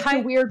unless you take the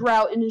weird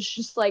route and it's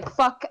just like,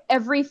 fuck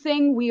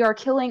everything, we are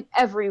killing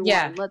everyone.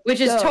 Yeah, which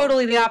is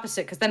totally the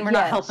opposite, because then we're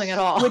not helping at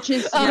all. Which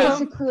is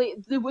basically,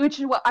 which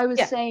is what I was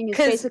saying, is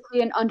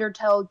basically an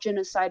Undertale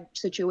genocide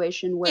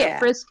situation where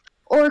Frisk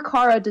or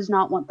Kara does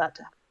not want that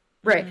to happen.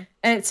 Right,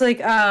 and it's like,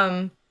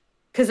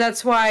 because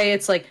that's why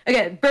it's like,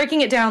 again,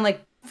 breaking it down,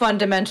 like,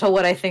 fundamental,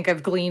 what I think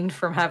I've gleaned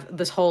from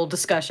this whole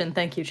discussion,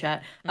 thank you,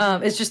 chat,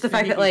 is just the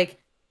fact that, like,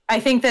 I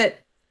think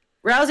that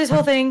Rousey's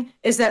whole thing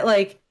is that,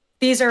 like,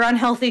 these are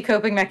unhealthy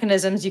coping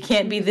mechanisms. You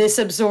can't be this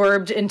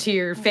absorbed into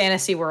your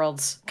fantasy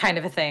worlds, kind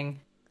of a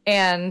thing.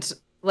 And,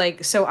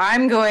 like, so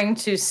I'm going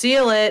to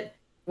seal it.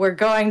 We're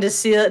going to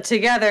seal it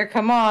together.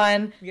 Come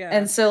on. Yeah.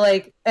 And so,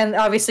 like, and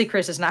obviously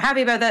Chris is not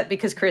happy about that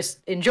because Chris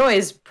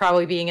enjoys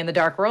probably being in the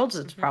dark worlds.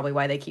 It's probably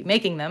why they keep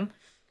making them.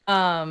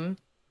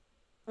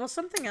 Well,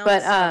 something else.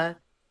 But,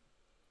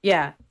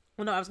 yeah.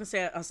 Well, no, I was gonna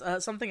say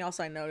something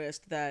else I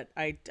noticed that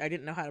I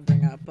didn't know how to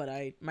bring up, but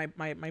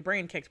my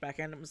brain kicked back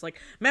in and was like,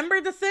 remember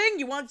the thing?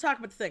 You want to talk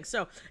about the thing.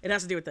 So it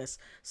has to do with this.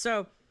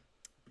 So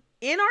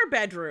in our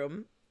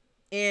bedroom,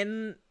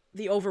 in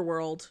the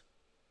overworld,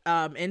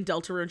 in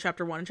Deltarune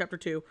Chapter 1 and Chapter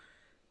 2,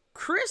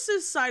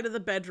 Chris's side of the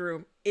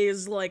bedroom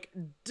is like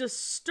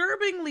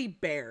disturbingly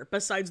bare,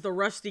 besides the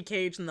rusty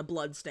cage and the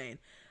bloodstain,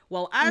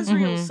 while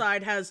Asriel's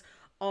side has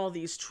all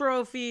these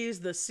trophies,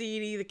 the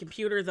CD, the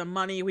computer, the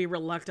money we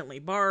reluctantly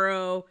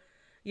borrow,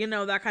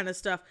 that kind of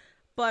stuff.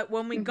 But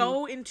when we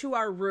go into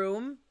our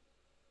room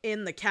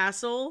in the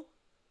castle,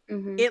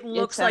 it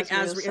looks like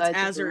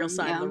Azriel's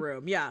side of the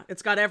room. Yeah,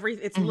 it's got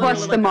it's literally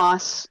plus the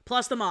moss.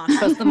 Plus the moss.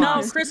 Plus the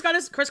moss. No,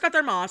 Chris got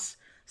their moss.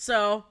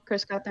 So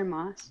Chris got their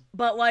moss.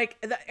 But like,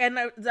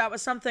 that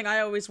was something I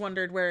always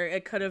wondered, where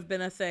it could have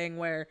been a thing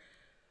where,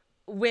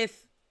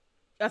 with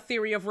a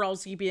theory of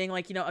Ralsei being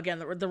like, again,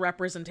 the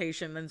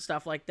representation and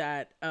stuff like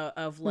that,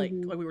 of like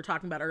we were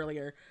talking about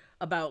earlier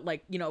about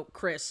like,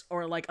 Chris,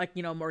 or like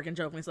Morgan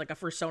jokingly is like a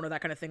fursona,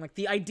 that kind of thing, like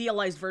the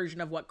idealized version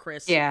of what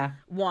Chris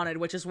wanted,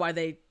 which is why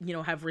they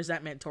have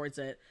resentment towards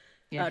it.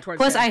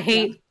 Plus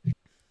him.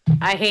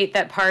 I hate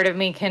that part of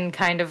me can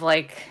kind of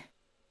like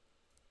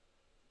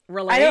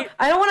relate.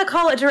 I don't want to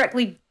call it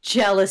directly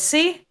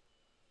jealousy,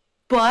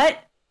 but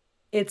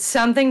it's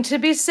something to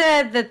be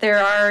said that there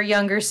are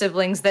younger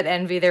siblings that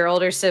envy their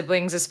older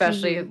siblings,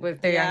 especially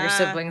if their younger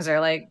siblings are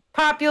like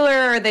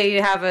popular, or they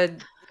have a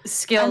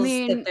skills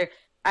that they're.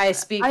 I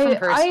speak from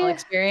personal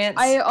experience.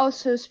 I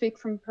also speak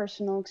from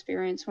personal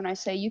experience when I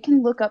say you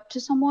can look up to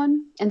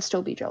someone and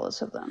still be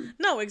jealous of them.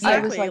 No, exactly.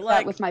 I was like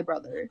that with my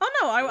brother. Oh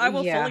no, I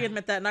will fully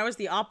admit that, and I was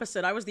the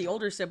opposite. I was the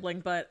older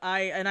sibling, but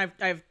I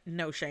have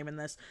no shame in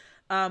this.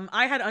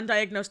 I had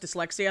undiagnosed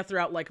dyslexia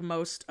throughout like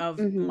most of,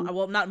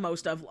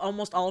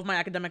 almost all of my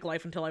academic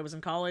life until I was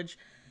in college.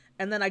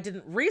 And then I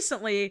didn't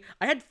recently,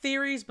 I had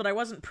theories, but I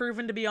wasn't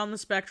proven to be on the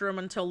spectrum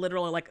until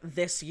literally like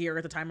this year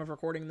at the time of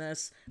recording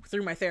this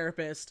through my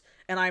therapist.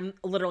 And I'm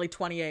literally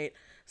 28.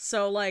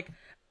 So like,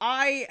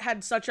 I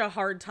had such a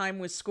hard time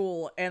with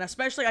school, and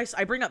especially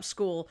I bring up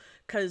school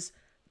because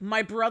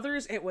my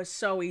brothers, it was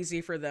so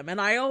easy for them.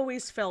 And I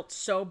always felt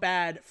so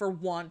bad for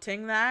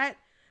wanting that,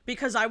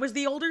 because I was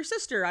the older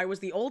sister. I was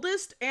the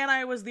oldest, and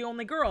I was the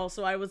only girl.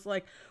 So I was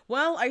like,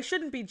 well, I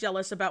shouldn't be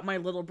jealous about my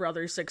little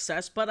brother's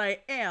success, but I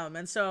am.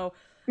 And so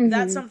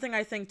that's something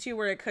I think, too,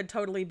 where it could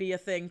totally be a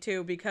thing,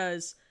 too,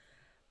 because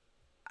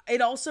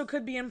it also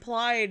could be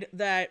implied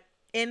that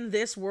in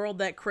this world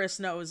that Chris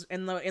knows,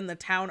 in the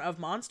town of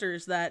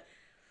monsters, that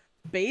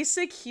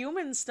basic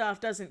human stuff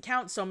doesn't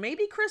count. So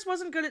maybe Chris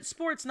wasn't good at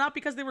sports, not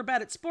because they were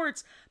bad at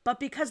sports, but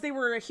because they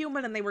were a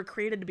human and they were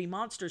created to be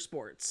monster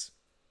sports.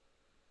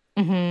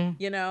 Like,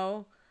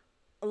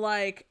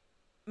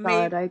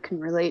 God, I can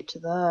relate to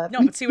that.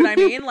 No, but see what I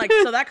mean? Like,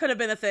 so that could have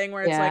been a thing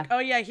where it's like, oh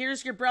yeah,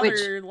 here's your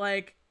brother,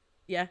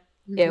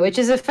 which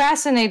is a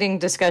fascinating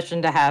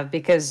discussion to have,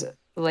 because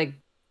like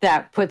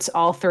that puts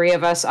all three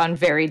of us on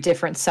very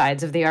different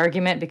sides of the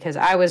argument, because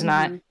I was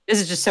not,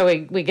 this is just so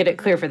we get it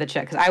clear for the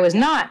chat, because I was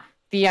not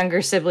the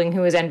younger sibling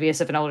who was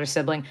envious of an older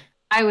sibling.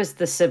 I was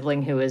the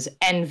sibling who was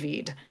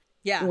envied.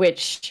 Yeah.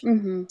 Which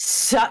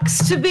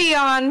sucks to be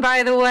on,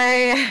 by the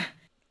way.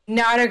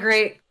 Not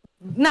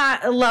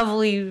a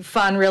lovely,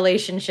 fun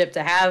relationship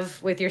to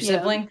have with your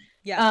sibling.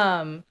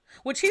 Yeah.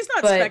 Which he's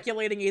not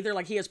speculating either.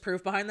 Like, he has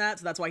proof behind that,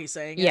 so that's why he's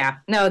saying it. Yeah.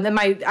 No, then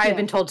I've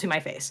been told to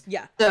my face.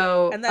 Yeah.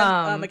 So, and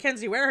then,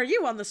 Mackenzie, where are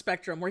you on the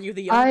spectrum? Were you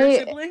the younger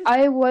sibling?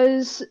 I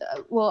was,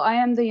 I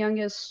am the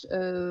youngest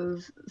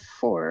of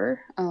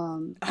 4.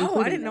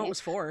 I didn't know it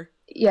was 4.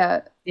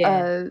 Yeah.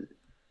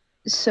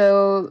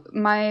 So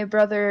my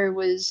brother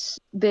was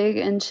big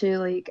into,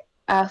 like,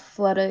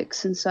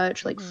 athletics and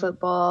such, like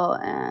football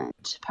and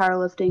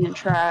powerlifting and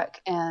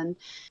track, and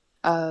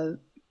I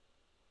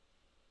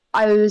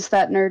was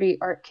that nerdy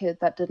art kid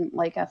that didn't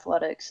like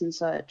athletics and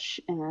such.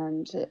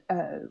 And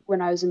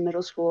when I was in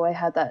middle school, I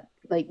had that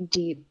like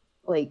deep,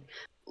 like,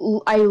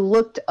 I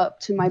looked up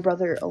to my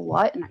brother a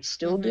lot, and I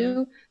still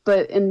do,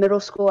 but in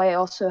middle school I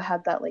also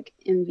had that like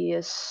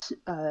envious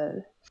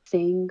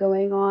thing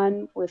going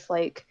on with,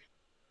 like,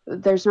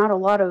 there's not a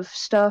lot of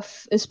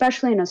stuff,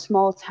 especially in a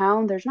small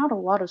town, there's not a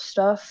lot of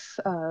stuff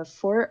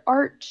for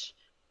art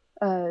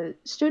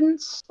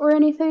students or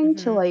anything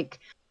to, like,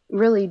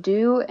 really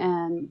do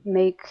and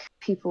make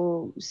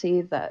people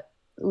see that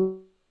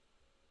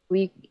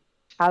we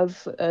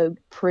have a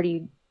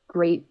pretty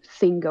great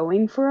thing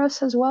going for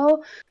us as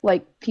well.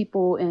 Like,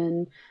 people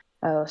in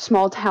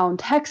small town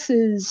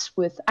Texas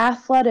with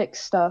athletic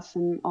stuff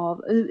and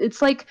all.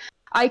 It's like,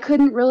 I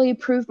couldn't really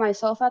prove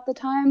myself at the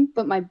time,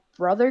 but my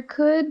brother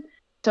could.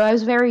 So I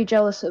was very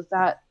jealous of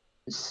that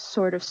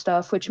sort of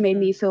stuff, which made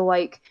me feel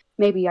like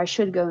maybe I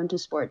should go into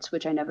sports,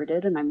 which I never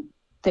did, and I'm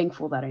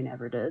thankful that I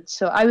never did.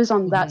 So I was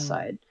on that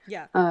side.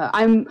 Yeah.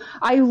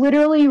 I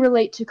literally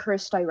relate to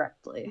Chris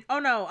directly. Oh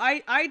no,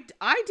 I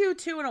do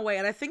too, in a way,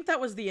 and I think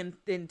that was the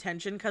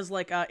intention, because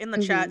like in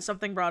the chat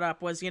something brought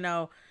up was,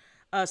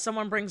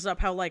 someone brings up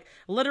how, like,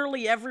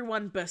 literally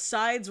everyone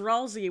besides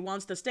Ralsei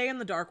wants to stay in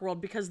the Dark World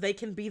because they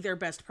can be their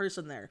best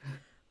person there.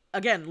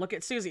 Again, look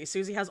at Susie.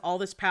 Susie has all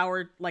this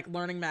power, like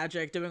learning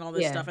magic, doing all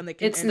this stuff, and they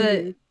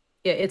can.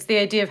 It's the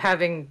idea of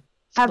having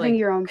like,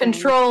 your own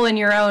control in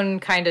your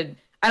own kind of.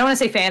 I don't want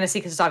to say fantasy,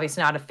 because it's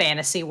obviously not a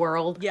fantasy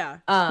world. Yeah.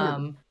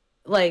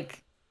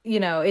 Like,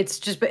 it's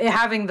just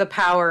having the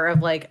power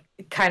of, like,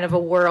 kind of a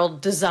world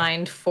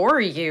designed for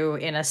you,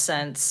 in a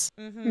sense,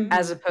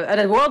 as opposed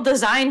a world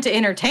designed to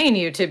entertain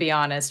you, to be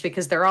honest,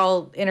 because they're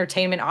all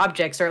entertainment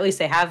objects, or at least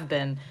they have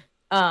been.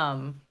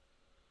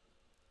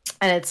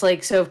 And it's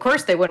like, so of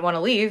course they wouldn't want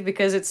to leave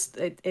because it's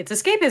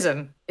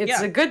escapism.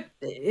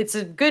 It's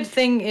a good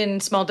thing in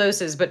small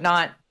doses, but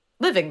not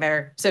living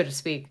there, so to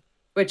speak.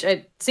 Which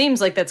it seems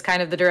like that's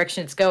kind of the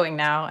direction it's going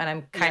now, and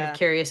I'm kind of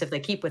curious if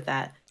they keep with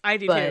that. I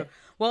do too.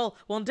 Well,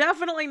 we'll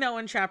definitely know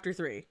in chapter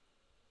 3.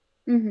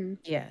 Mm-hmm.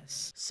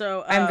 Yes.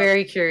 So I'm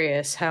very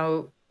curious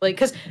how, like,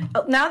 because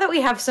now that we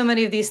have so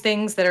many of these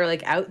things that are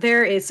like out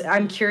there,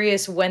 I'm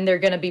curious when they're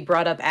going to be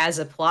brought up as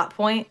a plot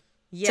point,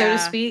 so to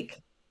speak.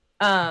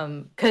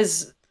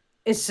 Because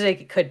it's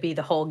like, it could be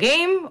the whole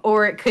game,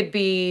 or it could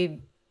be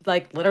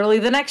like literally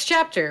the next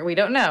chapter. We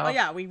don't know. Oh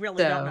yeah, we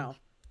really don't know.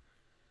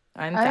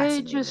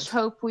 I just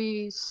hope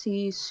we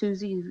see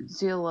Susie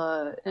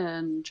Zilla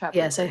in chapter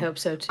 3. Yes, I hope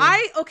so too.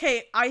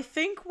 I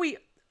think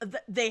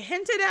they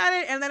hinted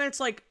at it, and then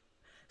it's like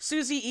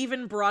Susie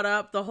even brought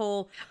up the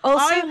whole,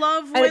 I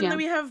love when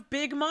we have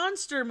big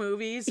monster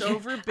movies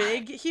over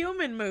big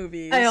human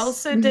movies. I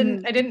also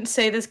didn't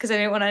say this because I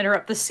didn't want to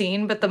interrupt the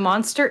scene, but the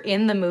monster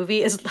in the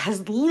movie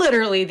has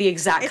literally the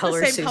exact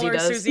color Susie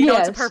does. Susie. No,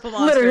 it's a purple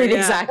monster. Literally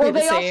exactly the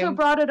same. Well, they also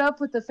brought it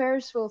up with the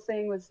Ferris wheel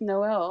thing with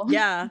Noelle.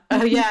 Yeah.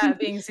 Oh yeah,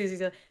 being Susie.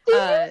 Did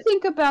you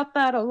think about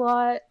that a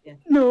lot? Yeah.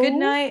 No. Good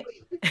night.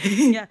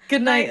 Yeah.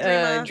 Good night,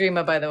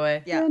 Dreama, by the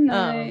way. Yeah. Good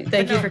night.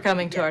 Thank you for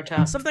coming to our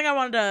town. Something I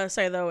wanted to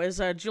say though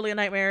is Julia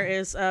Nightmare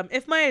is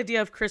if my idea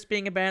of Chris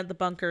being abandoned at the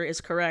bunker is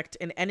correct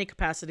in any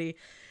capacity,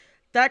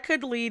 that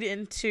could lead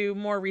into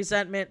more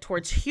resentment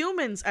towards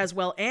humans as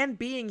well, and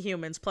being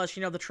humans, plus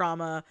the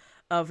trauma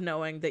of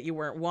knowing that you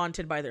weren't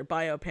wanted by their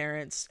bio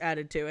parents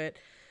added to it.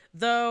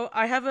 Though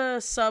I have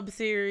a sub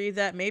theory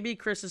that maybe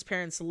Chris's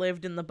parents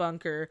lived in the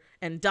bunker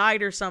and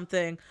died or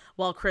something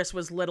while Chris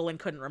was little and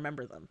couldn't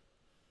remember them.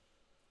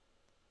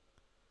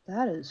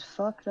 That is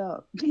fucked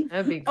up.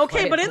 That'd be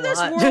okay, but in this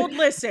world,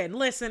 listen,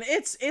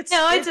 it's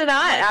no, it's not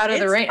out of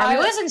the range. I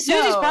mean, listen,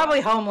 Susie's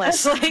probably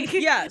homeless. Like,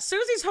 yeah,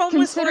 Susie's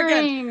homeless. Or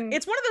again,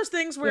 it's one of those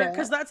things where,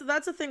 because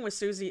that's the thing with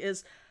Susie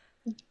is,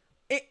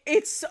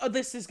 it's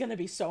this is gonna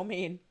be so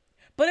mean,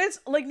 but it's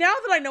like, now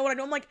that I know what I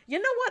know, I'm like, you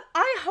know what?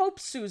 I hope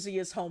Susie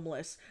is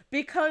homeless,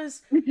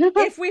 because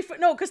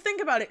because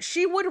think about it,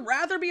 she would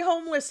rather be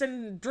homeless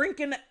and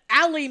drinking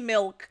alley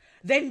milk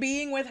than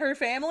being with her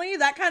family.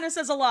 That kind of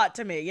says a lot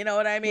to me. You know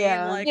what I mean?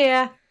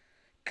 Yeah.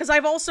 Because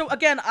I've also,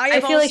 again,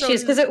 I feel like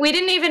she's, because we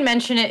didn't even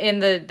mention it in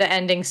the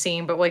ending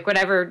scene, but like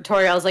whenever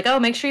Toriel's like, oh,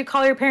 make sure you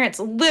call your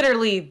parents,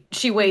 literally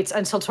she waits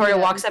until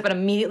Toriel walks up and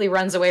immediately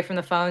runs away from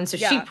the phone. So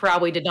she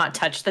probably did not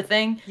touch the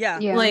thing. Yeah.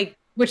 Like,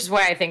 which is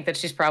why I think that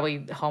she's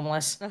probably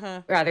homeless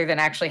rather than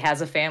actually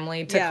has a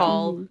family to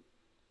call.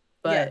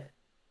 But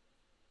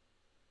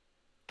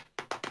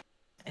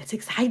it's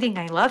exciting.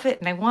 I love it,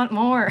 and I want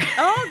more.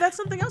 Oh, that's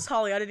something else,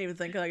 Holly. I didn't even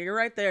think of. You're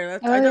right there.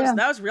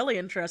 That was really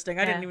interesting.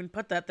 I didn't even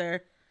put that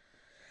there.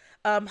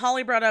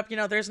 Holly brought up,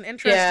 there's an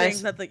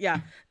interesting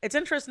it's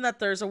interesting that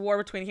there's a war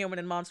between human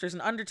and monsters in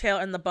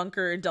Undertale, and the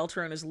bunker in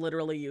Deltarune is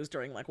literally used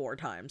during like war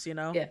times.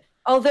 Yeah.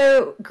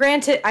 Although,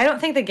 granted, I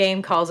don't think the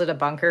game calls it a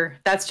bunker.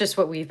 That's just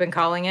what we've been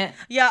calling it.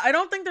 Yeah, I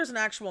don't think there's an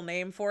actual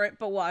name for it,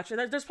 but watch.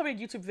 There's probably a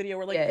YouTube video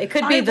where, like... Yeah, it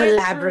could be the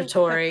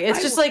laboratory.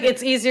 It's just, like,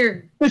 it's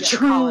easier... The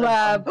True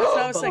Lab.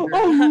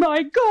 Oh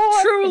my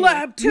god! True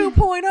Lab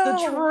 2.0!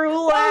 The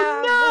True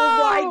Lab!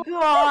 Oh my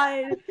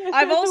god!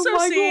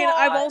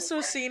 I've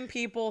also seen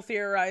people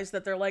theorize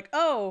that they're like,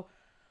 oh...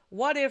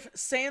 What if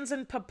Sans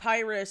and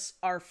Papyrus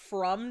are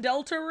from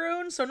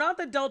Deltarune? So not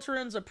that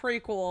Deltarune's a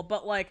prequel,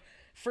 but, like...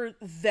 For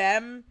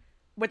them,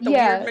 with the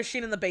weird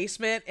machine in the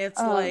basement, it's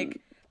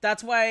like,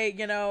 that's why,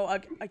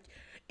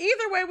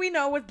 either way, we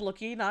know with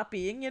Blookie not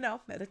being,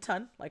 at a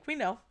ton, like we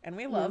know, and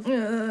we love,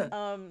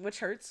 which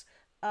hurts.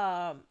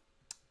 Morgan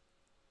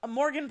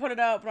put it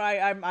out, but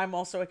I'm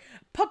also,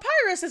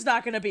 Papyrus is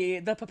not going to be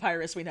the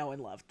Papyrus we know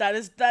and love.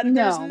 There's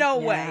no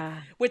way.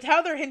 With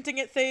how they're hinting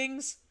at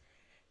things,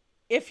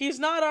 if he's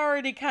not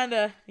already kind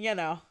of,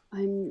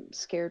 I'm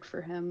scared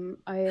for him.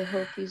 I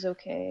hope he's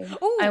okay.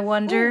 Ooh, I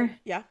wonder...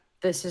 Yeah.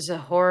 This is a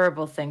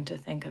horrible thing to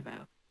think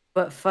about,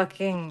 but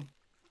fucking,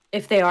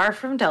 if they are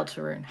from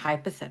Deltarune,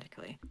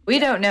 hypothetically, we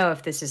don't know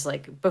if this is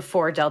like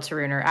before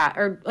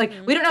Deltarune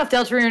we don't know if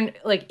Deltarune,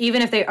 like,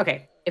 even if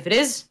if it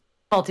is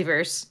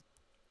multiverse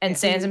and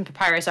Sans and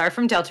Papyrus are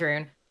from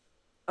Deltarune,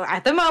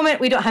 at the moment,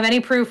 we don't have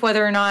any proof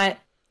whether or not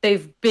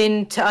they've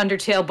been to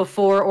Undertale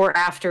before or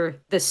after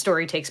this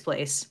story takes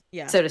place,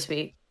 so to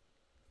speak.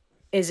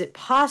 Is it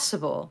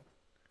possible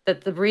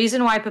that the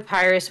reason why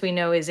Papyrus we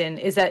know is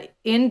that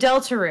in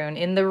Deltarune,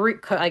 in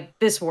the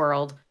this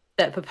world,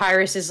 that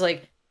Papyrus is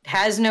like,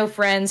 has no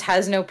friends,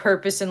 has no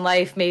purpose in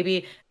life.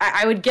 Maybe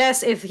I would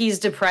guess if he's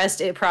depressed,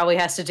 it probably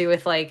has to do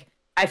with like,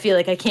 I feel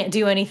like I can't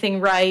do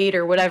anything right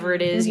or whatever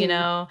it is,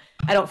 I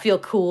don't feel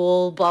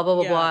cool, blah, blah,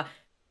 blah, blah.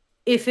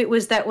 If it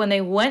was that when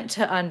they went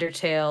to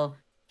Undertale,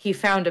 he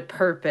found a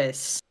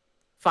purpose.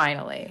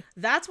 Finally,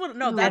 that's what.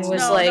 No, and that's was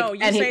no, like, no.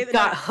 You and say he that,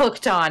 got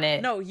hooked on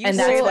it. No, you and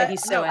say that's that. why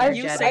he's so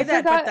energetic. You say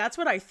that, but that's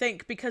what I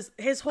think, because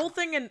his whole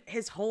thing in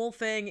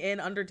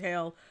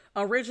Undertale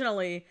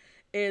originally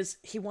is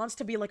he wants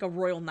to be like a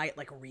royal knight,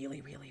 like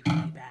really, really,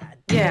 really bad.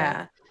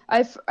 Yeah.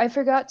 I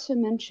forgot to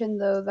mention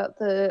though that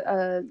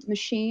the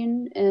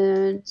machine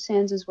in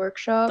Sans'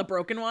 workshop, The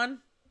broken one?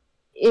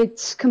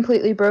 it's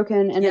completely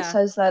broken, and it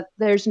says that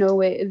there's no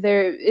way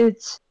there.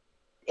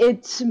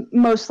 It's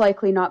most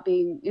likely not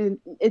being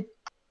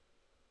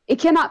it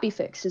cannot be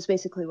fixed. Is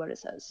basically what it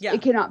says. Yeah.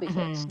 It cannot be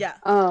fixed. Yeah.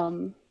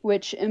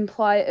 Which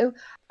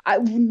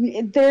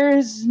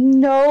there's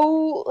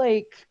no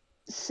like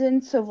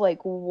sense of like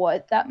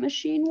what that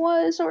machine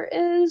was or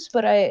is,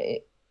 but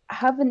I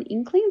have an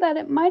inkling that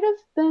it might have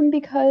been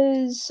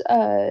because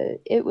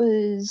it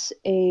was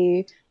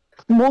a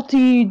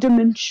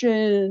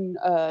multi-dimension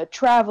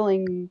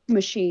traveling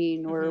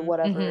machine or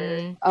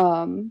whatever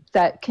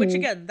that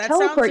can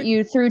teleport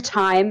you through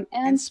time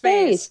and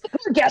space.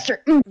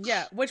 Gaster.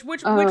 Yeah, which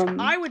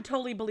I would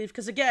totally believe,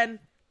 because again,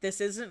 this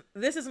isn't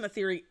a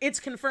theory. It's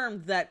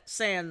confirmed that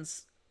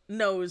Sans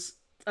knows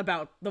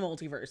about the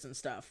multiverse and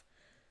stuff.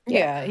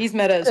 Yeah, he's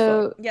meta as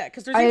fuck. Yeah,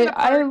 because there's even a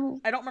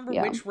part, I don't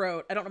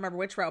remember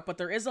which route, but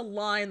there is a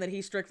line that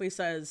he strictly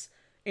says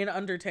in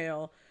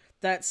Undertale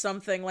that's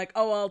something like,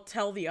 "Oh, I'll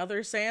tell the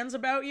other Sans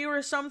about you,"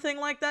 or something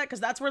like that, because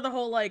that's where the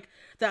whole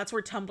that's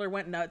where Tumblr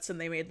went nuts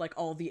and they made like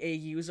all the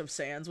AUs of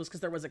Sans, was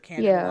because there was a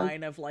canon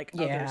line of like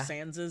other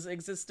Sanses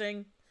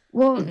existing.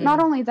 Well,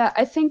 not only that,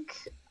 I think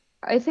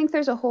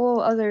there's a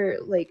whole other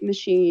like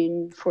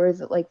machine for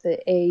the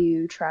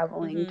AU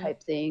traveling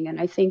type thing, and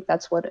I think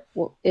that's what it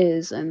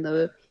is in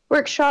the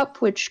workshop,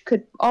 which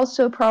could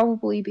also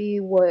probably be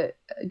what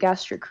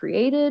Gaster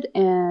created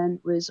and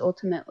was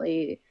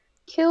ultimately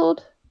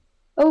killed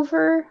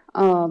over.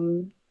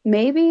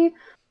 Maybe,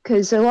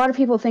 because a lot of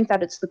people think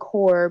that it's the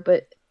core,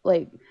 but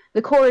like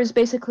the core is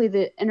basically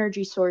the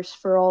energy source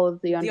for all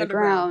of the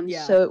underground,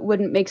 so it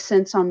wouldn't make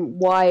sense on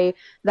why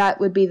that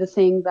would be the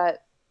thing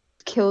that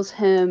kills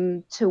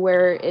him, to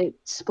where it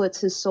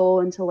splits his soul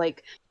into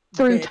like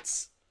through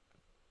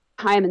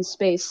time and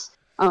space.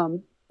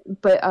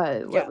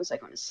 What was I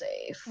going to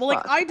say? Well,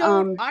 like I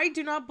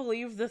do not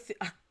believe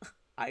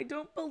I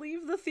don't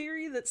believe the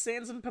theory that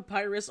Sans and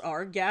Papyrus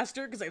are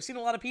Gaster, because I've seen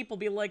a lot of people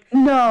be like,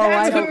 "No,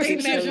 that's what they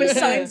meant with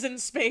Signs in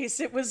Space.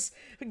 It was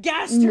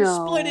Gaster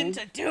split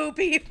into two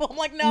people." I'm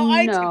like, no,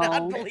 I do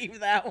not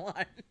believe that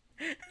one.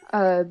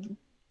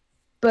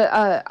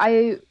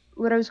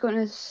 What I was going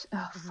to...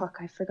 Oh, fuck,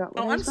 I forgot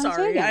what I was going to say. I'm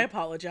sorry, I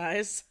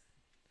apologize.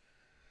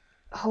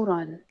 Hold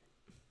on.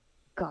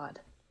 God.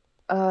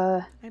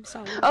 I'm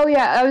sorry. Oh,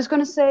 yeah, I was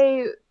going to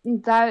say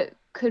that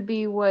could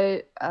be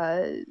what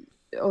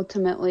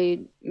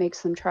ultimately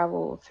makes them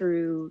travel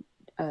through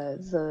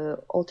the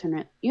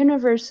alternate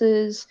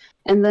universes,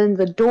 and then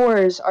the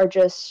doors are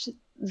just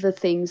the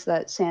things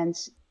that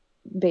Sans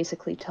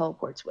basically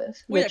teleports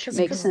with, which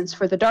makes sense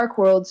for the Dark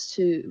Worlds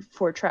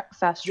for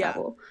fast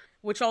travel.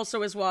 Which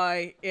also is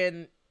why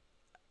in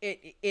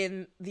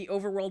the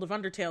overworld of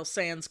Undertale,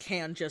 Sans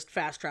can just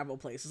fast travel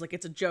places. Like,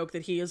 it's a joke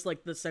that he is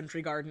like the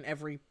sentry guard in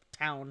every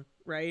town,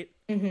 right?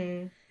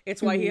 Mm-hmm.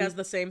 It's why he has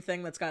the same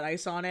thing that's got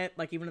ice on it.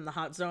 Like, even in the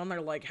hot zone,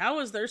 they're like, how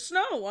is there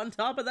snow on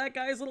top of that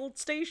guy's little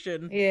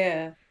station?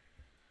 Yeah.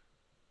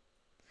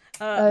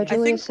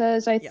 Julia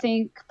says, I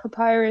think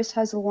Papyrus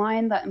has a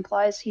line that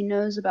implies he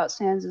knows about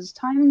Sans'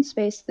 time and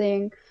space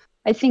thing.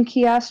 I think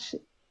he asked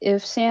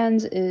if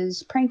Sans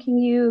is pranking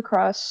you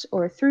across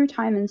or through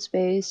time and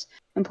space,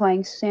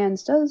 implying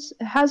Sans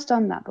has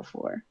done that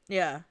before.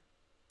 Yeah.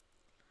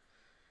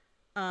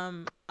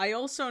 I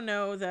also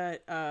know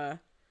that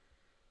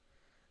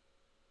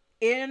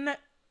in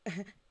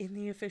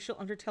the official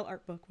Undertale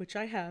art book, which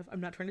I have,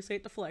 I'm not trying to say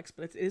it to flex,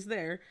 but it is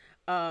there.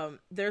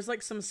 There's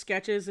like some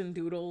sketches and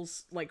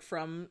doodles like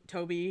from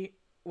Toby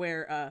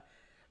where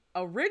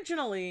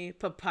originally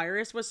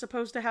Papyrus was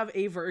supposed to have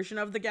a version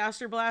of the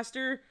Gaster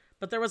Blaster,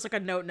 but there was like a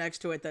note next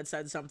to it that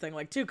said something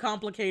like, "Too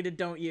complicated,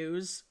 don't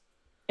use."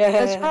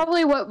 That's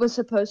probably what was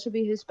supposed to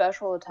be his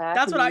special attack.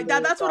 That's what I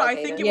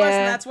think it was,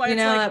 and that's why it's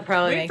like,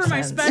 wait for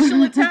my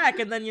special attack,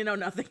 and then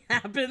nothing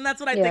happened. That's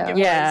what I think it was.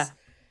 Yeah.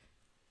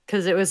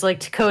 Because it was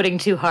like coding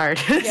too hard.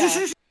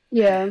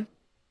 Yeah.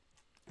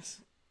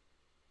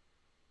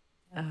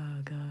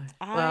 Oh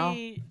god.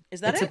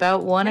 Is that it's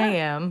about 1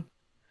 a.m.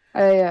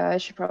 I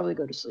should probably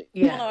go to sleep.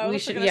 Yeah, we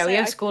should. Yeah, we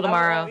have school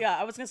tomorrow.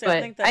 I was gonna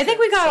say. I think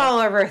we got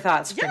all of our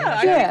thoughts.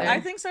 I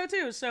think so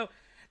too. So,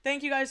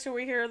 thank you guys who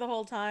were here the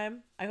whole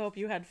time. I hope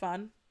you had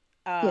fun.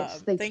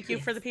 Yes, thank you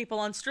for the people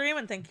on stream,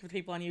 and thank you for the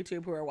people on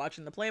YouTube who are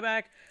watching the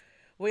playback.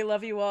 We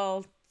love you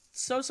all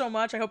so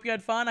much. I hope you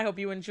had fun. I hope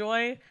you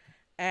enjoy.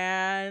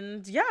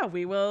 And yeah,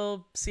 we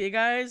will see you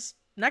guys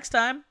next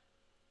time.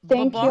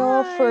 Thank you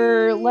all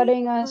for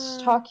letting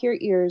us talk your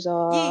ears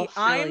off.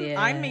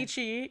 I'm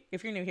Michi,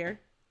 if you're new here.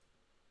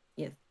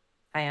 Yes,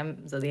 I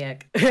am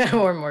Zodiac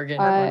or Morgan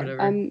or whatever.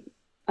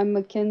 I'm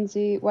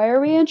Mackenzie. Why are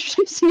we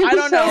introducing I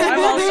don't know.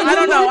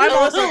 I'm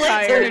also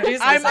tired.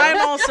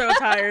 I'm also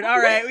tired. All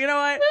right. You know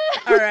what?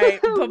 All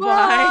right.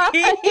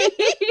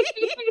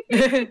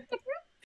 Bye-bye.